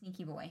sneaky,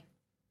 sneaky boy.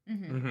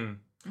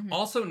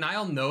 Also,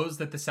 Niall knows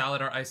that the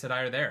Saladar Aes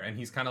Sedai are there, and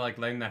he's kind of like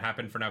letting that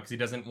happen for now because he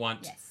doesn't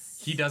want...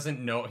 He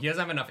doesn't know... He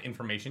doesn't have enough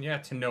information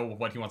yet to know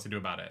what he wants to do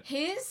about it.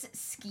 His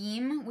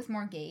scheme with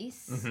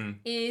Morghese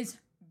is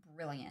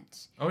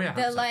brilliant. Oh, yeah.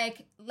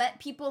 100%. Let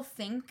people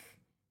think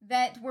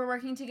that we're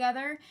working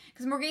together.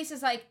 Because Morghese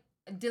is,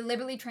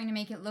 deliberately trying to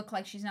make it look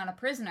like she's not a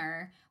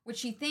prisoner, which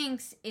she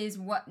thinks is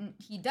what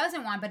he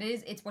doesn't want, but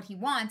it's what he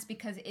wants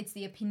because it's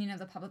the opinion of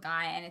the public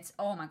eye, and it's,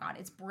 oh my god,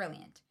 it's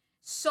brilliant.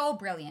 So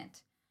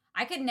brilliant.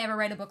 I could never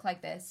write a book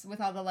like this with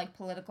all the,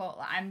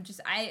 political... I'm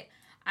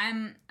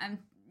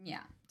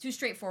too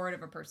straightforward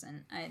of a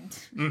person. I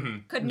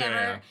could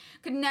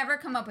never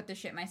come up with this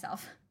shit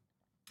myself.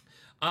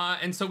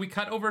 And so we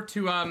cut over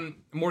to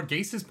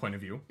Morghese's point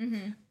of view.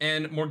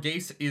 And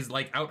Morghese is,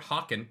 out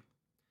hawking.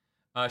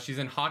 She's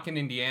in Hawken,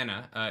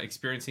 Indiana,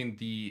 experiencing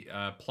the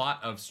plot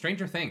of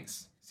Stranger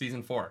Things,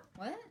 Season 4.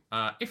 What?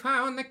 If I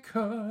only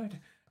could,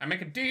 I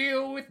make a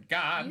deal with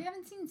God. You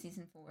haven't seen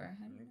Season 4.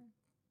 How do you know?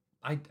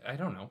 I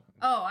don't know.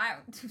 Oh, I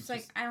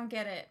don't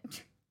get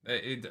it.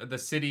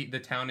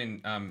 The town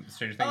in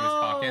Stranger Things is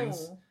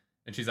Hawkins,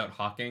 and she's out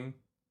hawking.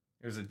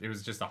 It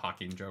was just a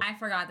hawking joke. I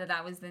forgot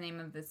that was the name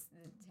of this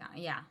town.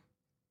 Yeah.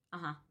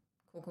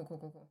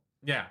 Cool.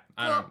 Yeah.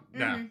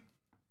 Yeah.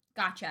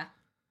 Gotcha.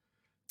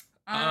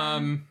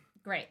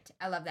 Great.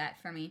 I love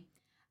that for me.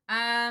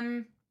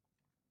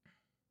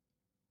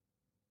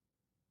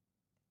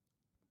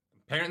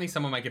 Apparently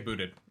someone might get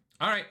booted.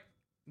 All right.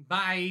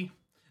 Bye.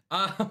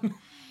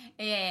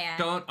 Yeah.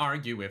 Don't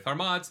argue with our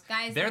mods.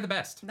 Guys, they're the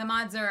best. The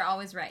mods are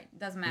always right.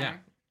 Doesn't matter.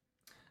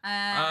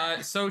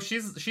 So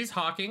she's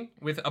hawking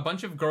with a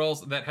bunch of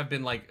girls that have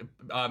been like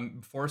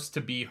forced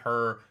to be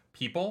her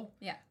people.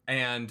 Yeah.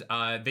 And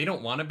they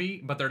don't want to be,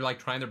 but they're like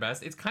trying their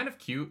best. It's kind of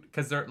cute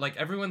because they're like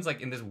everyone's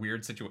like in this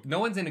weird situation. No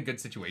one's in a good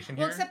situation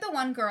here. Well, except the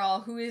one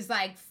girl who is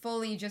like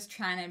fully just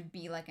trying to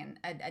be like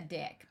a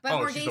dick. But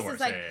Morghese is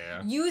like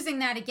using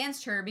that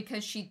against her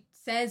because she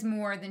says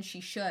more than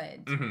she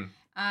should. Mm-hmm.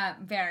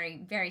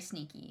 Very, very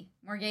sneaky.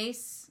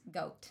 Morghese,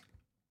 goat.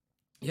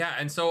 Yeah,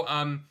 and so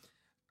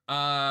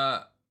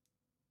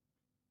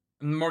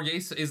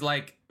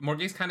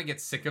Morghese kind of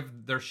gets sick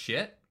of their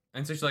shit,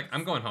 and so she's like,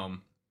 I'm going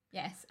home.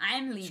 Yes,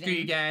 I'm leaving. Screw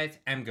you guys,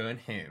 I'm going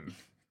home.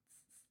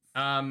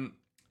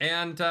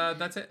 And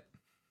that's it.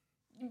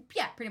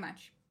 Yeah, pretty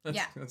much.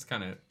 That's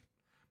kind of it.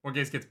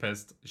 Morghese gets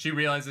pissed. She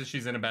realizes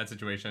she's in a bad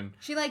situation.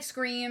 She like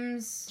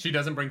screams. She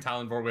doesn't bring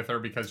Talonvor with her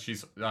because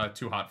she's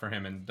too hot for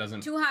him and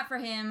doesn't. Too hot for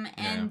him,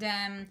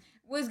 and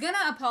was gonna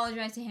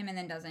apologize to him and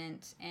then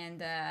doesn't,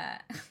 and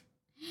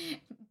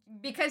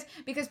because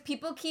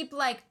people keep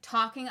like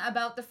talking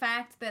about the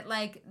fact that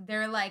like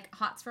they're like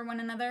hots for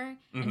one another,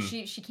 and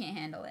she can't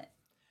handle it.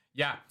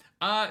 Yeah.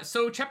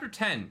 So chapter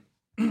 10.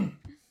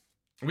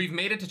 We've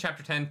made it to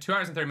chapter 10, 2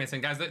 hours and 30 minutes.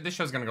 And guys, this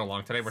show's going to go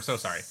long today. We're so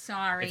sorry.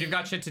 Sorry. If you've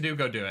got shit to do,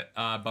 go do it.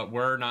 But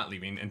we're not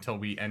leaving until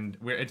we get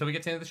to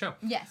the end of the show.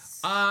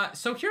 Yes.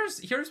 So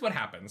here's what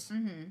happens.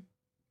 Mm-hmm.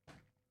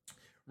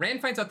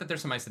 Rand finds out that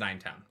there's some Aes Sedai in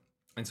town.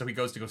 And so he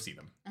goes to go see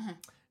them.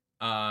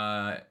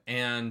 Uh-huh.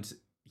 And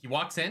he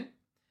walks in.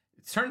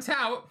 It turns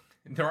out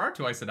there are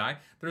 2 Aes Sedai.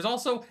 There's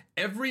also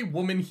every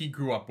woman he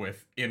grew up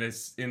with in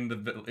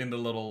the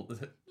little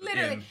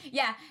literally inn.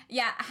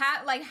 yeah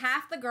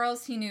half the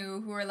girls he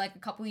knew who were like a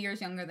couple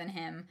years younger than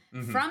him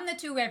from the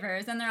 2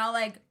 rivers, and they're all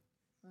like,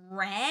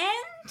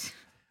 Rand?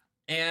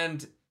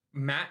 And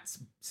Matt's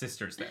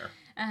sister's there,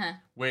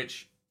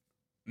 which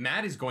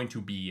Matt is going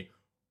to be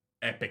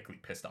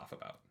epically pissed off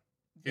about.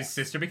 His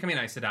sister becoming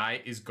Aes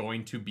Sedai is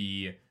going to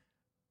be,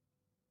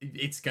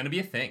 it's going to be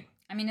a thing.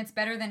 I mean, it's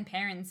better than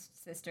Perrin's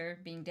sister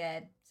being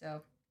dead,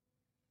 so.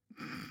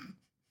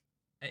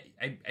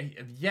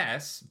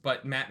 Yes,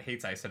 but Matt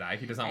hates Aes Sedai.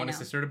 He does not want his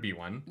sister to be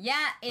one.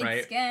 Yeah,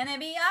 it's gonna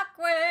be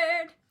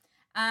awkward.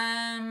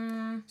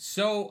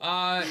 So,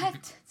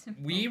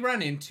 we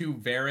run into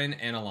Varen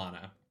and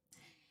Alana.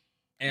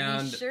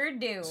 And we sure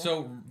do.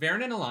 So,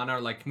 Varen and Alana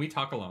are like, can we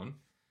talk alone?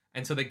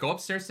 And so they go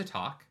upstairs to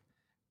talk.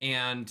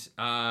 And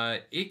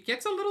it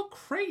gets a little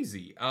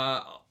crazy.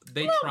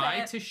 They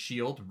try to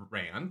shield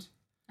Rand.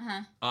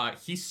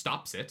 He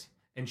stops it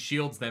and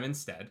shields them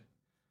instead.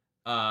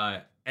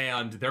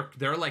 And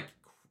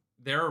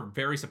they're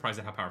very surprised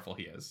at how powerful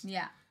he is.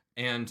 Yeah.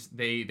 And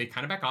they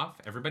kind of back off.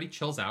 Everybody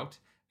chills out.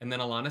 And then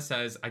Alana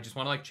says, I just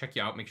want to like check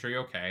you out, make sure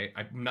you're okay.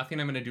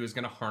 Nothing I'm going to do is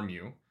going to harm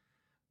you.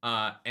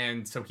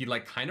 And so he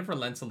like kind of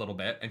relents a little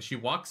bit, and she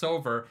walks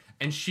over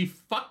and she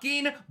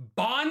fucking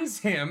bonds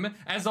him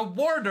as a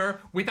warder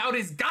without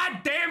his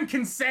goddamn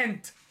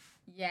consent.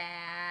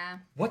 Yeah.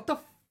 What the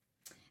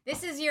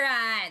This is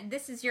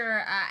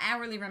your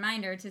hourly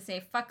reminder to say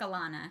fuck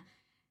Alana.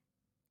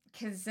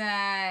 Cause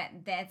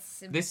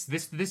that's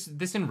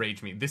this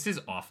enraged me. This is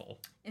awful.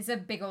 It's a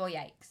big ol'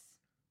 yikes.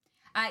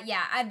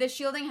 The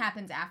shielding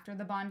happens after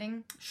the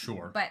bonding.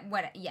 Sure. But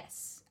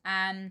yes.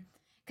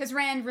 Because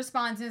Rand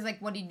responds and is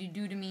like, what did you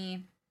do to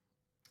me?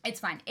 It's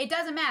fine. It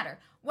doesn't matter.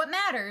 What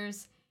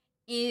matters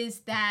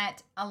is that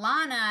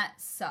Alana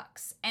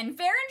sucks. And Varen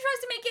tries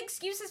to make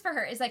excuses for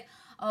her. It's like,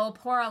 oh,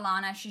 poor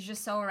Alana. She's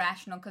just so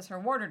irrational because her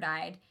warder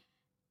died.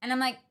 And I'm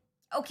like,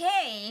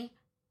 okay.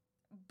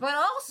 But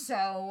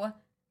also,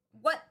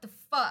 what the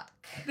fuck?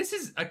 This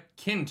is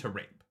akin to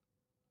rape.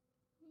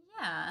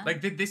 Yeah.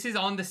 Like, this is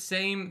on the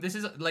same... This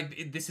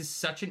is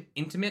such an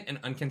intimate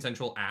and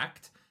unconsensual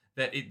act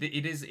that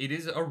it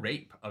is a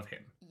rape of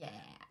him. Yeah.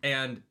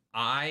 And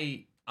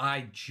I'm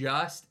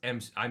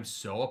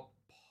so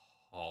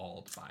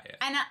appalled by it.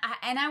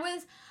 And I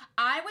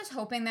was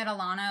hoping that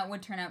Alana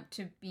would turn out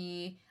to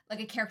be like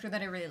a character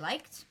that I really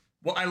liked.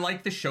 Well, I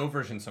like the show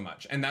version so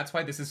much, and that's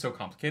why this is so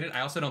complicated.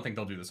 I also don't think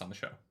they'll do this on the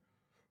show.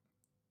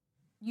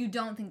 You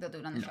don't think they'll do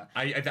it on the show?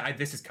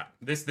 This is cut.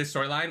 This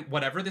storyline,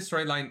 whatever this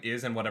storyline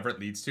is and whatever it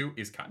leads to,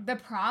 is cut. The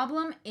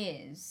problem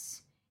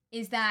is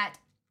that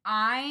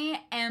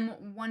I am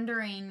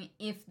wondering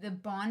if the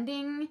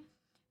bonding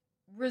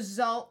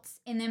results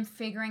in them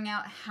figuring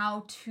out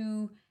how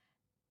to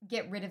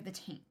get rid of the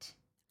taint.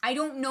 I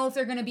don't know if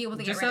they're going to be able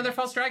to get rid of it. Just another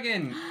false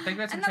dragon. Thank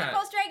you, another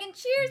false dragon.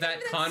 Cheers. That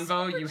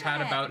convo you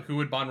had about who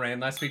would bond Rand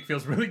last week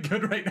feels really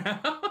good right now.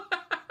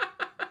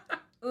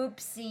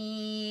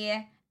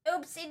 Oopsie.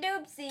 Oopsie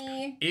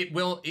doopsie. It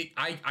will.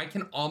 I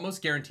can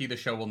almost guarantee the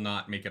show will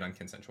not make it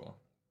unconsensual.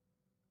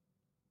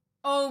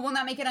 Oh, will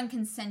not make it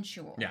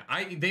unconsensual. Yeah,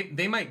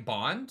 they might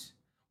bond,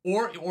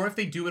 or if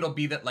they do, it'll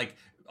be that like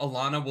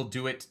Alana will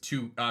do it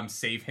to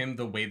save him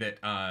the way that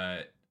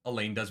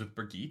Elaine does with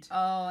Brigitte.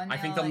 Oh, and I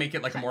think they'll make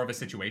it like more of a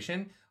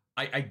situation.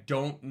 I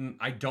don't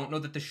know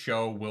that the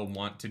show will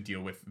want to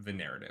deal with the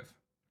narrative.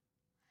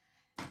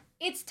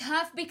 It's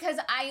tough because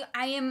I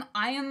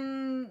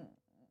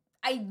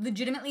I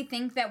legitimately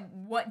think that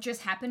what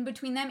just happened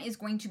between them is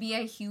going to be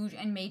a huge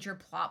and major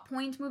plot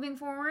point moving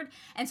forward.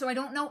 And so I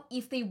don't know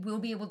if they will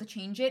be able to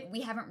change it.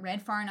 We haven't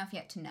read far enough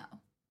yet to know.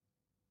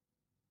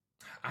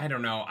 I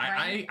don't know.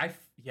 Right?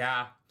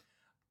 Yeah.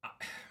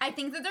 I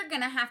think that they're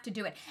going to have to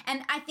do it.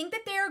 And I think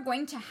that they are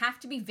going to have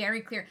to be very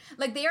clear.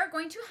 Like, they are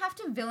going to have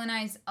to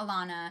villainize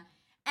Alana.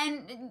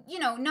 And, you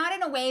know, not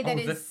in a way that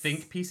is... the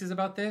think pieces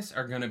about this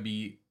are going to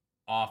be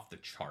off the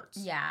charts.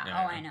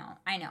 Yeah.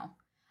 I know.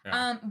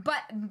 Yeah.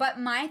 But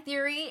my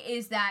theory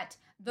is that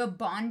the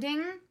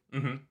bonding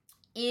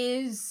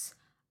is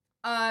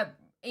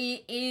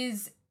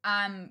used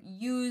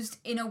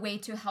in a way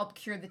to help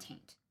cure the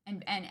taint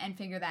and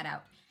figure that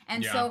out.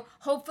 And so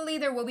hopefully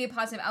there will be a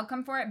positive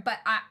outcome for it. But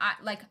I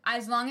like,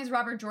 as long as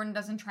Robert Jordan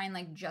doesn't try and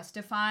like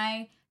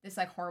justify this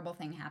like horrible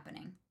thing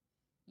happening,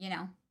 you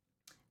know,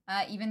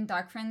 even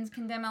Dark Friends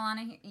condemn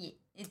Alana here.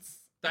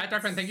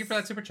 Dark Friend, thank you for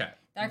that super chat.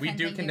 Dark we Friend,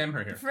 do condemn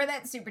her here. For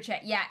that super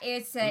chat. Yeah,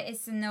 it's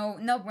a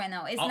no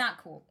bueno. It's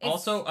not cool.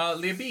 Also,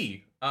 Leah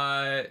B,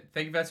 thank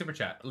you for that super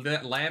chat.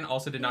 Lan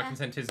also did not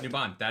consent to his new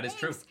bond. That is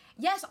true.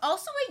 Yes,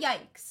 also a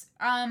yikes.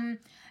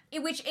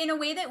 Which in a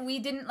way that we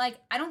didn't like,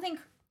 I don't think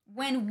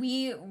when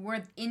we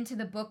were into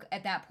the book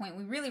at that point,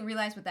 we really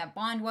realized what that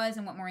bond was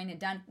and what Maureen had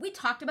done. We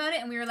talked about it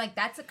and we were like,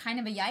 that's a kind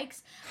of a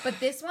yikes. But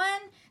this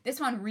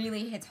one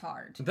really hits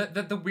hard.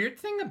 The weird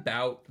thing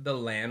about the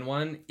Lan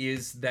one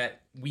is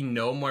that we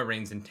know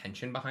Moiraine's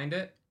intention behind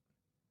it.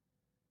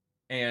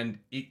 And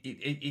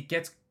it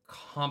gets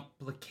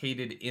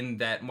complicated in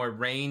that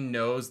Moiraine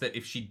knows that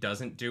if she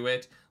doesn't do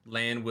it,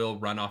 Lan will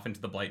run off into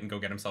the Blight and go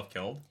get himself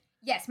killed.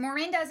 Yes,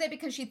 Moiraine does it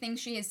because she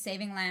thinks she is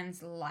saving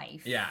Lan's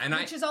life. Yeah,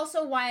 which is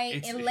also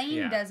why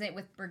Elaine does it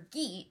with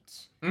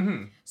Brigitte.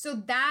 Mm-hmm. So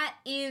that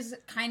is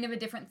kind of a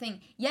different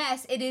thing.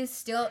 Yes, it is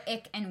still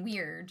ick and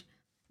weird,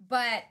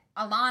 but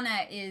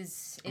Alana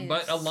is...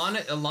 But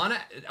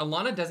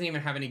Alana doesn't even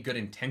have any good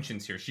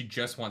intentions here. She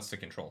just wants to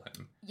control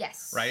him.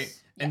 Yes. Right?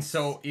 Yes. And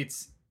so and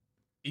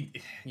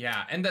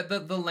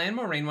the Lan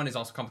Moiraine one is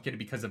also complicated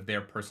because of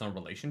their personal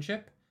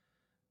relationship.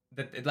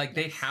 That like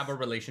they have a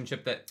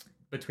relationship that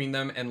between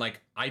them, and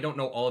like I don't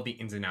know all of the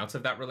ins and outs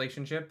of that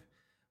relationship.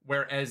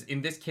 Whereas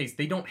in this case,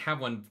 they don't have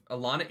one.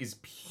 Alana is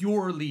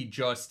purely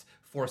just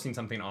forcing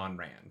something on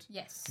Rand.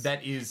 Yes.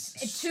 That is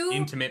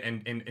intimate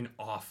and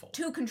awful.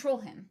 To control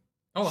him.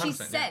 Oh, 100%, she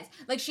says,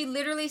 like, she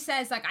literally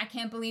says, like, I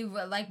can't believe,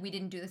 like, we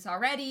didn't do this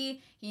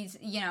already. He's,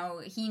 you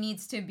know, he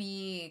needs to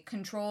be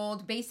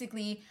controlled.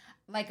 Basically,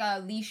 like a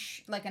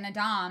leash, like an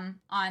Adam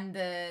on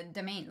the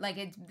domain.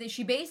 Like,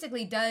 she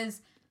basically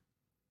does,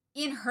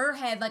 in her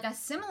head, like, a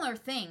similar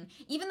thing.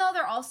 Even though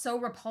they're all so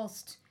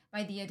repulsed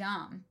by the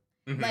Adam.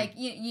 Mm-hmm. Like,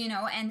 you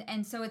know,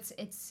 and so it's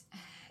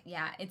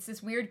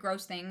this weird,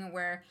 gross thing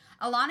where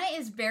Alana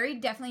is very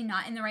definitely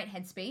not in the right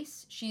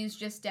headspace. She's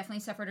just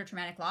definitely suffered a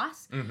traumatic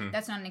loss. Mm-hmm.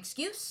 That's not an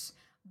excuse,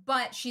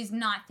 but she's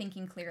not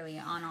thinking clearly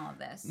on all of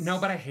this. No,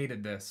 but I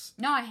hated this.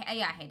 No, I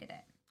hated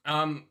it.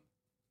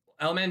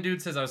 Elman Dude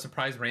says, I was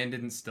surprised Rand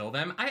didn't still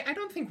them. I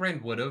don't think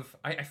Rand would have.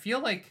 I feel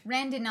like...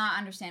 Rand did not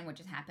understand what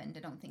just happened, I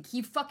don't think.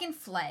 He fucking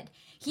fled.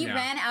 He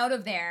ran out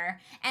of there,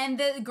 and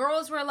the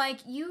girls were like,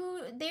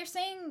 they're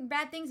saying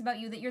bad things about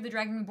you, that you're the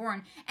Dragon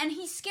Reborn. And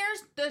he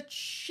scares the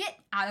shit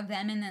out of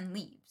them and then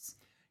leaves.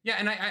 Yeah,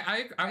 and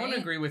I want to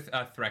agree with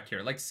Threk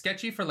here. Like,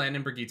 sketchy for Lan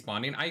and Brigitte's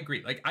bonding, I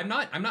agree. Like, I'm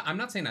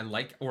not saying I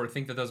like or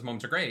think that those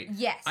moments are great.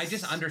 Yes. I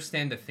just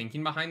understand the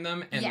thinking behind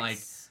them, and like...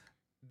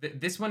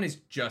 this one is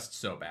just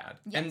so bad.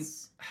 Yes. And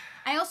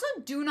I also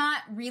do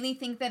not really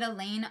think that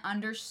Elaine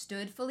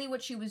understood fully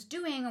what she was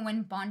doing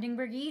when bonding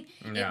Brigitte.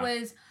 Yeah. It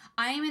was,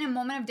 I am in a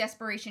moment of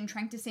desperation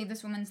trying to save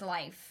this woman's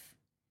life.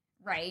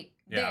 Right?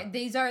 Yeah.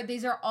 These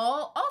are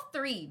all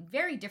three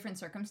very different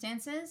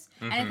circumstances.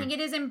 Mm-hmm. And I think it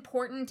is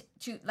important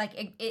to,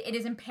 like, it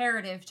is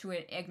imperative to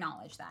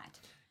acknowledge that.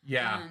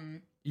 Yeah.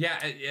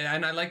 Yeah,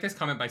 and I like this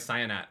comment by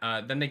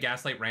Cyanat. Then they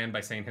gaslight Rand by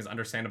saying his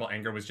understandable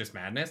anger was just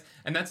madness.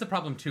 And that's the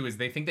problem, too, is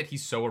they think that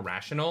he's so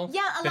irrational.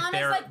 Yeah,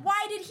 Alana's like,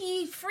 why did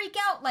he freak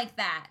out like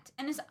that?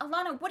 And it's,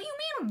 Alana, what do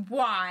you mean,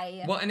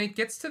 why? Well, and it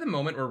gets to the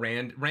moment where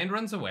Rand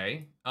runs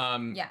away.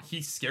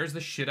 He scares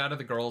the shit out of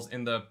the girls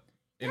in the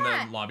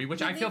lobby,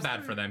 which I feel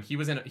bad for them. I'm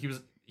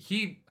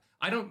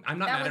not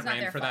mad at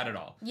Rand for that at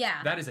all.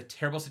 Yeah. That is a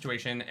terrible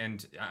situation,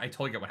 and I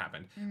totally get what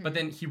happened. Mm-hmm. But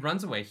then he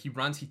runs away. He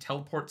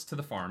teleports to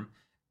the farm.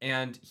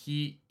 And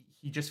he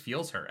just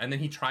feels her. And then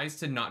he tries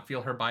to not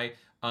feel her by...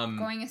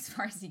 going as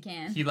far as he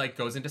can. He, like,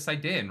 goes into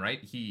Sidin,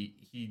 right? He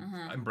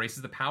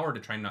embraces the power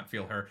to try and not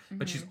feel her.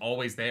 But she's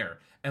always there.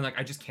 And, like,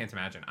 I just can't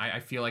imagine. I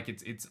feel like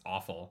it's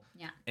awful.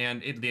 Yeah.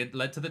 And it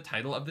led to the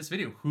title of this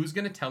video. Who's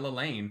going to tell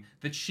Elaine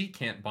that she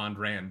can't bond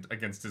Rand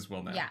against his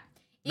will now? Yeah.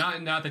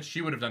 Not that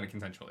she would have done it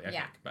consensually, I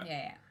think. But.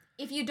 Yeah.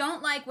 If you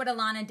don't like what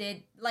Alana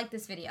did, like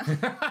this video.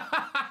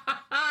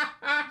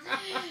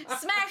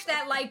 Smash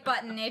that like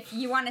button if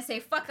you want to say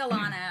fuck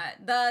Alana.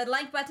 The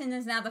like button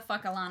is now the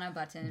fuck Alana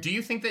button. Do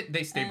you think that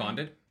they stay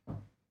bonded?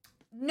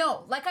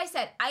 No, like I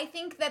said, I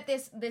think that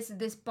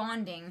this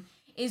bonding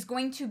is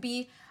going to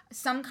be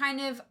some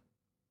kind of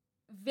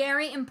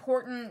very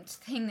important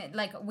thing that,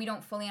 like, we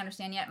don't fully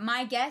understand yet.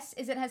 My guess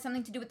is it has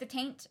something to do with the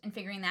taint and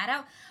figuring that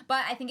out,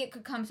 but I think it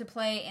could come to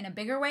play in a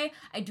bigger way.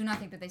 I do not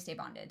think that they stay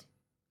bonded.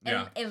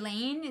 Yeah.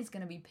 Elaine is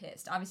going to be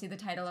pissed. Obviously, the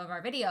title of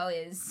our video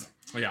is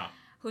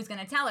Who's Going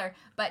to Tell Her,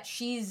 but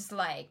she's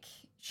like,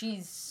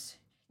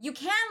 you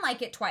can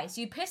like it twice.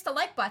 You press the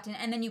like button,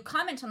 and then you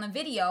comment on the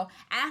video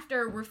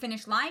after we're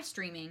finished live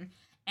streaming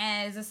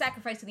as a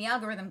sacrifice to the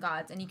algorithm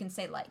gods, and you can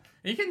say like.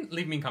 You can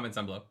leave me comments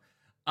down below.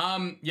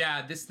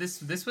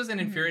 This was an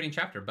infuriating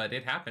chapter, but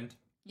it happened.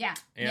 Yeah.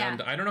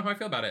 And I don't know how I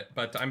feel about it,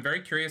 but I'm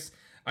very curious.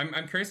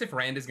 I'm curious if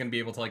Rand is going to be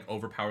able to, like,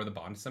 overpower the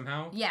bond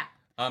somehow. Yeah.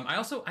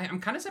 I'm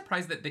kind of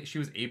surprised that she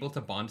was able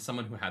to bond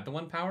someone who had the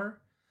one power.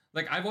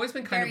 Like, I've always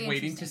been kind of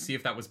waiting to see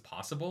if that was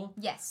possible.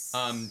 Yes.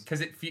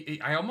 Because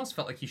I almost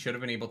felt like he should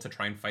have been able to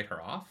try and fight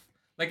her off.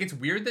 Like, it's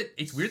weird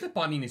that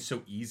bonding is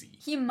so easy.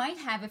 He might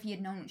have if he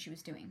had known what she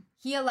was doing.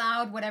 He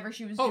allowed whatever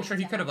she was doing. Oh, sure,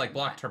 he could have, like,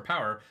 blocked her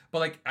power. But,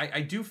 like,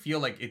 I do feel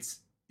like it's,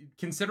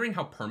 considering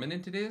how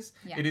permanent it is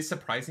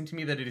surprising to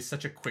me that it is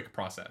such a quick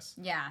process.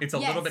 Yeah. It's a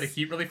little bit of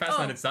heat really fast,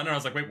 and then it's done, and I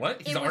was like, wait,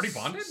 what? He's already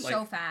bonded?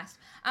 So fast.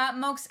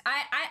 Mokes,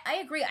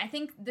 I agree. I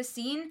think the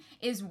scene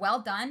is well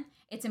done.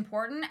 It's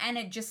important, and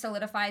it just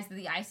solidifies that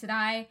the Aes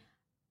Sedai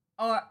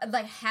or,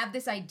 like, have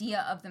this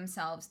idea of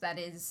themselves that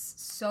is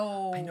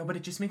so... I know, but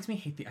it just makes me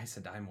hate the Aes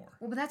Sedai more.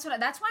 Well, but that's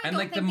why I don't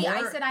think the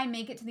Aes Sedai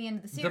make it to the end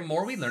of the series. The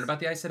more we learn about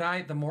the Aes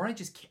Sedai, the more I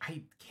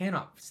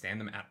cannot stand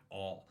them at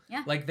all.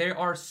 Yeah. Like,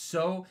 they're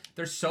so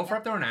far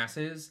up their own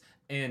asses,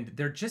 and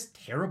they're just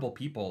terrible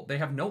people. They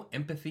have no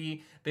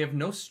empathy. They have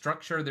no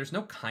structure. There's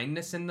no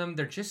kindness in them.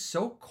 They're just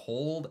so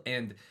cold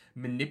and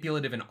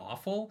manipulative and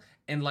awful.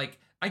 And, like,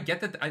 I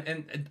get that,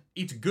 and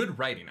it's good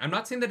writing. I'm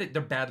not saying that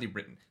they're badly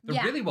written.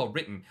 They're really well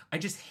written. I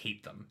just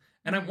hate them.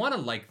 And I want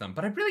to like them,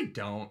 but I really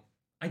don't.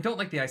 I don't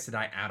like the Aes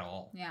Sedai at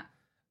all. Yeah.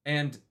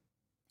 And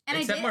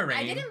except Moiraine.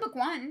 I did in book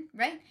 1,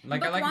 right?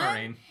 Like, I like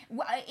Moiraine.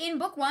 In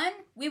book 1,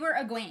 we were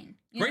Egwene.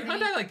 Great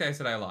Hunt, I like the Aes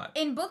Sedai a lot.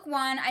 In book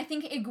 1, I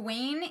think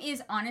Egwene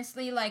is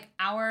honestly like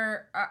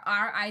our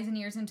eyes and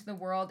ears into the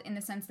world, in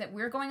the sense that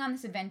we're going on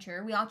this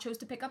adventure. We all chose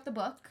to pick up the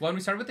book. Well, and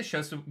we started with the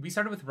show, so we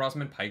started with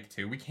Rosamund Pike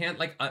too. We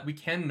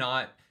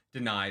cannot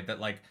deny that,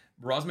 like,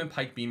 Rosamund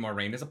Pike being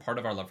Moiraine is a part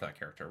of our love for that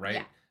character,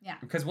 right? Yeah.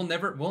 Because we'll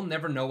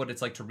never know what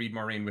it's like to read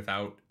Moiraine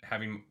without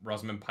having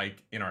Rosamund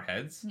Pike in our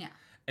heads. Yeah.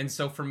 And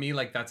so for me,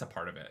 like, that's a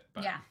part of it.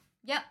 But yeah.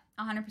 Yep.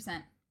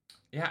 100%.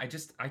 Yeah,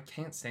 I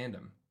can't stand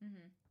him. Mm-hmm.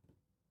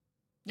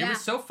 It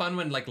was so fun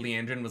when, like,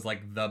 Liandrin was,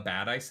 like, the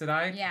bad Aes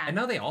Sedai. Yeah. And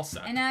now they all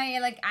suck. And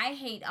I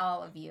hate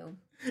all of you.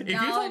 If you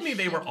told me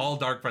they were all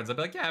dark friends, I'd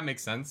be like, yeah, it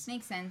makes sense.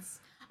 Makes sense.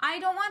 I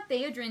don't want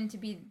Theodrin to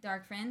be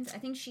dark friends. I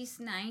think she's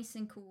nice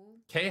and cool.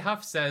 K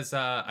Huff says,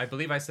 I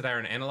believe Aes Sedai are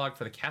an analog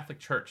for the Catholic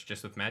Church,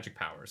 just with magic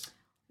powers.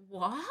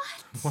 What?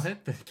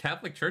 What? The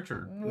Catholic Church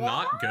are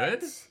not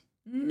good?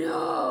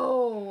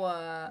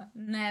 No.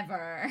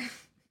 Never.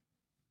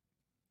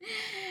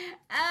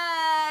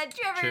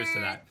 Trevor. Cheers to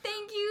that.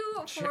 Thank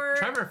you for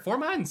Trevor, 4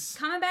 months.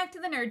 Coming back to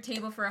the nerd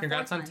table for a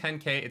Congrats on month.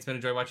 10K. It's been a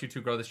joy watching you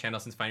two grow this channel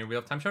since finding Wheel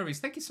of Time Show Reviews.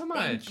 Thank you so much.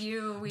 Thank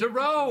you.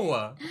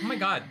 Dero. Oh my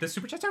god, the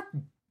super chats are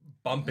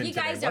bumping you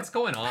guys today. What's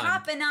going on?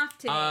 Popping off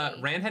today.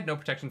 Rand had no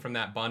protection from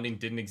that. Bonding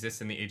didn't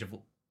exist in the Age of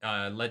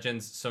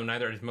Legends, so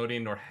neither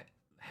Asmodean nor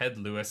Head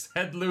Loose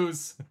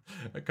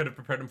could have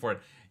prepared him for it.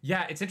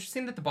 Yeah, it's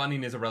interesting that the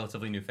bonding is a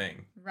relatively new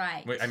thing.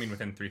 Right. I mean,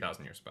 within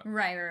 3,000 years, but...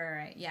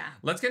 Right, yeah.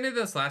 Let's get into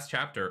this last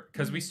chapter,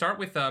 because we start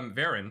with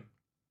Varen.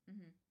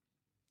 Mm-hmm.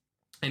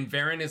 And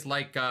Varen is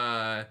like,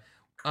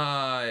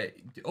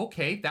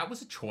 okay, that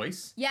was a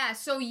choice. Yeah,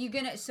 so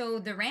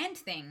the Rand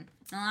thing,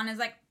 Alana's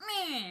like,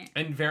 meh.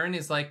 And Varen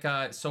is like,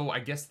 so I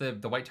guess the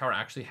White Tower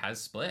actually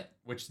has split,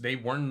 which they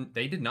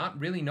did not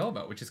really know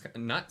about, which is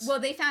nuts.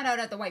 Well, they found out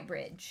at the White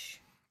Bridge.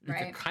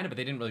 Right. Kind of, but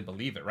they didn't really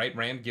believe it, right?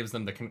 Rand gives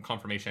them the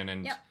confirmation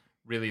and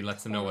really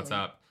lets them know what's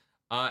up.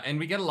 And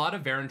we get a lot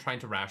of Varen trying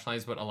to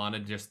rationalize what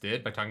Alana just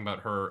did by talking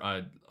about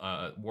her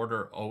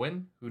warder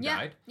Owen, who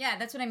died. Yeah,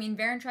 that's what I mean.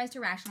 Varen tries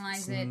to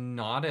rationalize it.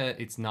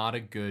 It's not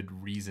a good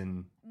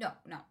reason. No.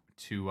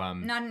 To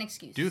not an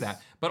excuse. Do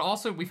that. But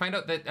also, we find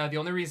out that the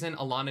only reason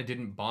Alana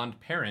didn't bond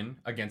Perrin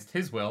against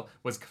his will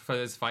was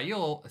because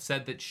Fael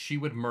said that she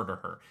would murder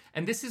her.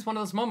 And this is one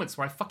of those moments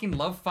where I fucking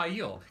love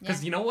Fael.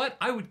 Because you know what?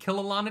 I would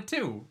kill Alana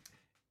too.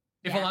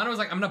 If Alana was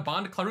like, I'm going to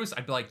bond Clarus,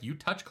 I'd be like, you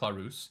touch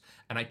Clarus,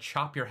 and I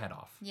chop your head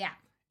off. Yeah.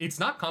 It's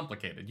not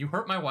complicated. You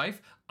hurt my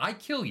wife, I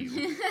kill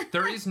you.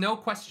 There is no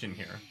question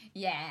here.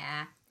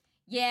 Yeah,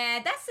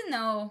 that's a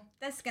no.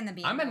 That's gonna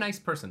be. I'm a nice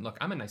person. Look,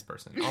 I'm a nice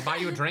person. I'll buy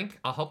you a drink.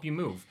 I'll help you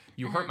move.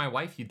 You hurt my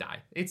wife, you die.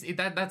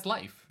 That's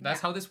life.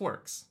 That's how this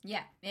works.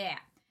 Yeah.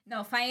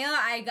 No, Fael,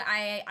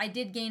 I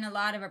did gain a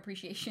lot of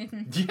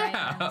appreciation.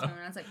 Yeah.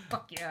 I was like,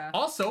 fuck yeah.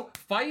 Also,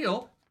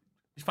 Fael's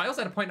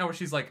at a point now where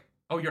she's like,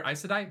 oh, you're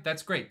Aes Sedai?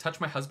 That's great. Touch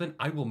my husband,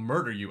 I will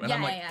murder you. And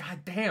I'm like, God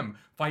damn,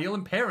 Fael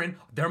and Perrin,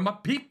 they're my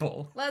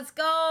people. Let's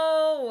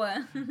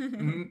go.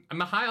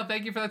 Mihail,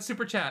 thank you for that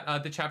super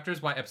chat. The chapter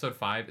is why episode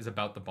 5 is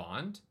about the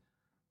bond.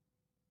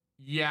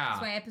 Yeah.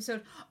 That's why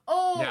episode...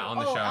 on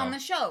the show. On the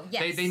show,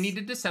 yes. They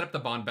needed to set up the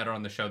bond better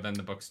on the show than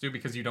the books do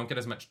because you don't get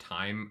as much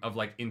time of,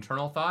 like,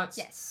 internal thoughts.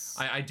 Yes.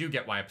 I do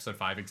get why episode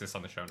 5 exists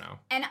on the show now.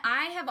 And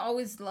I have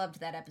always loved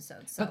that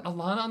episode, so... But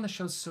Alana on the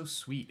show's so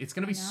sweet. It's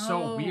going to be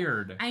so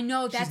weird. I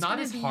know, that's She's not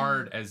as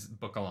hard as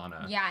book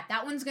Alana. Yeah,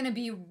 that one's going to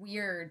be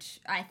weird,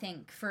 I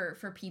think,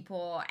 for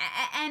people.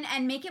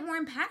 And make it more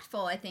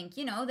impactful, I think.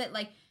 You know, that,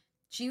 like,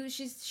 she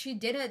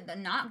did a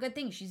not good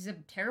thing. She's a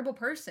terrible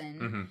person.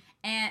 Mm-hmm.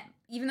 And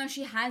even though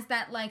she has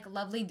that, like,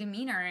 lovely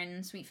demeanor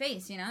and sweet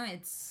face, you know,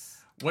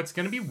 it's... What's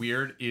going to be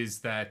weird is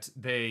that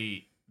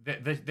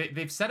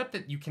they've set up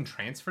that you can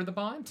transfer the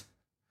bond.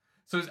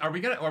 So are we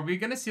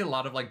gonna see a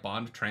lot of, like,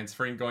 bond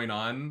transferring going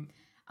on?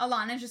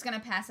 Alana's just gonna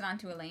pass it on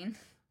to Elaine.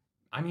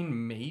 I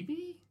mean,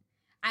 maybe?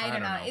 I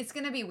don't know. It's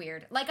gonna be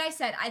weird. Like I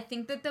said, I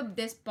think that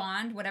this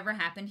bond, whatever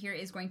happened here,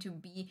 is going to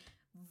be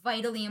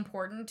vitally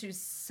important to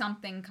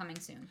something coming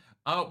soon.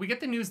 We get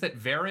the news that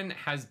Varen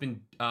has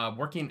been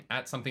working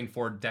at something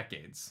for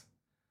decades.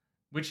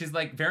 Which is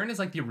like, Varen is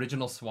like the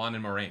original Swan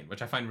and Moraine,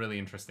 which I find really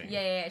interesting.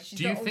 Yeah, she's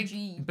the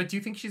OG. But do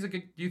you think she's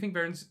do you think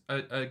Varen's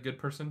a good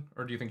person?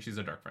 Or do you think she's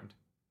a dark friend?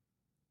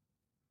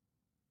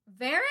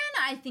 Varen,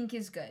 I think,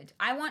 is good.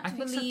 I want to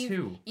believe so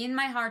too. In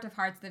my heart of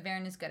hearts that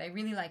Varen is good. I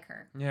really like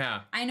her.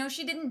 Yeah. I know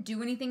she didn't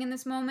do anything in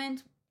this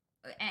moment,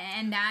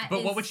 and that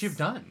But what would she have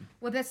done?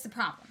 Well, that's the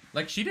problem.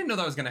 Like, she didn't know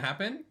that was going to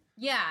happen.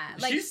 Yeah.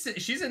 Like,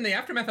 she's in the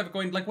aftermath of it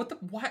going, like, what?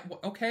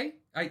 Okay,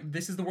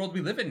 this is the world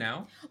we live in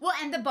now. Well,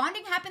 and the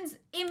bonding happens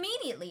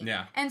immediately.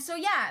 Yeah. And so,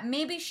 yeah,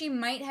 maybe she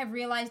might have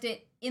realized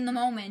it in the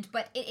moment,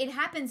 but it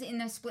happens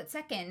in a split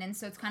second, and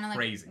so it's kind of like,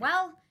 crazy.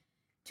 Well,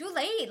 too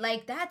late.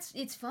 Like,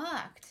 it's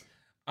fucked.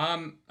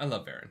 I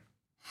love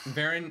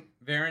Varen.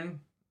 Varen,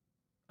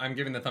 I'm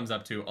giving the thumbs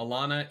up to.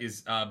 Alana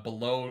is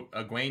below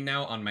Egwene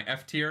now on my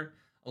F tier.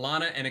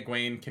 Alana and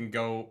Egwene can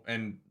go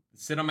and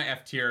sit on my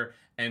F tier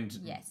and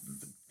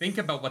think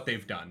about what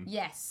they've done.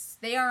 Yes,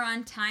 they are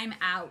on time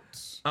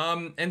out.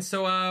 And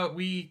so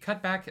we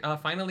cut back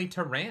finally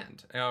to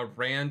Rand.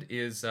 Rand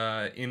is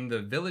in the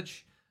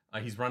village.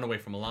 He's run away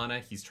from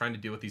Alana. He's trying to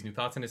deal with these new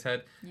thoughts in his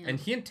head. Yeah. And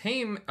he and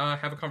Tame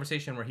have a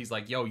conversation where he's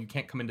like, yo, you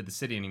can't come into the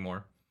city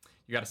anymore.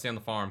 You got to stay on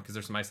the farm because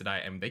there's some Aes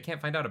Sedai and they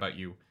can't find out about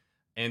you.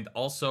 And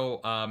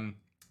also,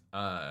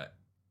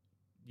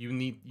 you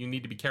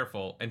need to be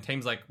careful. And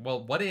Tame's like,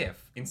 well, what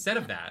if instead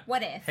of that?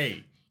 What if?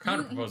 Hey,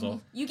 counter proposal.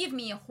 You give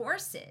me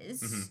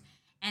horses,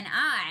 and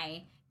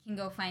I can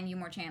go find you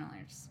more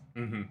channelers.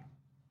 Mm-hmm.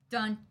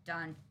 Dun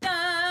dun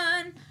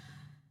dun.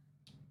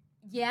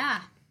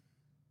 Yeah.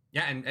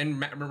 Yeah,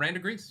 and Rand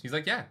agrees. He's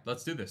like, yeah,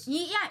 let's do this.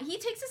 He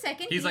takes a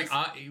second. He's like,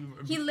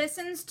 he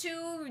listens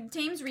to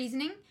Tame's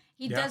reasoning.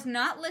 He does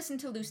not listen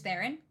to Lews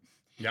Therin.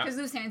 Yeah. Because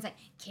Lews Therin's like,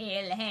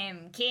 kill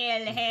him,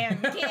 kill him,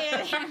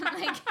 kill him.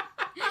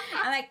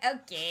 I'm like,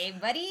 okay,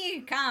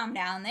 buddy, calm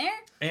down there.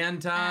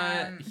 And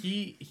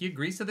he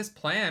agrees to this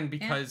plan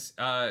because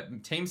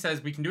Tame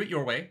says, we can do it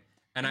your way,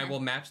 and I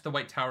will match the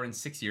White Tower in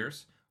 6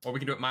 years, or we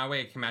can do it my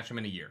way, I can match him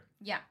in a year.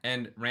 Yeah.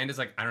 And Rand is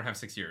like, I don't have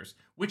 6 years.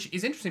 Which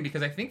is interesting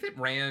because I think that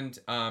Rand,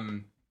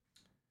 I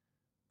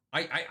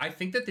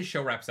think that the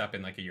show wraps up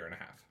in like a year and a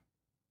half.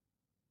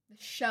 The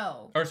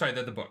show. Or sorry,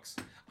 the books.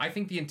 I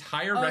think the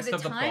entire rest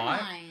of the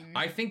plot,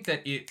 I think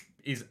that it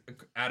is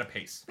at a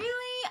pace.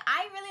 Really?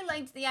 I really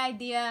liked the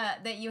idea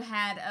that you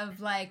had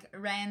of, like,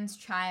 Rand's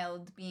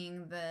child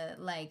being the,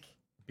 like...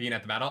 Being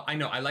at the battle? I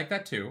know, I like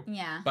that too.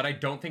 Yeah. But I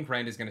don't think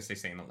Rand is going to stay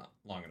sane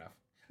long enough.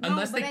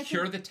 Unless they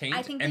cure the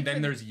taint, and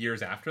then there's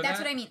years after that. That's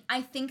what I mean.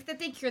 I think that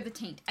they cure the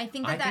taint. I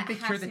think that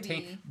has to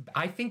be...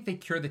 I think they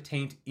cure the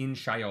taint in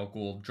Shaiol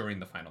Ghul during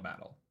the final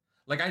battle.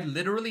 Like, I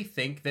literally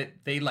think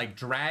that they, like,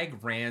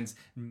 drag Rand's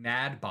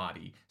mad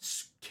body,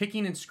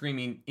 kicking and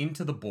screaming,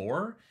 into the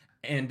boar,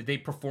 and they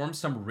perform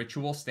some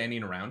ritual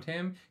standing around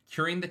him,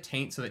 curing the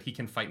taint so that he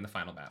can fight in the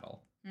final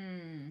battle.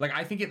 Like,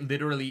 I think it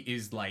literally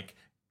is, like,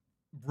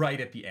 right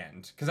at the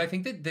end. Because I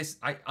think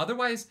that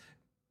otherwise,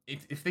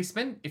 if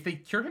they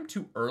cure him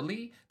too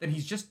early, then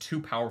he's just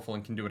too powerful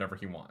and can do whatever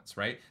he wants,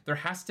 right? There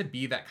has to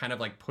be that kind of,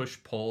 like,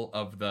 push-pull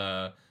of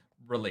the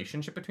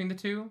relationship between the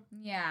two.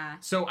 Yeah.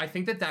 So I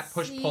think that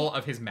push-pull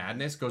of his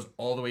madness goes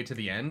all the way to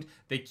the end.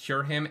 They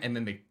cure him, and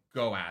then they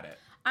go at it.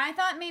 I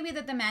thought maybe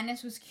that the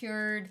madness was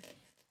cured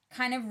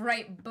kind of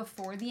right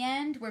before the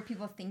end, where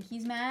people think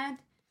he's mad.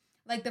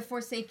 Like, the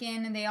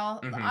Forsaken, and they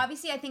all...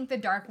 Obviously, I think the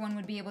Dark One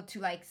would be able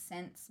to, like,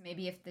 sense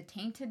maybe if the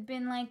taint had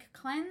been, like,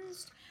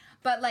 cleansed.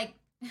 But, like,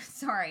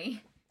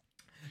 sorry...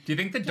 Do you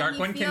think the Dark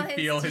One can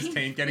feel his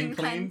taint getting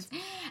cleaned?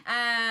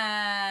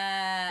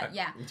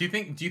 Yeah. Do you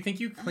think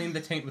you clean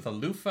the taint with a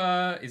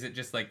loofah? Is it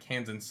just like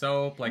hands and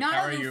soap? Like, not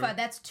how a loofah. You...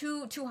 That's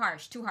too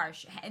harsh.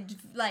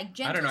 Like,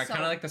 gentle. I don't know. I soap.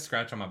 kind of like the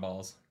scratch on my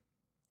balls.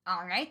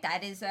 All right,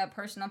 that is a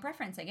personal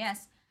preference, I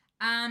guess.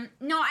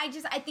 No, I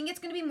think it's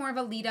going to be more of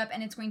a lead up,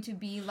 and it's going to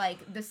be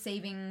like the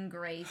saving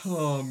grace.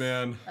 Oh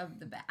man. Of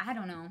the I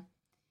don't know.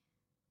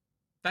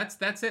 That's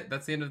it.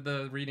 That's the end of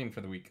the reading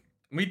for the week.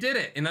 We did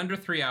it in under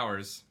 3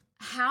 hours.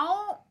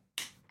 How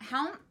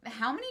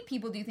how many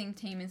people do you think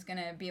Tame is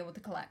gonna be able to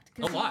collect?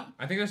 A lot.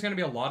 I think there's gonna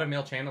be a lot of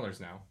male channelers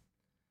now.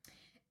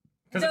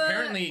 Because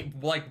apparently,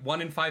 like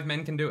 1 in 5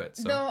 men can do it.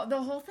 So.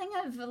 The whole thing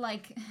of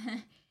like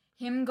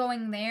him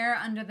going there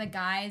under the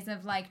guise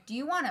of like, do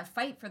you want to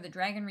fight for the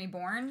Dragon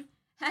Reborn?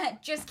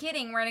 Just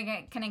kidding. We're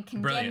gonna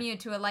condemn you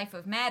to a life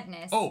of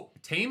madness. Oh,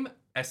 Tame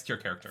S tier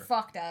character.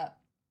 Fucked up.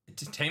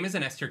 Tame is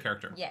an S tier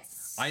character.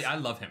 Yes. I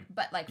love him.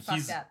 But like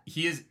fucked up.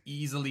 He is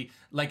easily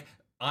like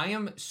I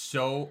am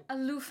so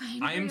aloof.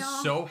 I am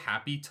so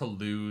happy to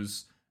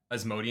lose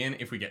Asmodean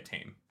if we get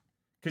Tame,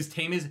 because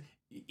Tame is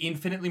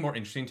infinitely more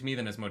interesting to me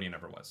than Asmodean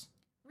ever was.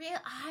 Real,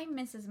 I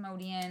miss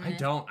Asmodean. I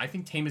don't. I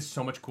think Tame is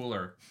so much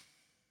cooler.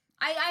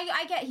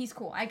 I get he's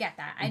cool. I get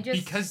that. I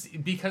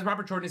just because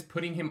Robert Jordan is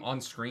putting him on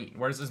screen,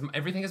 whereas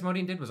everything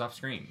Asmodean did was off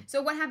screen.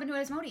 So what happened to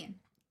Asmodean?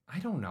 I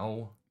don't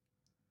know.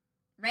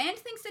 Rand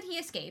thinks that he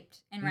escaped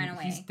and ran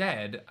away. He's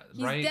dead,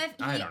 right?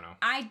 I don't know.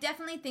 I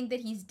definitely think that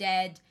he's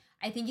dead.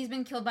 I think he's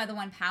been killed by the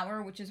One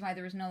Power, which is why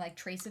there was no like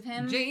trace of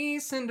him.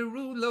 Jason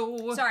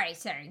Derulo. Sorry,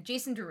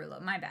 Jason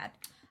Derulo. My bad.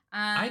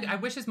 I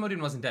wish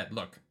Asmodean wasn't dead.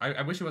 Look,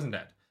 I wish he wasn't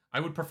dead.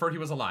 I would prefer he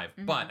was alive,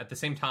 but at the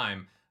same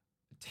time,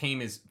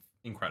 Tame is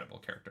incredible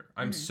character.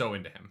 I'm so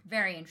into him.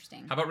 Very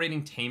interesting. How about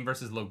rating Tame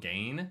versus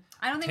Logain?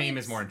 I don't think Tame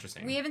is more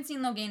interesting. We haven't seen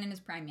Logain in his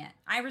prime yet.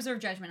 I reserve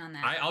judgment on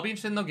that. I'll be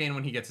interested in Logain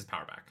when he gets his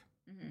power back.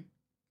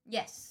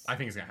 Yes. I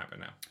think it's gonna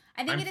happen now.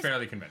 I'm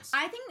fairly convinced.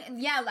 I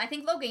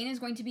think Logain is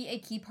going to be a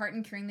key part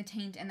in curing the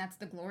taint, and that's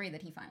the glory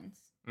that he finds.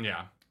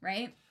 Yeah.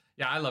 Right?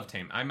 Yeah, I love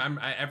Tame.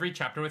 I every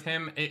chapter with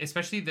him,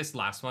 especially this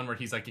last one where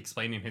he's like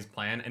explaining his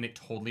plan and it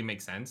totally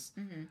makes sense.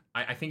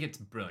 I think it's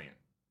brilliant.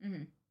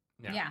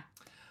 Yeah.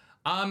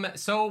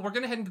 So we're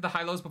gonna head into the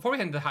high lows. Before we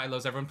head into the high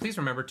lows, everyone, please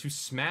remember to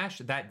smash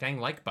that dang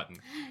like button.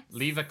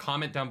 Leave a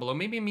comment down below,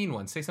 maybe a mean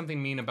one. Say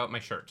something mean about my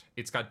shirt.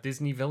 It's got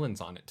Disney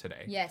villains on it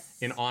today. Yes.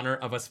 In honor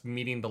of us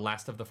meeting the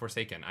last of the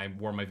Forsaken, I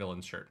wore my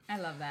villain's shirt. I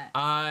love that.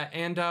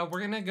 And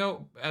we're gonna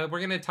go. We're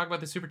gonna talk about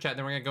the super chat,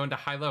 then we're gonna go into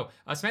high low.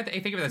 Samantha,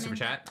 hey, thank you for that super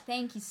chat.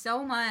 Thank you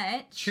so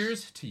much.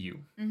 Cheers to you.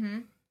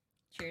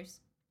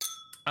 Cheers.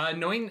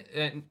 Knowing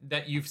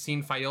that you've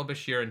seen Fael,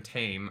 Bashir, and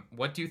Tame,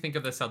 what do you think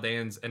of the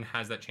Saldeans, and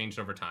has that changed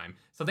over time?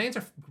 Saldeans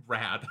are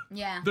rad.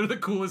 Yeah. They're the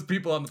coolest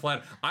people on the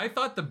planet. I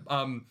thought the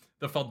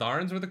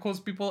Feldarans were the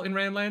coolest people in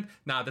Randland.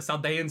 Nah, the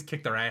Saldeans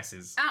kicked their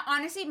asses.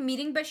 Honestly,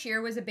 meeting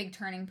Bashir was a big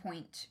turning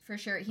point, for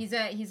sure. He's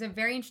a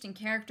very interesting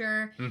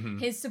character.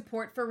 His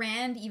support for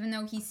Rand, even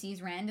though he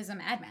sees Rand as a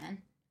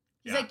madman.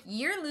 He's like,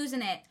 you're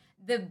losing it.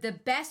 The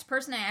best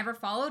person I ever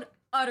followed,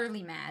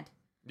 utterly mad.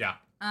 Yeah.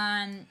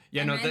 And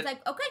Rand's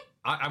like, okay.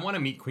 I want to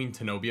meet Queen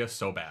Tenobia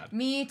so bad.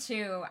 Me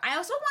too. I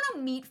also want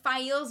to meet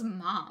Fael's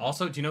mom.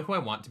 Also, do you know who I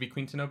want to be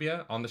Queen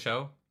Tenobia on the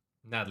show?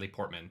 Natalie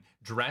Portman.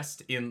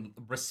 Dressed in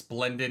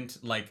resplendent,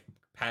 like,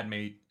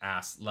 Padme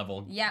ass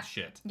level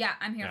shit. Yeah,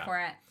 I'm here for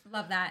it.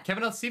 Love that.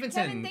 Kevin L.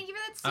 Stevenson. Kevin, thank you for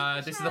that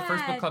super This chat. is the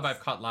first book club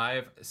I've caught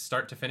live,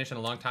 start to finish, in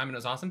a long time, and it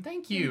was awesome.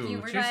 Thank you.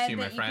 We're Cheers glad to you,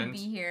 my that friend. You could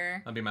be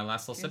here. That'll be my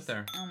last little sip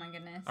there. Oh my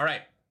goodness. All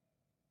right.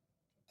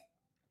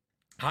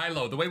 High,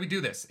 low. The way we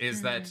do this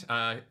is that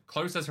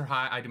Chloe does her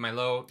high, I do my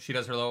low. She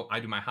does her low,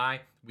 I do my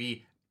high.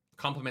 We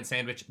compliment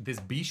sandwich this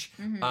biche.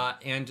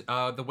 And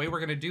the way we're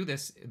going to do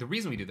this, the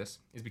reason we do this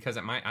is because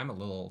I'm a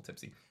little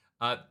tipsy.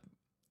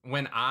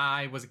 When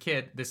I was a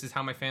kid, this is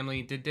how my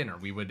family did dinner.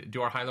 We would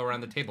do our high low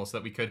around the table so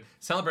that we could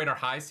celebrate our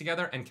highs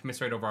together and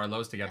commiserate over our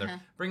lows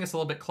together. Bring us a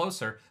little bit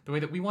closer, the way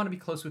that we want to be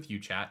close with you,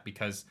 chat,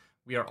 because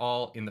we are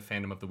all in the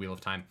fandom of the Wheel of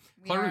Time.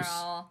 We are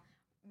all...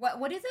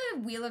 What do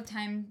the Wheel of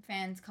Time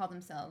fans call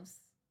themselves?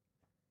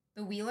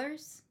 The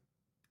Wheelers?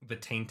 The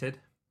Tainted?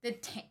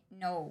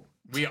 No.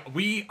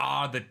 We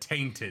are the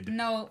Tainted.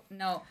 No.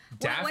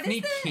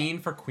 Daphne Keane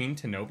for Queen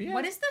Tenobia?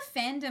 What is the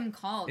fandom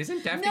called?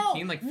 Isn't Daphne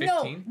Keane like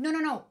 15?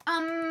 No.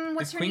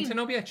 What's is her Queen name?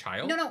 Tenobia a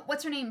child? No.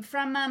 What's her name?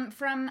 From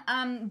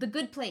The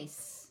Good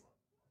Place.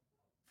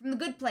 From The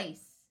Good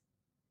Place.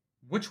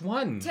 Which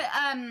one?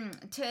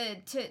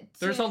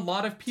 There's a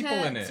lot of people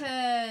in it.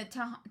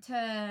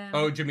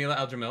 Oh, Jamila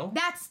Al-Jamil?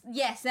 That's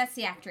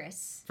the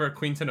actress. For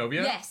Queen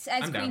Tenobia? Yes,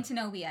 as Queen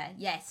Tenobia.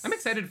 Yes. I'm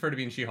excited for her to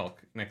be in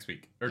She-Hulk next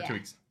week. Or 2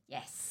 weeks.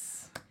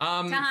 Yes.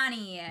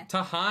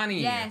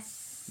 Tahani.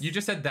 Yes. You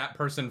just said that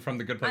person from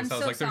The Good Place. I'm I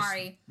was so like,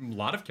 sorry. There's a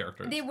lot of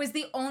characters. It was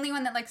the only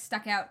one that like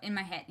stuck out in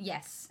my head.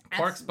 Yes.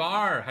 Quark's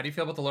Bar. How do you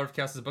feel about the Lord of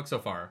Chaos' book so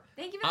far?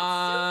 Thank you for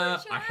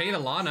that super chat. I hate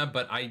Alana,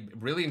 but I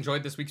really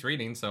enjoyed this week's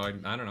reading, so I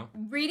don't know.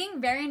 Reading,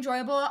 very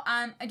enjoyable.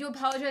 I do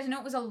apologize. I know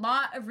it was a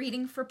lot of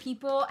reading for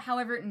people.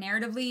 However,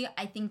 narratively,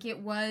 I think it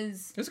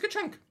was... It was a good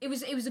chunk. It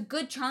was a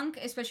good chunk,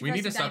 especially for we us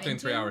need to stop doing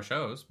into. 3-hour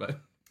shows, but...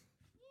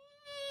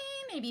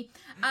 Maybe.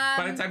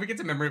 By the time we get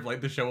to Memory of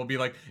Light, the show will be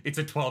like, it's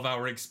a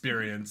 12-hour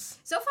experience.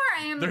 So far,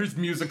 I am... There's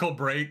musical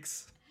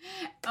breaks.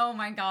 Oh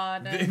my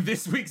god.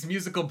 This week's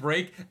musical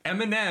break,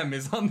 Eminem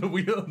is on the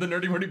wheel of the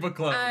Nerdy Morty Book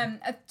Club.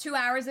 2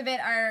 hours of it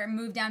are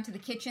moved down to the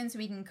kitchen so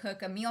we can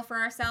cook a meal for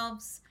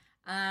ourselves.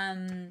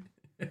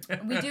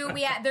 We do.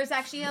 There's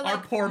actually a Our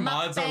poor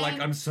mods are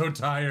like, I'm so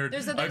tired.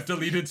 I've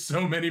deleted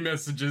so many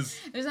messages.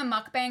 There's a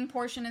mukbang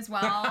portion as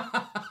well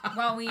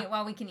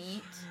while we can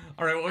eat.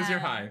 All right, what was your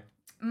high?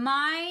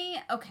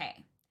 I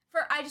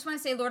just want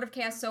to say Lord of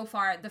Chaos so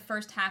far, the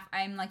first half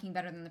I'm liking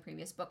better than the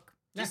previous book.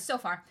 Just so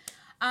far.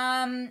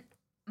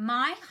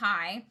 My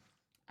high,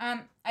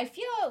 I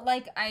feel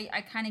like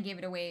I kind of gave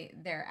it away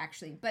there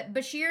actually. But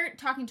Bashir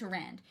talking to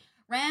Rand.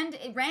 Rand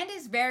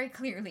is very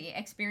clearly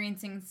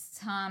experiencing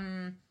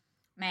some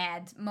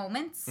mad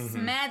moments,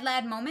 some mad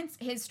lad moments.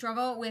 His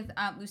struggle with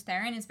Lews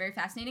Therin is very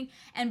fascinating.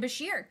 And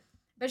Bashir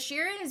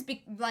is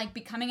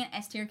becoming an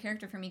S tier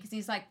character for me because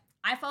he's like,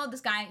 I followed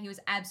this guy. He was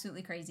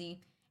absolutely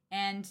crazy,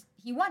 and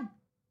he won.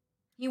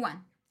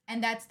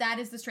 And that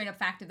is the straight up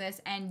fact of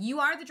this. And you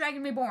are the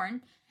Dragon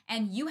Reborn,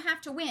 and you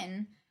have to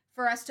win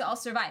for us to all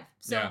survive.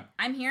 So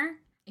I'm here.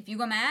 If you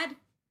go mad,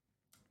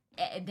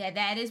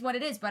 that is what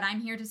it is. But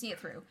I'm here to see it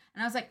through.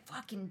 And I was like,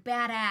 fucking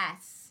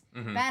badass,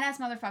 badass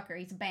motherfucker.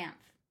 He's a bamf.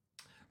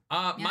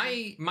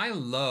 My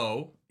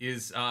low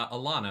is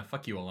Alana.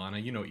 Fuck you,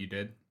 Alana. You know what you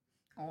did.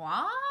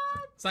 What?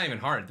 It's not even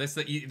hard. This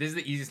is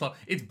the easiest low.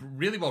 It's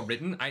really well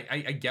written.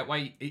 I get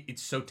why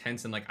it's so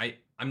tense, and like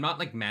I'm not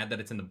like mad that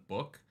it's in the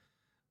book.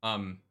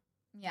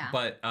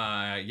 But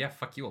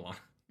fuck you, Alana.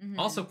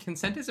 Also,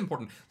 consent is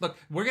important. Look,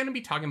 we're going to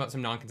be talking about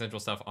some non-consensual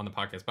stuff on the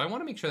podcast, but I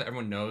want to make sure that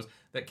everyone knows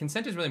that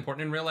consent is really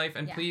important in real life,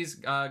 and please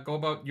go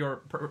about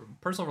your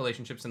personal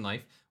relationships in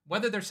life,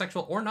 whether they're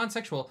sexual or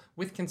non-sexual,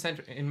 with consent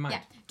in mind.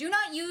 Yeah. Do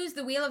not use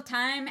the Wheel of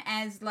Time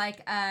as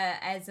like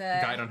as a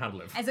guide on how to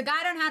live. As a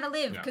guide on how to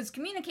live, because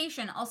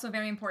communication also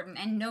very important,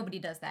 and nobody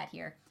does that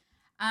here.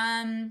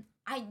 I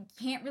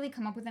can't really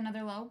come up with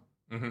another low.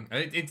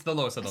 It's the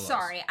lowest of the lows.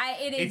 Sorry,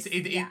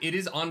 it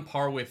is on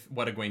par with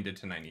what Egwene did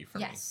to Nynaeve for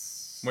me.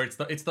 Where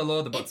it's the low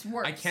of the book. It's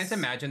worse. I can't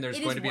imagine there's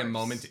going to be a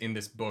moment in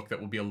this book that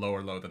will be a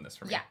lower low than this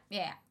for me.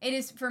 Yeah. It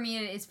is, for me,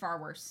 it is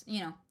far worse.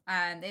 You know,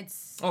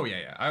 it's... Oh,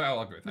 yeah. I'll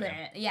agree with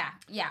that. Yeah.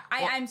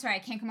 I'm sorry, I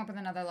can't come up with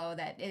another low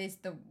that it is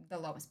the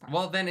lowest part.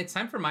 Well, then it's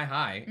time for my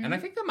high, and I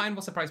think that mine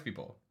will surprise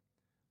people.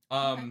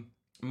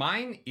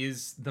 Mine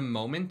is the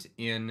moment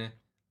in...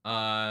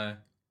 actually...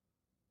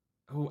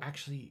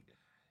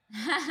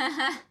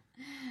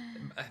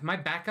 my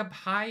backup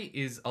high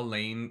is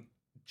Elaine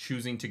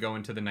choosing to go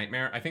into the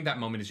nightmare. I think that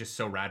moment is just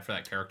so rad for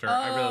that character.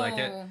 I really like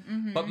it.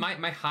 But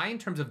my high in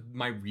terms of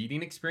my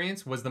reading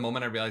experience was the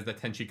moment I realized that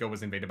Tenchiko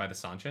was invaded by the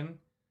Sanchin.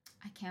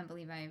 I can't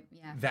believe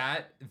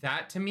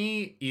That to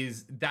me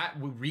is that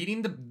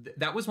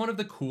that was one of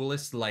the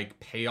coolest like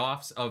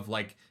payoffs of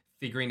like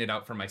figuring it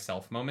out for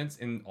myself moments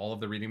in all of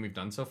the reading we've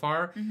done so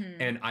far.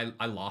 And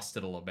I lost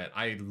it a little bit.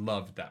 I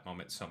loved that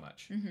moment so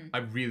much. I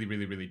really,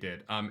 really, really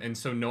did.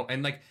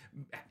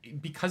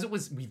 Because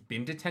we've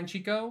been to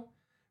Tenchiko,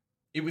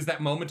 it was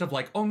that moment of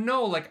like, oh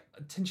no, like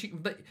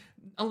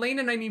Elaine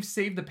and Nynaeve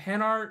saved the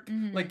Panarch.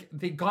 Like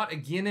they got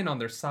Aeginin on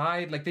their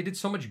side. Like they did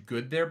so much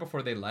good there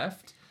before they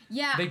left.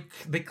 Yeah.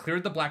 They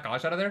cleared the Black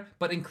Aja out of there,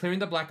 but in clearing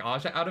the Black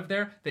Aja out of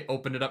there, they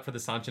opened it up for the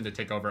Sanchin to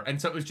take over.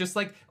 And so it was just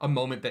like a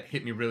moment that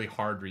hit me really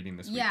hard reading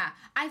this week. Yeah.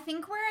 I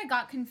think where I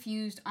got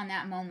confused on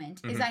that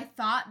moment is I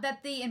thought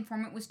that the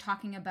informant was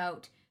talking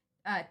about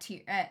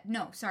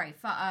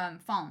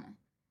Falm.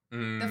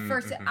 The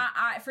first,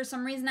 I for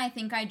some reason, I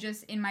think I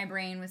just, in my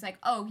brain, was like,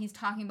 oh, he's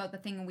talking about the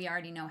thing we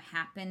already know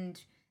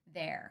happened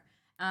there.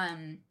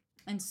 And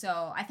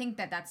so I think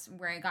that's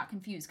where I got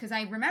confused. Because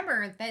I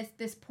remember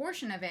this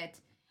portion of it,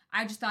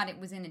 I just thought it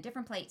was in a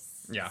different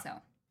place. Yeah. So,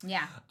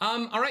 yeah.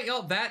 All right,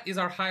 y'all, that is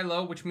our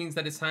high-low, which means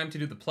that it's time to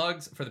do the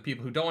plugs for the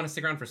people who don't want to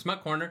stick around for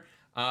Smut Corner.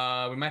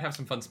 We might have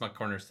some fun Smut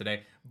Corners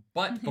today.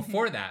 But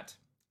before that,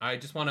 I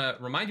just want to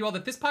remind you all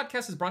that this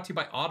podcast is brought to you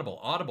by Audible.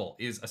 Audible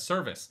is a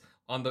service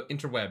on the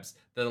interwebs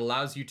that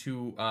allows you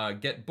to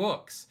get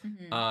books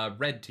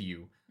read to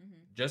you,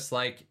 just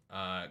like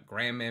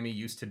grandmammy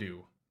used to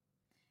do.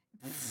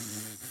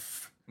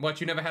 What,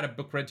 you never had a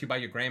book read to you by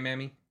your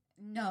grandmammy?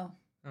 No.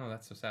 Oh,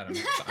 that's so sad.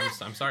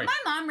 I'm sorry. My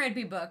mom read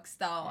me books,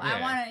 though. Yeah. I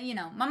want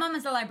to, my mom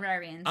is a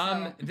librarian.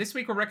 So. This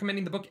week we're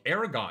recommending the book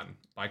Aragon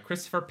by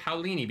Christopher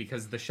Paolini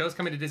because the show's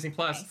coming to Disney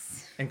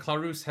Plus, and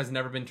Clarus has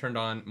never been turned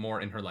on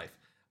more in her life.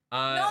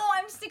 No,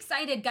 I'm just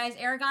excited, guys.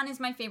 Aragon is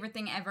my favorite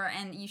thing ever,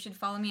 and you should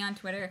follow me on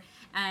Twitter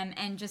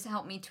and just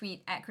help me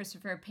tweet at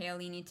Christopher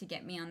Paolini to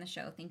get me on the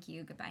show. Thank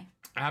you. Goodbye.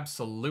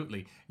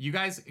 Absolutely. You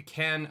guys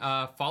can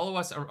follow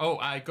us. Go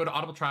to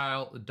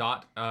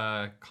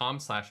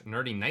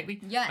audibletrial.com/nerdynightly.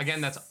 Yes.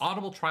 Again, that's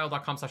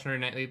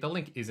audibletrial.com/nerdynightly. The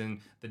link is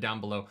in the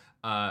down below.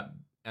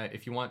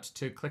 If you want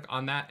to click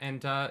on that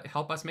and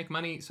help us make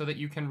money so that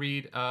you can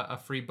read a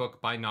free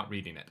book by not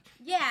reading it.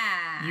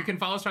 Yeah. You can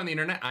follow us on the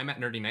internet. I'm at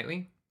Nerdy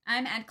Nightly.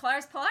 I'm at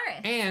Claris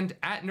Polaris. And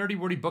at Nerdy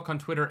Wordy Book on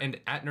Twitter and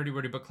at Nerdy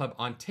Wordy Book Club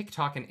on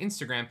TikTok and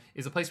Instagram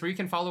is a place where you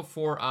can follow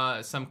for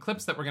some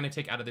clips that we're going to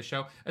take out of the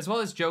show, as well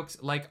as jokes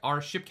like our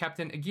ship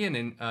captain again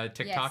in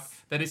TikTok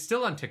that is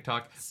still on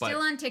TikTok. Still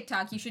on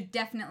TikTok. You should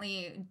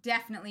definitely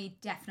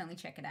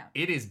check it out.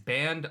 It is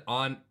banned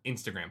on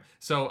Instagram.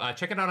 So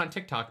check it out on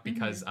TikTok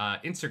because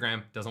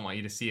Instagram doesn't want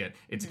you to see it.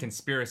 It's a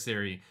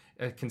conspiracy.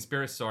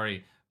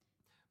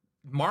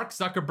 Mark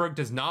Zuckerberg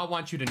does not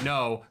want you to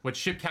know what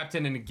Ship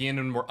Captain and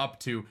Gannon were up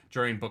to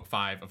during Book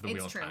 5 of The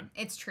Wheel of Time.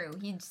 It's true.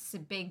 He's a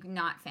big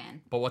not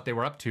fan. But what they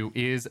were up to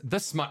is the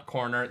Smut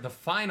Corner, the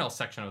final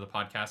section of the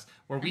podcast,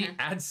 where we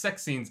add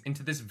sex scenes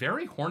into this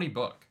very horny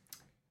book.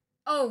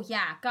 Oh,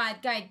 yeah. God,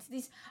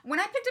 guys.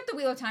 When I picked up The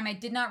Wheel of Time, I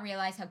did not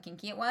realize how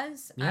kinky it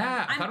was.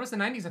 Yeah, I thought it was the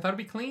 90s. I thought it'd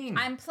be clean.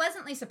 I'm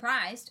pleasantly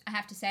surprised, I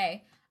have to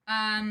say.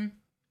 I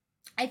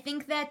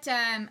think that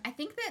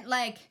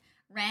like,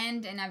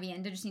 Rand and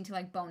Aviendha just need to,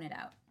 like, bone it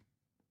out.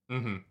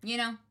 Mm-hmm. You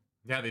know?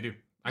 Yeah, they do.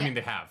 I mean, they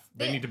have.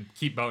 They need to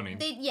keep boning.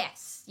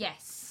 Yes.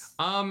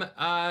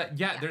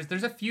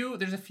 There's a few.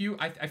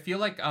 I feel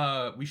like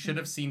we should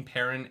have seen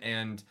Perrin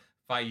and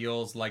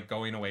Fael's, like,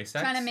 going away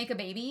sex. Trying to make a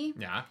baby.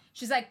 Yeah.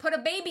 She's like, put a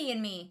baby in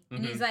me.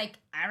 And he's like,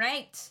 all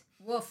right,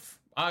 woof.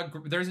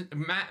 There's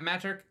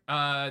Matrick.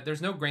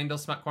 There's no Graendale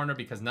Smut Corner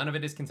because none of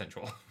it is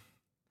consensual.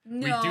 No.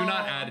 We do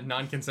not add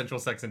non-consensual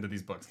sex into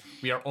these books.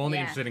 We are only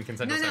interested in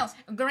consensual sex.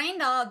 No.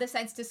 Graendal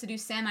decides to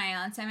seduce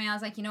Samael, and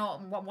Samael's like,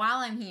 while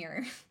I'm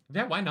here.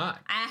 Yeah, why not?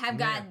 I have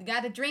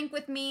got a drink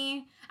with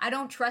me. I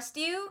don't trust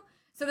you.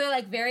 So they're,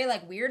 like, very,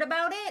 like, weird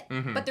about it.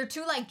 But they're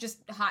two, like, just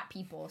hot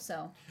people,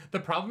 so. The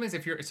problem is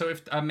if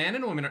a man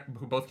and a woman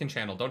who both can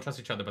channel don't trust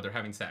each other, but they're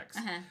having sex,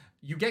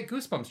 you get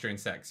goosebumps during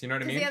sex. You know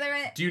what I mean?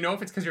 Do you know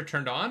if it's because you're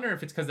turned on or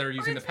if it's because they're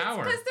using the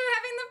power? Because they're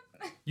having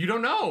You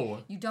don't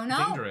know.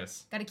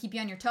 Dangerous. Got to keep you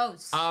on your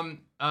toes.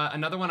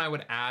 Another one I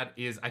would add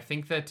is I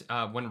think that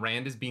when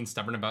Rand is being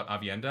stubborn about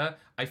Aviendha,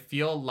 I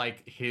feel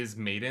like his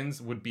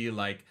maidens would be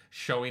like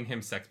showing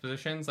him sex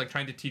positions, like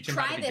trying to teach him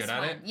how to be good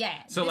at it. Yeah.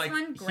 So like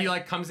he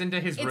like comes into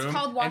his room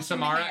and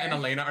Samara and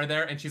Elena are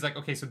there and she's like,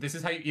 okay, so this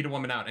is how you eat a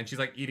woman out, and she's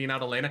like eating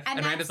out Elena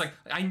and Rand is like,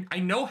 I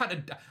know how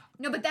to.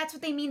 No, but that's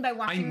what they mean by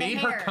washing their hair.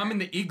 I made her come in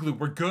the igloo.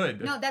 We're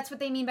good. No, that's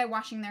what they mean by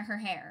washing her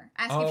hair.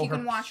 Ask if you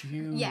can wash.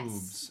 Pubes.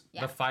 Yes.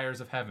 The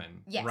fires of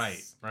heaven. Yes.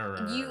 Right.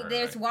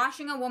 There's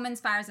washing a woman's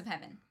fires of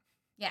heaven.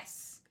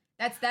 Yes.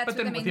 That's but what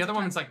then the other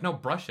woman's like, no,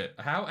 brush it.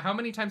 How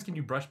many times can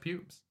you brush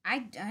pubes? I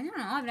don't know.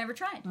 I've never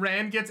tried.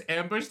 Rand gets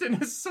ambushed in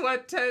a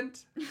sweat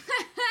tent.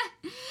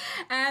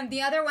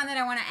 The other one that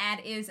I want to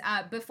add is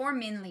before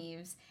Min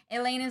leaves,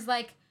 Elena's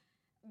like,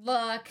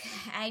 look,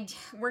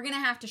 we're going to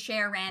have to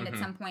share Rand at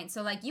some point.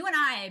 So, like, you and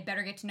I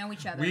better get to know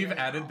each other. We've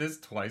added this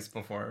twice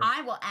before.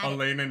 I will add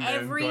Elena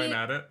and Min going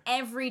at it.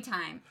 Every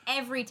time.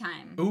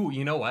 Ooh,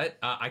 you know what?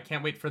 I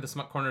can't wait for the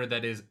Smut Corner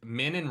that is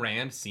Min and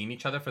Rand seeing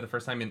each other for the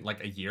first time in,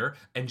 like, a year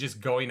and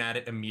just going at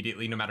it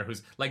immediately no matter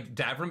who's... Like,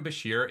 Davram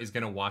Bashir is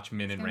going to watch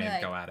Min and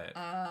Rand go at it.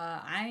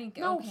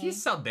 No,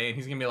 he's Saldane.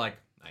 He's going to be like,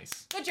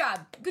 nice. Good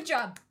job.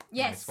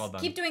 Yes, nice, well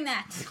done. Keep doing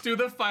that. Do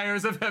the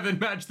fires of heaven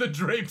match the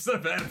drapes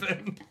of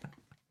heaven?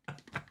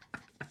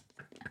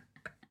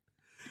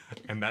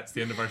 And that's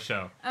the end of our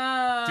show.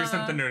 Do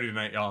something nerdy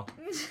tonight, y'all.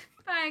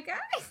 Bye,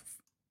 guys.